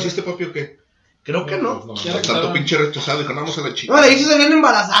 ¿Ya no existe, papi, o qué? Creo que no. Tanto pinche rechazado, dijo, no, vamos a la chica. No, de ahí se salían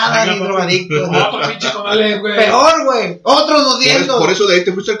embarazadas y drogadictos. Otro pinche Conalep, güey. Peor, güey. Otros 200. Por eso de ahí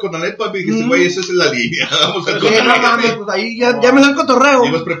te fuiste al Conalep, papi, y dijiste, güey, esa es la línea. Vamos al Sí, no Conalep. mames, pues ahí ya me da el cotorreo.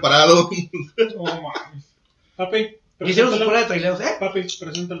 Ibas preparado. No mames. Papi, Hicieron su escuela de traileros, ¿eh? Papi,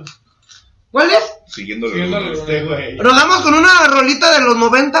 preséntalo. ¿Cuál es? Siguiéndole. Güey. Nos damos con una rolita de los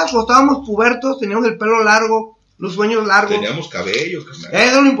 90, cuando estábamos pubertos, teníamos el pelo largo, los sueños largos. Teníamos cabello, carnal.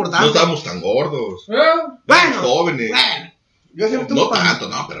 Eso es lo importante. No estábamos tan gordos. Bueno, Jóvenes. Yo siempre No tuve pan. tanto,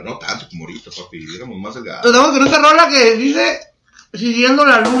 no, pero no tanto como ahorita, papi. Éramos más Nos delgados. damos con esta rola que dice Siguiendo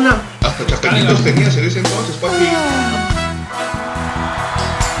la luna. Hasta chapelitos tenías en ese entonces, papi.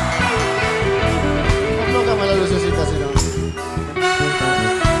 Póngame la lucecita, si no.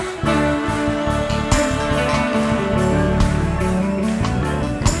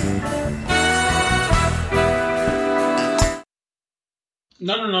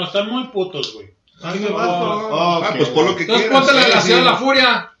 No, están muy putos, güey. Pues por lo que Entonces quieras. ponte la relación de la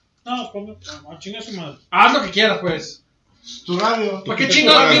furia. No, chinga su madre. Haz lo que quieras, pues. Tu radio. ¿Para qué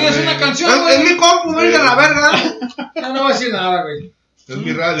chingados pides una canción, güey? Es mi compu, güey, de la verga. No voy a decir nada, güey. Es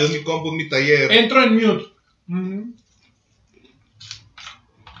mi radio, es mi compu, es mi taller. Entro en mute.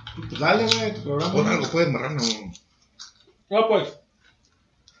 Pues dale, güey, tu programa. Pon algo, pues, marrano. No, pues.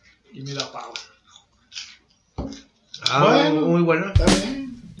 Y mira, power. Bueno, muy bueno. Está bien.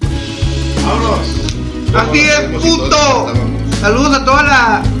 Vámonos. Así es, puto. Saludos a toda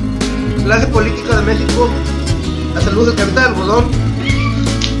la clase política de México. A saludos al cabeza de algodón.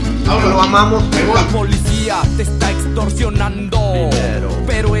 Ahora lo amamos. La policía te está extorsionando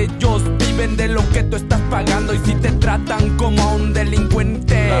pero ellos viven de lo que tú estás pagando. Y si te tratan como a un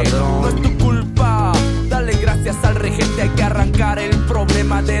delincuente, ladrón, no es tu culpa. Dale gracias al regente. Hay que arrancar el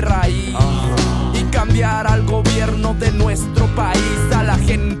problema de raíz y cambiar al gobierno de nuestro país. A la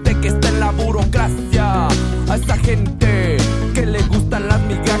gente que está en la burocracia, a esa gente que le gustan las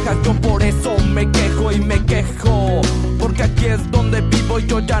migajas. Yo por eso me quejo y me quejo, porque aquí es donde vivo y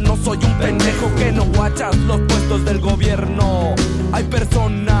yo ya no soy un pendejo que no guachas los puestos del gobierno. Hay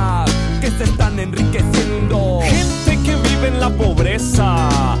personas que se están enriqueciendo, gente que vive en la pobreza.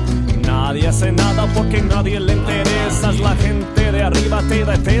 Nadie hace nada porque a nadie le interesas. La gente de arriba te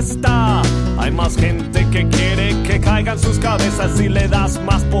detesta. Hay más gente que quiere que caigan sus cabezas. Si le das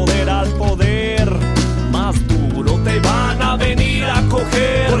más poder al poder, más duro te van a venir a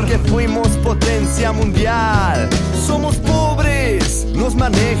coger. Porque fuimos potencia mundial. Somos pobres, nos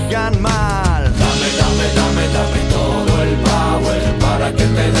manejan mal. Dame todo el power para que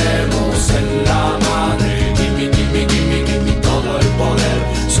te demos en la madre. Give me todo el poder,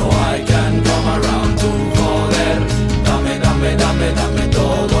 so I can come around to joder. Dame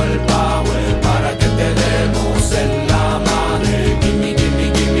todo el power para que te demos en la madre. Give me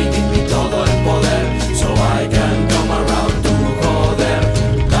todo el poder, so I can come around to joder.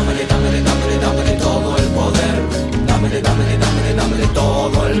 Dame todo el poder. Dame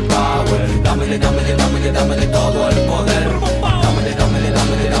todo el power. Dame todo el poder.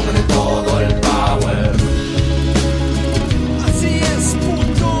 Dame todo el power. Así es,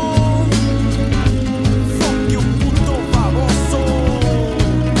 puto. Fuck you, puto baboso.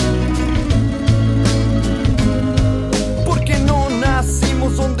 Porque no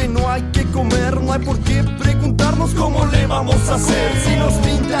nacimos donde no hay que comer. No hay por qué preguntarnos cómo le vamos a hacer. Si nos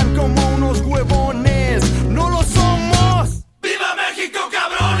pintan como unos huevones, no lo somos. ¡Viva México,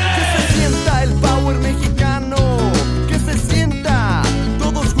 cabrones! Que se sienta el power mexicano, que se sienta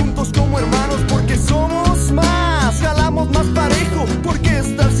todos juntos como hermanos, porque somos más, jalamos más parejo, porque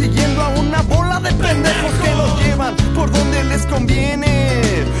estar siguiendo a una bola de pendejos que nos llevan por donde les conviene.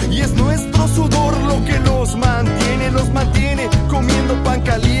 Y es nuestro sudor lo que los mantiene comiendo pan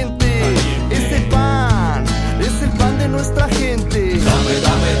caliente. Ese pan es el pan de nuestra gente.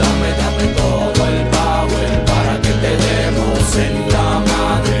 Dame todo el power para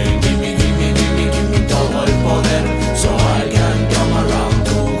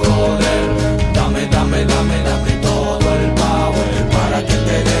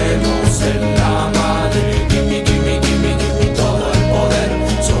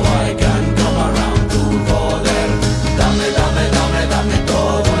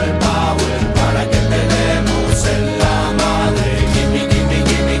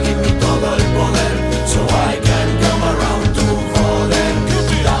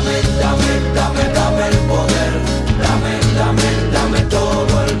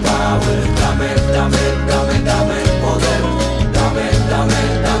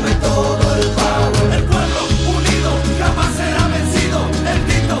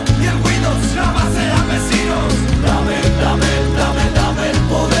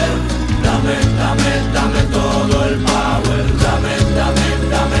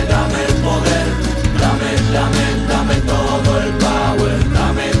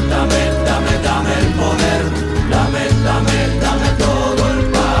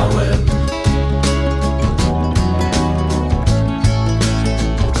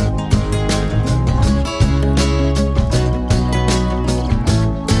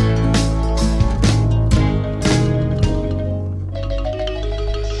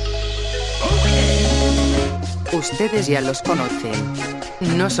Ustedes ya los conocen.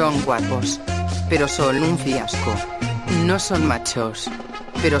 No son guapos, pero son un fiasco. No son machos,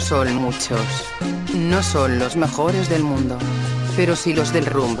 pero son muchos. No son los mejores del mundo, pero sí los del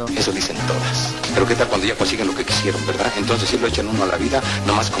rumbo. Eso dicen todas. Pero qué tal cuando ya consiguen lo que quisieron, ¿verdad? Entonces sí lo echan uno a la vida,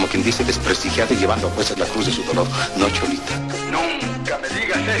 nomás como quien dice desprestigiado y llevando a fuerzas la cruz de su dolor. No, Cholita. Nunca me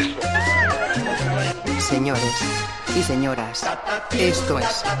digas eso. Señores y señoras, esto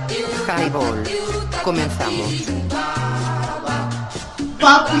es Highball. Comenzamos.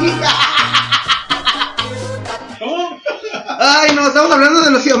 Papi. Ay, no, estamos hablando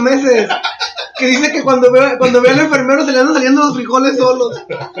de los siameses. Que dice que cuando ve al enfermero se le andan saliendo los frijoles solos.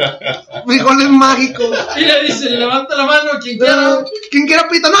 Frijoles mágicos. Y le dice, levanta la mano, quien quiera. ¿Quién quiera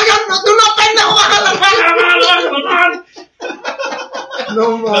pita? No, yo no, tú no, pendejo, baja la mano.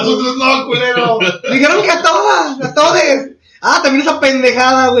 No, mames. Nosotros no, culero. Dijeron que a todes. Ah, también esa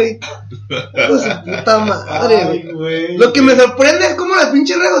pendejada, güey. Pues puta madre, güey. Lo que me sorprende es cómo las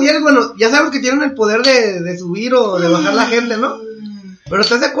pinches redes sociales, bueno, ya sabemos que tienen el poder de subir o de bajar la gente, ¿no? Pero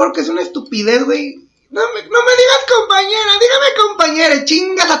 ¿estás de acuerdo que es una estupidez, güey? No me digas compañera, dígame compañera.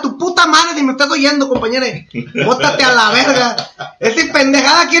 Chingas a tu puta madre si me estás oyendo, compañera. Bótate a la verga. Esa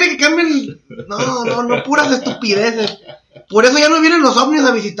pendejada quiere que cambien. No, puras estupideces. Por eso ya no vienen los ovnis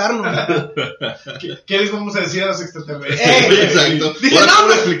a visitarnos. ¿Qué les vamos a decir a los extraterrestres? Exacto. Dice, ahora, no, ¿cómo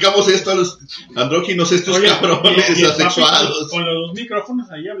le explicamos esto a los andróginos, estos cabrones y asexuados? Con los dos micrófonos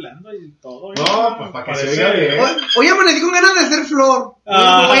ahí hablando y todo. No, pues para que se oiga bien. Hoy amanecí con ganas de ser flor.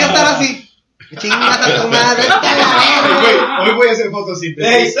 Voy a estar así. Chingas a tu madre. Hoy voy a hacer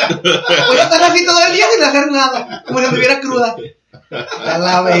fotosíntesis. Voy a estar así todo el día sin hacer nada. Como si estuviera cruda. A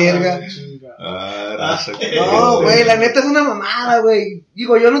la verga. No, güey, la neta es una mamada, güey.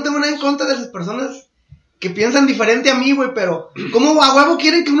 Digo, yo no tengo nada en contra de esas personas que piensan diferente a mí, güey, pero ¿cómo a huevo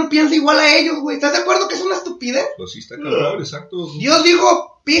quieren que uno piense igual a ellos, güey? ¿Estás de acuerdo que es una estupidez? Pues sí, está cabrón, exacto. Dios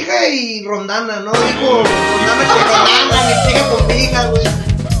dijo pija y rondana, no dijo rondana con rondana, ni pija con pija, güey.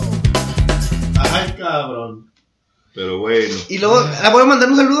 Ay, cabrón. Pero bueno. Y luego voy a mandar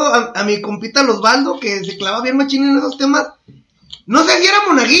un saludo a mi compita Osvaldo, que se clava bien machín en esos temas. No sé si era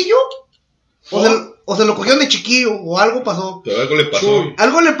monaguillo o se lo cogieron de chiquillo o algo pasó. Pero algo le pasó.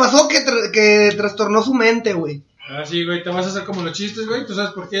 Algo le pasó que trastornó su mente, güey. Ah, sí, güey, te vas a hacer como los chistes, güey. ¿Tú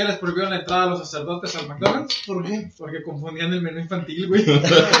sabes por qué les prohibieron la entrada a los sacerdotes al McDonald's? ¿Por qué? Porque confundían el menú infantil, güey.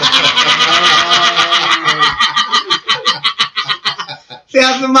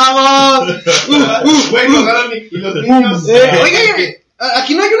 ¡Seas mamón! Y los niños. Oye,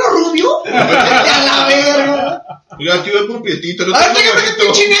 ¿aquí no hay uno rubio? ¡A la verga! Oiga, aquí voy por pietito. A ver, déjame el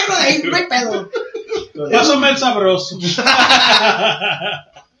pinche negro de ahí, no hay pedo. Pásame el sabroso.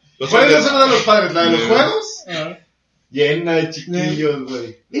 ¿Cuál es una de los padres? ¿La de los juegos? Llena de chiquillos,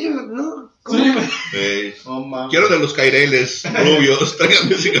 güey. Mira, no. Quiero de los caireles rubios.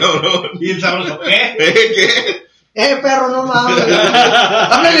 Tráigame ese cabrón. ¿Y el sabroso? ¿Qué? ¿Qué? Perro, no mames.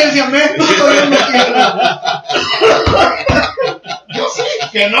 Háblale al siamés, no estoy en tierra. Yo sí.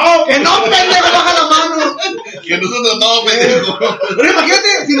 Que no, pendejo, baja la mano. Que nosotros no, pendejo. Pero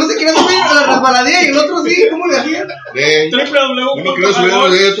imagínate, si no se quiere subir a la resbaladilla y el otro sí, ¿cómo le hacían? Uno quiere subir a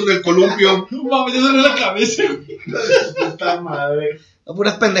otro del columpio. No mames, eso no es la cabeza, güey. Puta madre. A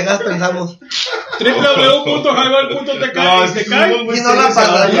puras pendejadas pensamos. www.highball.tk. No, y no la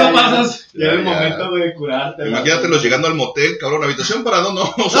pasas. No pasas. Ya es el momento de curarte. Imagínatelos llegando al motel, cabrón. Habitación para dos, no.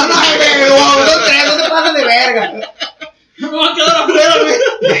 No te pases de verga. Me voy a quedar afuera, güey.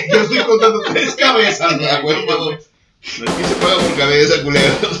 Yo estoy contando 3 cabezas, güey. Aquí se paga por cabeza,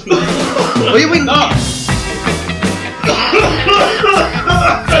 culeros. Oye, güey, no.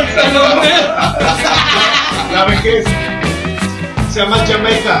 La vejez. Se llama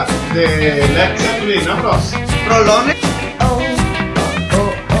Jamaica de Led Zeppelin, vámonos. Rolones.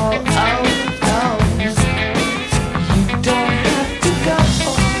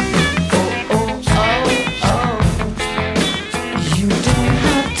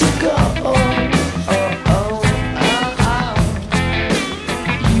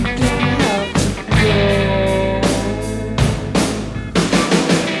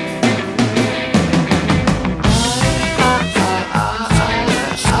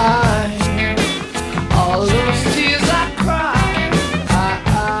 All those tears I cried.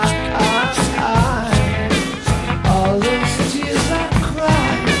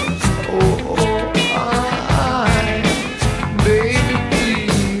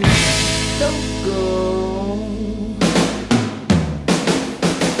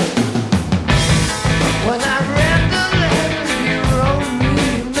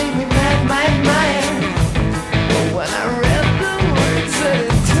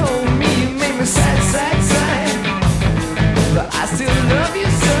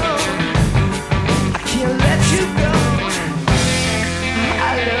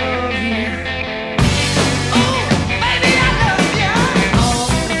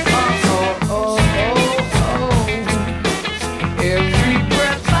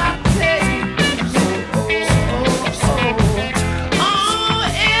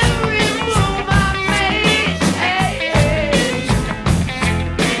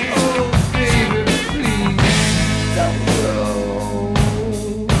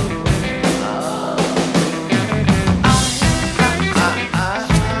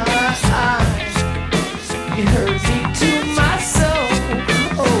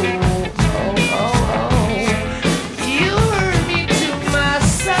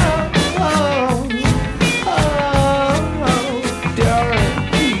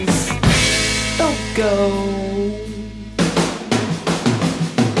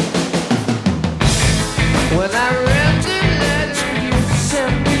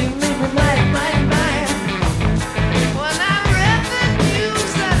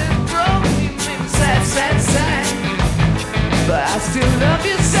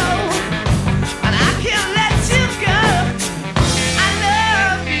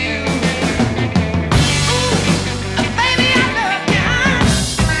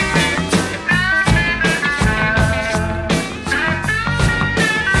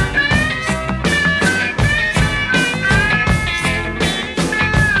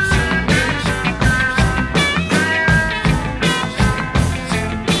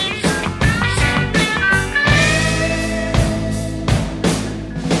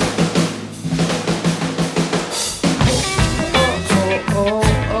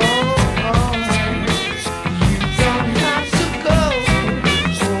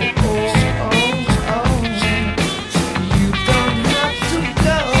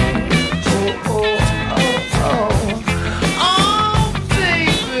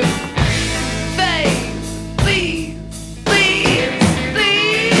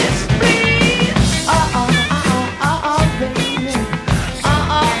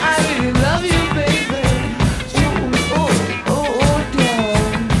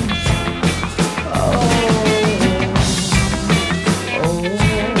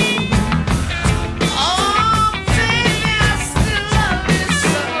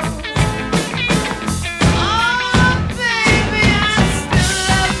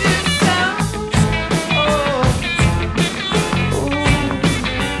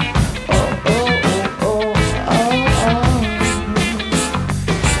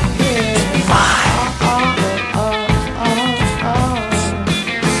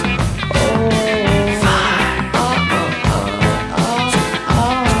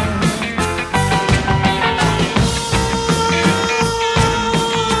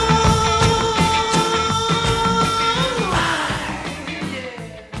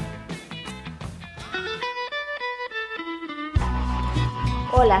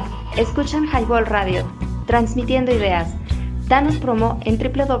 escuchan Highball Radio, transmitiendo ideas. Danos promo en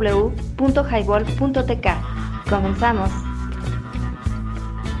www.highball.tk. Comenzamos.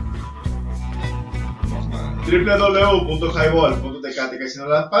 www.highball.tk, que si no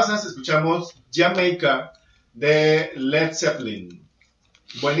las pasas, escuchamos Jamaica de Led Zeppelin.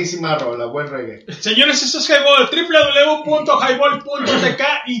 Buenísima rola, buen reggae. Señores, esto es Highball, www.highball.tk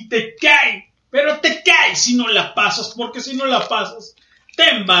y te cae, pero te cae si no la pasas, porque si no la pasas, te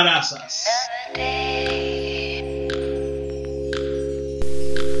embarazas.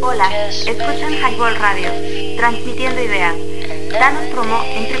 Hola, escuchan Highball Radio, transmitiendo ideas. Danos promo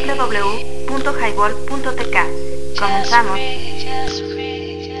en www.highball.tk. Comenzamos.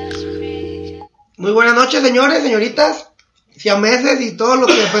 Muy buenas noches, señores, señoritas, siameses y todos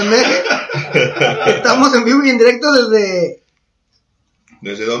los que pendejen. Estamos en vivo y en directo desde...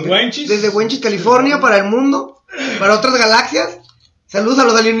 ¿Desde dónde? Wenchis. Desde Wenchis, California, para el mundo, para otras galaxias. Saludos a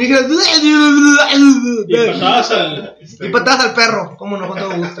los alienígenas. Y patadas al perro, como no, con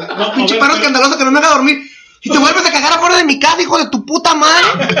todo gusto. No, Pinche perro escandaloso que no me haga dormir. Si te vuelves a cagar afuera de mi casa, hijo de tu puta madre.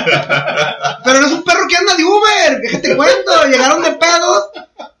 Pero no es un perro que anda de Uber, que te cuento. Llegaron de pedos,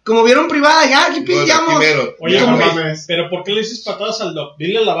 como vieron privada, ya, aquí pillamos. Oye, pero ¿por qué le dices patadas al doc?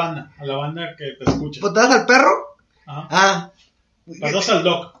 Dile a la banda que te escucha. ¿Patadas al perro? Ajá. Ah. Patadas al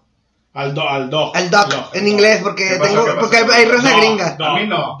doc. Al doc. Al doc, en inglés, porque porque hay raza gringa. A mí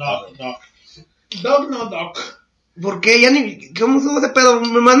no. Doc, no doc. ¿Por qué? Ya ni... ¿Cómo estuvo ese pedo?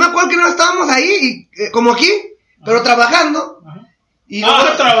 Más me acuerdo que no estábamos ahí, como aquí, pero trabajando. Y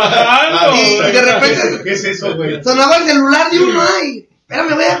trabajando. Y de repente... ¿Qué es eso, güey? Sonaba el celular de uno, ay,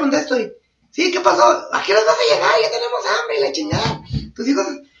 espérame, voy a contar esto. Sí, ¿qué pasó? ¿A qué hora vas a llegar? Ya tenemos hambre y la chingada. Tus hijos...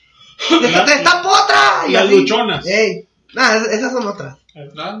 ¡Te está potra! Y las luchonas. Ey, esas son otras.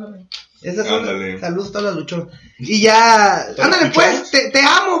 Esas son... Saludos a todas las luchonas. Y ya... Ándale pues, te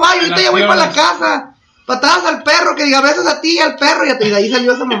amo, vaya, ahorita ya voy para la casa. Patadas al perro, que diga besos a ti y al perro. Y de ahí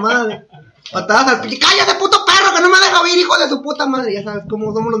salió esa mamada. Patadas al perro. ¡Cállate, puto perro, que no me deja oír, hijo de su puta madre! Ya sabes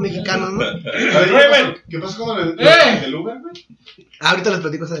cómo somos los mexicanos, ¿no? ¿Qué pasó con el Uber, güey? Ahorita les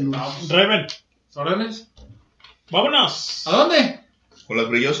platico esa del Uber. Reven, ¿órdenes? ¡Vámonos! ¿A dónde? ¿Con las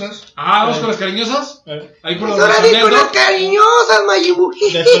brillosas? ¿Vamos con las cariñosas? Ahí por los ¡Ahora di con las cariñosas,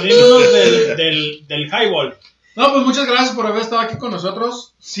 Mayibuji! Despedimos del Highball. No, pues muchas gracias por haber estado aquí con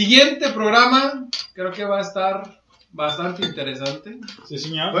nosotros. Siguiente programa, creo que va a estar bastante interesante. Sí,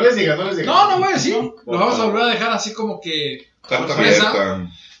 señor. No les digas. No voy a decir. Lo vamos a volver a dejar así como que Carta abierta.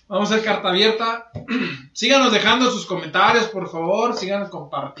 Vamos a hacer carta abierta. Síganos dejando sus comentarios, por favor. Sigan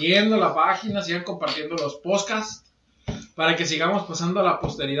compartiendo la página, sigan compartiendo los podcasts para que sigamos pasando a la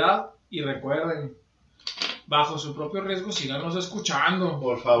posteridad. Y recuerden, bajo su propio riesgo, síganos escuchando.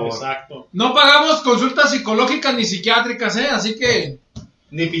 Por favor. Exacto. No pagamos consultas psicológicas ni psiquiátricas, así que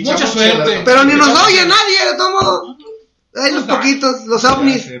mucha suerte. Pero ni nos oye nadie, de todo modo. Hay unos poquitos, los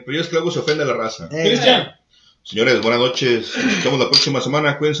ovnis. Pero es que luego se ofende la raza. Cristian. Señores, buenas noches. Nos vemos la próxima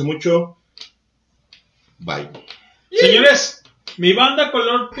semana. Cuídense mucho. Bye. Señores, mi banda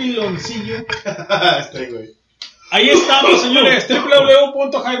color piloncillo. Güey. Ahí estamos, señores,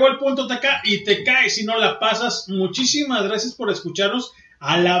 www.highball.tk y te cae si no la pasas. Muchísimas gracias por escucharnos.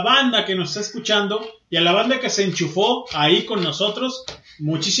 A la banda que nos está escuchando y a la banda que se enchufó ahí con nosotros.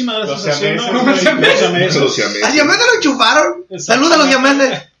 Muchísimas gracias. Los siameses. ¿A siameses lo enchufaron? Saludos a los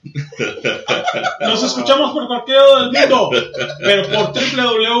siameses. Nos escuchamos por cualquier lado del mundo, pero por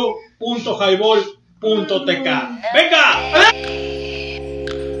www.highball.tk. ¡Venga!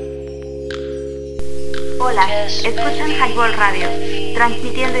 Hola, escuchan Highball Radio,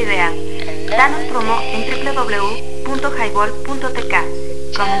 transmitiendo ideas. Danos promo en www.highball.tk.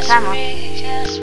 Comenzamos.